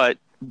know what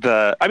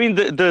the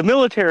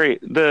military,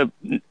 the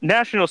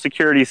national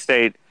security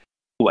state,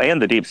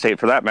 and the deep state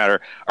for that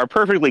matter, are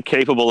perfectly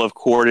capable of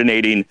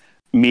coordinating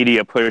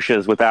media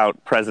pushes without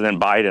President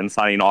Biden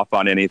signing off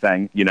on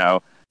anything.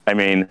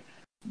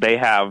 They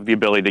have the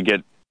ability to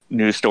get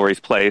news stories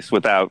placed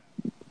without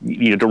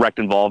direct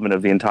involvement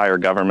of the entire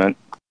government.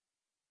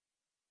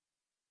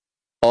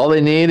 All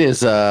they need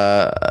is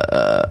a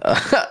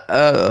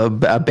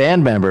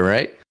band member,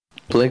 right?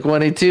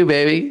 Blink-182,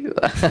 baby.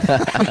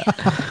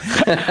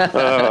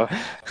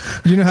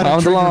 You know how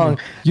to trigger me.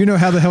 You know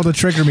how the hell to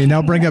trigger me.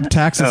 Now bring up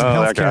taxes and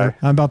healthcare.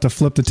 I'm about to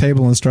flip the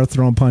table and start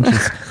throwing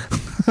punches.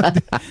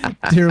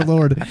 Dear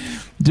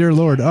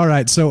Lord. All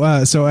right. So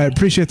I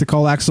appreciate the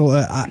call, Axel.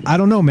 I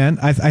don't know, man.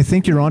 I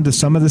think you're on to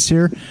some of this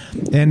here.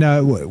 And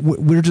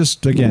we're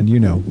just,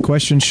 again,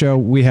 question show.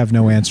 We have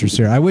no answers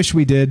here. I wish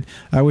we did.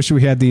 I wish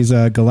we had these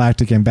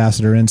galactic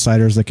ambassador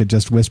insiders that could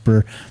just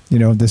whisper,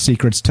 the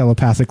secrets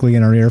telepathically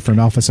in our ear from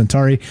Alpha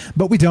Centauri,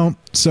 but we don't.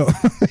 So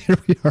here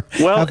we are.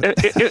 Well,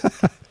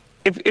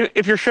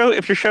 if your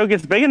show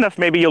gets big enough,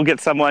 maybe you'll get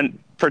someone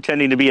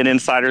pretending to be an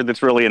insider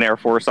that's really an Air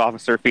Force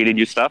officer feeding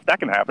you stuff. That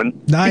can happen.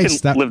 Nice. You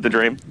can live the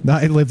dream.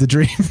 Live the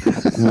dream.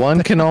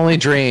 One can only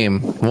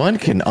dream. One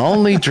can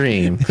only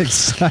dream.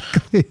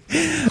 Exactly.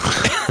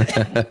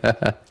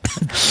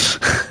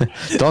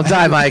 Don't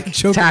die, Mike.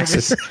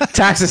 Taxes.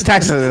 Taxes.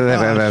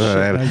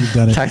 Now you've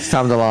done it. Tax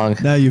Tom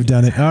DeLong. Now you've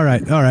done it. All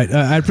right.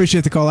 I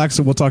appreciate the call,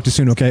 Axel. We'll talk to you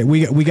soon. Okay.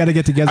 We got to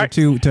get together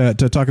to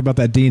talk about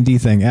that D&D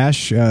thing.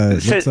 Ash,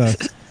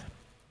 let's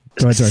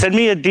Go ahead, sorry. Send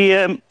me a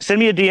DM. Send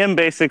me a DM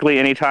basically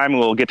anytime.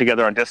 We'll get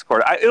together on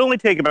Discord. It'll only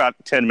take about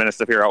 10 minutes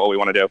to figure out what we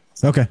want to do.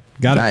 Okay,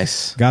 got it.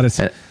 Nice. Got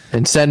it.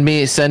 And send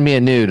me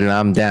a nude, and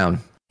I'm down.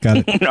 Got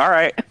it. All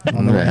right.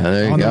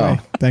 There you go.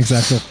 Thanks,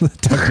 Axel.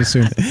 Talk to you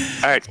soon.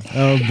 All right.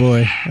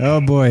 Oh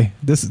boy.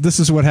 This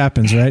is what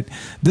happens, right?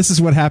 This is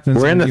what happens.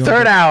 We're in the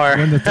third hour.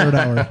 We're in the third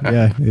hour.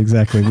 Yeah,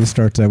 exactly. We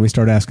start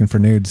asking for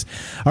nudes.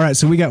 All right,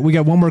 so we got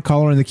one more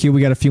caller in the queue.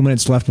 We got a few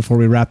minutes left before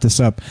we wrap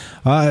this up.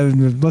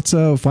 Let's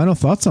final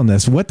thoughts on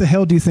this. What the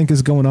hell do you think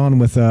is going on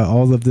with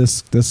all of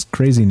this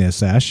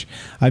craziness, Ash?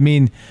 I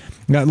mean,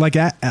 like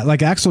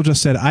Axel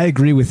just said, I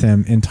agree with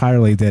him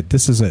entirely that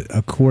this is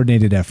a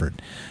coordinated effort.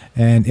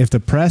 And if the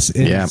press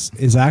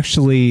is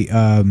actually,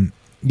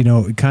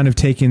 kind of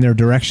taking their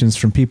directions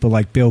from people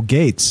like Bill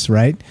Gates,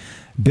 right?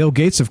 Bill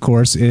Gates, of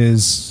course,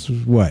 is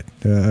what?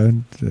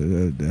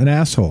 An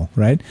asshole,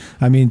 right?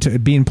 I mean,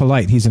 being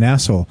polite, he's an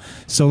asshole.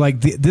 So,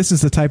 like, this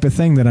is the type of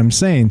thing that I'm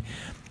saying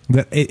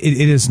that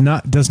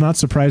does not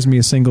surprise me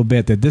a single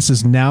bit that this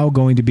is now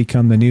going to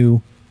become the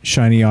new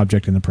shiny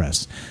object in the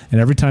press. And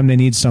every time they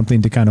need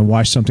something to kind of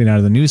wash something out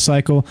of the news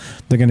cycle,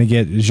 they're going to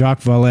get Jacques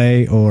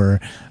Vallée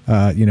or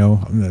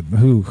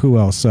who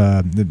else?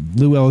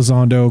 Lou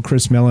Elizondo,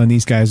 Chris Mellon,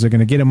 these guys. They're going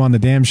to get them on the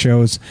damn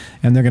shows,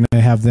 and they're going to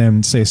have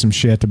them say some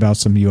shit about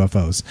some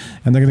UFOs.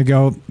 And they're going to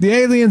go, the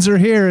aliens are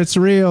here. It's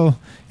real.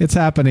 It's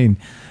happening.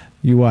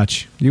 You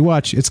watch.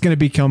 It's going to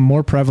become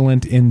more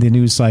prevalent in the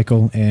news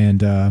cycle,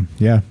 and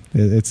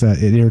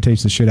it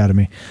irritates the shit out of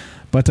me.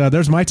 But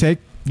there's my take.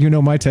 You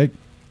know my take.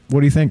 What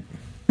do you think?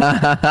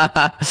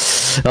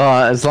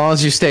 As long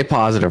as you stay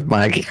positive,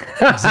 Mike.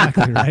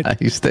 Exactly,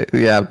 right? You stay,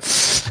 yeah.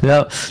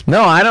 No,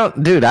 I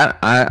don't, dude.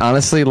 I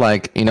honestly,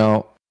 like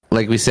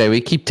we say,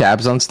 we keep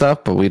tabs on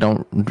stuff, but we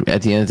don't.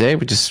 At the end of the day,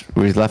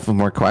 we're left with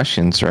more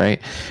questions,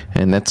 right?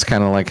 And that's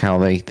kind of like how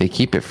they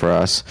keep it for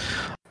us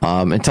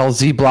until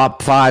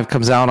Z-Blob 5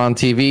 comes out on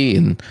TV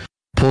and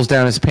pulls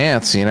down his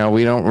pants.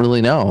 We don't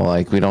really know.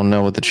 Like, we don't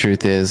know what the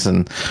truth is,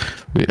 and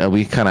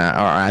we kind of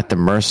are at the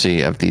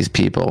mercy of these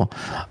people.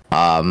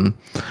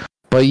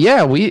 But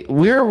yeah,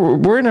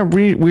 we're in a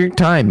weird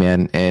time,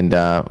 man, and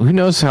who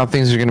knows how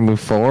things are going to move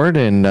forward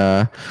and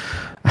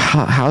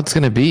how it's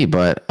going to be.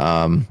 But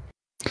and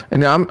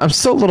I'm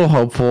still a little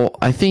hopeful.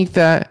 I think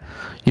that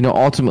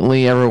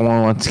ultimately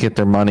everyone wants to get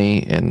their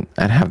money and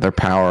have their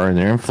power and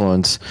their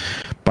influence.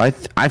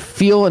 But I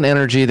feel an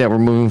energy that we're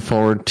moving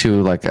forward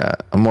to like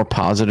a more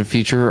positive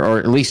future, or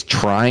at least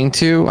trying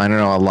to. I don't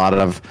know. A lot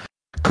of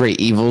great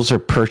evils are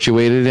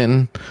perpetuated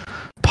in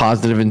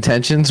positive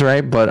intentions,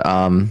 right? But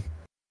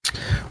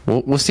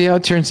we'll see how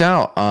it turns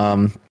out.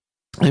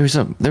 There was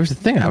a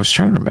thing I was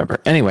trying to remember.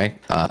 Anyway,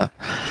 I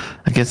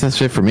guess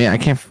that's it for me. I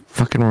can't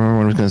fucking remember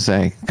what I was going to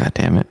say. God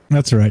damn it.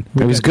 That's all right.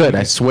 It was good.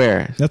 I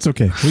swear. That's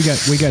okay.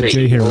 We got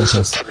Jay here with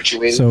us.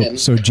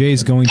 So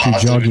Jay's going to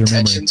jog your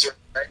memory.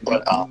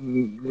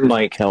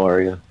 Mike, how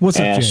are you? What's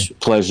up, Ash, Jay?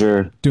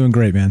 Pleasure. Doing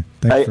great, man.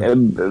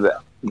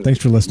 Thanks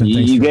for listening.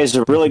 You guys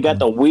have really got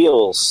the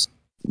wheels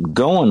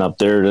going up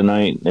there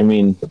tonight. I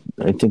mean,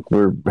 I think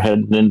we're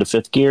heading into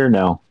fifth gear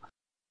now.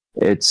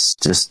 It's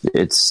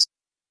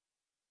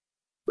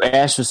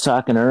Ash was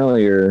talking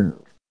earlier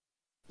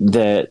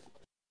that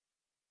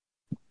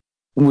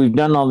we've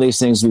done all these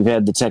things. We've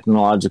had the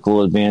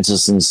technological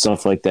advances and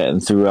stuff like that,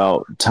 and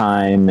throughout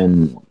time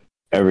and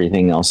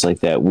everything else like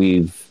that,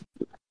 we've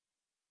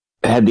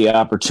had the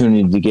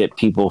opportunity to get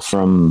people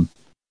from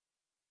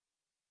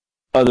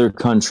other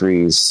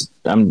countries.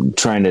 I'm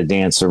trying to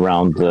dance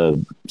around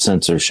the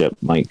censorship,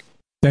 Mike.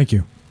 Thank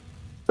you.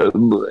 If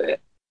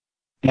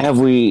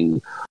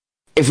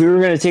we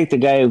were going to take the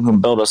guy who can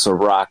build us a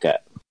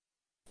rocket,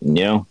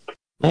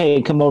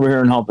 hey, come over here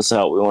and help us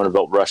out. We want to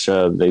build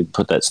Russia. They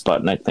put that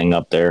Sputnik thing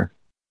up there.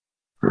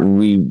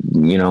 We,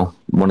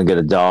 want to get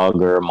a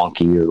dog or a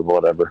monkey or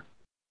whatever.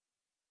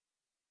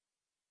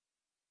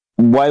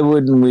 Why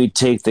wouldn't we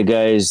take the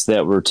guys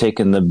that were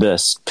taking the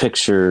best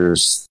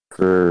pictures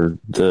for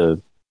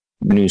the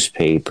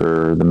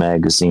newspaper or the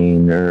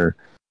magazine, or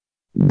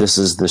this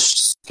is the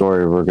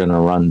story we're going to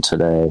run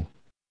today,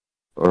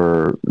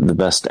 or the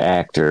best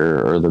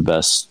actor, or the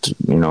best,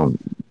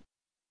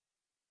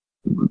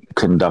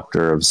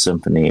 conductor of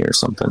symphony or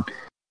something?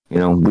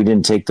 We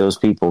didn't take those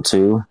people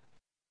too.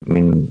 I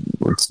mean,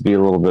 let's be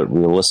a little bit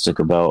realistic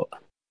about,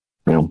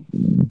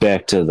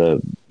 back to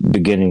the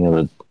beginning of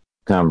the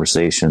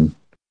conversation.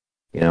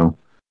 We've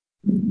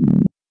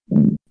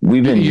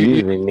been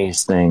using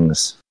these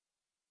things.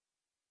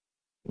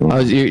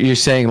 You're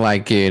saying,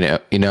 like,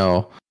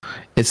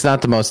 it's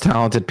not the most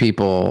talented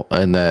people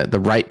and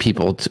the right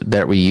people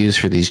that we use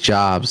for these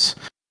jobs.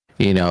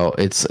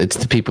 It's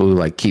the people who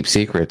like keep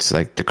secrets,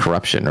 like the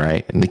corruption,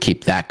 right? And to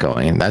keep that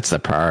going, and that's the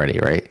priority,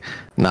 right?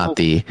 Not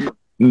the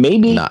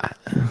maybe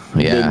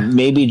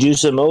maybe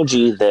juice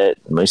emoji that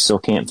I still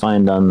can't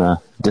find on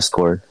the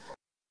Discord.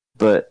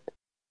 But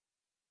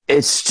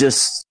it's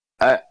just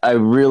I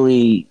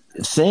really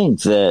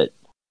think that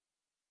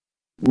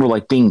we're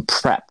like being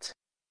prepped.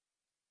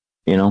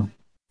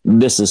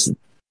 This is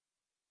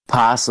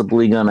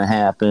possibly going to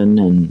happen,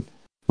 and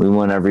We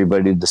want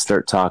everybody to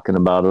start talking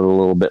about it a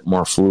little bit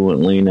more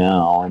fluently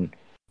now, and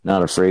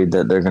not afraid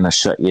that they're going to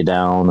shut you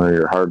down or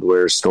your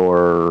hardware store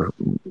or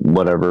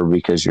whatever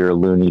because you're a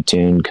Looney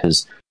Tune,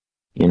 because,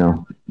 you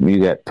know, you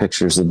got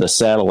pictures of the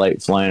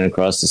satellite flying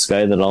across the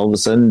sky that all of a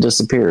sudden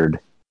disappeared.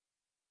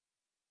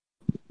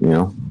 You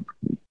know?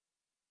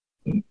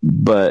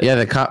 But yeah,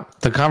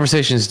 the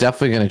conversation is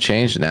definitely going to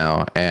change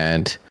now.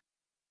 And,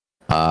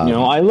 you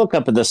know, I look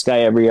up at the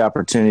sky every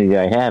opportunity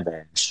I have,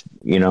 Ash,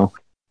 you know,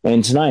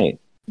 and tonight,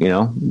 you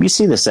know, you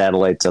see the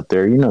satellites up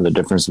there. You know the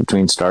difference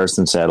between stars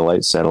and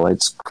satellites.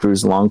 Satellites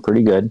cruise along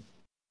pretty good.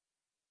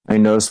 I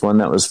noticed one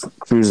that was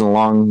cruising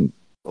along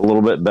a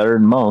little bit better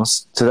than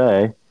most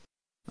today.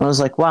 I was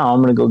like, wow,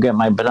 I'm going to go get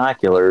my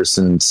binoculars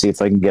and see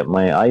if I can get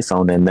my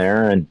iPhone in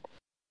there and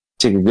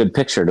take a good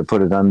picture to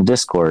put it on the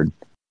Discord.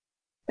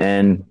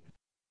 And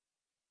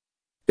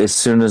as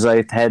soon as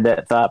I had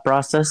that thought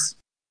process,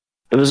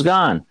 it was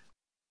gone.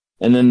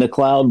 And then the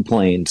cloud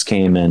planes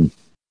came in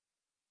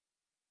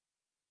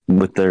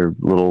with their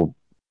the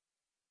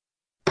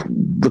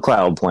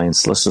cloud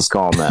planes, let's just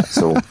call them that,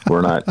 so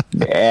we're not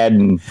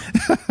adding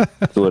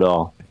to it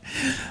all.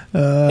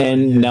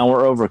 And now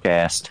we're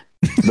overcast.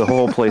 The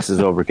whole place is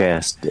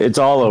overcast. It's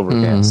all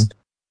overcast.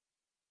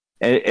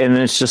 And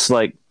it's just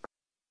like,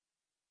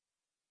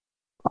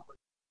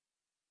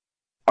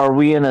 are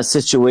we in a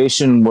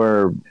situation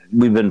where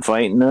we've been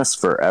fighting this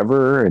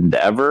forever and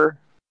ever?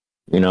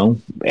 You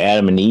know,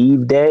 Adam and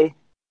Eve day?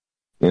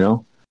 You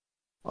know?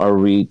 Are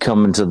we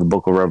coming to the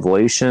book of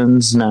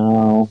Revelations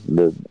now?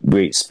 The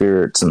great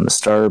spirits and the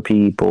star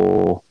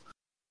people?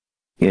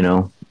 You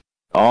know?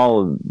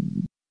 All of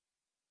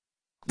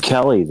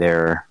Kelly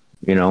there,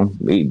 you know,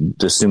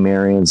 the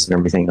Sumerians and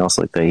everything else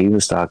like that he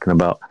was talking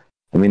about.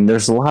 I mean,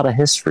 there's a lot of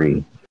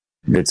history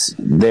that's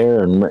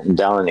there and written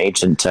down in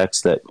ancient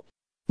texts that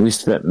we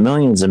spent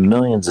millions and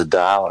millions of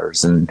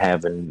dollars in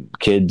having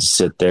kids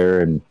sit there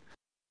and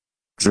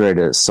try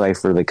to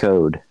cipher the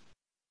code.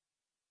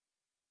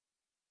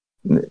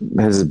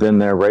 Has it been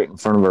there right in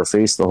front of our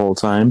face the whole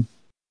time?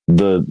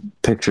 The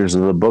pictures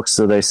of the books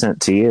that I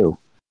sent to you.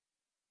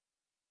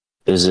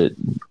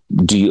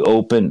 Do you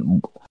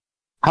open?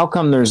 How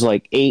come there's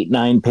like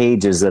 8-9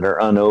 pages that are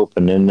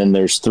unopened, and then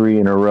there's 3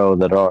 in a row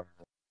that are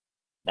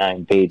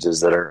 9 pages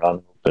that are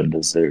unopened?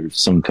 Is there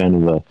some kind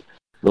of a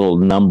little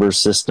number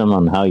system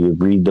on how you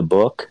read the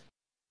book?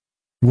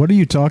 What are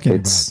you talking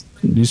about?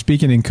 Are you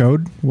speaking in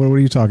code? What are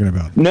you talking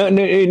about? No.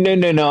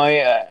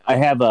 I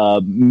have a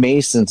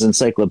Mason's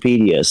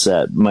encyclopedia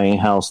set. My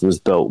house was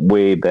built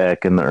way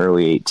back in the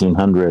early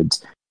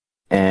 1800s,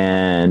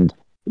 and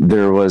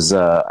there was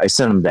I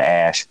sent them to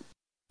Ash.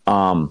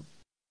 I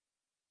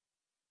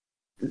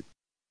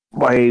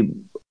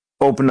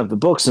opened up the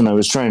books and I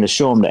was trying to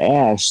show them to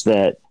Ash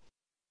that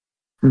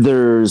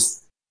the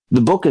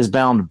book is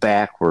bound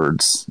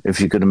backwards,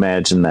 if you could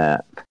imagine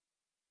that.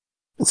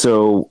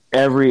 So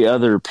every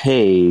other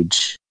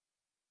page,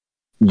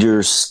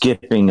 you're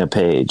skipping a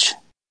page.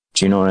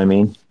 Do you know what I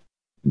mean?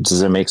 Does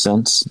that make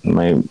sense? Am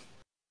I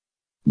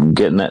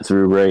getting that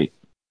through right?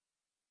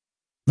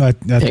 I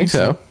think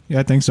so. Yeah,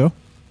 I think so.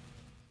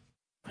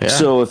 Yeah.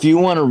 So if you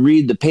want to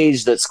read the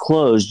page that's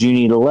closed, you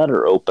need a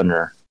letter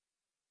opener.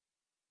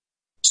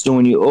 So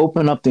when you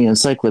open up the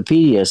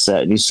encyclopedia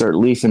set and you start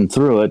leafing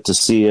through it to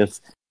see if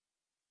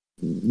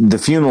the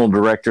funeral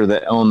director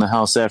that owned the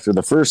house after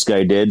the first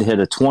guy did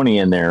hit a 20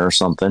 in there or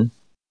something,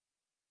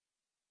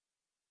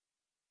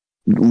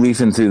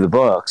 leafing through the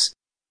books,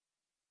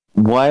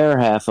 why are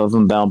half of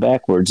them bound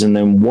backwards? And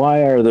then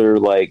why are there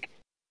like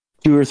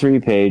 2 or 3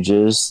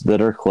 pages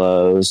that are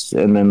closed,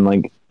 and then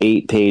like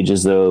 8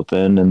 pages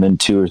open, and then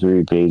 2 or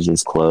 3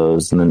 pages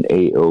closed, and then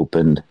 8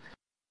 opened?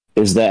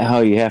 Is that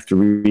how you have to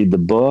read the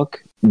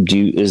book?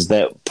 Is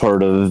that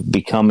part of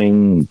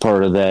becoming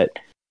part of that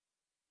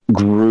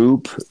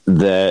group,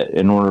 that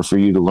in order for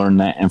you to learn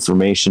that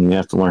information, you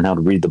have to learn how to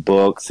read the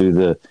book through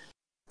the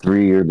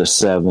 3 or the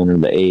 7 or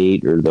the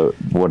 8 or the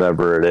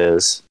whatever it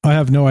is? I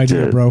have no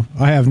idea, bro.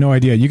 I have no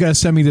idea. You got to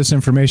send me this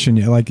information.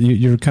 Like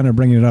you're kind of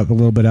bringing it up a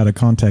little bit out of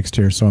context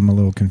here, so I'm a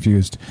little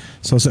confused.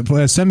 So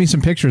send me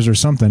some pictures or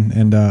something,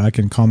 and I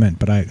can comment.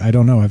 But I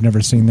don't know. I've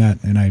never seen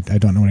that, and I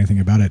don't know anything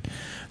about it.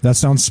 That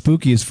sounds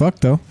spooky as fuck,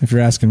 though, if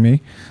you're asking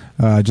me,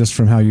 just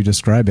from how you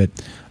describe it.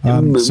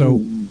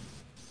 So.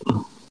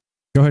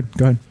 Go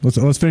ahead.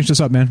 Let's finish this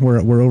up, man.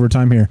 We're over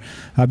time here.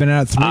 I've been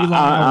at 3 long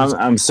hours.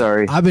 I'm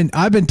sorry. I've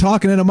been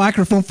talking in a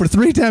microphone for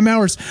 3 damn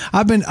hours.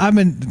 I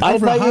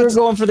thought you were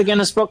going for the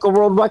Guinness Book of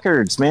World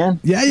Records, man.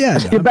 Yeah.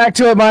 Get back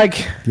to it,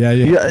 Mike. Yeah.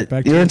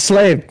 You're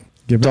enslaved.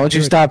 Don't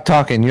you stop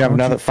talking. You have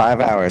another 5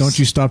 hours. Don't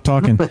you stop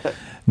talking.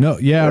 No.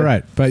 Yeah. All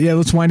right. But yeah,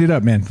 let's wind it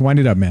up, man.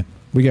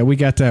 We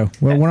got to.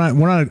 Well, we're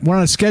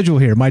on a schedule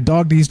here. My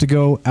dog needs to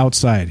go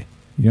outside.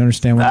 You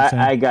understand what I'm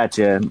saying? I got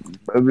you.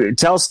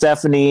 Tell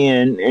Stephanie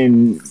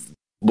and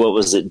what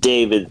was it,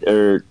 David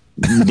or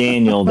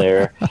Daniel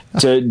there,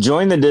 to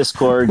join the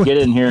Discord, get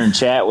in here and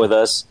chat with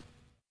us.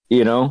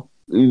 You know,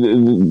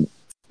 bring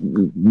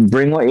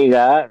what you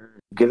got,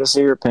 give us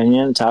your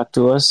opinion, talk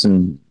to us,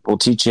 and we'll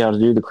teach you how to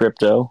do the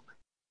crypto.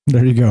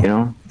 There you go. You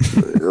know,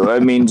 I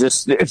mean,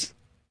 just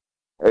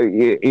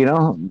you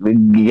know,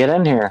 get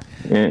in here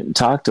and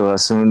talk to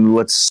us, and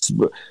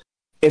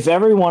if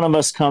every one of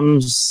us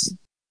comes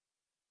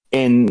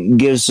and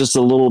gives just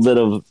a little bit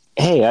of,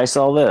 hey, I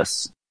saw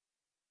this.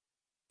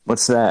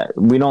 What's that?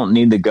 We don't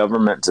need the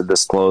government to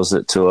disclose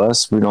it to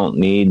us. We don't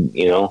need,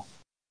 you know.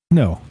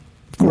 No.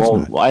 Well,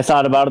 not. I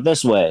thought about it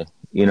this way,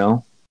 you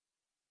know.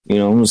 You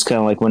know, it was kind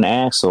of like when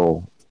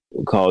Axel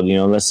called, you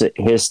know, that's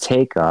his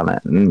take on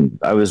it. And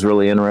I was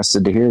really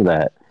interested to hear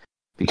that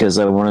because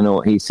I want to know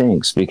what he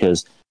thinks,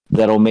 because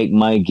that'll make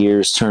my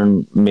gears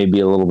turn maybe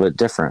a little bit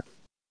different.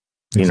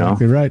 You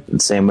exactly know? Right. The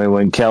same way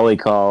when Kelly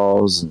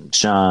calls and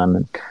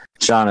Sean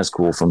is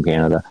cool from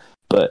Canada.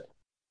 But,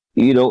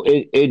 you know,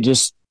 it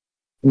just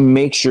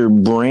makes your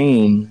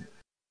brain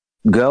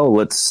go,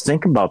 let's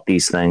think about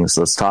these things.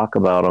 Let's talk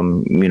about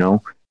them. You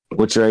know,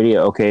 what's your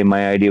idea? Okay,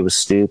 my idea was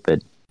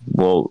stupid.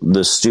 Well,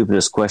 the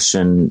stupidest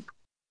question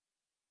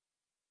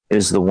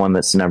is the one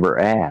that's never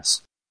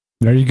asked.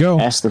 There you go.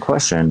 Ask the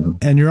question.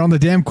 And you're on the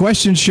damn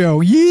question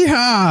show.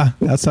 Yeehaw!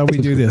 That's how we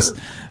do this.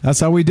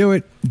 That's how we do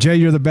it. Jay,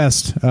 you're the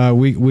best.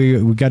 We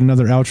got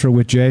another outro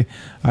with Jay.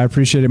 I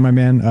appreciate it, my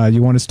man.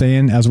 You want to stay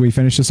in as we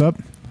finish this up?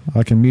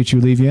 I can mute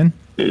you, leave you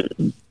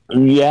in?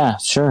 Yeah,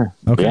 sure.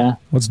 Okay. Yeah.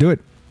 Let's do it.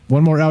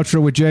 One more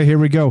outro with Jay. Here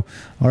we go.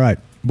 All right.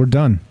 We're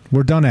done.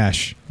 We're done,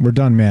 Ash. We're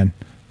done, man.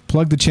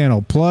 Plug the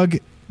channel. Plug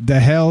the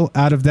hell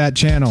out of that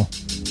channel.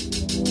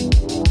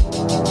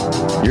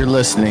 You're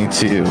listening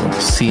to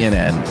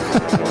CNN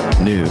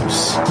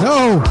News.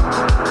 No!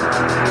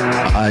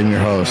 I'm your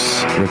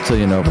host,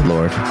 Reptilian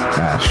Overlord,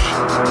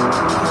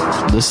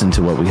 Ash. Listen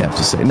to what we have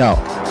to say. No,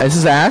 this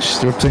is Ash,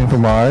 the Reptilian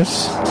from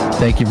Mars.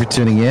 Thank you for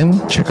tuning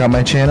in. Check out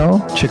my channel.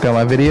 Check out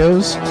my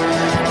videos.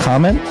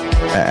 Comment.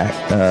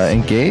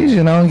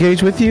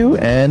 Engage with you.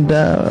 And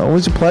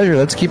always a pleasure.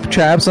 Let's keep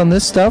tabs on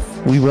this stuff.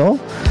 We will.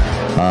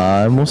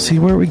 And we'll see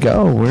where we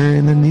go. We're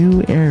in a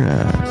new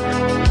era.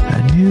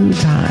 A new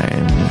time.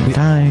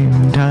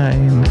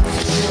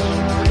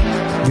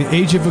 The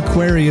age of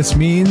Aquarius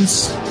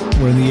means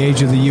we're in the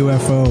age of the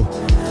UFO,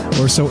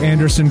 or so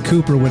Anderson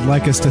Cooper would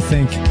like us to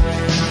think.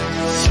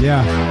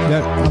 Yeah,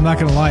 I'm not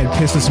going to lie, it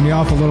pisses me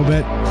off a little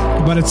bit,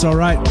 but it's all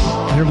right.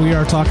 Here we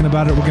are talking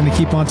about it. We're going to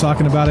keep on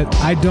talking about it.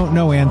 I don't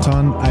know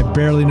Anton. I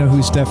barely know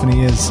who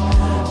Stephanie is.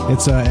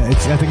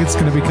 I think it's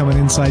going to become an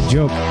inside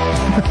joke.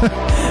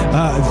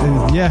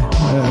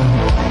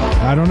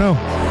 I don't know.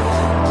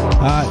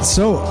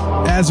 So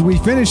as we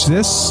finish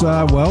this,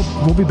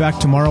 we'll be back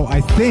tomorrow.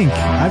 I think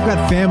I've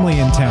got family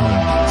in town,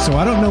 so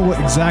I don't know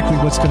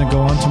what's going to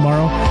go on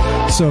tomorrow.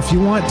 So if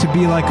you want to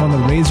be like on the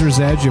razor's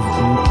edge of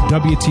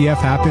WTF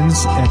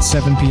happens at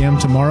 7 p.m.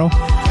 tomorrow,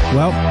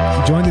 well,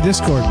 join the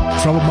Discord,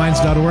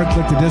 troubledminds.org,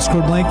 click the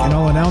Discord link, and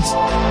I'll announce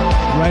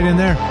right in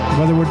there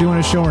whether we're doing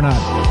a show or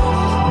not.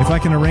 If I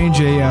can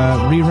arrange a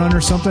rerun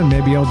or something,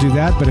 maybe I'll do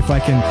that. But if I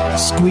can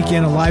squeak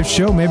in a live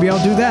show, maybe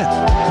I'll do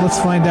that. Let's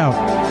find out.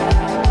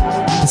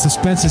 The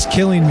suspense is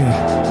killing me.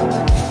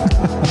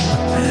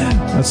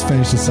 Let's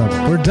finish this up.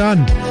 We're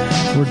done.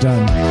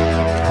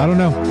 I don't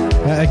know.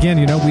 Again,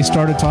 we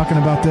started talking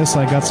about this.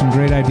 I got some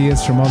great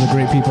ideas from all the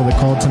great people that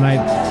called tonight.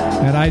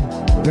 And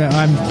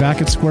I'm back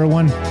at square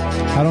one.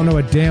 I don't know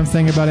a damn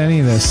thing about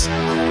any of this.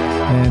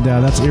 And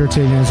that's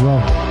irritating as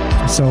well.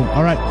 So,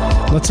 all right.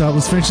 Let's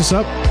finish this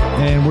up.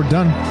 And we're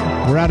done.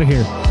 We're out of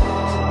here.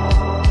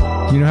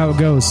 You know how it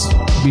goes.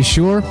 Be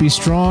sure, be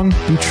strong,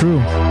 be true.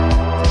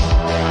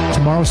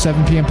 Tomorrow,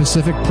 7 p.m.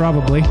 Pacific,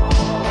 probably.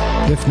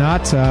 If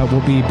not,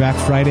 we'll be back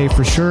Friday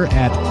for sure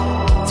at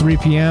 3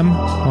 p.m.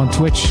 on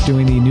Twitch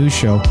doing the news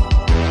show.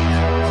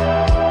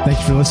 Thank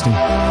you for listening.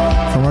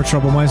 From our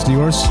troubled minds to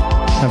yours,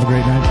 have a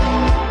great night.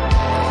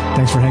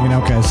 Thanks for hanging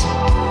out, guys.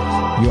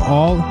 You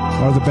all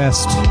are the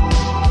best.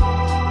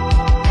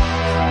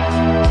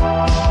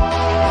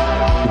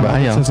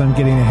 Bye, y'all. Says I'm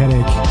getting a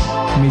headache.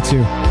 Me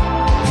too.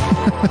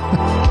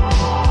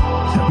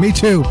 Me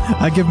too.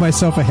 I give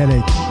myself a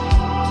headache.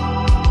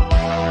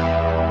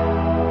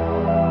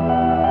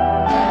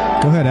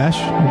 Go ahead, Ash.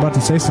 You're about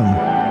to say something.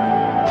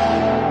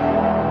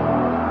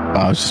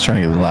 I was just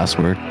trying to get the last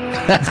word.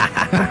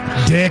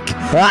 Dick.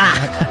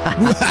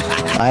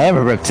 I am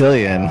a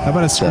reptilian. How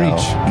about a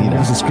screech?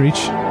 There's a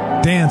screech.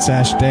 Dance,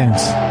 Ash,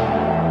 dance.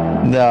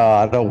 No,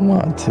 I don't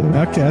want to.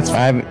 Okay, that's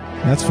fine.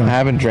 That's fine. I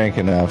haven't drank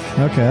enough.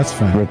 Okay, that's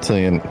fine.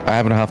 Reptilian. I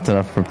haven't huffed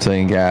enough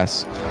reptilian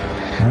gas. All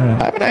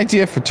right. I have an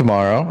idea for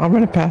tomorrow. I'll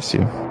run it past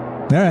you.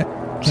 All right.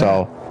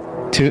 So,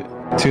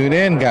 tune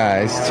in,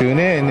 guys. Tune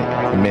in.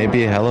 It may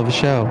be a hell of a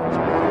show.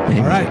 Maybe.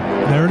 All right.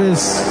 There it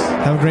is.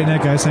 Have a great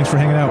night, guys. Thanks for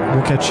hanging out.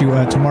 We'll catch you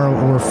tomorrow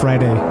or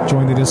Friday.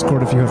 Join the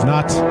Discord if you have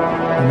not.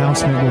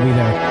 Announcement will be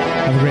there.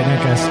 Have a great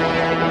night, guys.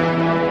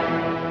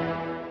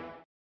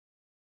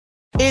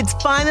 It's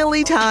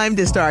finally time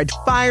to start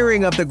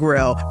firing up the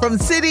grill. From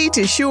city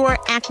to shore,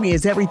 Acme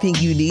is everything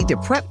you need to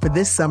prep for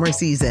this summer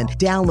season.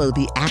 Download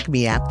the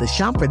Acme app to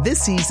shop for this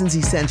season's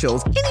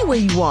essentials any way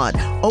you want.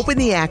 Open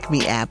the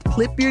Acme app,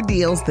 clip your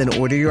deals, then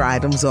order your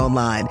items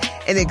online.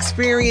 An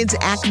experienced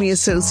Acme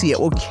associate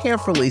will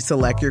carefully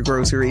select your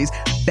groceries,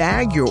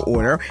 bag your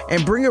order,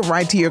 and bring it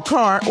right to your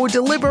car or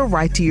deliver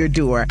right to your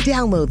door.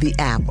 Download the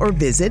app or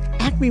visit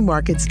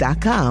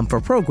acmemarkets.com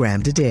for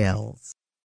program details.